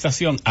buena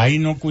aceptación,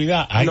 hay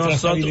hay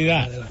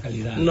trazabilidad.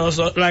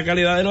 La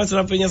calidad de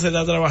nuestra piña se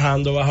está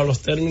trabajando bajo los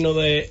términos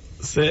de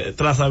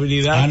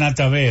trazabilidad. Ana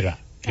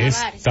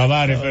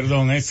Tavares,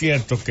 perdón, es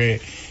cierto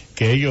que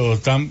ellos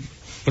están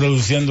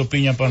produciendo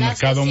piña para el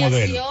mercado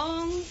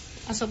moderno.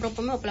 Es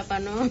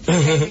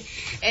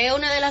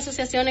una de las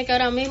asociaciones que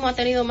ahora mismo ha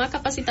tenido más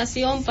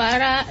capacitación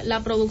para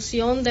la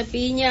producción de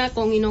piña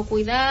con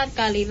inocuidad,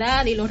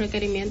 calidad y los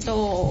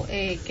requerimientos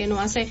que nos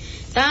hace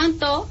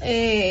tanto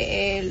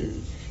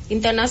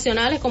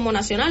internacionales como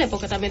nacionales,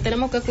 porque también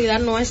tenemos que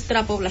cuidar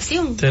nuestra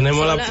población.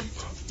 Tenemos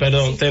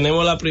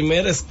la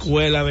primera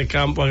escuela de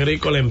campo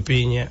agrícola en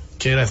piña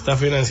que la está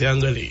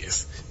financiando el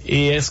IES,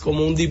 y es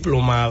como un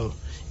diplomado.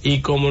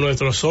 Y como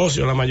nuestros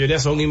socios, la mayoría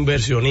son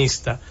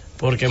inversionistas,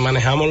 porque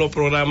manejamos los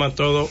programas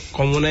todo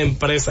como una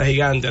empresa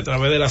gigante a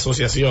través de la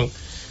asociación,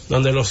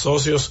 donde los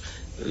socios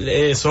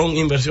son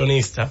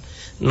inversionistas.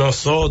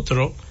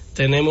 Nosotros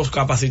tenemos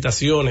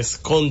capacitaciones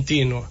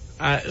continuas.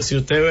 Si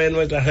usted ve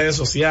nuestras redes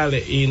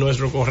sociales y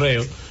nuestro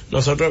correo,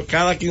 nosotros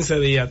cada 15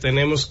 días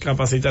tenemos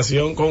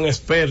capacitación con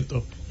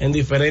expertos en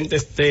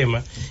diferentes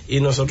temas, y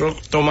nosotros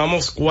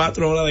tomamos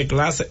 4 horas de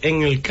clase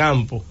en el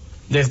campo,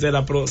 desde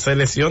la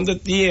selección de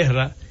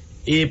tierra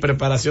y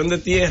preparación de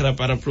tierra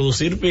para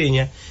producir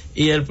piña,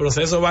 y el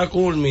proceso va a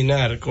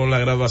culminar con la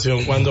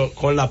graduación,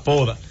 con la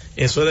poda.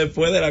 Eso es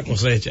después de la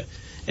cosecha.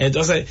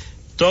 Entonces,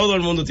 todo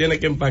el mundo tiene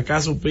que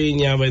empacar su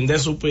piña, vender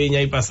su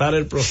piña y pasar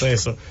el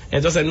proceso.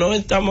 Entonces no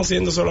estamos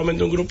siendo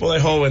solamente un grupo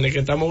de jóvenes que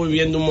estamos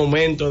viviendo un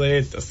momento de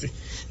éxtasis.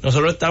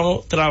 Nosotros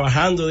estamos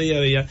trabajando día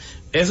a día.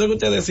 Eso que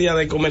usted decía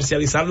de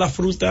comercializar la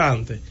fruta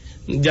antes,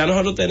 ya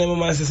nosotros tenemos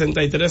más de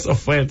 63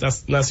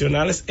 ofertas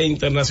nacionales e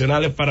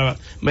internacionales para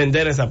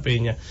vender esa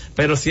piña,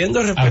 pero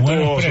siendo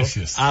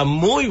respetuosos, a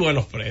muy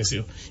buenos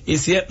precios,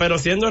 pero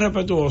siendo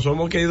respetuosos,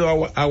 hemos querido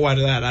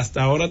aguardar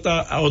hasta ahora,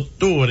 hasta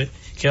octubre,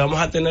 que vamos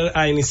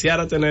a iniciar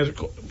a tener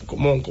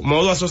como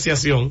modo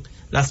asociación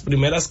las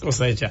primeras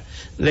cosechas.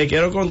 Le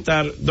quiero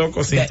contar dos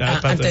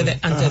cositas.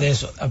 Antes de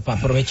eso, para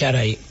aprovechar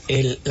ahí,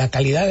 la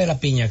calidad de la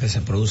piña que se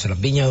produce, la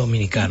piña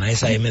dominicana,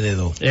 esa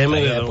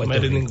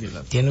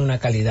MD2, tiene una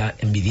calidad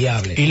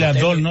envidiable. ¿Y la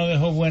DOL no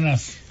dejó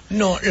buenas?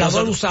 No, la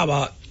DOL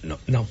usaba...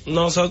 No.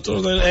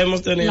 Nosotros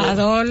hemos tenido... La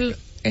DOL...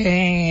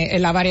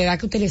 la variedad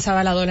que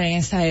utilizaba la DOL en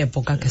esa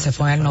época, que se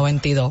fue en el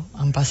 92,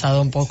 han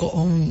pasado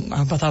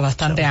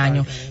bastante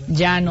años,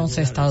 ya no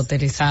se está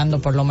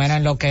utilizando, por lo menos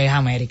en lo que es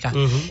América.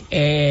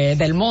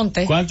 Del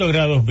Monte. ¿Cuántos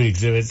grados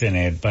Brix debe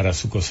tener para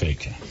su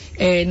cosecha?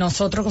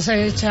 Nosotros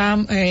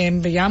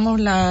enviamos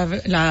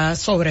la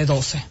sobre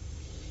 12.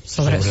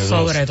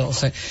 Sobre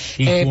 12.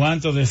 ¿Y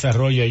cuánto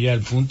desarrolla ya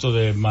el punto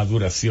de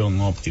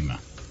maduración óptima?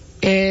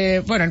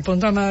 Bueno, el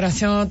punto de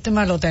maduración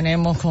óptima lo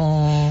tenemos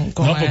con no,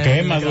 porque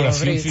es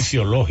maduración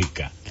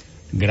fisiológica,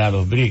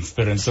 grados Brix,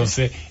 pero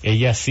entonces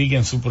ellas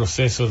siguen su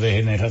proceso de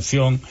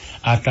generación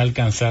hasta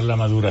alcanzar la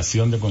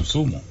maduración de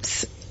consumo.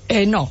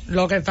 No,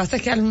 lo que pasa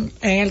es que en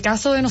el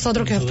caso de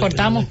nosotros que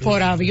exportamos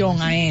por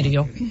avión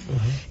aéreo,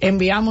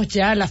 enviamos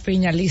ya las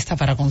piñas listas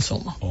para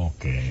consumo.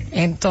 Okay.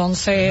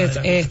 Entonces,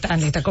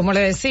 están listas. Como le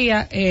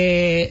decía,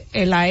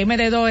 la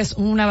MD2 es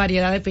una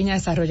variedad de piña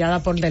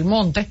desarrollada por Del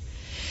Monte.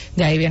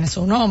 De ahí viene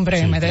su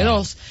nombre, sí, MD2,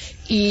 claro.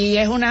 Y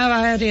es una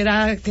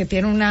variedad que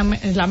tiene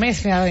la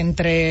mezcla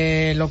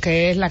entre lo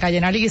que es la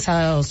cayena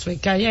lisa o sweet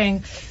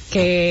cayenne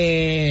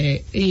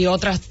y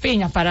otras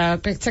piñas. ¿Para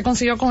qué se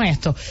consiguió con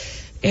esto?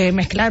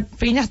 Mezclar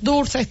piñas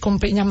dulces con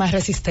piñas más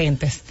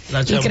resistentes.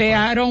 Y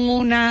crearon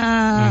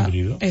una...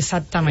 ¿Híbrido?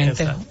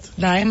 Exactamente. Exacto.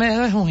 La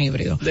MD2 es un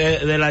híbrido.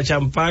 De la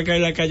champaca y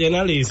la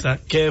cayena lisa,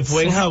 que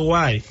fue en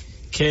Hawái,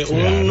 que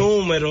un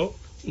número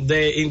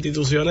de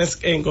instituciones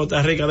en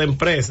Costa Rica, de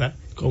empresas,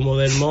 como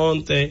Del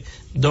Monte,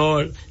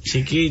 DOL,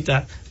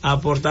 Chiquita,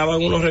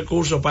 aportaban unos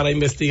recursos para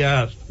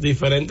investigar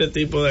diferentes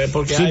tipos de...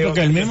 Porque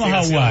el mismo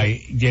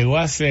Hawái llegó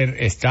a ser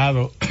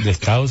estado de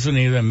Estados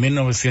Unidos en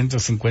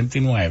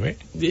 1959,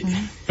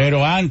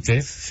 pero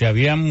antes se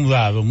habían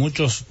mudado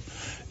muchos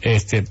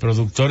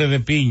productores de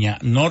piña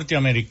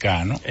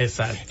norteamericanos.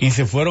 Exacto. Y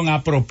se fueron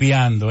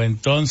apropiando.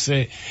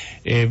 Entonces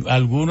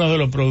algunos de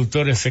los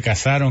productores se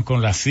casaron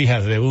con las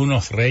hijas de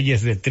unos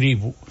reyes de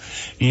tribu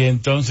y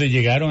entonces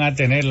llegaron a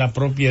tener la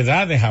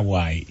propiedad de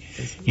Hawái,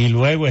 y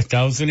luego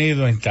Estados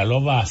Unidos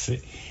instaló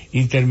base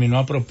y terminó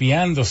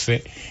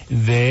apropiándose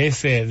de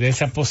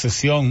esa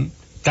posesión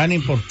tan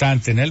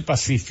importante en el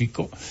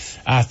Pacífico,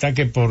 hasta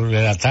que por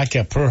el ataque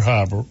a Pearl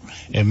Harbor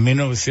en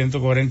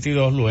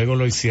 1942, luego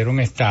lo hicieron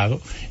estado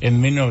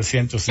en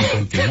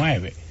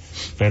 1959.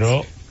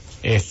 Pero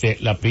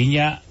la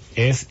piña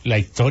es la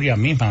historia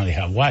misma de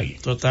Hawái.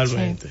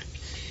 Totalmente.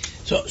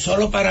 Sí.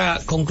 Solo para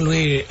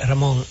concluir,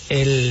 Ramón,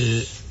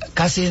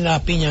 casi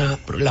la piña,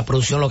 la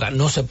producción local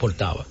no se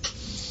exportaba,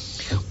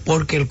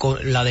 porque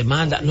la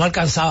demanda no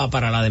alcanzaba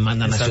para la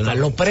demanda nacional.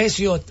 Los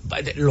precios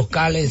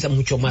locales son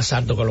mucho más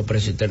altos que los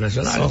precios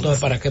internacionales, entonces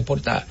 ¿para qué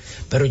exportar?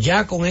 Pero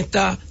ya con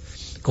esta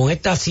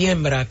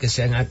siembra que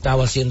se han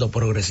estado haciendo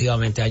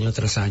progresivamente año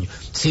tras año,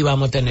 sí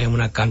vamos a tener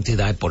una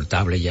cantidad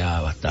exportable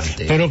ya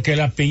bastante. Pero que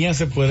la piña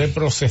se puede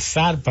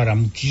procesar para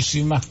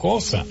muchísimas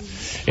cosas.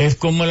 Es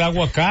como el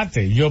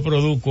aguacate. Yo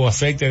produzco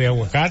aceite de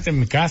aguacate en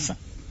mi casa.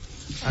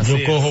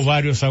 Yo cojo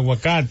varios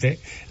aguacates,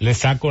 le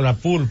saco la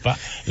pulpa,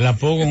 la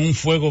pongo en un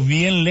fuego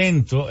bien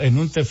lento, en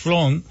un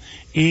teflón,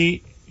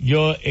 y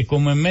yo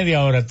como en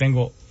media hora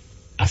tengo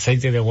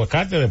aceite de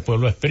aguacate, después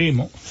lo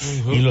exprimo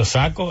y lo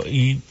saco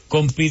y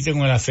compite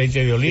con el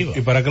aceite de oliva.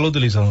 ¿Y para qué lo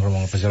utilizan,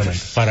 Ramón, especialmente?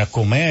 Para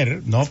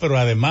comer, ¿no? Pero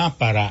además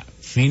para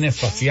fines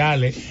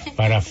faciales,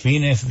 para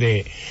fines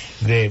de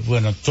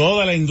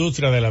toda la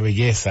industria de la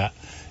belleza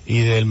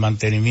y del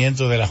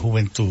mantenimiento de la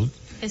juventud.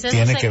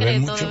 Tiene que ver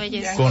mucho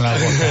con la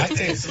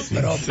aguacate.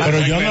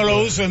 Pero yo no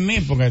lo uso en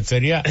mí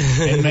porque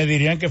me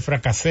dirían que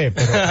fracasé,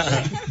 pero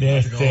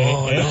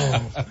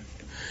no.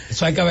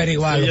 Eso hay que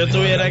averiguarlo.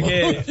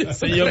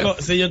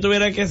 Si yo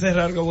tuviera que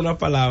cerrar con una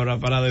palabra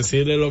para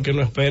decirle lo que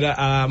nos espera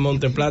a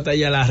Monteplata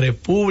y a la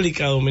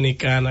República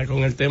Dominicana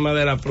con el tema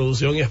de la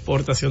producción y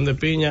exportación de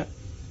piña,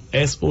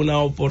 es una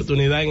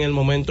oportunidad en el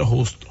momento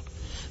justo.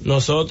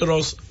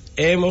 Nosotros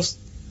hemos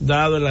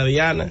dado en la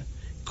diana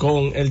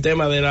con el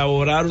tema de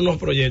elaborar unos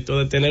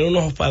proyectos, de tener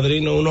unos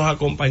padrinos, unos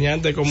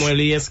acompañantes como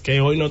Elías,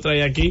 que hoy nos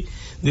trae aquí,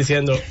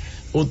 diciendo,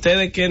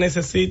 ¿ustedes qué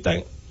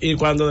necesitan? Y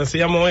cuando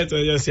decíamos esto,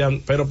 ellos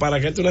decían, pero ¿para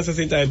qué tú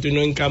necesitas esto? Y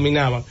nos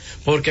encaminaban,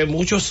 porque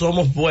muchos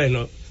somos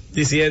buenos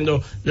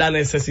diciendo las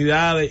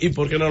necesidades y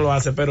por qué no lo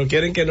hace, pero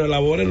quieren que nos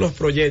elaboren los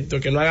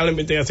proyectos, que no hagan la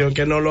investigación,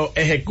 que nos lo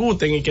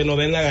ejecuten y que nos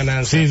den la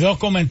ganancia. Sí, dos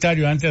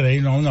comentarios antes de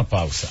irnos a una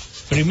pausa.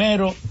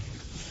 Primero,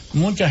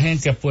 mucha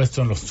gente ha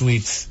puesto en los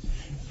tweets,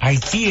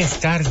 Haití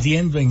está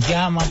ardiendo en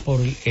llamas por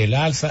el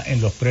alza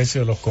en los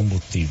precios de los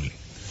combustibles.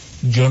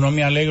 Yo no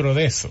me alegro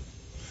de eso.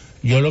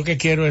 Yo lo que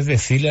quiero es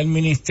decirle al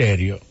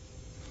Ministerio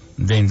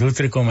de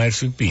Industria y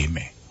Comercio y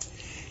Pyme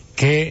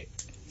que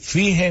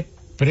fije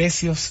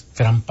precios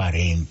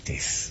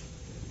transparentes.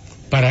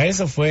 Para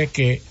eso fue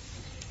que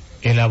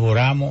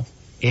elaboramos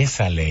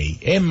esa ley.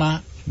 Es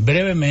más,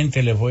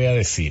 brevemente les voy a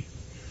decir.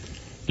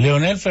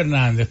 Leonel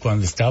Fernández,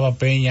 cuando estaba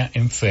Peña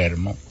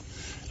enfermo,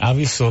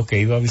 avisó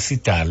que iba a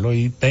visitarlo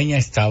y Peña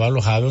estaba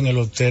alojado en el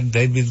Hotel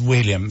David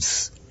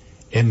Williams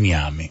en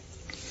Miami.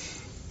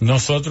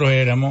 Nosotros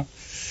éramos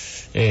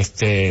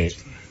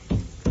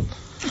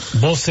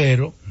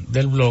vocero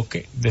del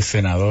bloque de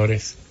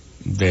senadores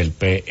del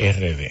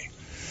PRD.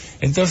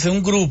 Entonces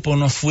un grupo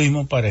nos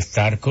fuimos para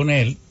estar con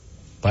él,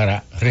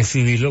 para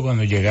recibirlo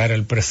cuando llegara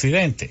el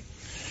presidente.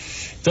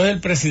 Entonces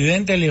el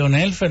presidente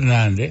Leonel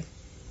Fernández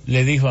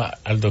le dijo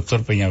al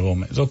doctor Peña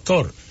Gómez,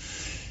 doctor,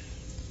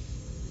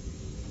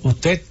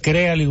 ¿usted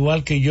cree al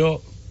igual que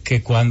yo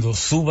que cuando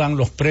suban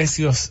los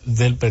precios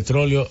del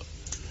petróleo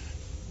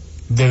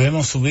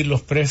debemos subir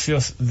los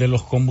precios de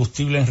los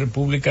combustibles en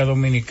República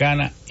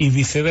Dominicana y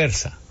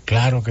viceversa?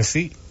 Claro que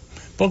sí,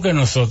 porque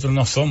nosotros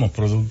no somos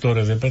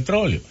productores de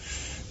petróleo.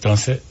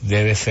 Entonces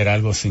debe ser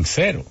algo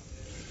sincero.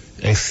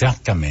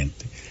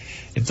 Exactamente.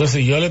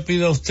 Entonces yo le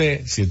pido a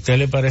usted, si a usted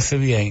le parece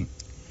bien,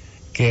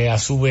 que a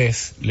su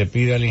vez le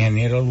pida al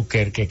ingeniero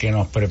Albuquerque que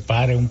nos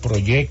prepare un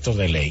proyecto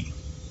de ley.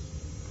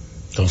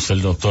 Entonces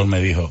el doctor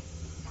me dijo,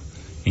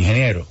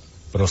 ingeniero,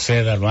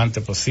 proceda lo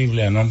antes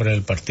posible a nombre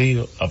del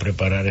partido a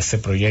preparar ese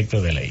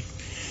proyecto de ley.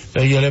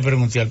 Entonces yo le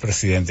pregunté al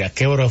presidente, ¿a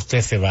qué hora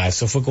usted se va?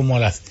 Eso fue como a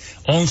las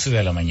 11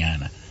 de la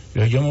mañana.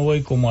 Yo me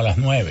voy como a las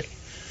 9.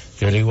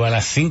 Yo le digo, a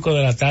las 5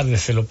 de la tarde,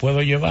 ¿se lo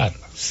puedo llevar?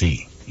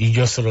 Sí, y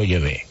yo se lo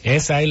llevé.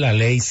 Esa es la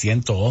ley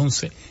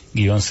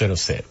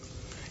 111-00.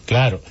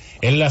 Claro,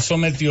 él la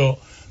sometió,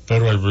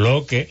 pero el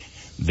bloque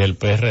del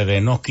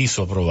PRD no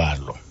quiso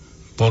aprobarlo,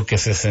 porque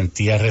se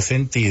sentía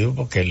resentido,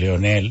 porque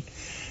Leonel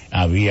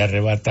había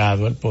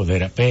arrebatado el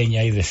poder a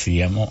Peña y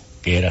decíamos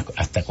que era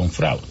hasta con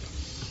fraude.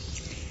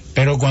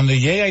 Pero cuando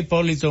llega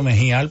Hipólito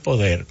Mejía al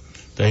poder,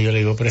 entonces yo le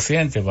digo,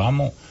 presidente,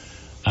 vamos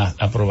a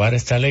aprobar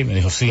esta ley. Me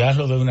dijo, sí,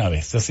 hazlo de una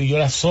vez. Entonces yo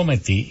la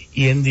sometí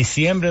y en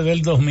diciembre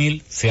del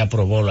 2000 se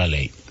aprobó la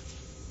ley.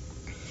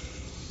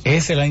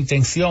 Esa es la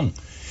intención.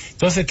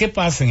 Entonces, ¿qué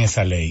pasa en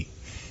esa ley?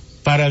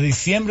 Para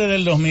diciembre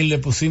del 2000 le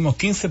pusimos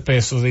 15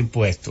 pesos de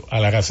impuesto a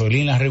la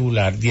gasolina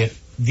regular,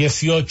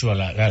 18 a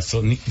la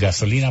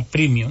gasolina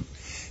premium,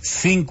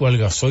 5 al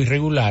gasoil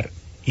regular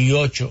y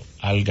 8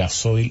 al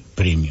gasoil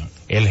premium.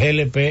 El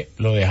GLP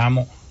lo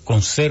dejamos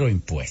con 0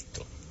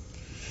 impuesto.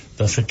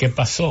 Entonces, ¿qué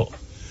pasó?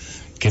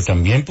 Que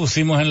también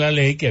pusimos en la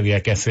ley que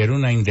había que hacer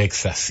una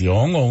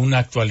indexación o una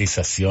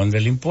actualización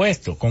del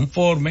impuesto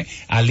conforme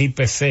al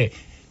IPC,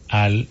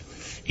 al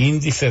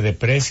índice de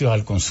precios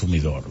al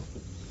consumidor.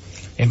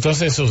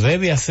 Entonces eso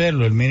debe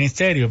hacerlo el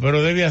ministerio,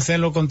 pero debe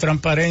hacerlo con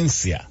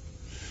transparencia.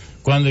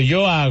 Cuando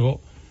yo hago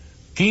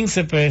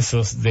 15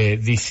 pesos de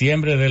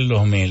diciembre del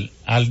 2000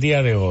 al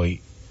día de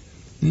hoy,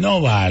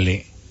 no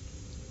vale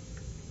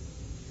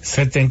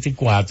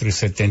 74 y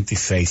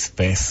 76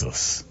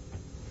 pesos.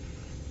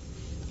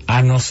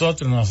 A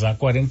nosotros nos da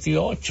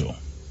 48.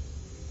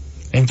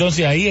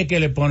 Entonces ahí es que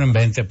le ponen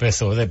 20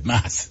 pesos de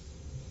más.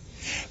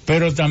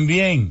 Pero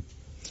también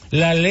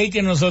la ley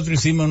que nosotros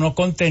hicimos no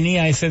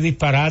contenía ese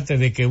disparate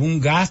de que un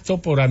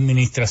gasto por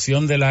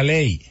administración de la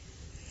ley.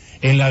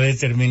 En la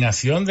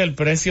determinación del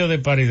precio de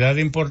paridad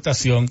de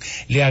importación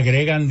le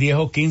agregan 10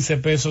 o 15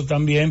 pesos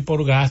también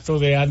por gasto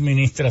de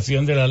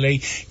administración de la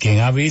ley. ¿Quién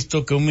ha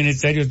visto que un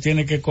ministerio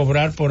tiene que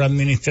cobrar por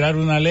administrar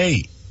una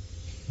ley?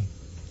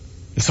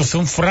 Esos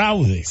son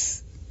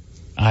fraudes.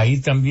 Ahí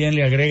también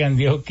le agregan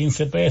 10 o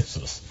 15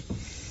 pesos.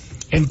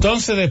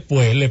 Entonces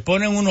después le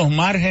ponen unos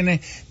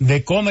márgenes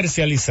de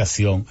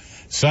comercialización.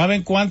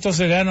 ¿Saben cuánto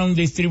se gana un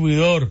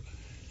distribuidor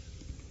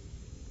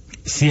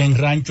si en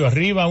Rancho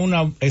Arriba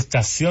una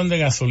estación de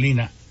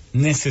gasolina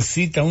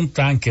necesita un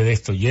tanque de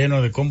esto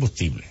lleno de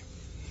combustible?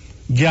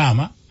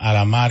 Llama a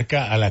la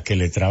marca a la que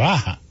le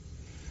trabaja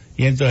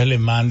y entonces le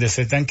manda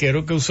ese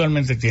tanquero que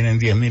usualmente tienen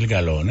 10,000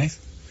 galones.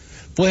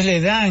 Pues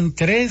le dan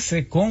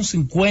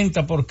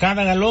 13,50 por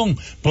cada galón.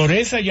 Por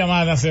esa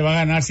llamada se va a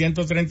ganar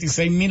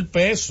 136,000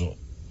 pesos.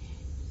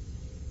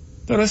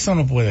 Pero eso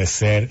no puede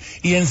ser.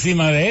 Y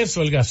encima de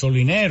eso, el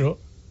gasolinero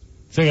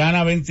se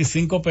gana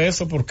 25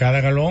 pesos por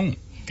cada galón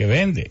que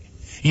vende.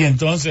 Y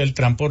entonces el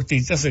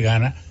transportista se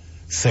gana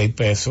 6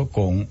 pesos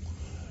con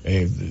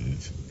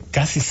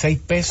casi 6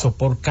 pesos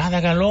por cada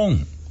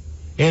galón.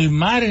 El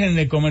margen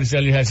de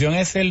comercialización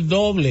es el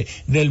doble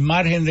del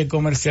margen de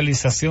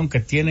comercialización que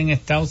tiene en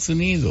Estados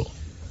Unidos.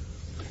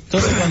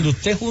 Entonces, cuando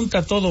usted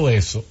junta todo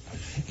eso,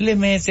 le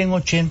meten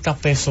 80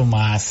 pesos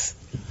más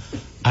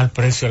al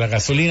precio de la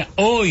gasolina.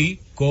 Hoy,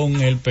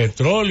 con el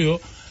petróleo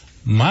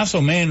más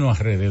o menos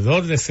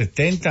alrededor de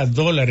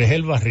 $70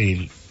 el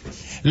barril,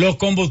 los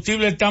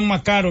combustibles están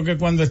más caros que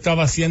cuando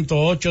estaba a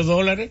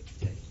 $108.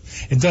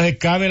 Entonces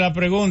cabe la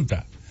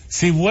pregunta,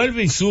 si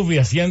vuelve y sube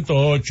a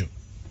 108,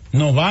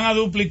 ¿nos van a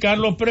duplicar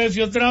los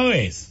precios otra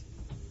vez?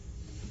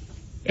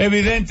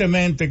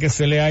 Evidentemente que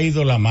se le ha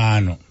ido la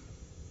mano.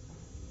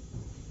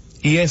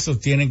 Y eso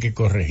tienen que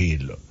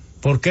corregirlo.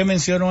 ¿Por qué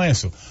menciono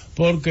eso?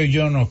 Porque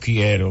yo no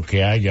quiero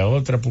que haya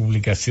otra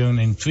publicación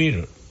en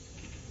Twitter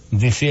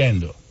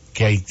diciendo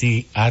que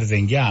Haití arde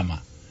en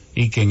llama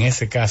y que en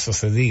ese caso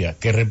se diga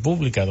que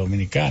República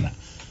Dominicana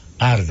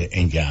arde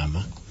en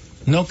llama.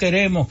 No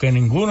queremos que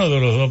ninguno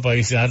de los dos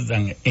países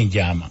ardan en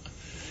llama.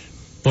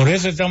 Por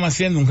eso estamos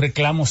haciendo un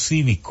reclamo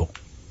cívico,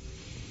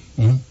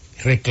 un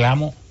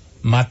reclamo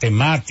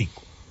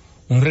matemático,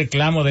 un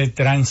reclamo de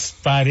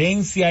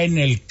transparencia en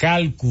el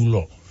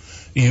cálculo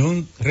y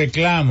un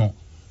reclamo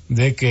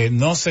de que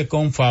no se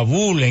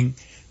confabulen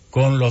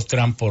con los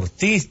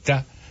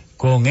transportistas,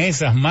 con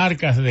esas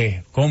marcas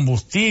de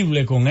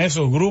combustible, con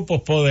esos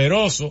grupos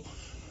poderosos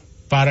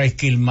para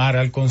esquilmar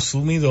al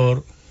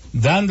consumidor,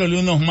 dándole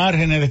unos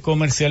márgenes de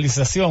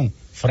comercialización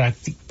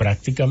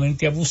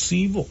prácticamente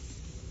abusivos.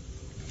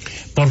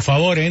 Por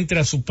favor, entre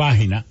a su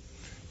página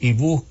y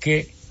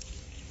busque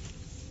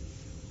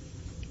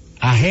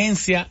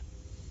Agencia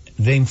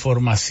de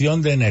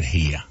Información de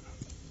Energía,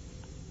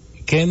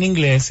 que en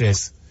inglés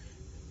es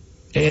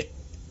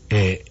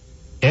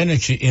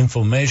Energy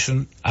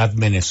Information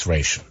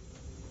Administration,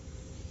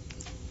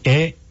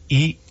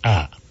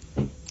 EIA.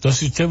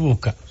 Entonces usted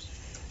busca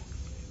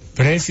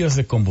precios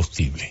de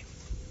combustible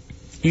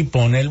y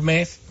pone el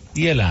mes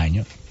y el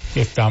año,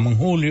 que estamos en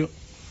julio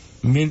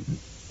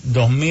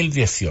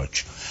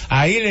 2018.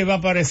 Ahí le va a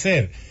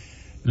aparecer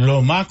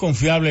lo más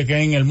confiable que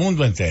hay en el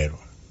mundo entero,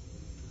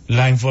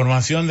 la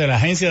información de la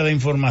Agencia de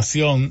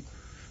Información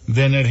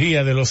de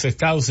Energía de los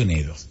Estados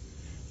Unidos,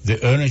 the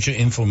Energy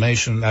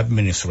Information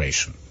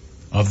Administration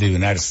of the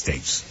United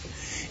States.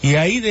 Y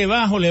ahí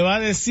debajo le va a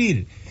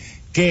decir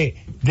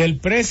que del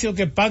precio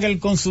que paga el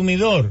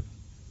consumidor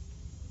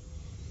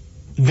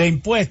de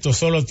impuestos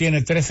solo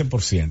tiene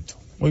 13%.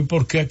 Hoy,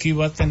 ¿por qué aquí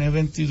va a tener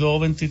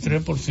 22,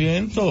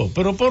 23%?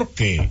 ¿Pero por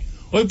qué?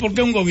 Hoy, ¿por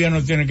qué un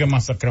gobierno tiene que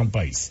masacrar un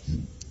país?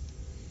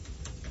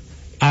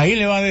 Ahí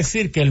le va a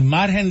decir que el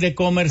margen de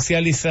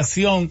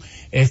comercialización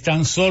es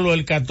tan solo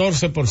el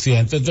 14%.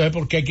 Entonces,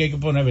 ¿por qué aquí hay que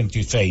poner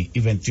 26 y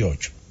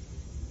 28?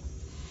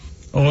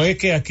 ¿O es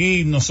que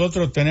aquí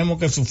nosotros tenemos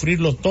que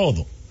sufrirlo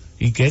todo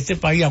y que este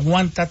país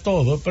aguanta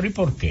todo? ¿Pero y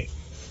por qué?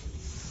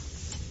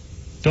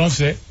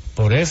 Entonces,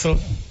 por eso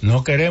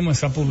no queremos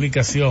esa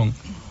publicación.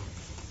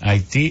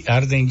 Haití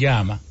arde en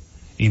llama,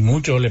 y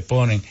muchos le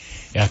ponen,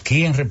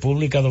 aquí en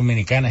República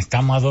Dominicana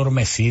estamos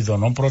adormecidos,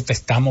 no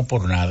protestamos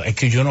por nada. Es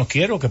que yo no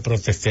quiero que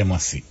protestemos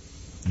así.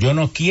 Yo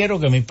no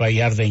quiero que mi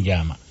país arde en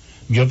llama.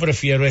 Yo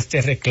prefiero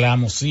este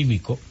reclamo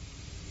cívico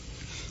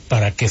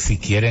para que, si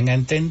quieren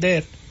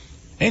entender,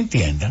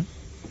 entiendan.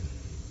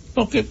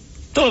 Porque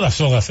toda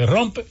soga se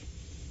rompe.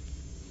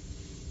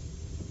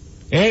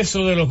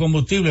 Eso de los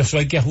combustibles, eso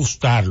hay que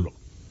ajustarlo.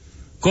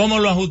 ¿Cómo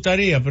lo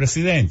ajustaría,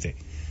 presidente?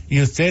 Y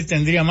usted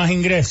tendría más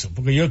ingresos,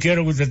 porque yo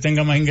quiero que usted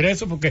tenga más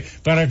ingresos, porque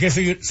 ¿para qué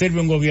sirve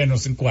un gobierno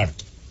sin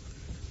cuarto?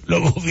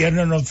 Los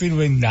gobiernos no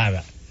sirven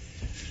nada.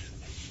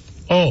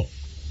 O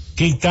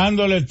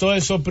quitándole todos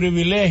esos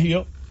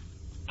privilegios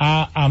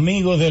a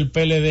amigos del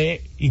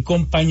PLD y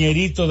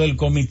compañeritos del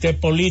comité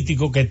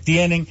político que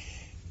tienen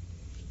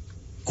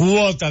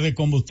cuotas de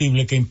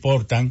combustible que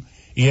importan,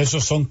 y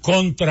esos son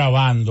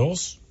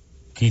contrabandos.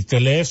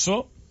 Quítele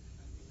eso.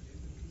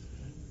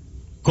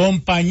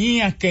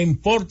 Compañías que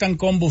importan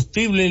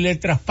combustible y le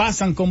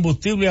traspasan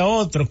combustible a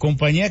otros,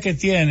 compañías que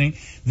tienen,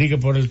 digo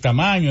por el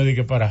tamaño,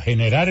 digo para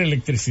generar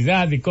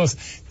electricidad y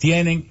cosas,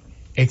 tienen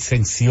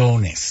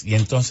exenciones, y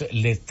entonces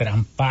le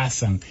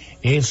traspasan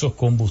esos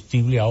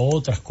combustibles a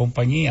otras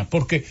compañías,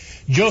 porque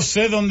yo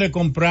sé dónde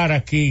comprar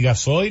aquí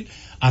gasoil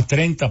a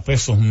 30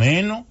 pesos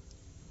menos.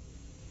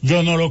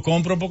 Yo no lo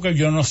compro porque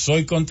yo no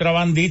soy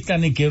contrabandista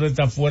ni quiero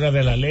estar fuera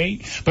de la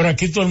ley, pero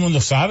aquí todo el mundo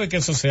sabe que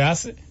eso se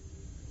hace.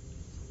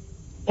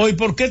 Hoy,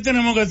 ¿por qué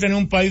tenemos que tener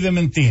un país de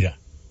mentira?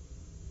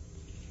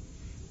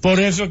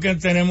 Por eso que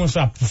tenemos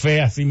esas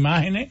feas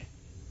imágenes.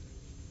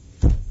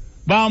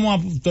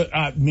 Vamos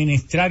a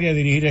administrar y a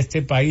dirigir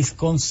este país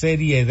con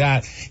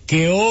seriedad,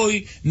 que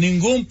hoy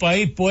ningún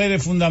país puede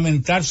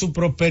fundamentar su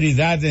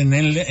prosperidad en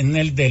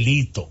el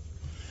delito.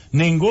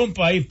 Ningún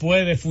país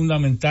puede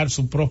fundamentar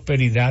su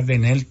prosperidad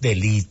en el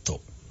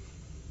delito.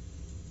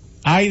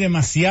 Hay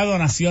demasiadas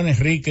naciones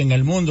ricas en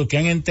el mundo que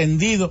han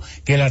entendido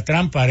que la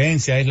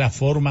transparencia es la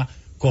forma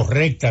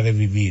correcta de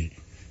vivir,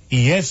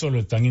 y eso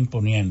lo están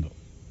imponiendo.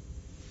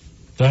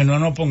 Entonces no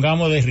nos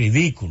pongamos de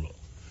ridículo.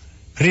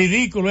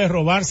 Ridículo es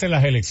robarse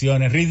las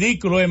elecciones,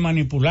 ridículo es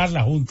manipular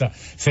la Junta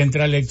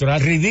Central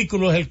Electoral,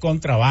 ridículo es el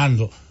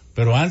contrabando,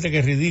 pero antes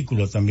que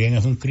ridículo también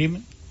es un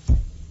crimen,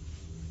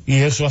 y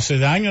eso hace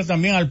daño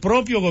también al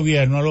propio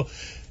gobierno.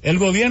 El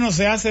gobierno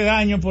se hace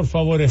daño por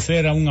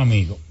favorecer a un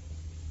amigo.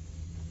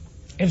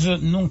 Eso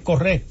no es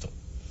correcto.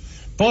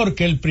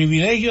 Porque el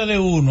privilegio de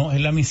uno es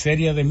la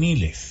miseria de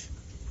miles.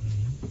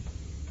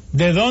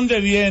 ¿De dónde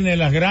viene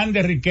la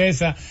grande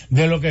riqueza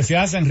de lo que se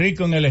hacen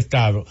ricos en el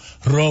Estado?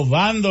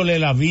 Robándole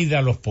la vida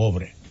a los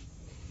pobres.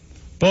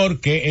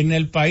 Porque en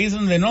el país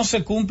donde no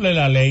se cumple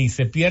la ley,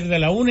 se pierde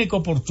la única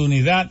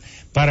oportunidad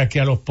para que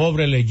a los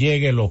pobres les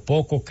llegue lo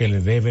poco que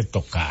les debe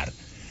tocar.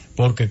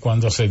 Porque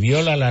cuando se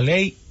viola la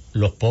ley,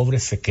 los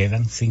pobres se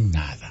quedan sin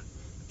nada.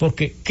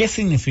 Porque, ¿qué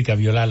significa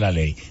violar la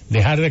ley?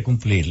 Dejar de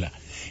cumplirla.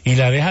 Y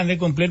la dejan de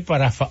cumplir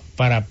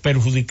para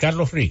perjudicar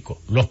los ricos,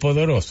 los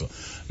poderosos.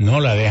 No,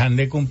 la dejan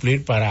de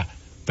cumplir para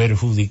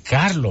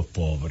perjudicar los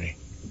pobres.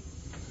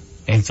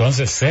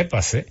 Entonces,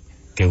 sépase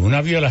que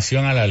una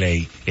violación a la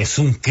ley es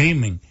un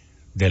crimen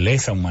de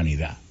lesa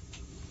humanidad.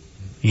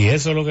 Y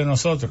eso es lo que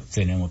nosotros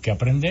tenemos que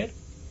aprender.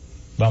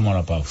 Vamos a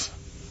la pausa.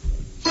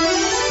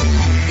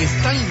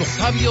 Están los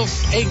sabios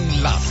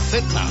en la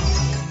Z.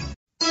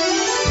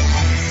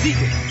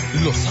 Sigue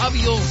los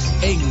sabios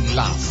en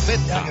la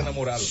Z.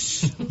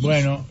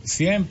 Bueno,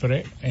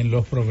 siempre en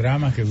los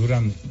programas que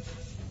duran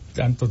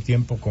tanto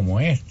tiempo como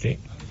este,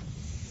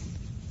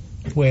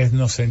 pues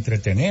nos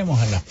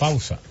entretenemos en las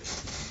pausas.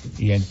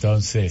 Y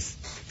entonces,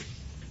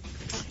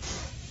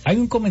 hay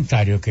un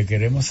comentario que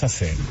queremos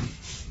hacer.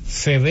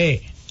 Se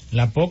ve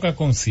la poca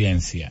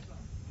conciencia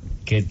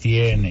que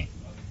tiene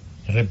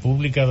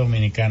República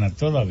Dominicana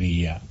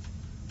todavía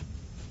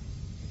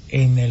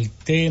en el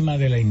tema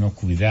de la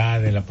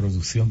inocuidad, de la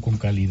producción con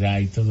calidad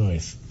y todo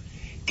eso.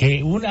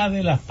 Que una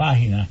de las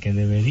páginas que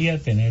debería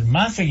tener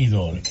más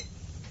seguidores,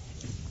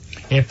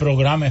 el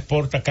Programa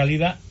Exporta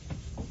Calidad,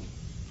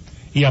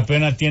 y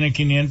apenas tiene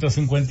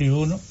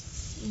 551.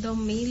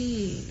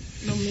 2000.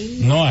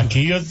 No,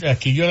 aquí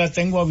yo la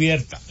tengo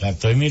abierta, la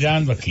estoy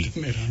mirando aquí.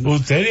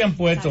 Ustedes han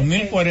puesto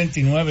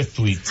 1049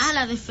 tweets.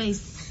 La de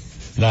Facebook.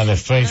 La de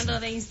Facebook. No,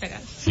 de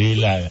Instagram. Sí,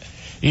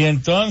 y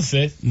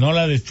entonces, no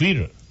la de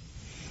Twitter.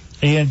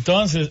 Y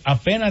entonces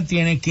apenas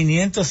tiene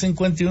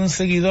 551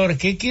 seguidores.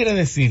 ¿Qué quiere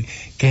decir?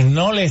 Que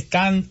no la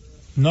están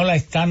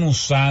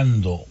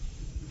usando.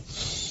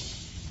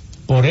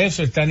 Por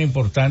eso es tan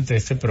importante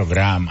este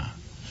programa.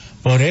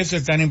 Por eso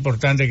es tan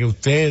importante que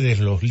ustedes,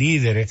 los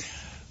líderes,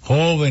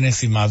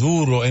 jóvenes y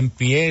maduros,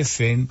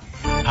 empiecen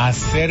a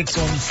ser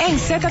conscientes en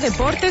Z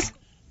Deportes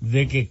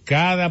de que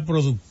cada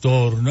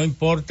productor, no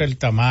importa el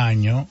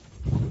tamaño,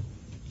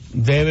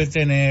 debe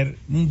tener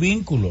un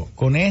vínculo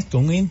con esto,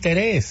 un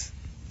interés.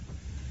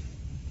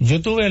 Yo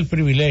tuve el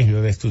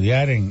privilegio de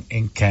estudiar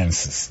en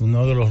Kansas,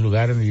 uno de los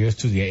lugares donde yo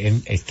estudié,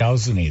 en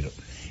Estados Unidos.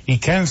 Y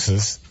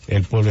Kansas,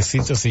 el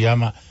pueblecito se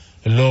llama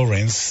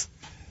Lawrence,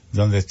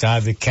 donde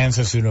está the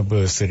Kansas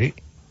University.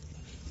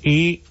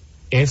 Y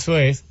eso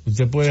es,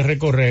 usted puede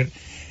recorrer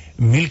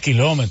 1000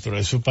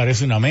 kilómetros, eso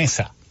parece una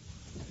mesa,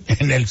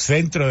 en el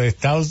centro de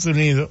Estados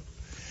Unidos.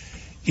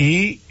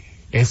 Y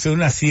eso es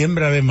una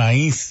siembra de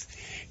maíz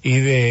y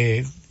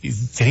de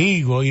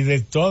trigo y de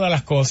todas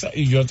las cosas,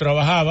 y yo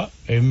trabajaba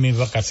en mis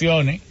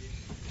vacaciones,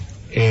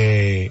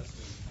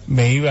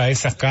 me iba a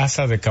esas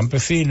casas de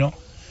campesinos,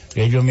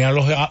 ellos me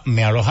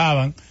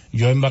alojaban,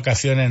 yo en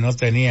vacaciones no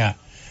tenía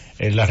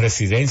la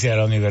residencia de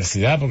la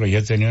universidad porque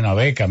yo tenía una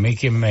beca, a mí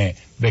quien me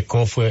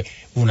becó fue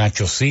una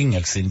Chocín,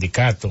 el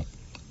sindicato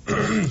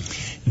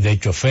de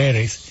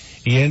choferes,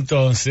 y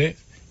entonces,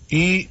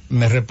 y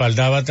me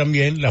respaldaba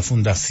también la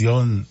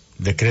Fundación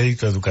de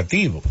Crédito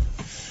Educativo.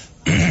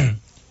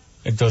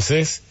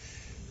 Entonces,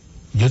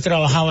 yo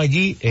trabajaba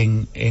allí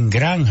en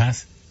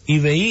granjas y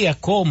veía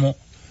cómo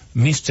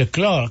Mr.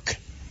 Clark,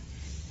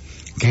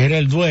 que era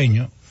el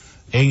dueño,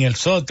 en el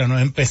sótano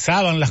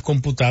empezaban las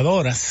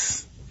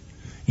computadoras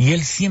y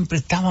él siempre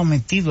estaba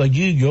metido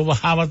allí. Yo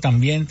bajaba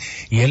también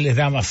y él le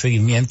daba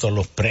seguimiento a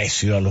los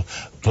precios, a los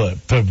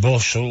per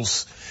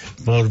bushels,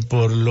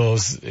 por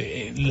los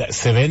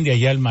se vende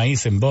allá el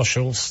maíz en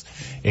bushels.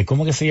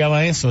 ¿Cómo que se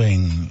llama eso?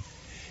 En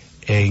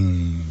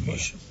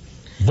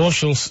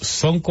bushels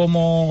son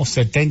como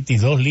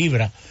 72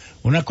 libras,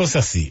 una cosa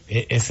así.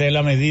 Esa es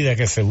la medida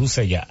que se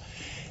usa ya.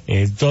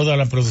 Toda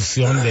la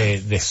producción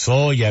de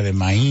soya, de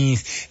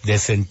maíz, de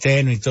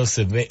centeno y todo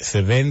se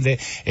vende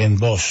en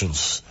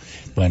bushels.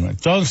 Bueno,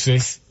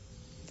 entonces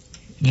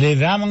le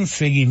daban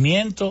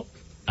seguimiento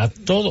a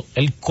todo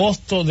el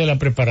costo de la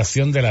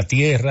preparación de la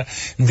tierra,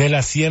 de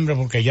la siembra,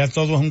 porque ya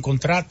todo es un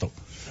contrato.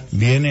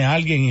 Viene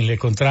alguien y le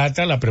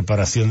contrata la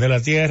preparación de la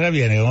tierra,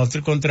 viene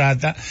otro y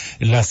contrata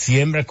la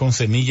siembra con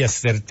semillas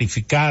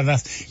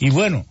certificadas, y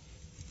bueno,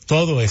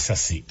 todo es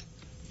así.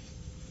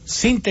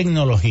 Sin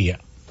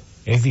tecnología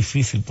es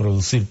difícil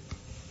producir,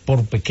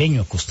 por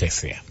pequeño que usted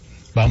sea.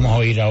 Vamos a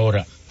oír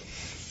ahora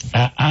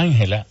a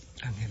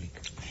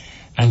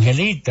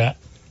Angelita,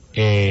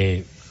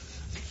 es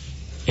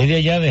de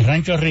allá de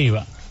Rancho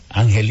Arriba,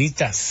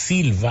 Angelita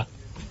Silva,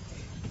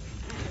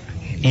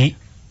 y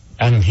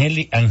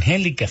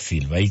Angélica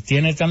Silva, y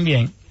tiene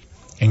también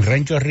en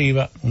Rancho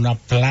Arriba una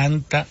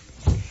planta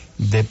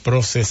de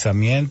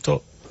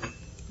procesamiento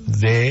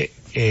de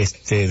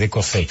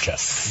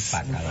cosechas,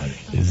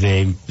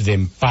 de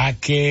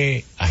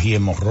empaque, ají de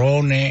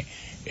morrones,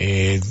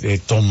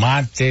 de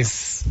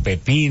tomates,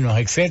 pepinos,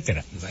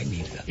 etcétera.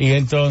 Y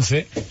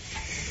entonces,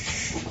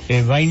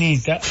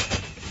 vainita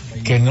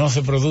que no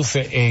se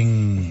produce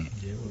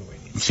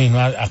sino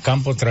a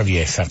campo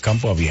traviesa, a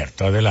campo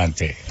abierto.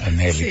 Adelante,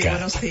 Angélica. Sí,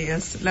 buenos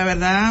días. La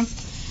verdad,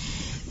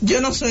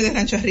 yo no soy de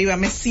Rancho Arriba,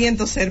 me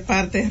siento ser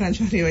parte de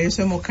Rancho Arriba, yo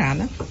soy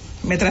mocana.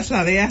 Me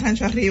trasladé a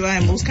Rancho Arriba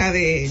en busca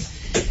de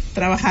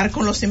trabajar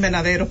con los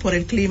invernaderos por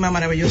el clima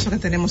maravilloso que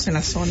tenemos en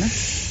la zona.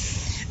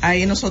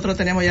 Ahí nosotros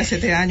tenemos ya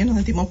 7 años, nos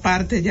sentimos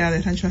parte ya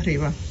de Rancho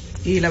Arriba.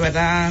 Y la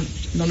verdad,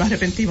 no nos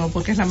arrepentimos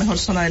porque es la mejor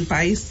zona del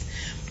país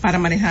para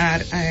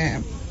manejar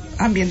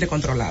ambiente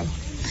controlado.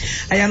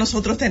 Allá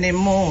nosotros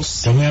tenemos...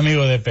 Soy muy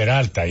amigo de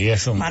Peralta y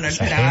eso. Manuel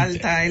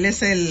Peralta, gente. Él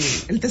es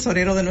el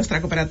tesorero de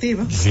nuestra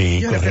cooperativa. Sí,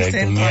 yo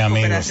correcto, mi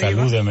amigo,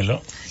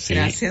 salúdemelo. Sí.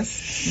 Gracias,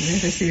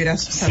 recibirá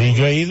su saludo. Sí,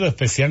 yo he ido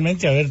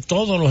especialmente a ver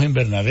todos los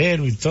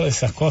invernaderos y todas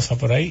esas cosas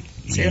por ahí.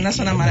 Sí, una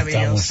zona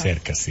maravillosa. Estamos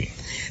cerca, sí.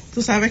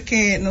 Tú sabes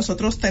que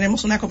nosotros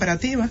tenemos una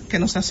cooperativa que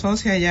nos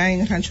asocia allá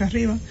en Rancho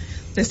Arriba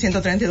de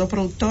 132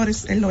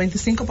 productores. El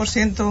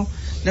 95%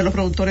 de los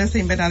productores de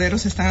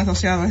invernaderos están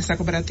asociados a esta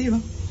cooperativa.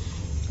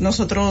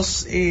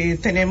 Nosotros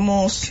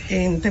tenemos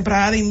en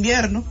temporada de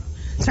invierno,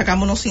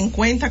 sacamos unos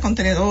 50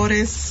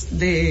 contenedores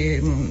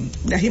de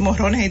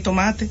ajimorrones y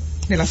tomate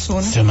de la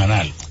zona.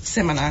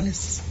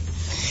 Semanales.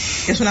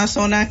 Es una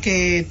zona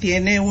que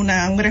tiene un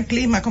gran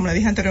clima, como le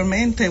dije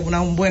anteriormente, una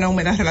buena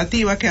humedad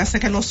relativa que hace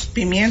que los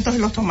pimientos,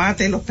 los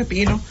tomates, los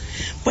pepinos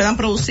puedan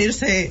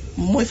producirse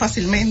muy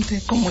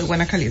fácilmente con muy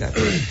buena calidad.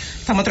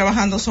 Estamos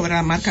trabajando sobre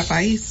la marca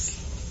país,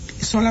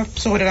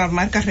 sobre la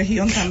marca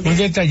región también. Un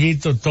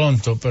detallito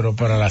tonto, pero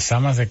para las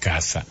amas de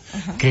casa,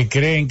 que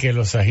creen que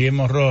los ají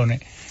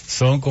morrones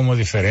son como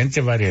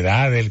diferentes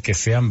variedades, el que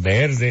sean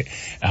verde,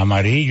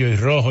 amarillo y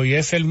rojo, y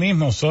es el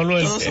mismo, solo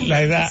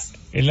la edad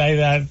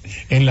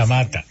en la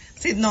mata.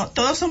 Sí, no,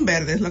 todos son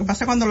verdes. Lo que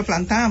pasa cuando lo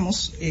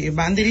plantamos,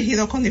 van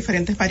dirigidos con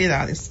diferentes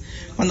variedades.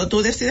 Cuando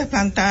tú decides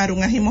plantar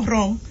un ají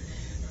morrón,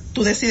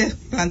 tú decides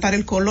plantar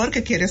el color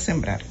que quieres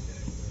sembrar.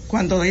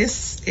 Cuando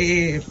es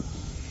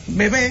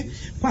bebé,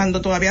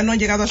 cuando todavía no ha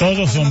llegado a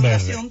todos son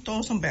verdes.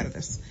 Todos son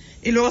verdes.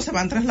 Y luego se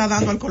van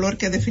trasladando al color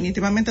que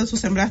definitivamente tú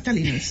sembraste al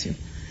inicio.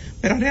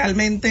 Pero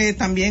realmente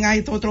también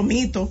hay otro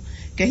mito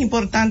que es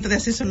importante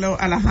decírselo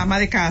a las amas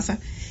de casa,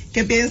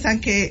 que piensan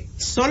que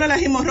solo el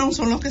ají morrón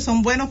son los que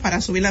son buenos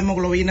para subir la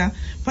hemoglobina,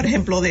 por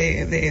ejemplo,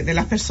 de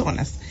las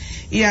personas.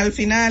 Y al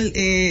final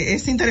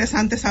es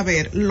interesante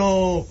saber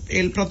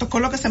el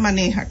protocolo que se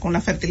maneja con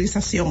la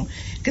fertilización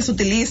que se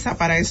utiliza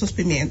para esos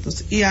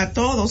pimientos. Y a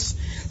todos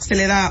se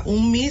le da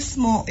un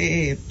mismo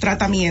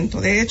tratamiento.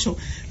 De hecho,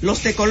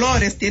 los de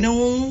colores tienen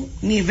un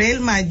nivel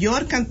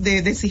mayor de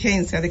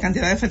exigencia de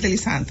cantidad de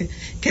fertilizante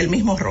que el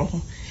mismo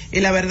rojo. Y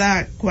la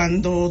verdad,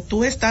 cuando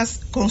tú estás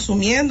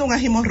consumiendo un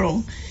ají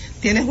morrón,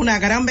 tienes una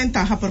gran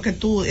ventaja porque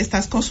tú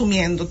estás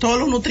consumiendo todos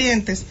los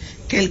nutrientes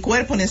que el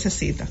cuerpo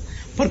necesita,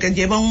 porque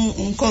lleva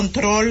un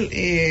control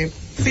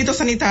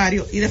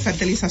fitosanitario y de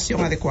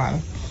fertilización adecuada.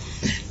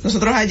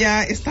 Nosotros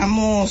allá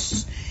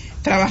estamos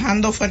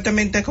trabajando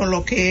fuertemente con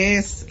lo que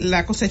es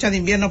la cosecha de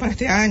invierno para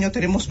este año.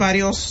 Tenemos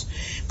varios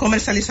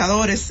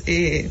comercializadores,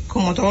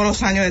 como todos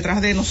los años,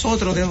 detrás de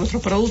nosotros, de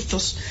nuestros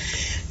productos.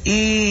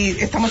 Y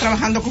estamos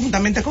trabajando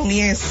conjuntamente con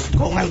IES,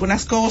 con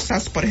algunas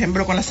cosas, por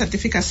ejemplo, con las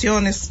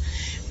certificaciones,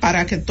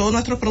 para que todos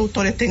nuestros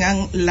productores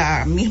tengan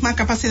la misma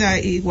capacidad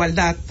e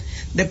igualdad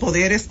de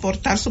poder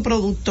exportar su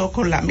producto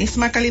con la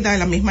misma calidad y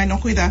la misma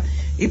inocuidad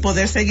y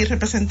poder seguir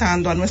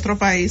representando a nuestro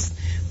país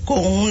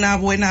con una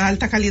buena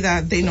alta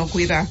calidad de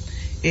inocuidad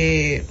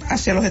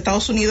hacia los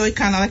Estados Unidos y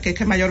Canadá, que es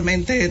que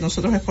mayormente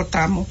nosotros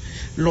exportamos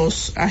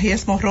los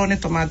ajíes morrones,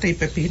 tomate y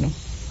pepino.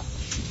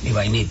 Y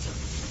vainita.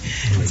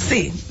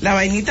 Sí, la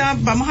vainita,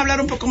 vamos a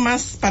hablar un poco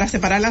más para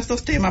separar los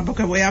dos temas,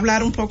 porque voy a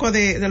hablar un poco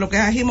de lo que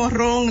es ají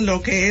morrón,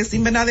 lo que es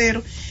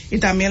invernadero y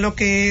también lo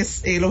que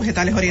es los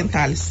vegetales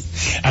orientales.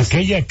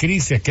 Aquella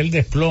crisis, aquel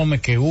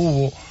desplome que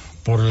hubo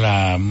por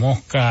la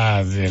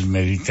mosca del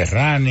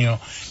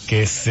Mediterráneo,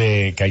 que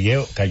se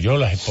cayó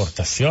las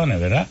exportaciones,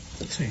 ¿verdad?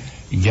 Sí.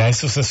 Ya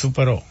eso se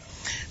superó.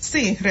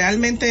 Sí,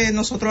 realmente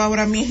nosotros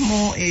ahora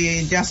mismo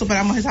ya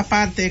superamos esa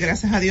parte,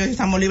 gracias a Dios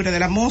estamos libres de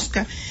la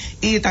mosca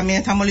y también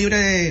estamos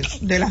libres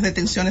de las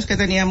detenciones que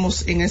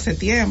teníamos en ese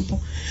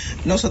tiempo.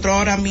 Nosotros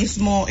ahora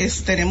mismo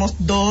tenemos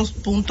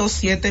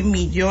 2.7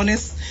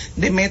 millones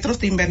de metros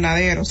de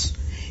invernaderos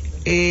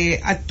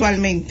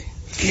actualmente.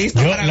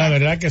 Yo la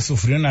verdad que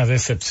sufrí una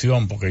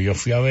decepción porque yo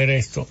fui a ver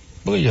esto,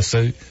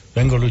 porque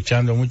vengo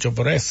luchando mucho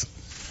por eso,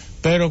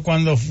 pero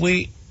cuando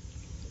fui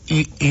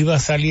y iba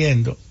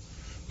saliendo,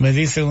 me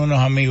dicen unos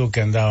amigos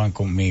que andaban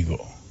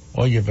conmigo,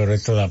 oye, pero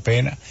esto da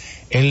pena.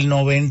 El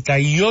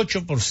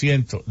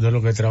 98% de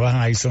los que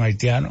trabajan ahí son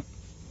haitianos.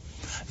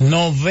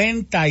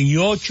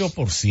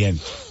 98%.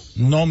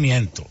 No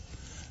miento.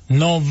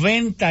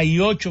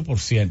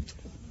 98%.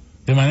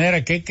 De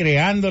manera que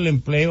creando el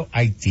empleo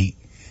Haití,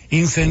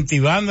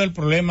 incentivando el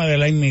problema de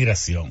la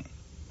inmigración.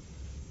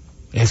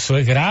 Eso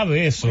es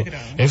grave, eso.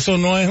 Eso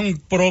no es un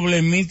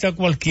problemita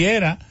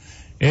cualquiera.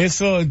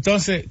 Eso,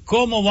 entonces,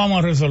 ¿cómo vamos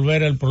a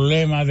resolver el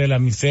problema de la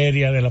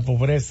miseria, de la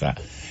pobreza,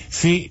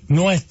 si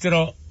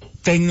nuestra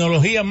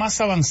tecnología más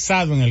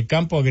avanzada en el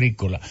campo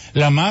agrícola,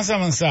 la más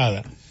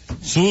avanzada,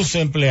 sus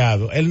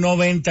empleados, el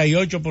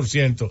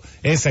 98%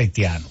 es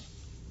haitiano?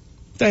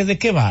 Entonces, ¿de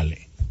qué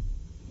vale?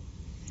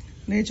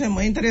 De hecho, es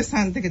muy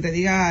interesante que te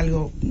diga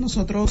algo.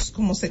 Nosotros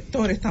como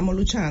sector estamos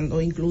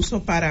luchando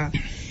incluso para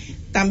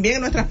también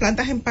en nuestras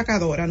plantas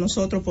empacadoras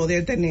nosotros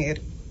poder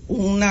tener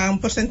un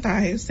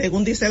porcentaje,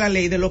 según dice la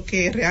ley, de lo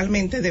que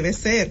realmente debe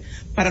ser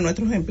para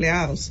nuestros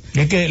empleados.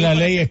 Es que la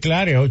ley es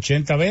clara, es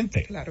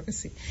 80-20. Claro que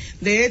sí.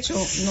 De hecho,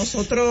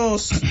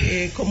 nosotros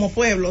como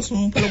pueblo,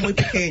 somos un pueblo muy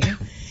pequeño,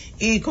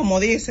 y como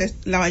dices,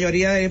 la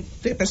mayoría de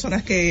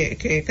personas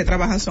que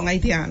trabajan son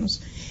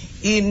haitianos.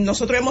 Y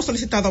nosotros hemos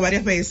solicitado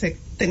varias veces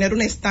tener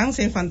una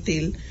estancia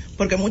infantil,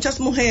 porque muchas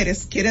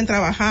mujeres quieren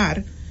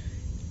trabajar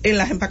en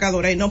las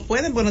empacadoras y no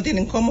pueden, pues no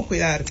tienen cómo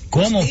cuidar.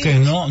 ¿Cómo que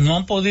no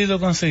han podido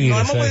conseguir?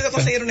 No hemos podido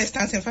conseguir una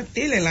estancia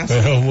infantil en la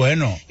Pero zona.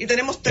 Bueno, y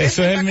tenemos 3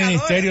 eso es el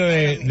Ministerio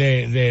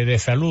de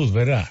Salud,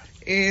 ¿verdad?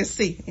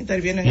 Sí,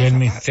 intervienen y en el esa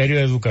Ministerio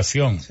de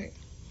Educación. Sí.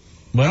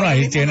 Bueno, Ahora ahí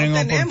mismo tienen no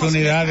tenemos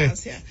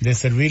oportunidades de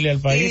servirle al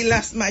país. Y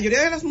la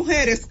mayoría de las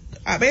mujeres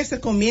a veces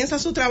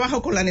comienzan su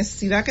trabajo con la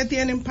necesidad que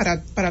tienen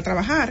para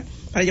trabajar,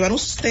 para llevar un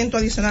sustento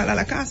adicional a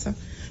la casa.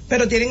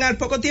 Pero tienen al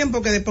poco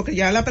tiempo porque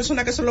ya la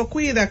persona que se lo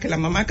cuida, que la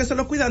mamá que se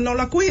lo cuida no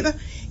la cuida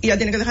y ya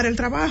tiene que dejar el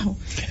trabajo.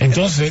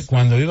 Entonces,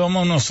 cuando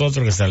íbamos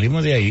nosotros, que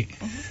salimos de ahí,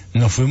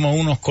 nos fuimos a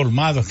unos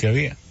colmados que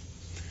había.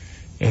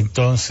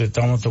 Entonces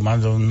estábamos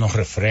tomando unos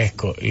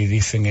refrescos y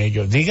dicen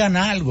ellos, digan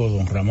algo,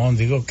 don Ramón.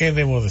 Digo, ¿qué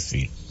debo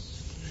decir?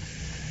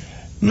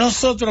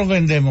 Nosotros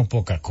vendemos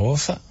poca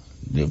cosa.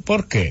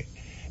 ¿Por qué?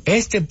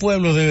 Este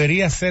pueblo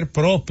debería ser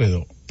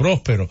próspero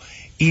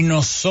y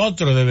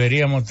nosotros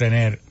deberíamos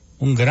tener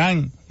un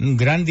gran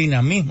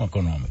dinamismo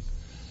económico.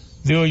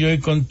 Digo yo, y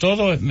con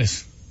todo,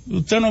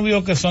 usted no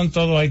vio que son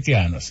todos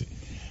haitianos, ¿sí?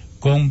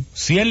 Con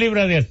 100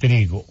 libras de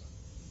trigo,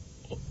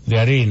 de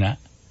harina,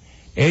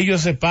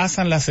 ellos se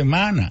pasan la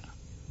semana,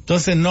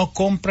 entonces no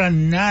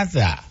compran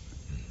nada.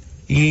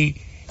 Y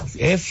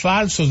es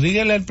falso,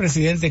 dígale al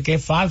presidente que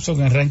es falso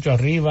que en Rancho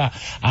Arriba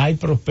hay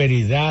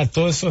prosperidad,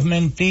 todo eso es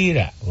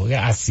mentira.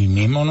 Oiga, así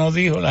mismo nos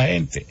dijo la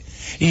gente.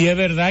 Y es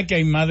verdad que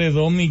hay más de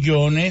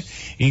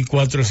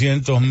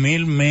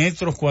 2.400.000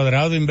 metros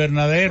cuadrados de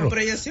invernadero. Con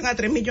proyección a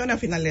 3 millones a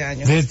final de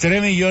año. De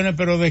 3 millones,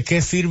 pero ¿de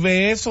qué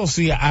sirve eso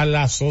si a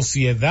la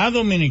sociedad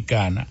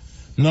dominicana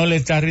no le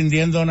está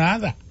rindiendo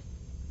nada?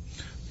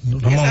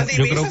 Esas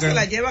divisas se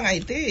las llevan a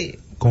Haití.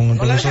 Con el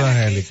permiso de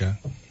Angélica,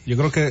 yo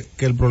creo que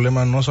el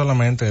problema no es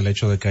solamente el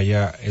hecho de que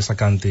haya esa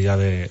cantidad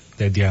de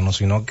haitianos,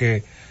 sino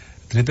que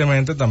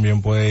tristemente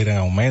también puede ir en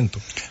aumento.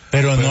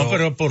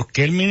 Pero ¿por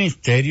qué el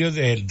Ministerio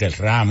del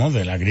Ramo,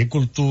 de la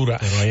Agricultura,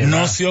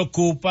 no se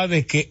ocupa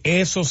de que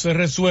eso se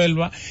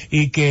resuelva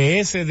y que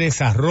ese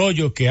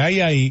desarrollo que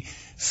hay ahí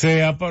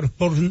sea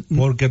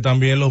porque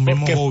también los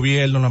mismos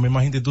gobiernos, las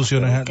mismas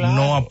instituciones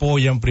no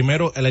apoyan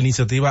primero la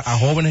iniciativa a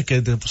jóvenes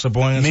que se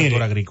pongan en el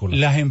sector agrícola?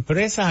 Las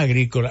empresas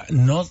agrícolas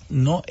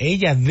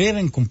ellas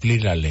deben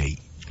cumplir la ley.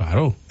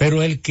 Claro.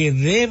 Pero el que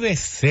debe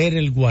ser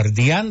el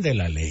guardián de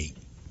la ley,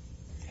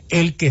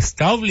 el que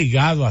está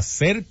obligado a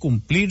hacer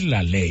cumplir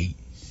la ley,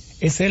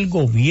 es el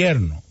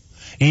gobierno.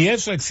 Y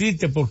eso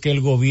existe porque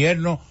el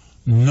gobierno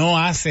no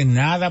hace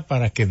nada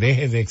para que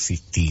deje de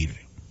existir.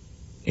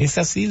 Es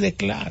así de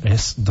claro.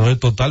 Estoy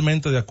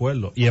totalmente de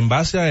acuerdo. Y en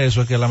base a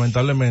eso es que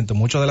lamentablemente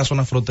muchas de las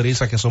zonas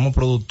fronterizas que somos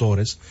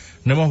productores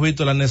no hemos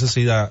visto la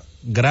necesidad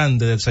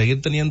grande de seguir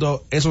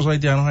teniendo esos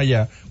haitianos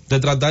allá, de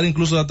tratar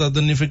incluso de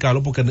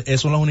tecnificarlo, porque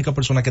esos son las únicas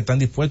personas que están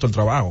dispuestos al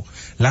trabajo.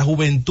 La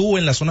juventud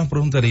en las zonas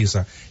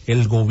fronterizas,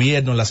 el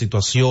gobierno, las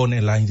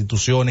situaciones, las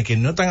instituciones que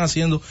no están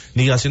haciendo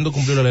ni haciendo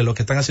cumplir la ley, lo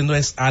que están haciendo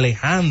es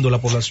alejando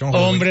la población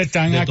joven. Hombre,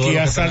 están aquí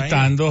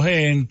asaltando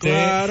gente,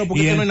 claro,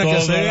 porque y en no hay nada que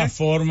toda hacer. La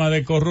forma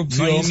de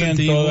corrupción y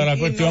en toda la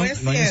cuestión.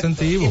 No hay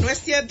incentivo. Y no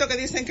es cierto que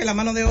dicen que la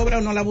mano de obra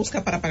uno la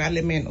busca para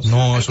pagarle menos.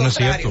 No, eso no es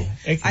cierto.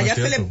 Allá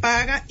se le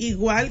paga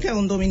igual que a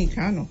un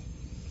dominicano.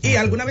 Y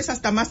alguna vez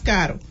hasta más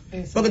caro.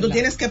 Porque tú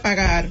tienes que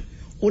pagar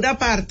una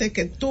parte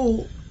que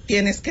tú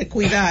tienes que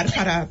cuidar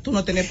para tú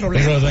no tener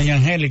problemas. Pero doña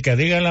Angélica,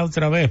 dígala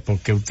otra vez,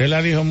 porque usted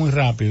la dijo muy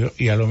rápido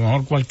y a lo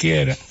mejor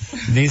cualquiera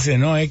dice,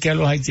 no, es que a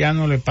los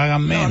haitianos le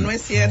pagan menos. No, no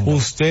es cierto.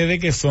 Ustedes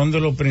que son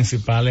de los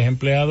principales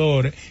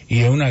empleadores y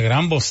es una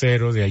gran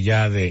vocero de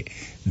allá de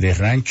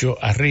Rancho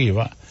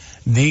Arriba,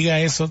 diga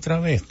eso otra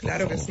vez.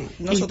 Claro que sí.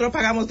 Nosotros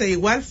pagamos de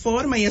igual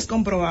forma y es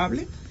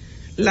comprobable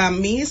la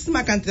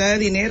misma cantidad de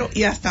dinero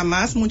y hasta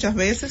más muchas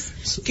veces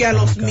que a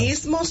los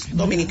mismos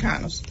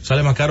dominicanos.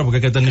 Sale más caro porque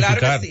hay que tecnificar.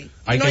 Claro que sí.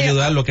 Hay que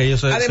ayudar lo que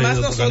ellos además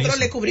nosotros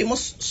le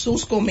cubrimos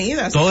sus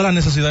comidas. Todas las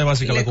necesidades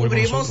básicas le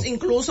cubrimos nosotros.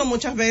 Incluso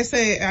muchas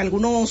veces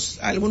algunos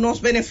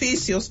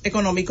beneficios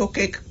económicos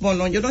que,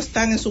 bueno, ellos no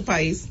están en su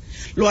país.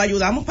 Lo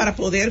ayudamos para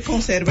poder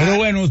conservar. Pero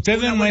bueno,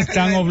 ustedes no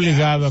están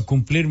obligados a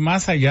cumplir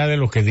más allá de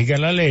lo que diga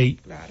la ley.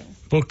 Claro.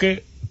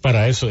 Porque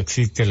para eso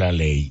existe la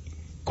ley.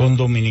 Con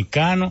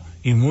dominicanos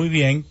y muy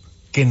bien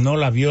que no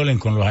la violen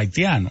con los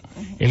haitianos.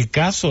 El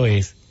caso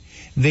es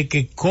de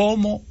que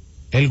cómo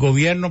el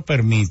gobierno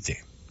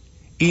permite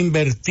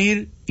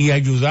invertir y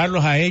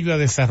ayudarlos a ellos a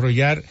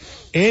desarrollar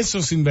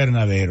esos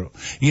invernaderos.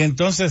 Y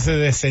entonces se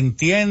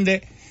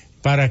desentiende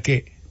para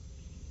que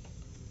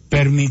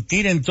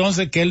permitir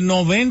entonces que el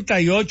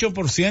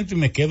 98%, y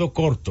me quedo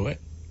corto,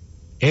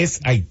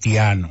 es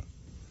haitiano.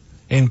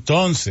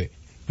 Entonces,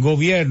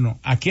 gobierno,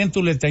 ¿a quién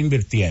tú le estás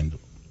invirtiendo?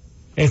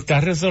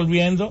 Estás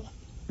resolviendo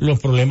los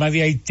problemas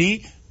de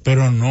Haití,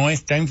 pero no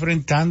está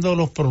enfrentando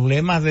los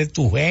problemas de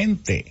tu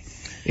gente.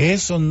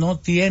 Eso no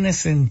tiene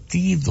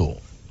sentido.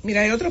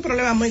 Mira, hay otro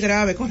problema muy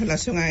grave con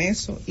relación a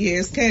eso, y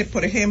es que,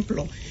 por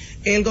ejemplo,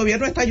 el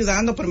gobierno está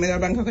ayudando por medio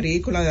del Banco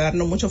Agrícola de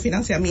darnos muchos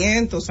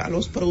financiamientos a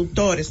los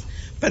productores,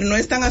 pero no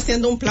están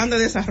haciendo un plan de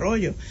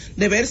desarrollo,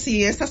 de ver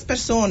si esas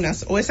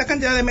personas o esa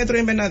cantidad de metros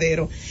de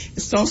invernadero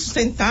son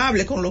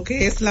sustentables con lo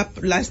que es la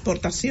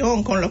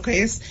exportación, con lo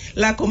que es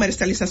la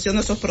comercialización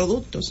de esos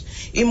productos.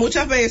 Y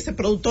muchas veces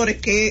productores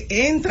que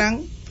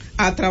entran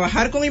a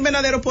trabajar con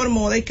invernadero por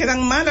moda y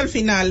quedan mal al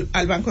final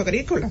al Banco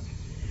Agrícola.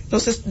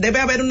 Entonces debe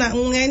haber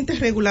un ente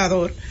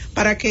regulador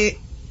para que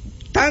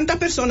tantas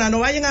personas no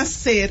vayan a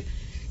hacer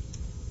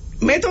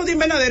metros de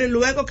invernadero y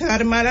luego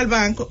quedar mal al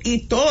banco y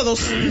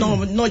todos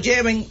nos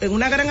lleven en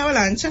una gran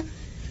avalancha.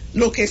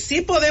 Lo que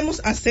sí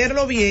podemos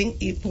hacerlo bien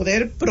y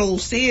poder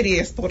producir y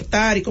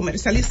exportar y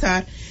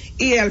comercializar,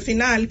 y al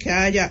final que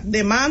haya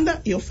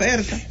demanda y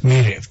oferta.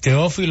 Mire,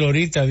 Teófilo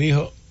ahorita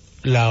dijo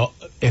la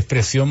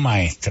expresión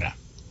maestra.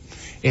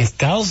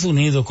 Estados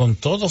Unidos, con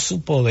todo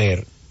su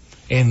poder,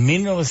 en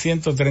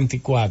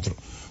 1934,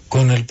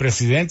 con el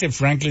presidente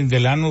Franklin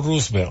Delano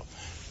Roosevelt,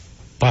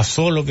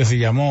 pasó lo que se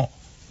llamó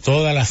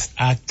todas las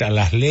actas,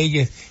 las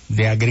leyes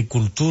de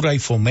agricultura y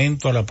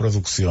fomento a la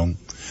producción.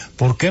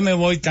 ¿Por qué me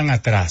voy tan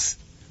atrás?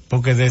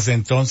 Porque desde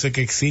entonces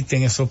que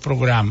existen esos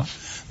programas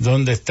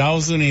donde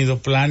Estados Unidos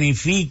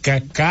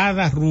planifica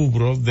cada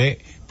rubro de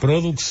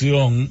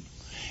producción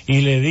y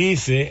le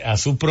dice a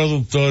su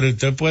productor,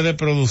 usted puede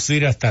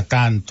producir hasta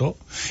tanto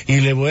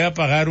y le voy a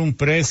pagar un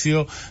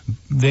precio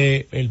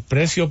el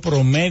precio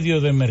promedio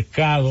de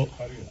mercado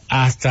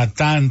hasta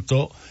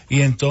tanto,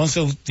 y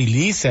entonces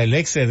utiliza el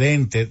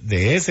excedente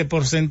de ese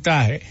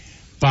porcentaje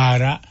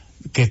para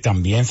que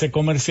también se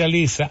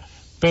comercializa,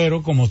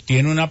 pero como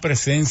tiene una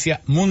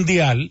presencia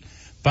mundial,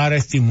 para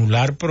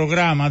estimular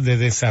programas de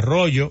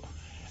desarrollo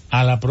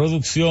a la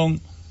producción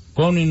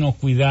con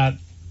inocuidad,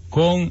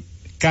 con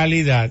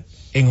calidad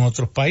en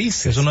otros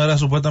países. Eso no era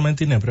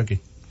supuestamente INEPRE aquí.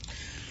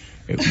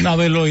 Una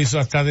vez lo hizo,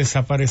 hasta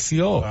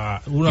desapareció.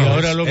 Y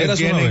ahora lo que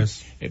tiene,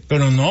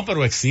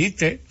 pero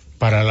existe.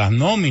 Para las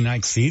nóminas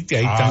existe,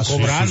 ahí están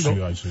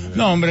cobrando. Sí.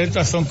 No, hombre,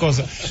 estas son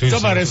cosas. Esto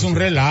parece un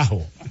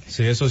relajo.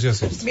 Sí, eso sí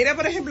es. Mira,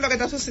 por ejemplo, lo que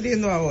está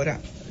sucediendo ahora.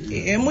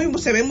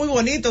 Se ven muy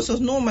bonitos esos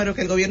números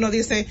que el gobierno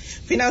dice,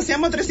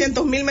 financiamos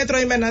 300,000 metros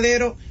de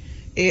invernadero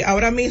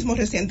ahora mismo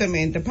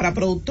recientemente para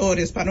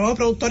productores, para nuevos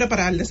productores,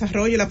 para el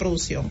desarrollo y la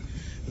producción.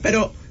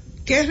 Pero,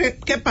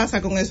 ¿qué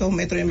pasa con esos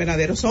metros de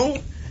invernadero? Son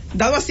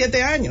dados a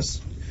 7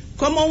 años.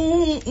 Como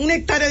un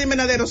hectárea de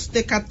invernaderos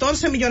de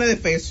 14 millones de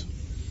pesos.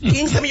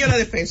 15 millones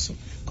de pesos,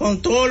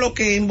 con todo lo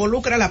que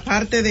involucra la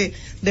parte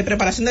de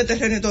preparación de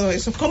terreno y todo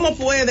eso. ¿Cómo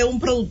puede un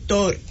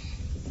productor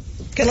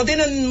que no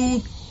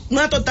tiene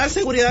una total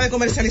seguridad de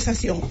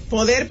comercialización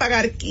poder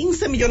pagar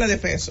 15 millones de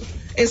pesos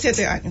en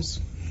 7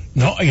 años?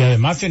 No, y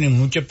además tienen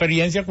mucha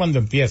experiencia cuando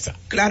empieza.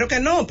 Claro que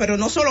no, pero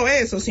no solo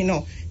eso,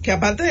 sino que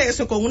aparte de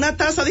eso, con una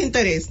tasa de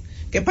interés,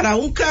 que para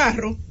un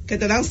carro que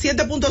te dan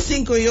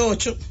 7.5 y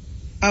 8,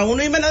 a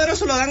uno invernadero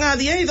se lo dan a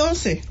 10 y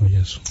 12.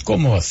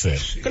 ¿Cómo va a ser?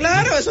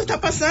 Claro, eso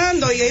está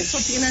pasando y eso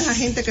tiene a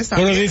gente que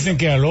sabe. Pero dicen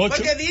que al 8.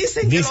 Porque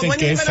dicen que los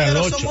buenos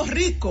invernaderos somos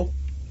ricos.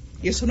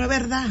 Y eso no es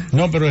verdad.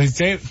 No, pero si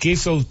usted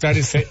quiso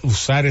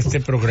usar este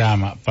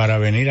programa para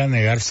venir a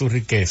negar su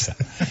riqueza,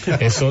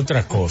 es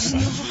otra cosa.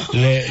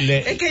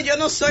 Es que yo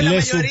no soy la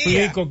mayoría. Le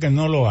suplico que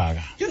no lo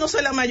haga. Yo no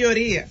soy la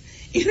mayoría.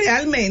 Y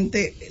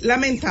realmente,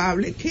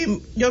 lamentable que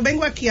yo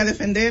vengo aquí a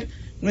defender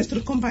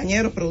nuestros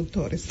compañeros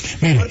productores.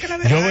 Mire,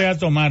 yo voy a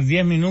tomar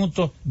 10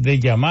 minutos de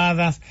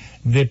llamadas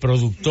de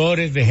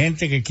productores, de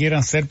gente que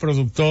quieran ser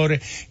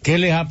productores. ¿Qué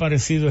les ha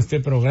parecido este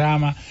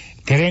programa?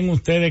 ¿Creen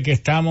ustedes que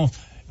estamos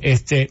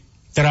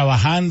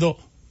trabajando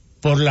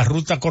por la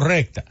ruta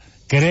correcta?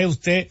 ¿Cree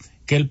usted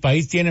que el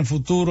país tiene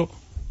futuro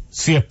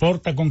si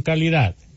exporta con calidad?